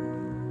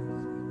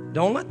dragon.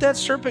 Don't let that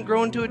serpent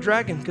grow into a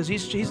dragon, because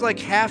he's like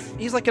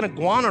an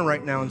iguana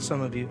right now in some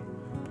of you.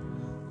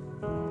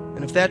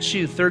 And if that's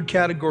you, third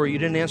category, you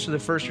didn't answer the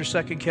first or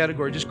second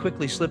category, just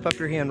quickly slip up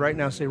your hand right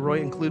now. Say, Roy,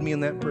 include me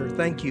in that prayer.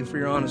 Thank you for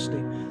your honesty.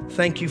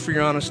 Thank you for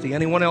your honesty.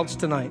 Anyone else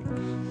tonight?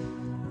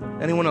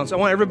 Anyone else? I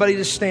want everybody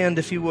to stand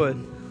if you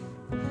would.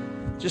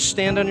 Just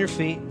stand on your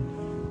feet.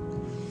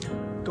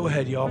 Go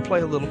ahead, y'all.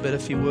 Play a little bit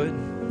if you would.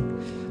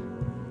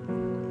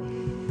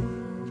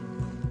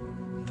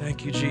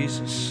 Thank you,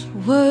 Jesus.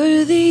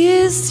 Worthy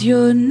is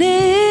your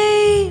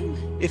name.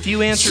 If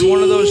you answered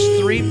one of those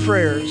three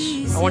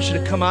prayers, I want you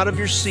to come out of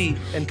your seat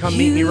and come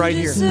meet me right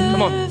here.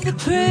 Come on.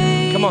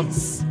 Come on.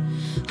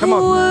 Come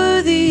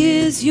on.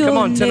 Come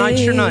on,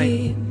 tonight's your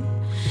night.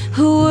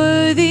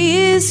 Worthy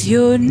is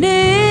your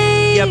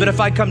name. Yeah, but if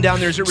I come down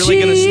there, is it really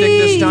going to stick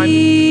this time?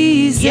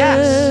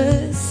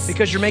 Yes,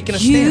 because you're making a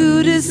stand.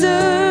 You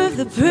deserve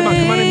the praise.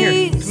 Come on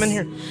in here. Come in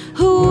here.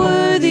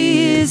 Worthy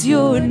is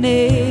your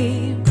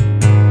name.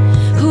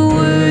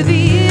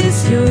 Worthy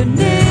is your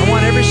name. I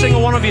want every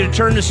single one of you to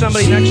turn to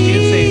somebody next to you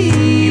and say,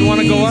 you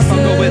want to go up? I'll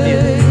go with you.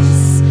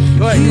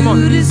 Go ahead, come on.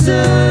 You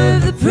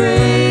deserve the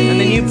praise. And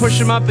then you push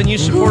them up and you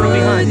support them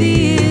behind.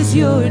 Worthy is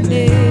your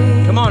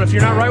name. Come on, if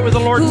you're not right with the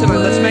Lord tonight,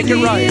 let's make it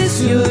right. Worthy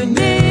is your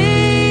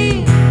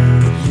name,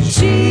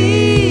 Jesus.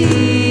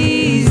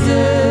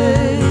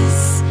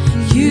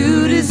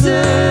 You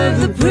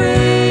deserve the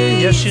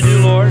praise. Yes, you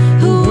do, Lord.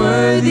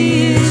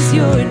 Worthy is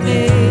your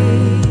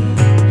name.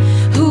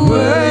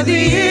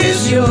 Worthy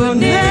is your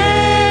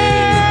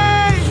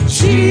name,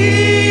 Jesus.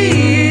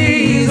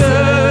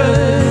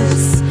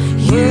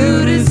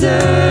 You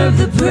deserve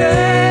the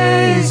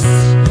praise.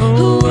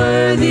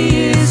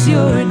 Worthy is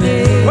your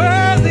name.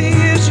 Worthy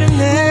is your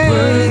name.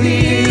 Worthy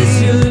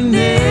is your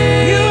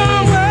name. You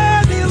are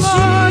worthy,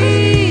 Lord.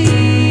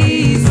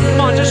 Jesus. Come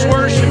on, just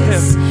worship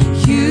Him.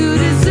 You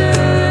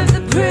deserve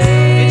the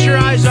praise. Get your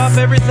eyes off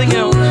everything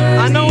else.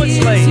 I know it's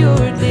late.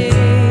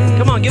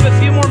 Come on, give a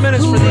few more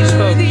minutes for these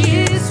folks.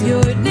 Worthy is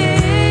your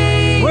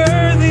name.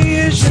 Worthy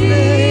is your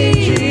name,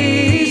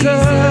 Jesus.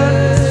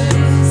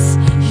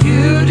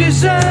 You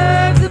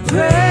deserve the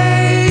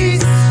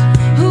praise.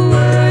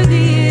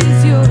 Worthy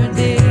is your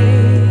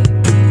name.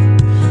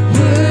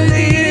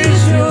 Worthy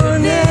is your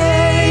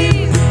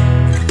name,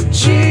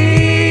 Jesus.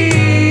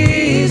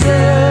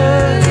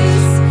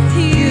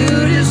 You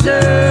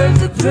deserve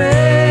the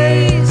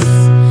praise.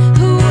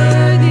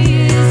 Worthy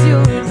is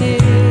your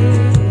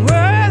name.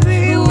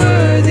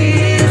 Worthy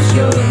is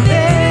your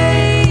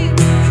name,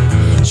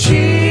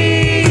 Jesus.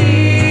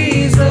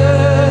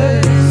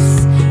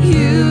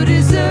 You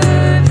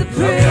deserve the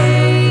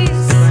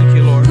praise. Thank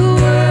you, Lord.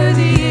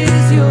 Worthy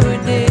is your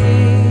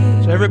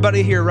name. So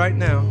everybody here right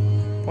now,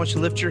 I want you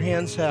to lift your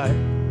hands high.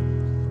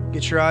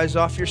 Get your eyes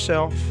off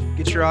yourself.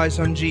 Get your eyes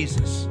on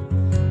Jesus.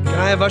 Can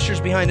I have ushers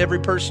behind every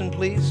person,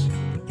 please?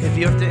 If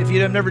you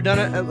have never done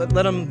it,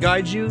 let them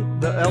guide you.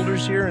 The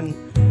elders here and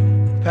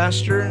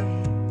pastor.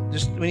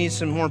 We need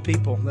some more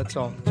people. That's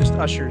all. Just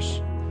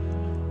ushers.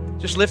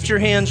 Just lift your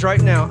hands right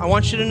now. I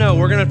want you to know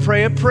we're going to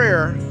pray a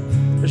prayer.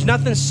 There's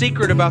nothing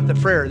secret about the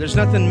prayer. There's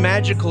nothing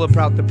magical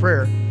about the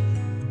prayer.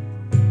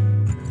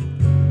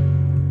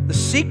 The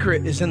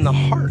secret is in the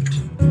heart.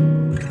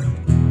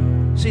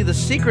 See, the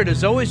secret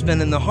has always been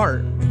in the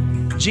heart.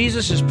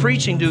 Jesus is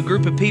preaching to a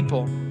group of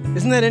people.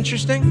 Isn't that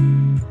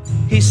interesting?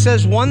 He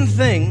says one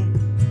thing.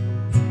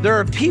 There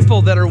are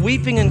people that are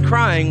weeping and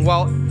crying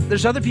while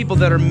there's other people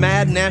that are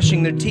mad,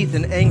 gnashing their teeth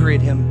and angry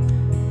at him.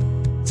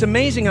 It's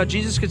amazing how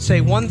Jesus could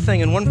say one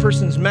thing and one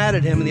person's mad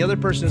at him and the other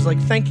person is like,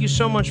 thank you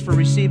so much for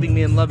receiving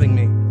me and loving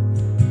me.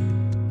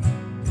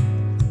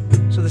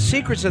 So the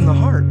secret's in the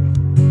heart.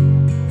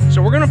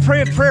 So we're going to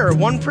pray a prayer.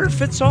 One prayer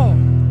fits all.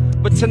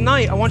 But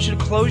tonight, I want you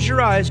to close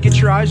your eyes, get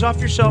your eyes off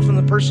yourself and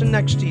the person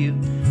next to you.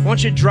 I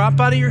want you to drop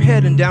out of your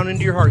head and down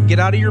into your heart. Get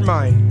out of your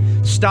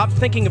mind. Stop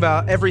thinking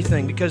about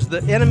everything because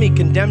the enemy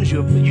condemns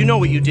you. You know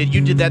what you did.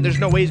 You did that. There's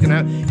no way he's going to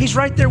have. He's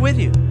right there with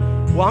you.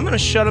 Well, I'm going to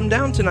shut him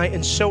down tonight,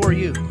 and so are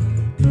you.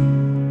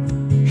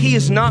 He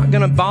is not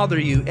going to bother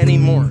you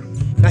anymore.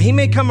 Now, he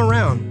may come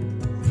around.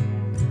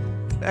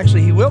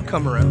 Actually, he will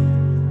come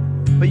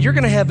around. But you're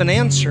going to have an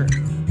answer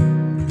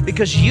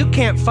because you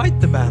can't fight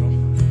the battle.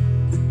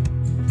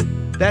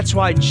 That's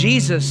why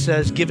Jesus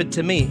says, give it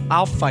to me.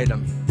 I'll fight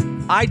him.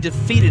 I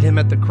defeated him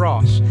at the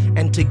cross.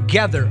 And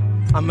together,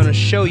 I'm going to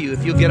show you.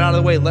 If you'll get out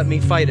of the way, let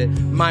me fight it.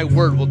 My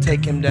word will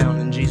take him down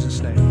in Jesus'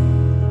 name.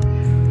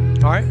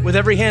 All right? With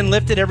every hand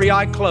lifted, every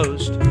eye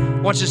closed.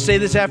 I want you to say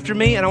this after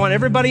me, and I want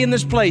everybody in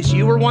this place.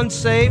 You were once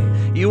saved,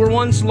 you were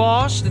once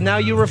lost, and now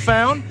you were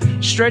found.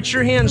 Stretch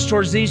your hands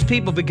towards these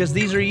people because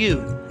these are you.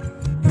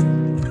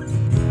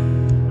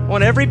 I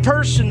want every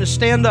person to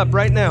stand up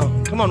right now.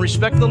 Come on,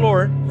 respect the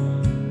Lord.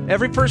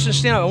 Every person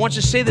stand up. I want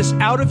you to say this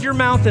out of your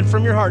mouth and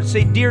from your heart.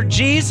 Say, dear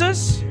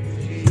Jesus,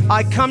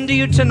 I come to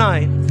you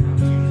tonight.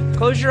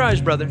 Close your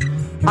eyes, brother.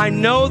 I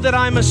know that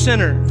I'm a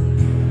sinner.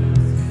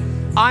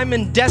 I'm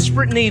in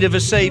desperate need of a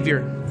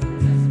Savior.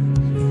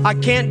 I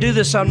can't do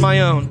this on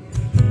my own.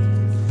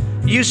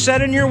 You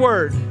said in your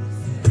word,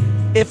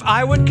 if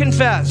I would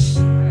confess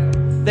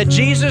that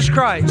Jesus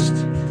Christ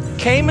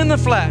came in the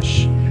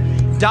flesh,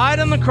 died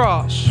on the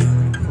cross,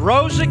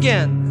 rose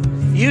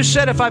again, you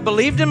said if I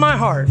believed in my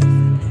heart,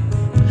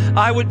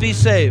 I would be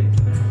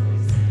saved.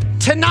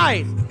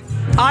 Tonight,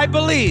 I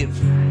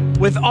believe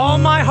with all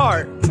my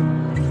heart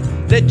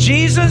that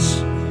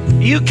Jesus,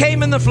 you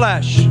came in the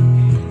flesh.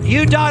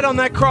 You died on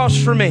that cross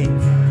for me.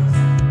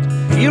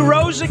 You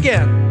rose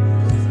again,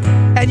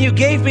 and you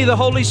gave me the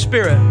Holy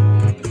Spirit.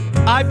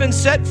 I've been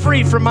set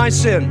free from my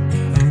sin.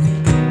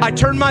 I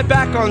turned my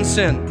back on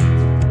sin.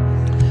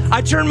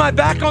 I turned my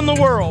back on the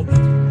world,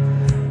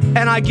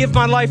 and I give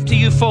my life to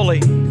you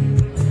fully.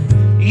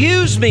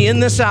 Use me in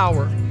this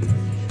hour.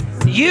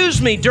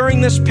 Use me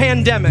during this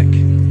pandemic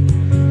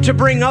to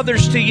bring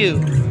others to you.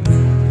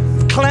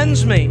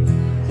 Cleanse me,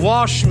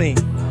 wash me,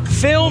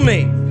 fill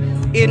me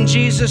in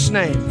Jesus'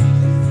 name.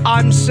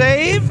 I'm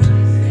saved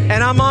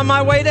and I'm on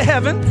my way to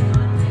heaven.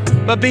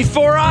 But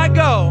before I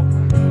go,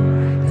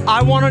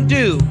 I want to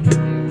do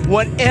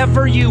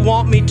whatever you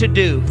want me to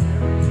do.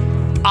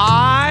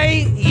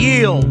 I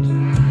yield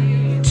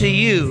to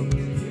you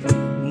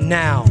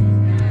now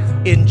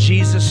in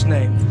Jesus'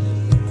 name.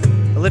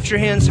 Lift your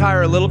hands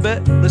higher a little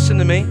bit. Listen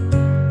to me.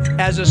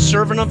 As a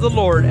servant of the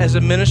Lord, as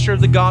a minister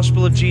of the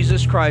gospel of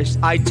Jesus Christ,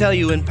 I tell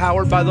you,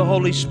 empowered by the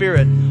Holy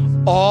Spirit,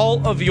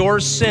 all of your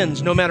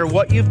sins, no matter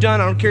what you've done,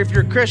 I don't care if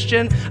you're a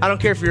Christian, I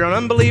don't care if you're an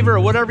unbeliever or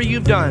whatever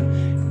you've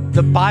done,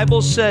 the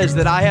Bible says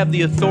that I have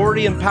the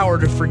authority and power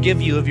to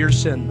forgive you of your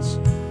sins.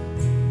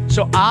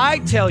 So I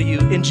tell you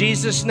in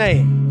Jesus'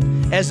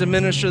 name, as a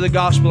minister of the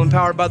gospel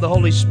empowered by the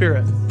Holy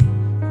Spirit,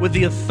 with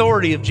the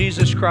authority of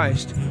Jesus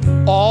Christ,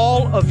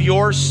 all of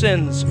your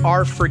sins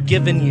are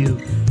forgiven you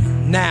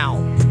now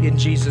in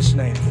Jesus'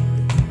 name.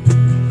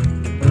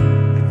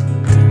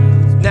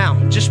 Now,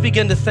 just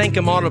begin to thank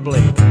Him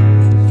audibly.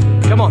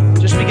 Come on,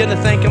 just begin to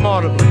thank Him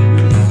audibly.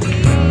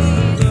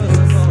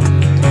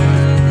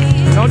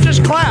 Don't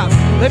just clap.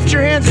 Lift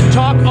your hands and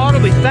talk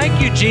audibly.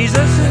 Thank you,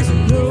 Jesus.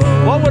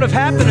 What would have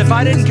happened if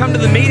I didn't come to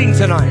the meeting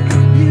tonight?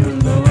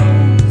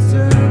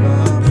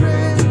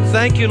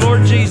 Thank you,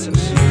 Lord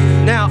Jesus.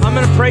 Now, I'm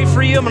going to pray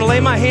for you. I'm going to lay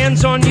my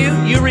hands on you.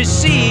 You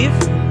receive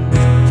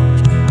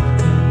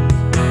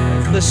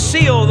the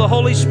seal of the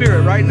Holy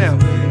Spirit right now.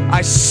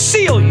 I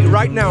seal you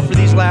right now for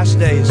these last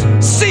days.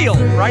 Seal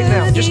right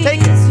now. Just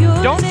take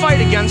it. Don't fight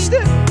against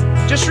it.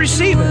 Just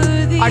receive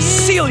it. I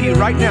seal you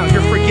right now.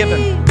 You're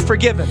forgiven.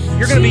 Forgiven.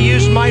 You're going to be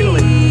used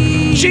mightily.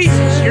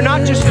 Jesus, you're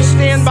not just a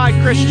standby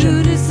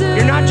Christian.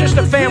 You're not just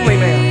a family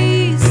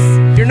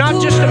man. You're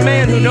not just a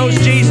man who knows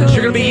Jesus.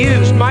 You're going to be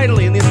used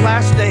mightily in these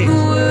last days.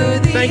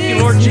 Thank you,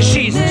 Lord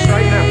Jesus,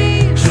 right now.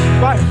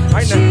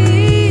 Right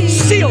now.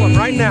 Seal him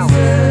right now.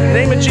 In the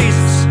name of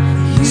Jesus.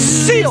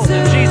 Sealed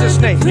in Jesus'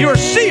 name. You are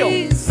sealed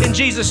in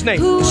Jesus'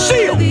 name.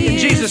 Sealed in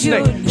Jesus'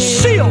 name.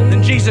 Sealed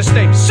in Jesus'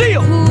 name.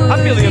 Sealed.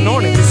 I feel the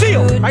anointing.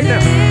 Sealed right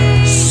now.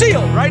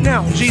 Sealed right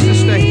now in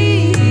Jesus'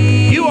 name.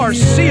 You are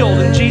sealed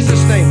in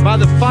Jesus' name by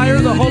the fire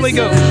of the Holy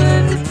Ghost.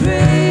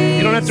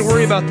 You don't have to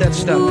worry about that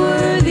stuff.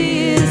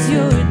 Worthy is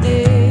your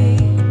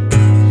name.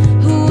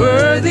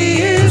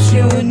 Worthy is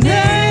your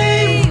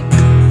name,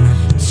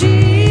 Jesus.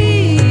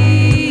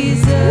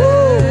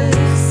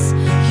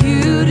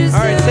 You deserve.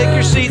 All right, take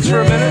your seats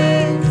for a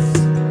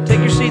minute. Take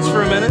your seats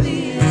for a minute.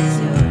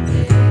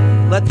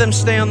 Let them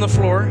stay on the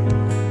floor.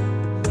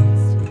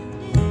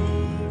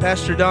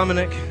 Pastor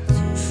Dominic,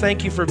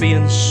 thank you for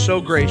being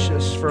so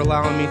gracious, for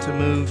allowing me to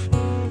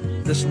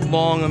move this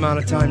long amount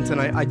of time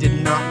tonight. I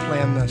did not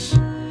plan this.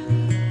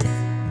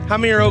 How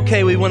many are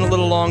okay we went a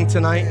little long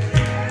tonight?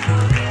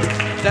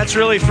 That's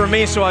really for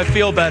me, so I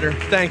feel better.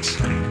 Thanks.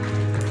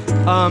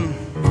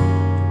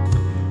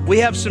 We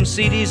have some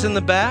CDs in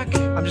the back.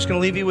 I'm just going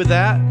to leave you with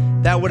that.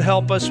 That would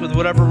help us with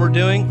whatever we're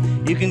doing.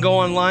 You can go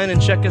online and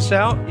check us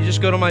out. You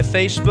just go to my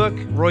Facebook,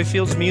 Roy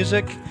Fields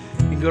Music.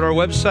 You can go to our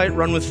website,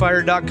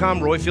 runwithfire.com,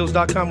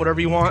 royfields.com,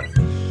 whatever you want.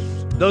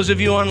 Those of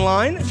you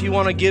online, if you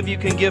want to give, you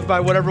can give by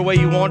whatever way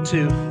you want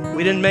to.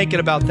 We didn't make it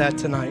about that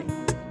tonight.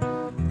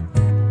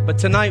 But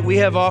tonight we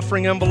have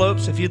offering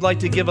envelopes. If you'd like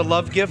to give a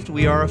love gift,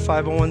 we are a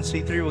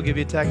 501c3. We'll give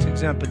you a tax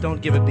exempt, but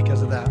don't give it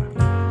because of that.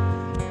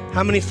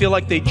 How many feel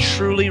like they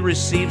truly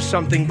received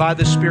something by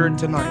the Spirit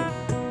tonight?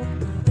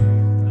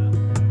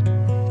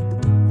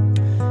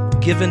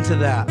 Give into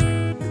that.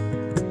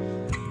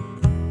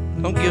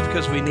 Don't give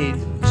because we need.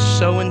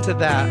 Sow into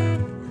that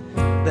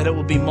it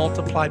will be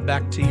multiplied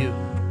back to you.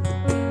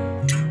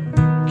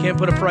 Can't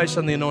put a price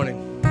on the anointing.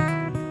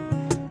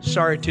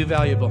 Sorry, too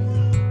valuable.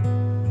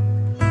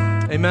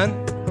 Amen?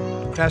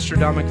 Pastor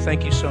Dominic,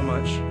 thank you so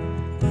much.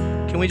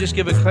 Can we just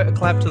give a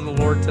clap to the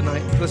Lord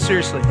tonight? Let's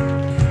seriously.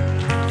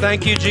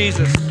 Thank you,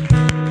 Jesus.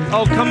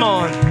 Oh, come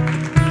on.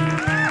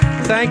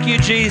 Thank you,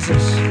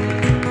 Jesus.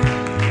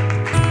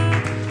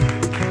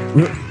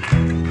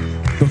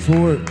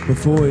 Before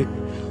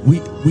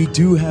we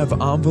do have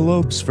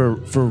envelopes for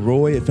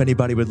Roy. If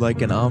anybody would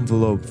like an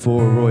envelope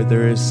for Roy,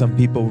 there is some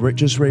people.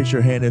 Just raise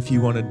your hand if you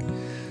wanted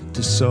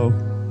to sow.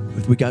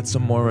 If we got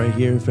some more right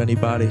here, if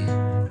anybody.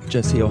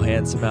 Jesse will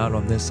hand some out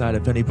on this side,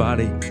 if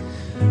anybody.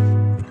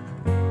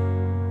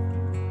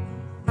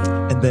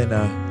 And then,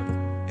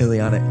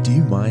 Ileana, do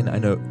you mind? I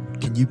know.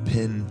 Can you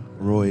pin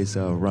Roy's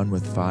Run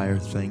with Fire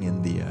thing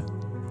in the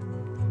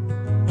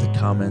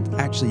comment?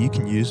 Actually, you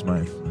can use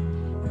my.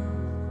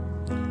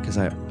 Because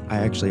I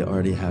actually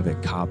already have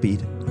it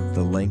copied,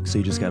 the link, so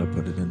you just got to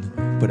put it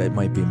in. But it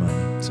might be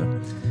mine, so.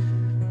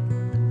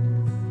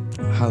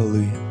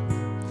 Hallelujah.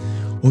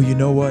 Well, you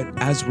know what?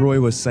 As Roy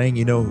was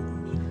saying,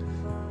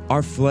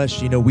 our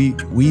flesh,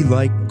 we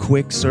like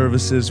quick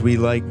services. We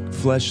like,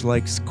 flesh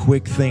likes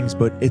quick things,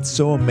 but it's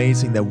so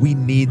amazing that we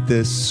need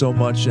this so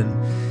much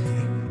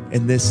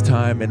in this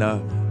time. And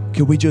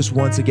can we just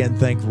once again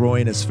thank Roy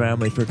and his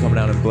family for coming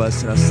out and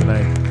blessing us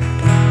tonight?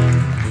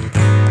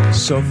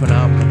 So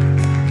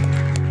phenomenal.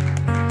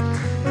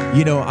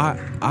 You know,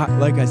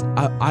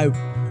 I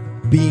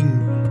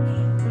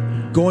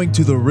being going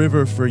to the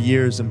river for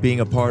years and being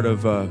a part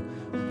of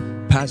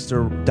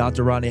Pastor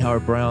Dr. Rodney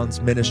Howard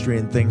Brown's ministry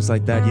and things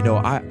like that. You know,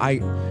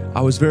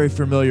 I was very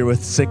familiar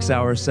with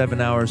 6-hour,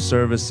 7-hour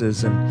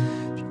services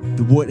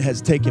and what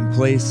has taken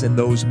place in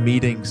those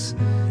meetings.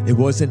 It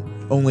wasn't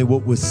only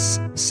what was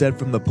said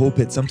from the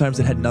pulpit. Sometimes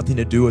it had nothing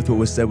to do with what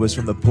was said was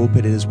from the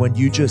pulpit. It is when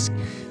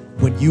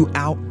you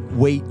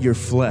outweight your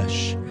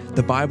flesh.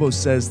 The Bible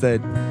says that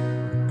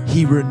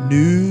He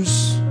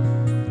renews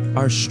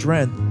our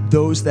strength,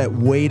 those that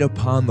wait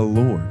upon the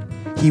Lord.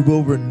 He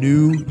will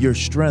renew your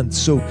strength.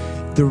 So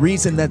the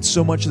reason that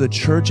so much of the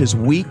church is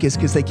weak is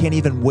because they can't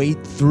even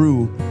wait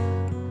through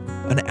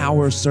an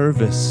hour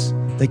service.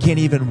 They can't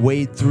even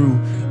wait through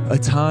a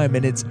time.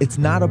 And it's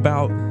not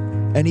about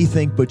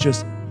anything but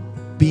just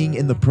being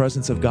in the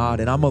presence of God.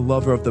 And I'm a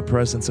lover of the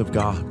presence of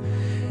God.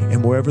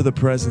 And wherever the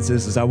presence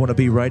is I want to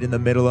be right in the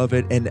middle of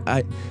it. And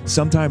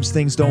sometimes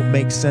things don't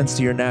make sense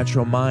to your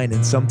natural mind.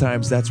 And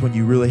sometimes that's when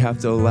you really have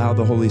to allow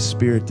the Holy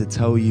Spirit to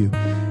tell you.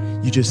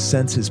 You just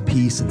sense His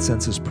peace and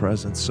sense His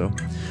presence. So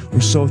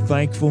we're so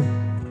thankful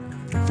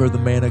for the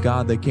man of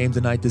God that came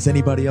tonight. Does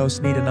anybody else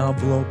need an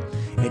envelope?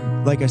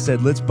 And like I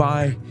said, let's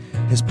buy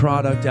his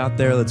product out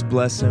there. Let's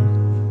bless him.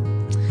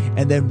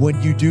 And then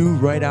when you do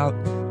write out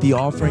the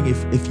offering,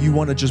 if you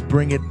want to just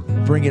bring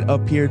it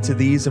up here to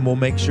these, and we'll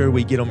make sure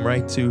we get them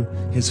right to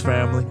his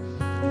family.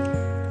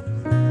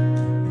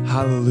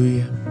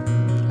 Hallelujah.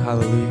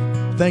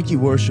 Hallelujah. Thank you,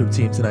 worship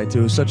team, tonight, too.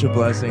 It was such a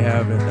blessing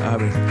having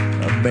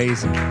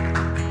amazing.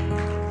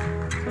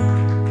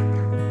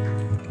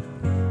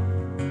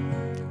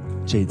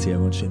 JT, I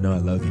want you to know I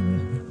love you,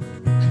 man.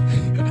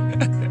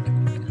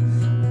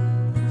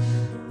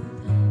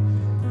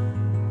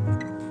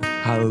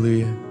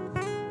 Hallelujah.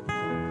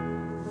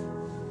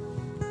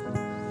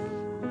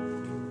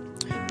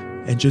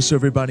 And just so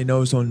everybody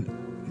knows, on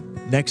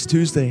next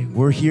Tuesday,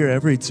 we're here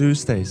every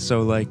Tuesday.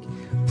 So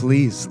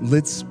please,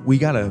 we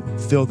got to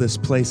fill this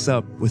place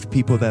up with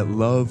people that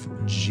love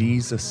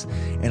Jesus.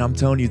 And I'm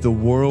telling you, the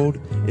world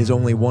is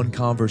only one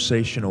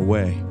conversation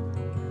away.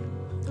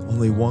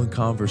 Only one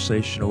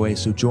conversation away.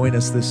 So join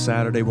us this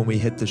Saturday when we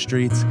hit the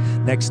streets.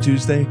 Next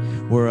Tuesday,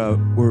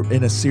 we're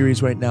in a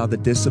series right now, The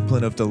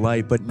Discipline of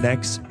Delight. But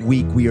next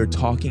week, we are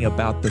talking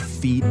about the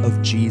feet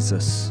of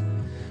Jesus.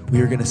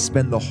 We are going to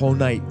spend the whole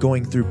night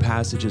going through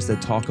passages that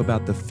talk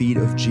about the feet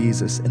of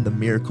Jesus and the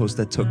miracles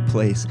that took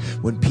place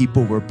when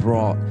people were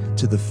brought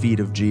to the feet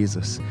of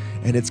Jesus.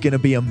 And it's going to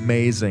be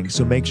amazing.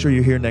 So make sure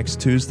you're here next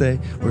Tuesday.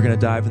 We're going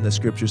to dive in the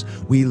scriptures.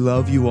 We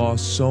love you all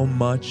so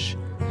much.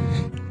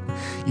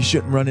 You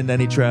shouldn't run into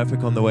any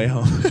traffic on the way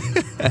home.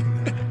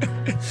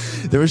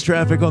 There was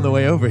traffic on the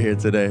way over here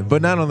today,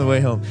 but not on the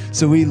way home.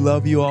 So we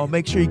love you all.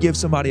 Make sure you give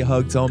somebody a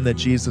hug. Tell them that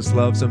Jesus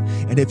loves them.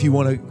 And if you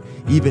want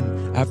to,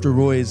 even after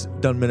Roy is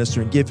done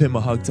ministering, give him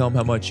a hug. Tell him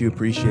how much you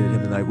appreciated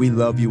him tonight. We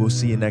love you. We'll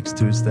see you next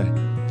Tuesday.